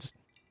he kind of just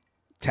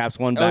taps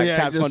one back,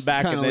 taps just one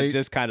back, and then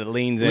just kind of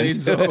leans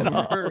into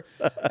over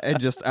and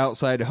just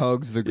outside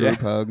hugs the group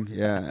hug.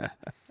 Yeah.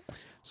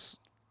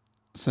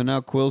 So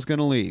now Quill's going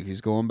to leave.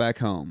 He's going back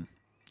home.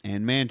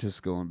 And Mantis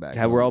going back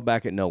home. We're all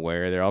back at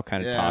nowhere. They're all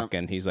kind of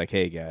talking. He's like,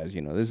 hey, guys,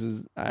 this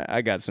is,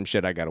 I got some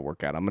shit I got to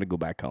work out. I'm going to go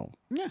back home.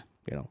 Yeah.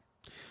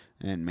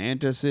 And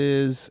Mantis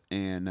is,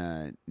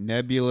 and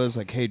Nebula's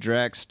like, hey,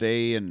 Drax,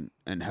 stay and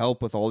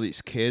help with all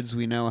these kids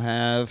we now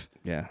have.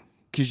 Yeah.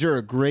 Because you're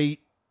a great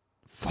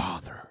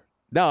father.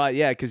 No,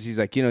 because he's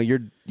like,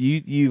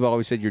 you've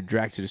always said you're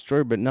Drax the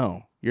Destroyer, but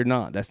no, you're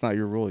not. That's not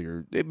your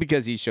role.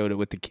 Because he showed it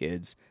with the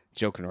kids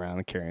joking around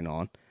and carrying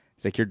on.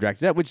 It's like you're Drax.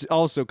 That which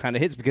also kind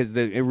of hits because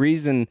the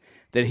reason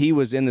that he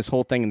was in this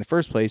whole thing in the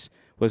first place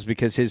was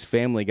because his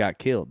family got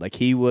killed. Like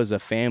he was a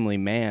family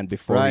man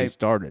before he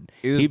started.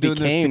 He became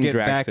this to get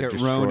Drax back the at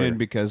Destroyer. Ronan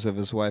because of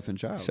his wife and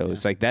child. So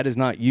it's like that is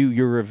not you.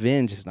 Your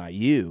revenge is not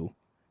you.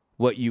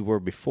 What you were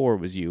before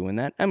was you. And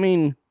that,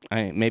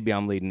 maybe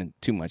I'm leading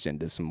too much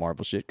into some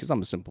Marvel shit because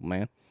I'm a simple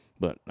man.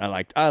 But I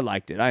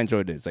liked it. I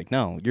enjoyed it. It's like,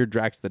 no, you're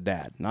Drax the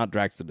dad, not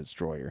Drax the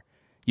Destroyer.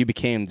 You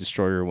became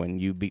Destroyer when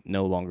you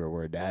no longer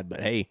were a dad.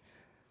 But hey,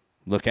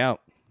 look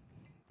out.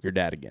 You're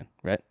dad again,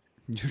 right?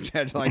 Your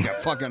dad like a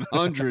fucking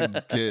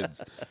 100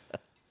 kids.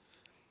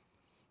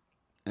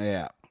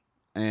 Yeah.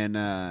 And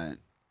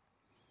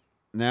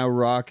now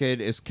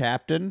Rocket is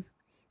captain.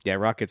 Yeah,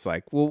 Rocket's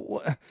like,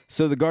 well,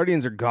 so the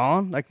Guardians are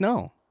gone? Like,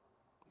 no.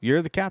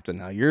 You're the captain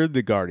now. You're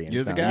the Guardians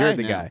You're the now. guy You're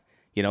the now.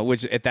 guy.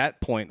 Which at that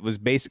point was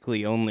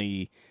basically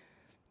only,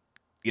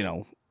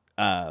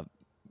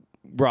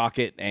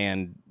 Rocket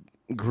and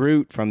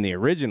Groot from the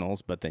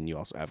originals, but then you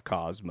also have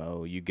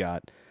Cosmo. You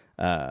got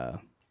Sean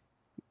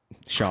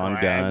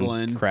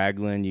Gunn,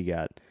 Kraglin. You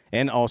got,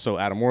 and also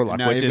Adam Warlock,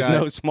 Now which you've is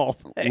got no small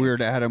thing.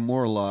 Weird Adam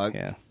Warlock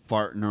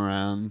farting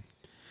around.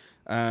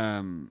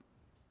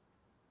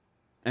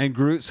 And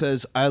Groot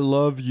says, I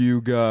love you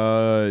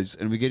guys.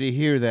 And we get to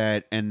hear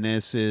that. And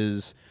this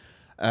is,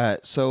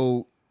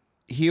 so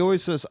he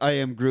always says, I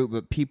am Groot,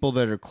 but people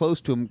that are close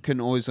to him can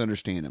always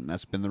understand him.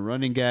 That's been the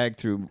running gag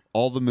through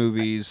all the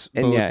movies.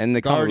 And both and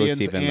the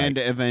Guardians even and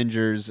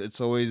Avengers. It's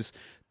always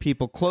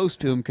people close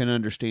to him can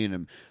understand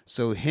him.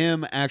 So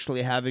him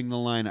actually having the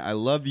line, I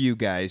love you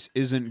guys,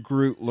 isn't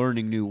Groot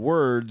learning new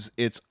words.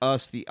 It's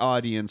us, the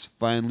audience,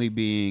 finally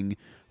being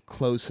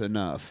close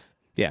enough.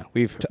 Yeah,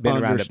 we've to been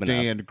around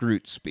understand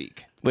Groot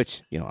speak.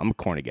 Which, I'm a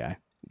corny guy,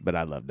 but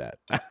I love that.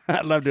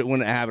 I loved it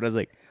when it happened. I was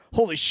like,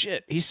 holy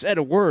shit, he said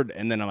a word.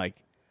 And then I'm like,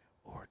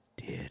 or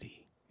did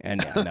he? And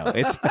no,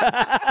 it's...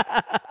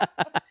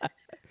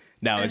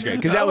 No, it's great.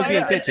 Because that was the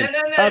intention and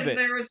then of it.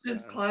 There was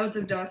just clouds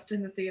of dust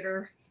in the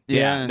theater.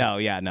 No.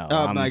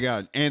 Oh my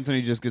god,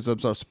 Anthony just gets up,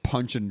 starts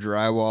punching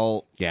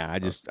drywall. Yeah,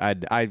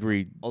 I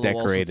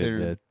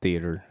redecorated the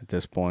theater at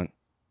this point.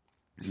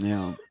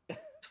 Yeah,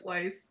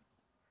 twice.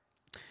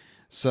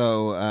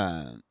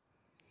 So,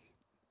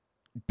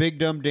 big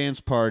dumb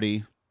dance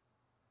party.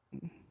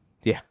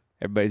 Yeah,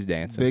 everybody's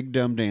dancing. Big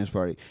dumb dance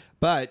party.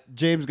 But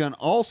James Gunn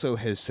also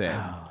has said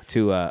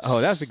that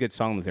was a good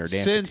song that they were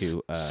dancing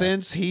to.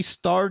 Since he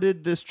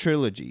started this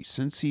trilogy,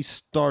 since he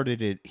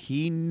started it,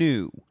 he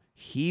knew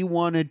he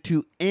wanted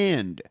to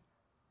end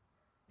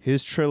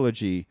his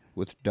trilogy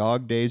with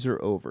Dog Days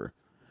Are Over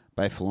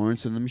by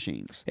Florence and the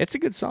Machines. It's a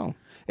good song.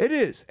 It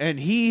is. And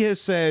he has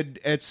said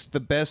it's the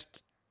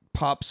best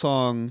pop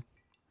song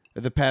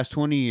of the past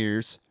 20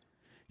 years.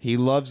 He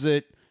loves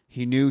it.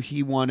 He knew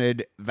he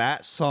wanted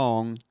that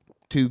song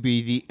to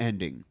be the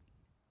ending.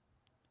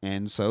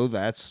 And so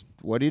that's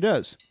what he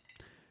does.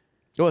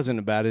 It wasn't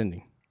a bad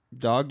ending.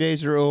 Dog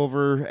Days Are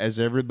Over as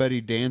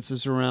everybody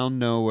dances around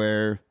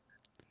nowhere.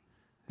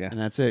 Yeah. And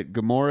that's it.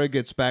 Gamora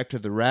gets back to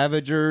the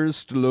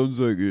Ravagers. Stallone's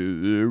like,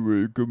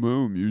 everybody come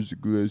home, use the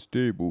glass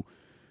table.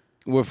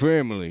 We're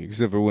family,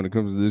 except for when it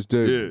comes to this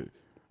table.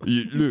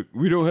 Yeah. Look,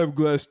 we don't have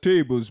glass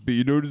tables, but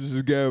you notice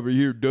this guy over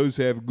here does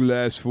have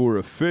glass for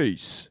a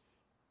face.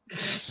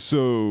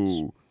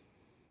 So,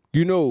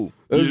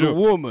 as a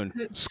woman,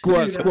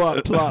 squat,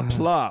 squat, plop,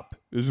 plop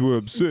is what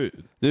I'm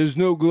saying. There's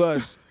no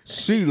glass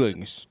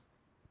ceilings,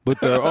 but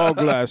there are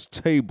glass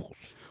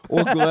tables.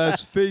 Or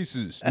glass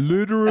faces.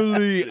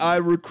 Literally, I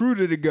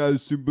recruited a guy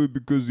simply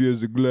because he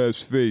has a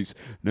glass face.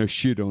 Now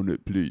shit on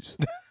it, please.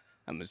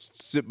 I'm going to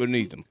sit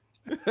beneath him.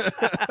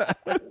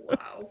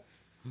 Wow.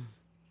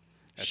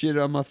 Shit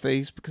on my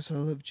face because I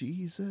love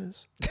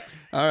Jesus.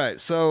 All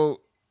right, so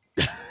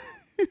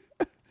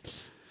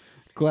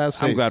glass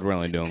face. I'm glad we're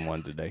only doing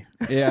one today.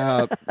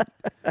 Yeah.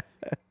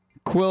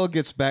 Quill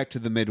gets back to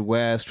the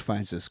Midwest,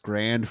 finds his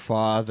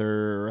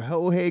grandfather.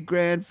 Oh, hey,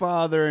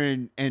 grandfather.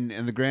 And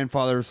the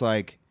grandfather's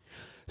like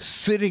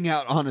sitting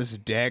out on his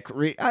deck.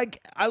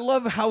 I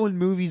love how in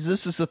movies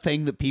this is a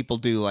thing that people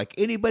do. Like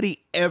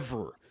anybody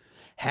ever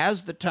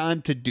has the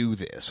time to do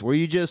this, where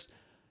you just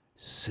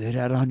sit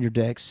out on your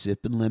deck,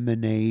 sipping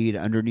lemonade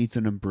underneath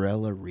an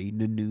umbrella,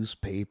 reading a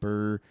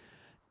newspaper.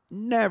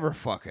 Never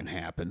fucking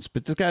happens.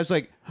 But this guy's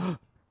like,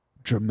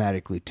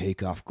 dramatically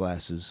take off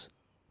glasses.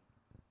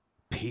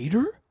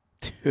 Peter?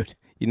 Dude,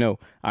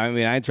 I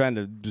mean, I ain't trying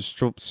to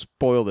just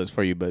spoil this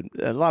for you, but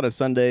a lot of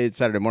Sundays,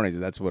 Saturday mornings,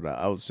 that's what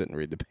I would sit and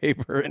read the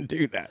paper and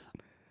do that.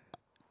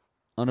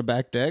 On a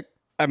back deck?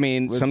 I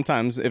mean,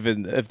 sometimes if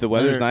the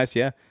weather's nice,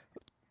 yeah,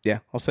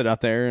 I'll sit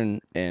out there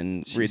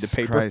and read the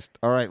paper. Christ.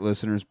 All right,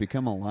 listeners,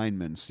 become a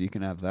lineman so you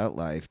can have that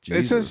life.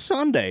 Jesus. It's a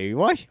Sunday.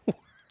 Why?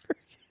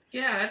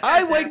 Yeah.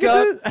 I wake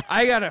up,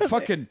 I gotta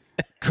fucking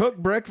cook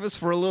breakfast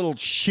for a little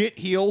shit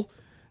heel,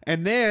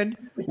 and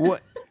then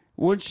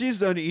when she's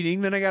done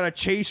eating, then I gotta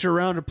chase her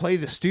around to play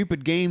the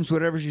stupid games,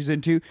 whatever she's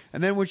into,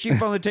 and then when she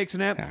finally takes a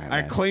nap,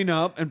 I clean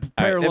up and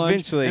prepare lunch.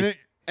 Eventually,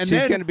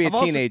 she's going to be a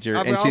teenager,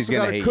 and she's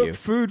going to hate cook you.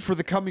 Food for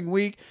the coming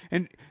week,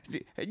 and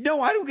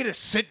no, I don't get to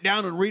sit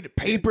down and read a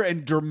paper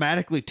and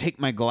dramatically take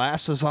my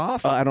glasses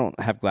off. I don't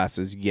have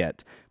glasses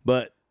yet,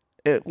 but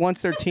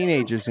once they're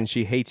teenagers and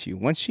she hates you,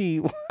 once she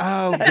good.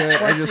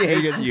 I just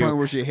hates the you, point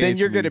where she hates then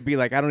you're me. going to be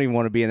like, I don't even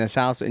want to be in this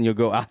house, and you'll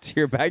go out to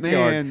your backyard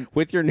Man,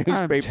 with your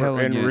newspaper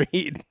telling and you.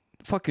 read.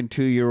 Fucking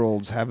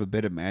 2-year-olds have a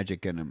bit of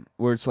magic in them,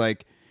 where it's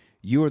like,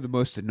 you are the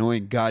most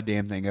annoying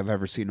goddamn thing I've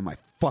ever seen in my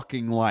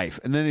fucking life,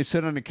 and then they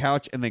sit on the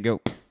couch and they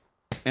go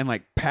and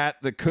like pat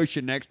the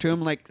cushion next to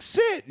him, like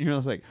sit. And you're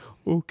like,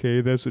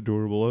 okay, that's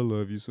adorable. I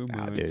love you so much.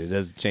 No, dude, it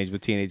doesn't change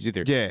with teenagers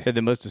either. Yeah. They're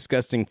the most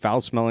disgusting,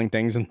 foul-smelling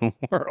things in the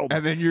world.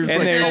 And then you're just And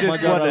like, they're oh my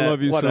just, God, what I a-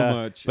 love you what so a-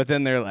 much. But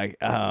then they're like,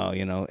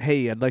 oh,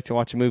 hey, I'd like to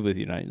watch a movie with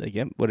you tonight. Like,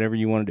 yep, whatever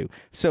you want to do.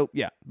 So,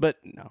 yeah, but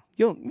no,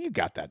 you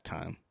got that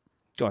time.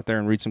 Go out there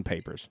and read some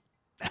papers.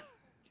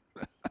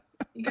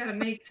 You gotta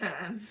make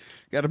time.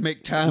 Got to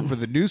make time for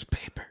the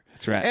newspaper.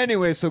 That's right.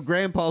 Anyway, so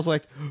Grandpa's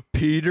like,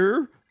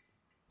 Peter,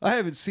 I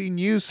haven't seen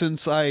you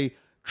since I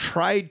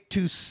tried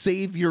to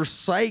save your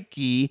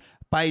psyche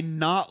by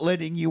not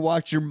letting you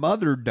watch your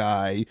mother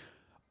die.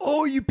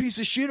 Oh, you piece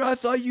of shit. I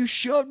thought you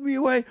shoved me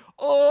away.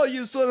 Oh,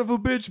 you son of a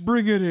bitch.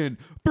 Bring it in.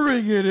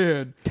 Bring it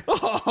in.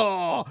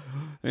 Oh.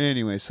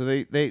 Anyway, so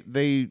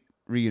they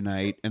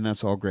reunite, and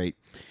that's all great.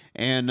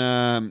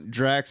 And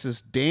Drax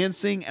is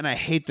dancing, and I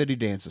hate that he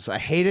dances. I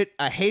hate it.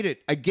 I hate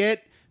it. I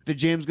get the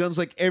James Gunn's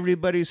like,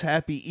 everybody's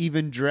happy.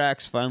 Even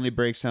Drax finally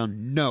breaks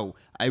down. No.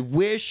 I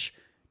wish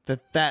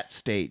that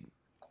stayed.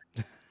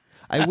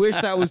 I wish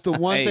that was the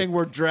one thing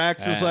where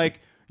Drax is like,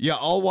 yeah,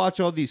 I'll watch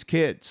all these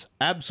kids.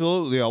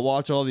 Absolutely, I'll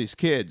watch all these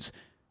kids.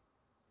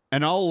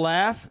 And I'll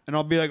laugh, and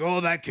I'll be like, oh,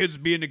 that kid's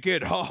being a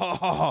kid. Ha, ha,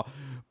 ha, ha.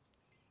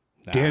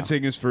 No.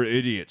 Dancing is for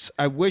idiots.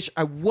 I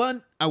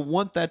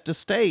want that to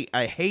stay.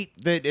 I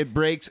hate that it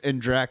breaks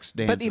and Drax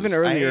dances. But even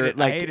earlier,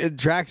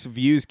 Drax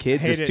views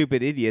kids as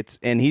stupid idiots,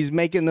 and he's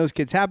making those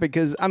kids happy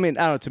because, I mean,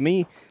 I don't know, to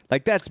me,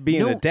 like, that's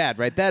being a dad,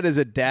 right? That is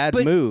a dad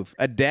move.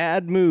 A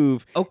dad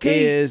move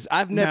is,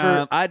 I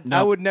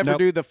would never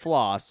do the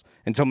floss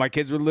until my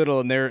kids were little,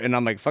 and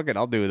I'm like, fuck it,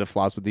 I'll do the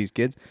floss with these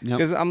kids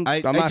because I'm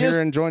out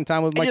here enjoying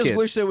time with my kids. I just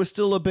wish there was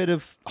still a bit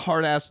of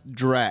hard-ass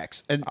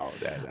Drax. And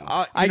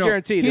I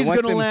guarantee you, he's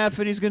going to laugh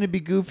and he's going to be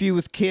goofy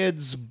with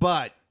kids,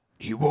 but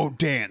he won't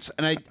dance.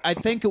 And I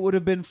think it would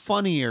have been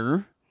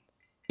funnier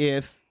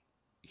if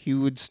he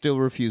would still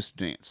refuse to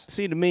dance.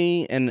 See, to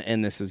me,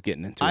 and this is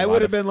getting into I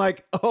would have been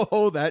like,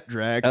 oh, that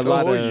Drax. A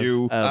lot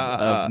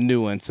of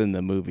nuance in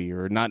the movie,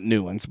 or not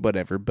nuance,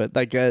 whatever. But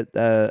like,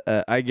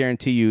 I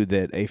guarantee you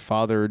that a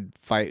father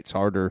fights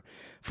harder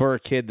for a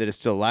kid that is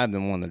still alive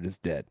than one that is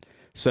dead.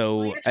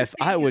 So if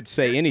I would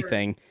say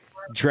anything,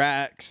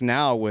 Drax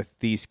now with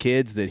these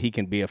kids that he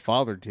can be a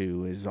father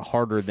to is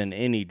harder than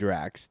any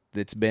Drax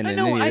that's been in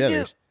any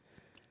others.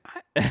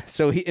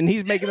 So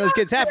he's making those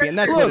kids happy, and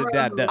that's what a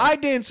dad does. I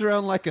dance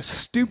around like a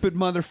stupid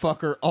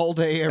motherfucker all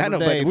day, every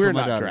day. But we're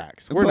not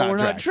Drax. We're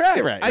not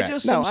Drax. Right. I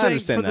just am saying,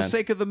 for the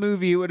sake of the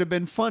movie, it would have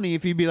been funny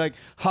if he'd be like,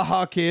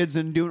 haha, kids,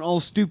 and doing all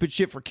stupid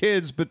shit for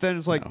kids, but then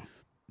it's like,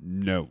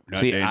 no,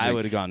 not See, dancing. I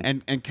would have gone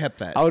and kept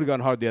that. I would have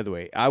gone hard the other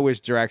way. I wish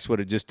Drax would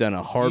have just done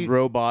a hard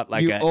robot,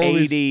 like an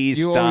always, 80s you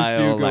style.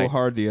 You always do go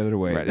hard the other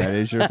way. Right. That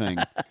is your thing.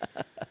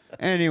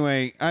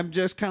 Anyway, I'm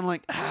just kind of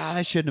like,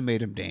 I shouldn't have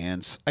made him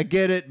dance. I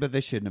get it, but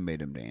they shouldn't have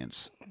made him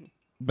dance.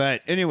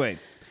 But anyway,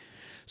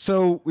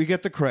 so we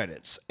get the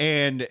credits,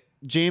 and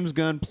James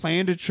Gunn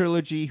planned a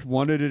trilogy,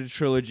 wanted a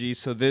trilogy,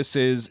 so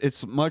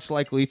it's much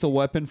like Lethal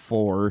Weapon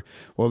 4,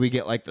 where we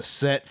get like the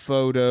set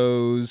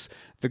photos,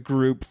 the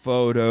group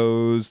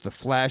photos, the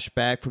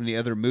flashback from the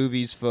other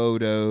movies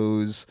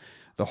photos,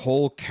 the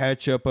whole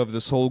catch-up of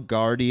this whole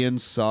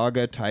Guardians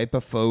saga type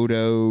of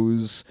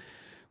photos.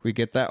 We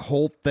get that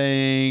whole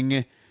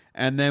thing,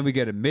 and then we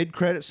get a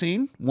mid-credit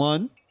scene,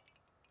 one,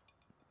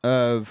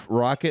 of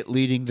Rocket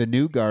leading the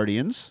new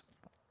Guardians.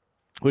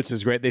 Which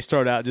is great. They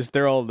start out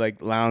they're all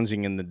like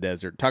lounging in the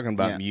desert, talking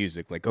about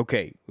music. Like,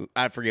 okay,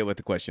 I forget what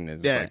the question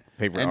is. It's like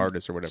favorite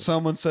artist or whatever.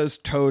 Someone says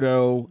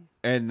Toto,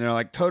 and they're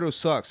like, Toto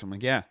sucks. I'm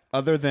like, yeah.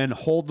 Other than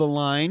Hold the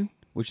Line,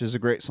 which is a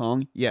great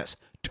song, yes,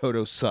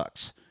 Toto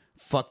sucks.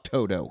 Fuck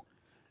Toto.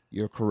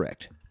 You're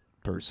correct,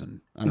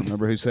 person. I don't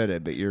remember who said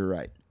it, but you're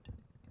right.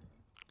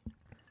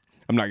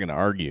 I'm not going to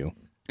argue.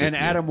 And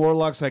Adam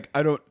Warlock's like,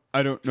 I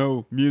don't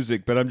know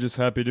music, but I'm just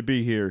happy to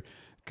be here.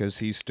 because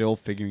he's still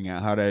figuring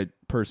out how to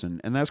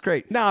person, and that's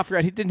great. No, I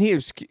forgot.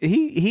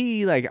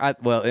 He like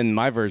in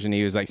my version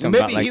he was like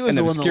something Maybe about he like was an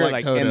the one obscure that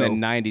like liked in the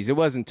Toto. 90s. It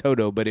wasn't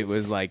Toto, but it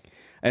was like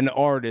an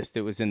artist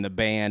that was in the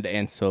band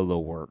and solo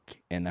work,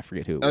 and I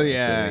forget who it was. Oh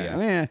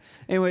yeah.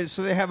 Anyway,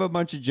 so they have a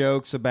bunch of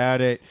jokes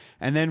about it,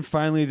 and then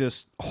finally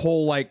this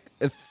whole like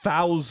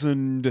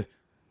 1,000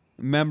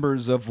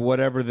 members of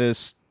whatever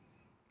this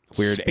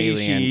Weird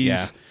species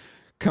alien,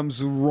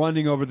 comes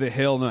running over the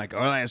hill, and they're like,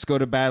 all right, let's go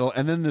to battle.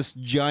 And then this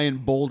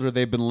giant boulder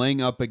they've been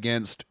laying up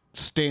against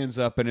stands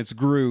up, and it's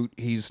Groot.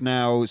 He's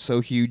now so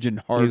huge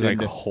and hardened. He's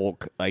like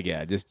Hulk, like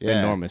just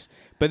enormous.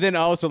 But then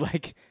also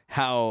like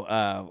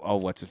how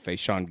what's his face,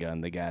 Sean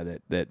Gunn, the guy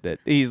that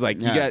he's like,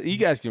 you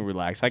guys can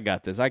relax. I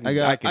got this. I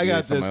got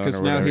this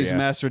because now he's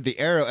mastered the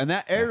arrow, and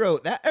that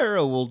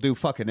arrow will do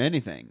fucking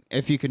anything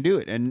if you can do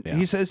it. And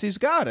he says he's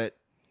got it.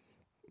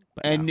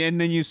 And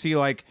then you see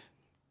like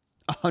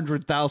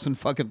 100,000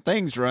 fucking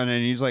things running,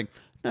 and he's like,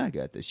 "No, I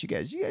got this. You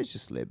guys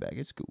just lay back.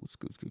 It's cool. It's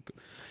cool.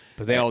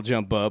 But they all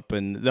jump up,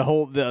 and the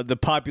whole the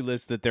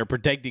populace that they're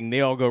protecting,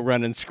 they all go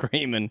running,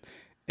 screaming,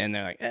 and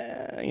they're like,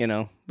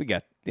 we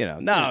got,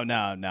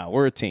 no,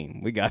 we're a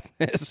team. We got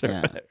this.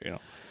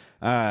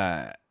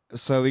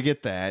 So we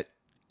get that,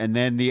 and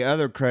then the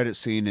other credit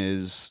scene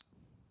is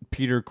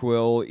Peter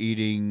Quill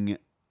eating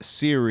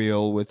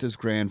cereal with his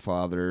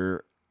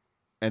grandfather,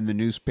 and the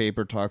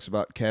newspaper talks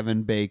about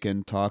Kevin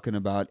Bacon talking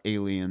about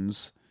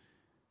aliens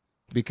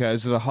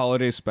because of the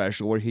holiday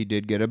special where he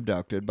did get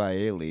abducted by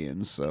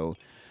aliens. So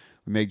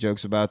we make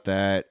jokes about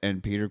that,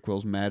 and Peter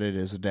Quill's mad at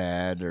his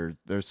dad, or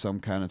there's some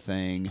kind of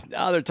thing.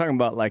 No, they're talking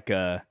about like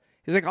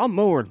he's like, I'll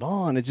mow her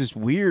lawn. It's just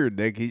weird.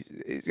 Like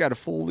he's got a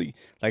fully,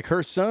 like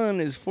her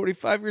son is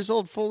 45 years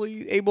old,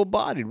 fully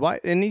able-bodied. Why?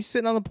 And he's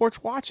sitting on the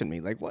porch watching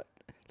me. Like what?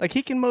 Like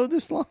he can mow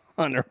this lawn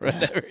or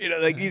whatever.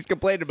 Like he's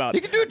complaining about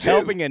he can do it too.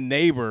 Helping a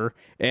neighbor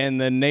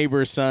and the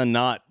neighbor's son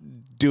not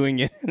doing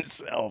it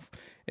himself. And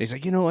he's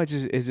like,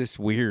 it's just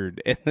weird.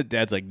 And the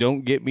dad's like,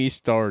 don't get me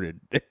started.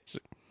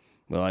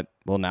 Well,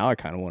 now I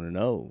kind of want to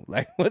know,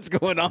 like, what's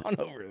going on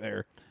over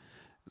there.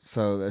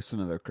 So that's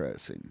another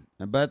credit scene.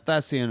 But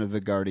that's the end of the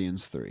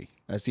Guardians 3.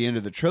 That's the end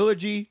of the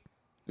trilogy.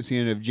 It's the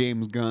end of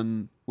James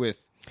Gunn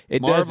with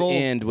It Marvel. does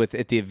end with,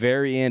 at the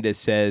very end, it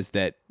says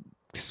that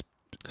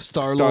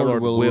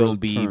Star-Lord will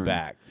be return.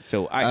 back.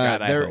 So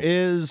there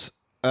is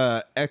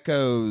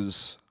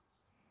echoes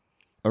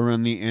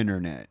around the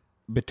internet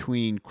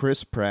between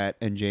Chris Pratt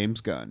and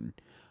James Gunn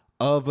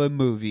of a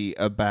movie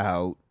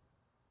about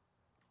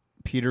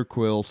Peter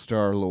Quill,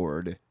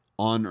 Star-Lord,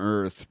 on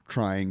Earth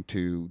trying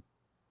to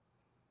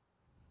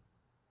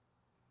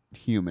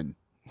human.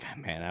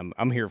 Man,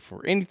 I'm here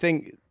for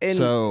anything. And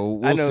so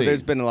we'll I know see.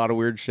 there's been a lot of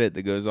weird shit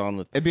that goes on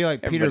with. It'd be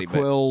like Peter everybody,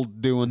 Quill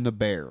doing the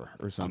bear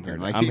or something.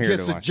 Like I'm he here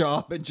gets to a watch.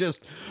 job and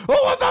just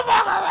what the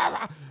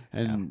fuck,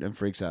 and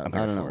freaks out.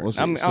 I don't know. We'll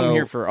see. I'm So,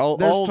 here for all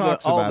there's the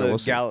talks about it. We'll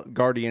see.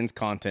 Guardians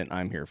content.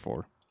 I'm here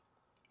for,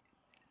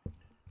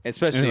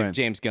 especially Anyway. if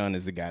James Gunn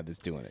is the guy that's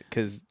doing it.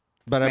 Because,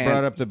 But I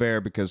brought up the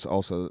bear because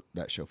also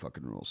that show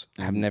fucking rules.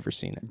 I've never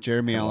seen it.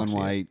 Jeremy I've Allen watched it.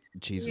 White,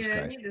 Jesus I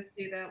Christ. need to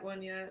see that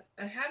one yet.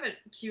 I have it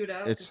queued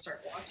up to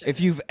start watching.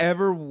 If you've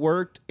ever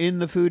worked in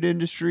the food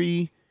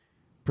industry,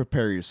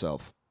 prepare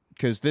yourself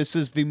because this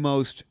is the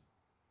most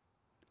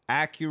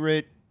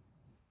accurate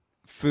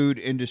food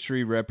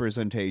industry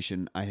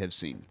representation I have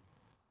seen.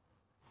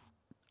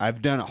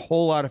 I've done a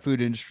whole lot of food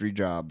industry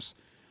jobs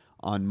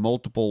on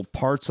multiple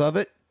parts of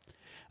it,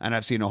 and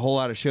I've seen a whole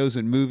lot of shows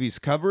and movies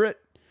cover it,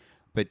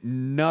 but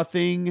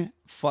nothing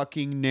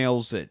fucking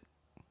nails it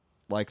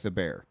like the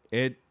bear.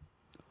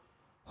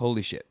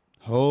 Holy shit.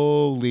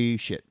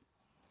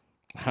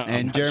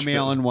 And Jeremy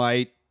Allen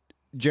White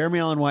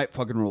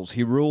fucking rules.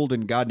 He ruled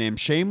in goddamn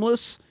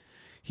Shameless.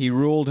 He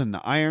ruled in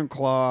the Iron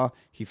Claw.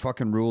 He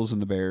fucking rules in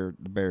the Bear.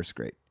 The Bear's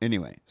great.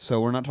 Anyway,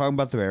 so we're not talking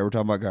about the Bear. We're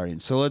talking about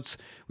Guardians. So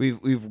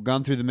we've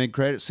gone through the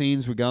mid-credit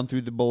scenes. We've gone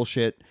through the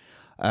bullshit.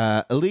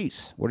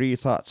 Elise, what are your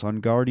thoughts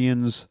on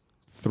Guardians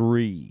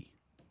 3?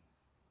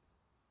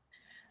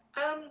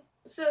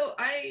 So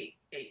I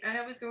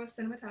always go with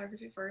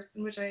cinematography first,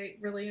 which I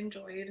really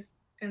enjoyed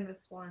in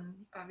this one.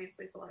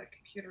 Obviously, it's a lot of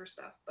computer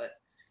stuff, but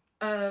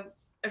I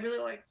really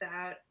like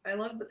that. I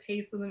love the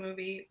pace of the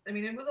movie. I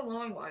mean, it was a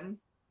long one.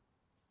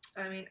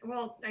 I mean,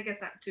 well, I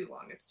guess not too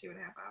long. It's 2.5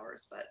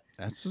 hours, but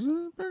That's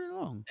pretty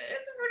long.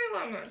 it's a pretty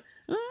long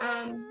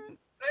one.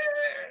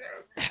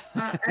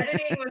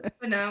 Editing was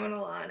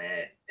phenomenal on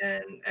it,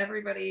 and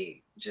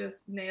everybody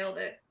just nailed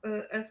it.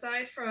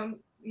 Aside from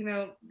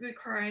the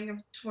crying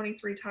of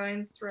 23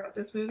 times throughout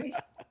this movie.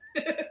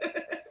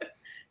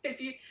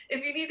 If you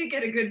need to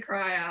get a good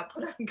cry out,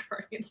 put on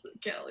Guardians of the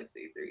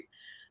Galaxy 3.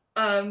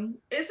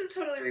 This is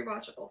totally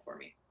rewatchable for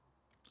me.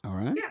 All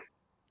right. Yeah.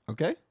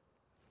 Okay.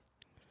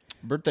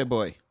 Birthday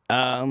boy.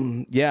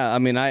 Yeah, I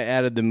mean, I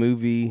added the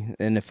movie,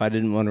 and if I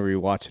didn't want to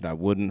rewatch it, I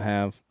wouldn't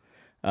have.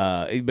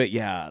 But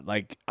yeah,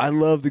 like I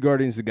love the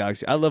Guardians of the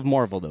Galaxy. I love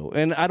Marvel though,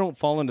 and I don't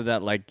fall into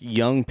that like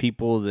young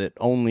people that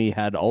only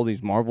had all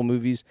these Marvel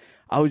movies.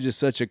 I was just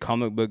such a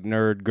comic book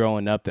nerd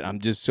growing up that I'm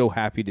just so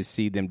happy to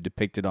see them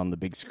depicted on the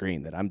big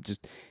screen. That I'm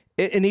just,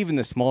 and even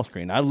the small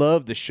screen. I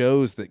love the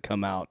shows that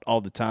come out all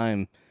the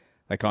time,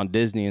 like on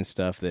Disney and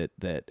stuff.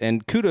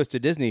 And kudos to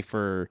Disney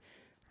for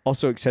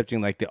also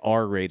accepting like the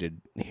R-rated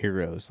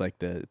heroes, like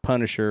the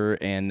Punisher,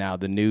 and now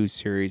the new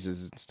series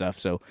and stuff.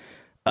 So.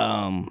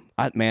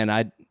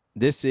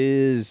 This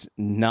is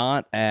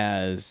not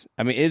as.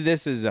 I mean,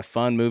 this is a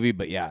fun movie,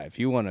 but yeah, if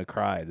you want to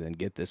cry, then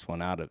get this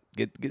one out of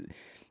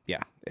Yeah,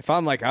 if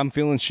I'm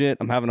feeling shit,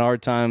 I'm having a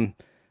hard time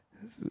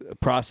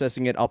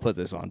processing it, I'll put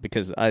this on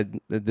because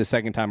the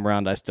second time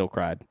around I still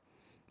cried,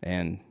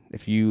 and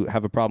if you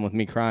have a problem with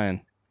me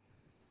crying,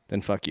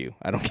 then fuck you.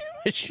 I don't give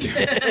a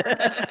shit.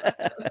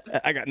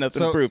 I got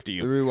nothing to prove to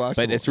you,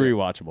 but it's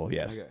rewatchable.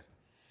 Yes.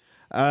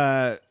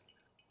 Okay.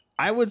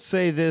 I would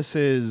say this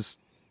is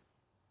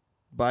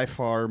by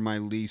far my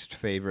least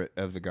favorite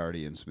of the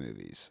Guardians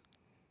movies.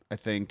 I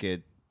think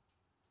there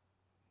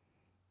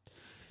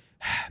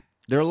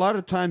are a lot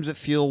of times it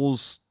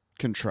feels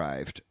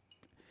contrived.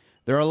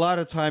 There are a lot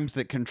of times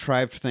that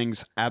contrived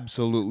things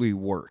absolutely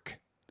work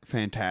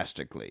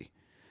fantastically.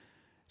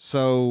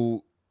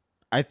 So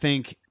I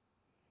think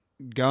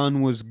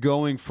Gunn was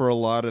going for a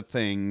lot of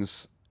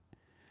things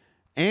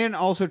and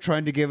also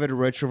trying to give it a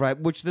retro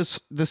vibe, which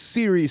the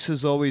series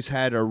has always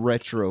had a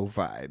retro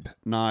vibe,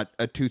 not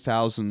a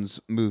 2000s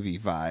movie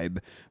vibe,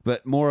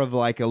 but more of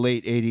like a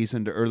late 80s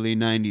into early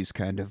 90s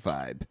kind of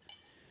vibe.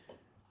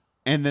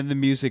 And then the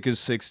music is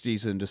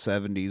 60s into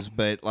 70s,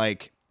 but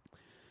like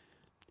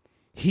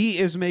he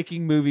is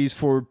making movies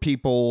for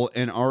people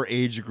in our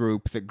age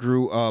group that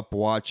grew up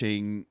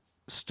watching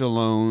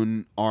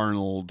Stallone,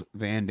 Arnold,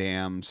 Van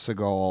Damme,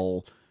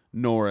 Seagal,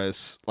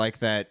 Norris, like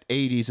that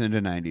 80s into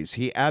 90s.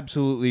 He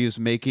absolutely is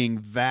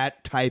making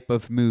that type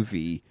of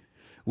movie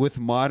with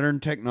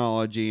modern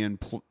technology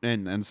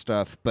and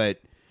stuff.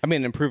 But I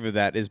mean, and proof of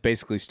that is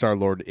basically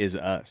Star-Lord is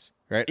us,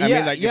 right? I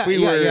mean, like if we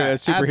were a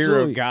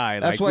superhero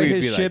guy, that's like, why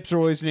his ships are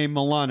always named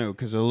Milano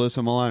because of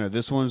Alyssa Milano.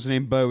 This one's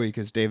named Bowie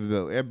because David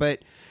Bowie.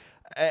 But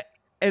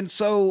and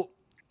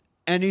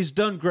he's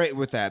done great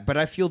with that. But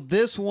I feel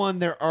this one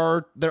there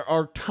are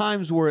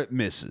times where it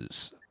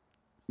misses.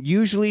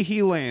 Usually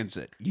he lands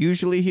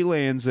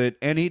it,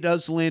 and he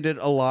does land it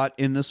a lot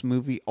in this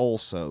movie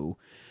also.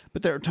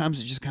 But there are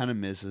times it just kind of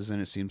misses,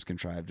 and it seems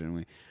contrived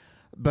anyway.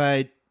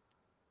 But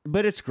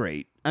it's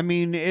great. I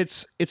mean,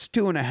 it's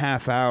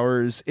 2.5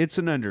 hours. It's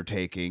an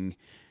undertaking,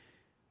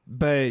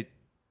 but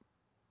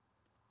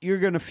you're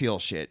gonna feel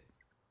shit.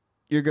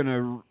 You're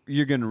gonna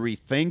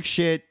rethink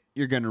shit.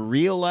 You're gonna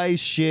realize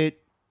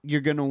shit.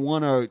 You're gonna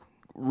want to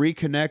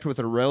reconnect with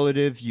a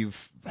relative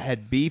you've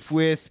had beef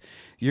with.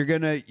 You're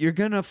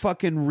gonna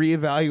fucking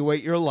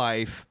reevaluate your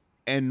life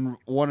and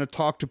want to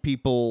talk to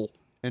people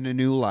in a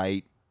new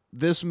light.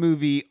 This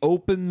movie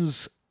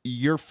opens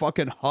your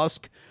fucking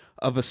husk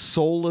of a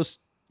soulless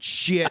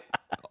shit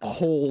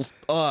hole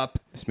up.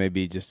 This may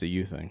be just a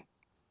you thing.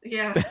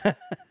 Yeah.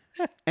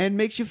 And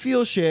makes you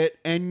feel shit.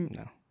 And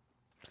no.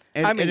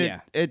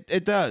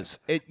 It does.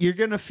 You're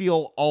gonna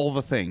feel all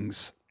the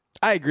things.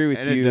 I agree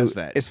with you. It does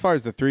that. As far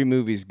as the 3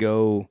 movies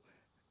go,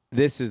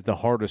 this is the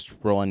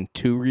hardest one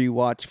to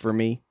rewatch for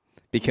me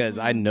because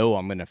I know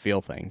I'm gonna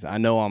feel things. I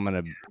know I'm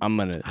gonna.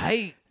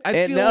 I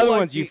and feel the other like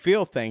ones you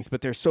feel things,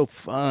 but they're so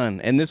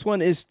fun. And this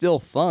one is still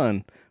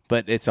fun,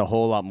 but it's a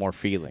whole lot more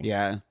feeling.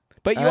 Yeah.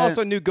 But you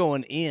also knew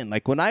going in,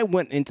 like when I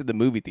went into the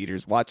movie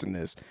theaters watching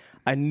this,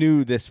 I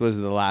knew this was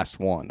the last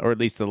one, or at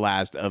least the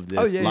last of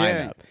this lineup.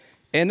 Yeah.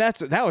 And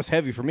that was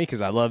heavy for me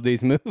because I love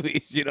these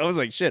movies. You know, I was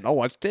like, shit, I'll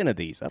watch 10 of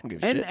these. I don't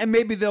give a shit. And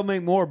maybe they'll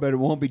make more, but it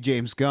won't be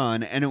James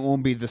Gunn, and it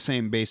won't be the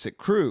same basic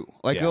crew.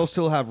 Like, they'll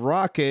still have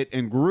Rocket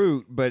and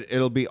Groot, but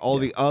it'll be all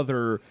the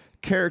other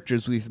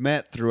characters we've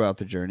met throughout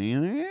the journey.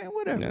 And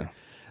whatever. Yeah.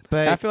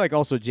 But I feel like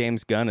also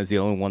James Gunn is the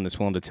only one that's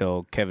willing to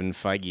tell Kevin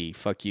Feige,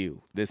 "Fuck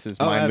you, this is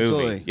my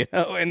movie." You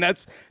know, and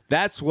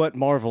that's what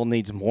Marvel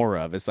needs more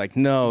of. It's like,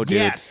 no,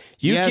 dude,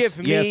 give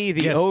me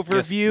the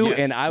overview,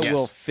 and I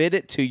will fit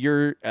it to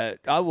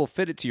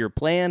your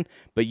plan,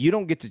 but you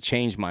don't get to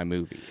change my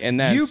movie.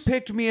 And you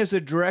picked me as a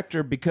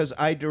director because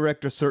I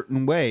direct a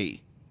certain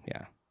way.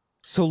 Yeah.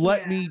 So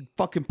let me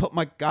fucking put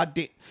my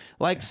goddamn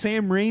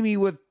Sam Raimi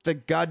with the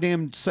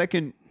goddamn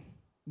second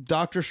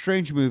Doctor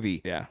Strange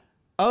movie. Yeah.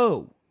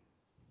 Oh.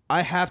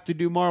 I have to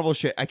do Marvel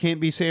shit. I can't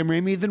be Sam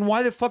Raimi. Then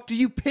why the fuck do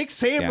you pick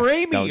Sam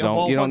Raimi?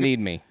 You don't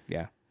need me.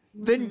 Yeah.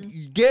 Then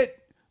you get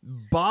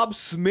Bob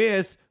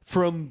Smith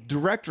from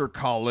director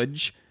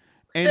college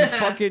and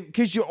fucking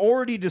because you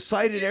already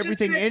decided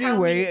everything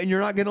anyway, and you're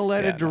not going to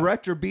let a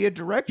director be a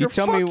director. You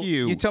tell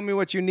me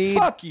what you need.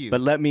 Fuck you.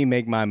 But let me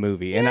make my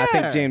movie. And I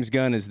think James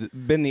Gunn has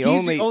been the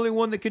only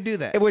one that could do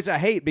that. Which I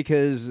hate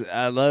because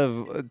I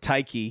love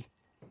Taiki.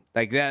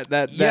 Like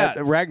that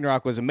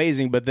Ragnarok was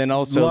amazing, but then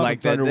also Love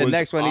like the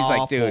next one, he's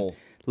like, dude,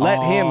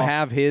 let him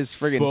have his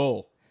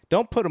friggin'.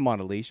 Don't put him on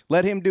a leash.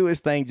 Let him do his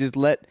thing. Just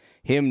let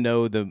him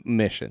know the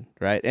mission,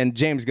 right? And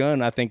James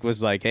Gunn, I think,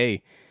 was like,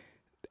 hey,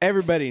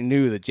 everybody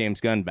knew the James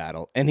Gunn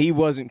battle, and he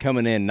wasn't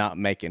coming in not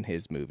making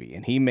his movie,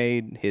 and he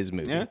made his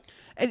movie. Yeah.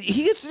 And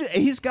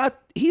he's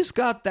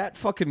got that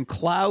fucking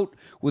clout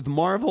with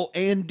Marvel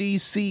and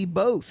DC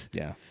both.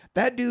 Yeah.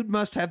 That dude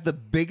must have the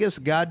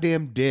biggest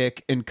goddamn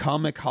dick in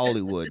comic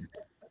Hollywood.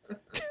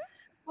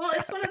 Well,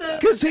 it's one of those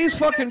Because he's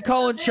fucking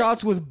calling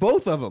shots with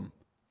both of them.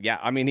 Yeah,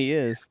 I mean, he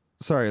is.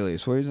 Sorry,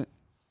 Elise, what is it?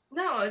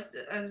 No,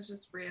 I was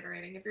just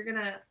reiterating. If you're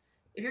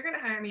gonna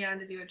hire me on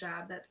to do a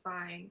job, that's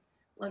fine.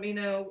 Let me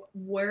know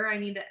where I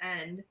need to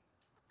end,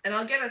 and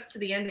I'll get us to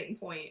the ending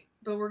point.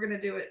 But we're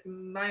gonna do it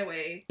my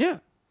way. Yeah.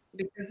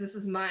 Because this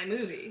is my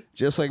movie.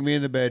 Just like me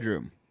in the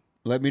bedroom.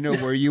 Let me know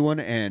where you want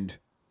to end.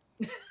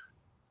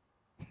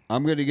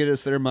 I'm gonna get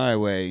us there my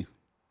way.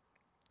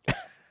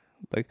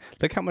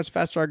 Look how much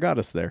faster I got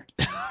us there.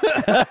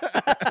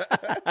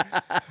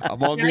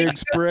 I'm on the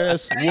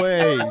express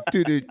way.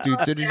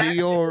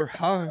 Your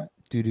heart.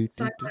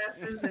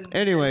 Sunglasses and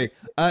Anyway,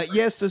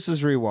 yes, this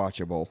is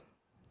rewatchable.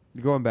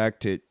 Going back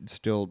to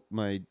still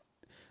my,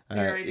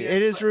 Your idea it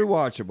of is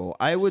rewatchable.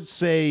 I would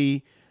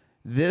say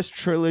this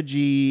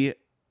trilogy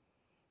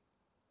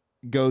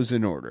goes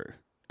in order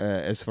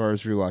as far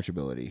as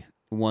rewatchability.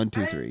 1,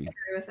 2, 3. I agree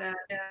with that.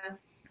 Yeah.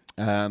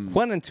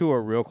 1 and 2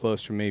 are real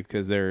close for me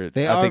because they're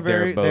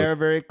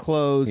very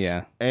close.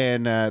 Yeah.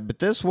 And but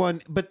this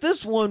one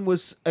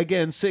was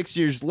again 6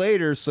 years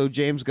later, so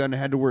James Gunn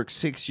had to work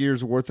 6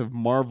 years worth of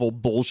Marvel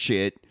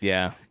bullshit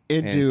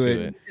into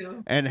it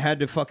and had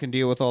to fucking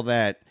deal with all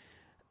that.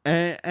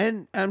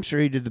 And I'm sure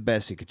he did the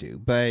best he could do,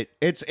 but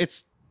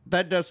it's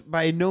that does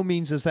by no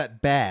means is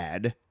that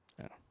bad.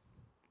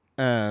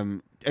 Yeah.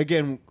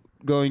 Again,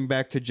 going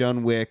back to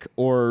John Wick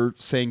or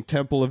saying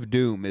Temple of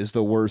Doom is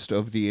the worst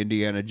of the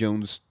Indiana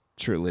Jones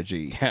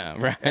trilogy. Yeah,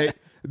 right.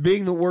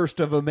 Being the worst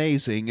of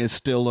amazing is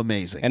still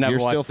amazing. And I've You're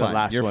watched still the fine.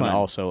 last You're one fine.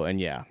 also,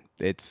 and yeah,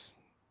 it's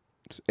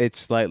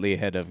slightly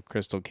ahead of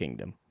Crystal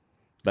Kingdom,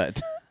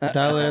 but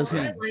Dial of I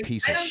Destiny, like-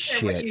 piece I of don't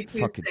care what you shit. two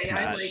Fucking say, piece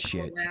I of like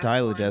shit. the last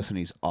Dial of one.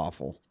 Destiny's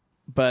awful.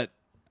 but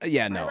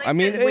yeah, no, liked I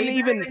mean, it way and better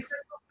even than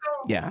Crystal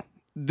Skull. yeah,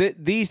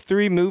 these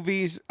 3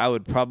 movies I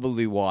would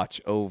probably watch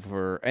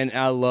over, and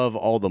I love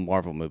all the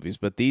Marvel movies,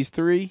 but these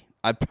 3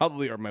 I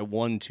probably are my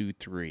 1, 2,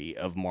 3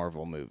 of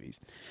Marvel movies.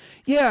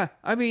 Yeah,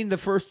 I mean, the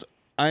first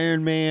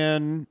Iron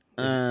Man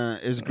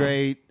is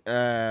great.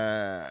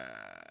 I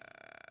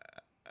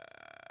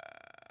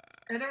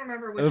don't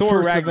remember The which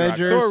Thor first Ragnarok.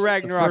 Avengers- Thor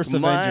Ragnarok. first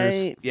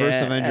Avengers- yeah,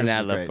 first Avengers and I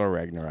is love great. Thor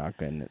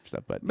Ragnarok and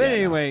stuff. But But yeah, no.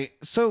 anyway,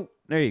 so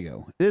there you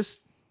go. This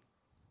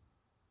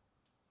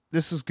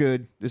is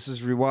good. This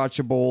is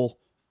rewatchable.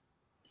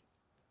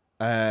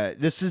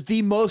 This is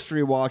the most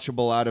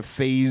rewatchable out of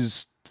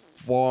Phase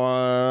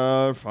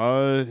 4,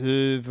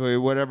 5,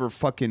 whatever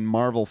fucking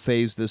Marvel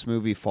phase this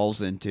movie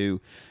falls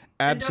into.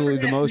 Absolutely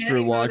the forget, most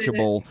Manny voted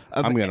rewatchable.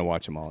 I'm gonna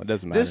watch them all. It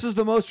doesn't matter. This is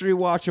the most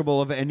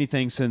rewatchable of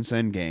anything since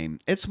Endgame.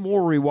 It's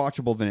more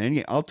rewatchable than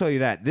Endgame. I'll tell you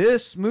that.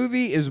 This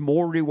movie is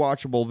more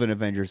rewatchable than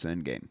Avengers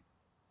Endgame.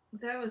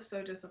 That was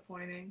so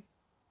disappointing.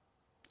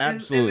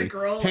 Absolutely. As a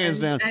girl, Hands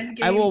down.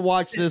 Endgame I will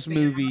watch this pissed me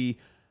off. movie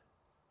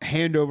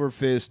hand over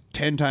fist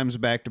 10 times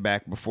back to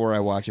back before I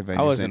watch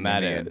Avengers I wasn't Endgame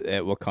mad again.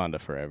 at Wakanda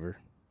Forever.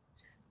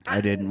 I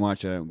didn't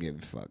watch it. I don't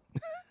give a fuck.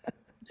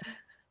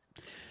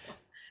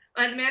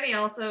 And Manny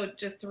also,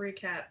 just to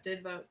recap,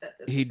 did vote that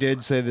this. He was did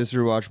wrong. say this is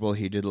rewatchable.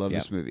 He did love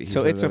Yep. this movie. He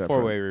So said it's a that up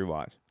front. 4-way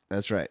rewatch.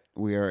 That's right.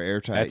 We are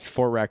airtight. That's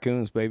 4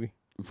 raccoons, baby,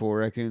 4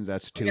 raccoons.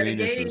 That's 2 We got a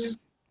anuses. gaze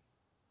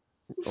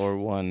or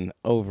 1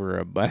 over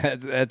a. But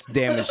that's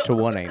damage to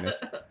 1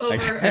 anus. over.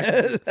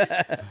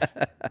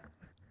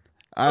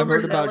 I've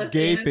heard Overzealous about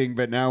gaping,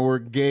 but now we're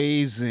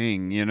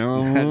gazing, you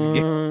know?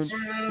 That's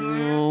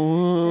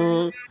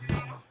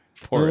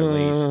Poor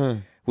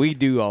Elise. We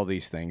do all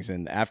these things,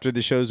 and after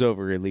the show's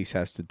over, Elise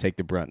has to take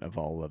the brunt of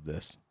all of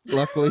this.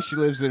 Luckily, she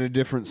lives in a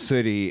different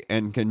city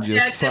and can Yeah,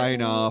 just I can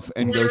sign off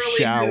and go literally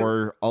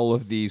shower all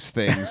of these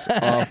things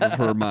off of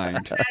her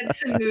mind. Had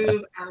to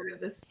move out of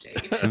the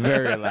state. A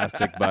very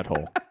elastic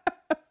butthole.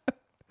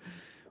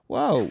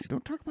 Whoa,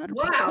 don't talk about her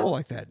Wow. butthole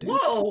like that, dude.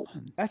 Whoa!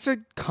 That's a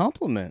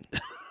compliment.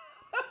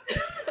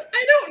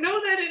 I don't know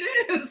that it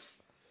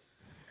is.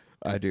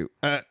 I do.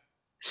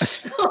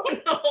 Oh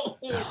no!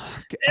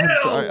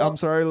 I'm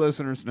sorry,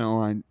 listeners.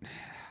 No,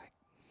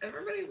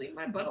 Everybody leave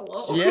my butt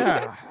alone.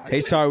 yeah. Hey,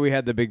 sorry we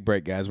had the big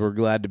break, guys. We're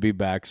glad to be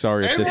back.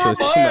 Sorry if And this we're was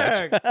too much.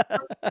 back.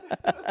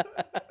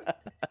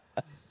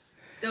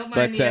 Don't mind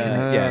But, me.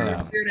 I'm yeah, a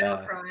no.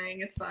 weirdo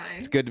crying. It's fine.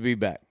 It's good to be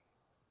back.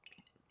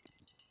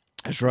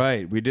 That's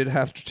right. We did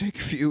have to take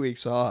a few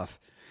weeks off.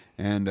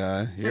 And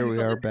here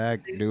we are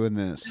back doing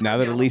this. Now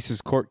that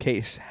Elise's court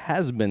case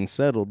has been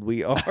settled,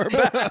 we are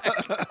back.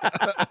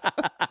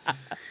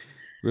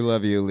 We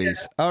love you,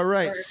 Elise. All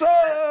right.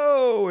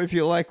 So, if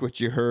you like what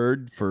you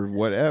heard, for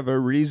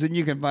whatever reason,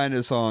 you can find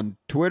us on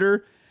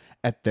Twitter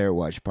at Their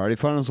Watch Party.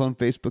 Find us on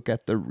Facebook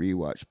at The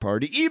Rewatch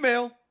Party.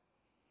 Email,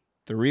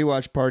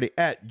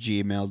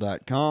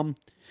 therewatchparty@gmail.com.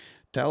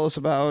 tell us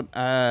about,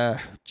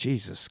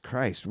 Jesus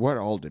Christ, what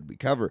all did we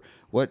cover?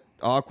 What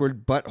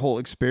awkward butthole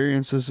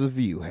experiences have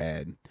you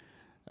had?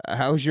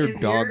 How's your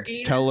dog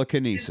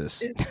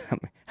telekinesis?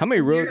 How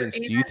many rodents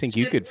do you think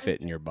you could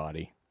fit in your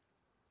body?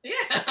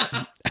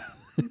 Yeah.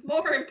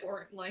 More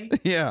importantly.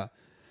 Yeah.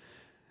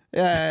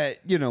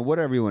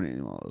 Whatever you want to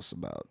email us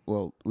about.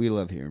 Well, we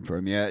love hearing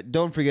from you.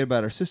 Don't forget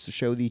about our sister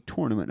show, the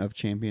Tournament of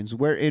Champions,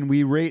 wherein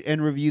we rate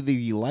and review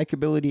the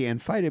likability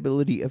and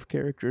fightability of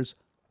characters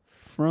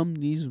from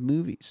these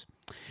movies.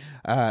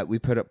 We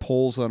put up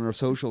polls on our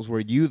socials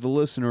where you, the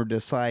listener,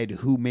 decide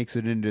who makes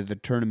it into the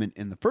tournament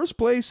in the first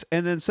place,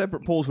 and then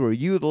separate polls where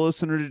you, the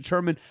listener,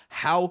 determine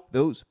how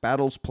those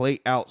battles play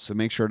out. So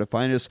make sure to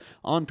find us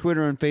on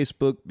Twitter and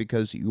Facebook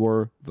because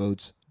your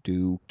votes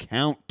do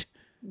count.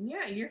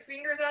 Yeah, your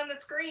finger's on the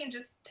screen.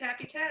 Just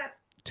tappy tap.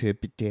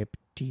 Tippy tap,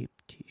 tip,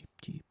 tip,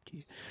 tip,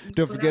 tip.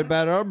 Don't forget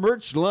about our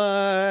merch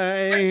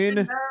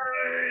line.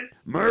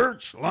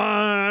 Merch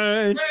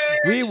line.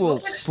 We will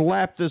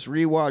slap this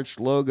Rewatch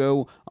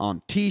logo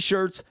on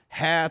t-shirts,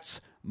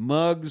 hats,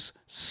 mugs,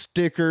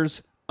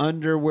 stickers,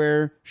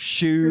 underwear,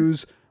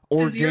 shoes,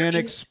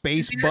 organic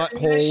space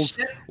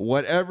buttholes,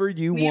 whatever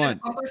you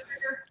want.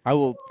 I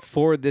will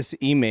forward this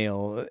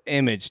email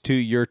image to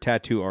your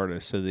tattoo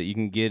artist so that you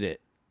can get it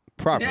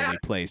properly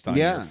placed on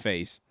your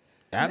face.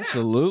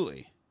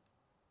 Absolutely.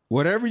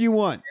 Whatever you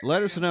want,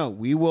 let us know.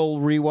 We will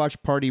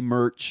Rewatch Party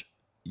merch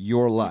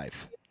your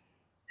life.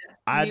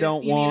 I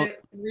don't want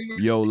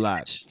your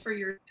life. For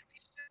your...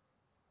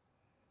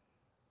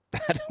 I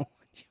don't want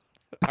you.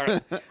 All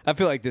right. I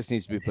feel like this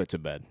needs to be put to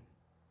bed.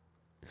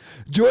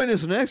 Join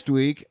us next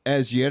week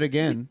as yet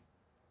again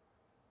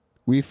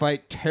we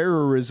fight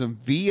terrorism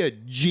via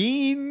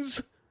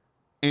jeans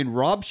and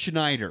Rob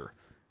Schneider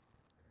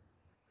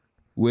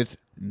with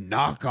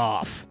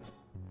Knockoff.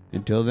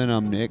 Until then,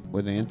 I'm Nick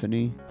with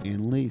Anthony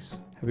and Lise.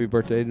 Happy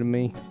birthday to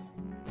me.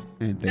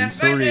 And thanks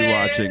for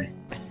rewatching.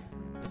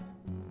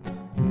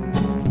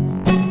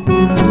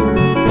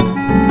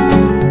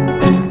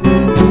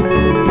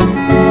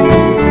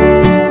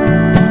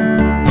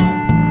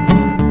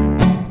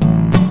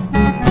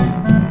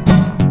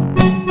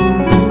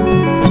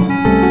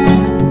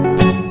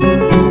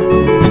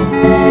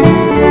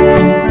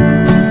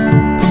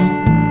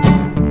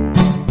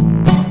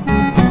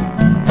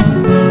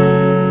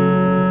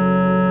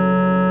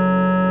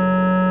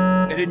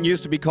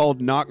 Used to be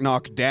called Knock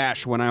Knock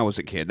Dash when I was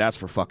a kid. That's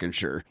for fucking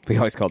sure. We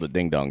always called it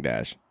Ding Dong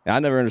Dash. I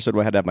never understood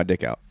why I had to have my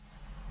dick out.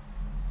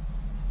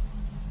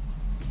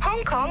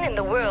 Hong Kong and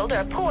the world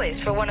are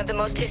poised for one of the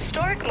most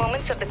historic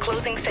moments of the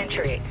closing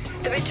century.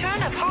 The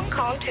return of Hong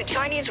Kong to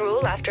Chinese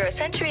rule after a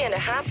century and a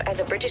half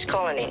as a British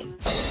colony.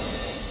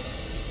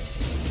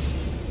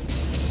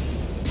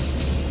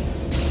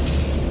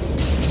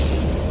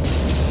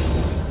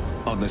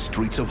 On the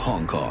streets of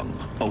Hong Kong,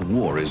 a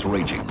war is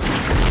raging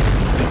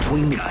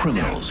between the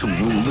criminals who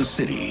rule the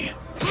city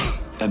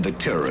and the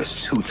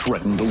terrorists who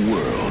threaten the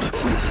world.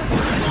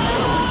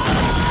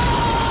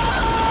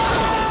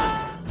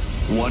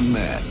 One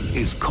man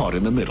is caught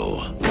in the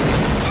middle.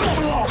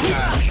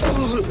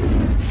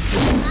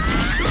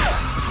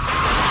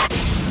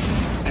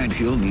 And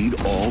he'll need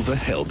all the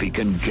help he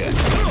can get.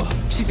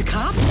 She's a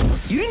cop?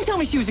 You didn't tell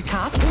me she was a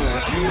cop.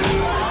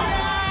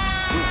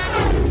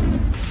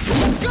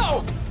 Let's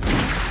go!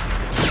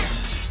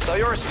 So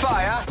you're a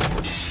spy, huh?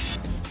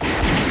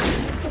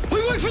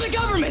 We work for the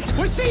government!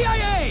 We're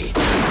CIA!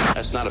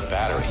 That's not a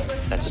battery.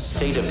 That's a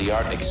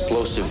state-of-the-art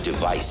explosive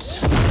device.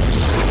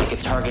 They can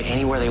target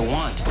anywhere they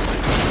want.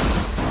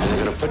 And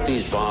they're gonna put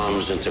these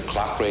bombs into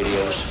clock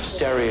radios,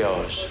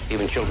 stereos,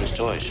 even children's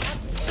toys.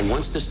 And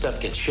once this stuff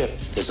gets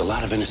shipped, there's a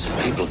lot of innocent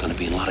people gonna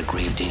be in a lot of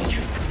grave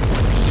danger.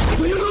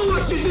 Well, you know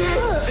what you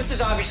did? This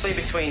is obviously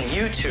between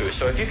you two,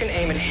 so if you can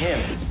aim at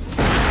him.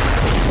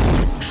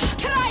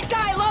 Can I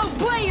die low,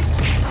 please?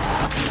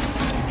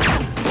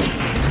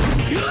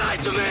 You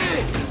lied to me!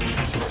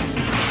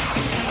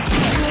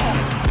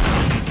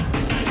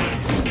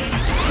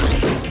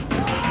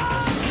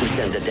 We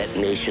send a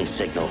detonation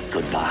signal.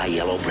 Goodbye,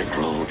 Yellow Brick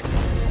Road.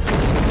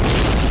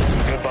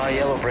 Goodbye,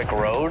 Yellow Brick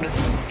Road?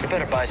 You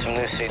better buy some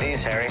new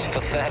CDs, Harry. It's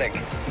pathetic.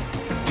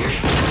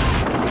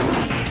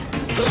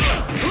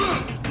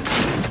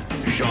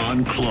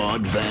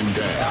 Jean-Claude Van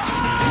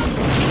Damme.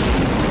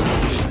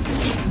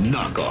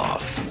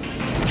 Knockoff.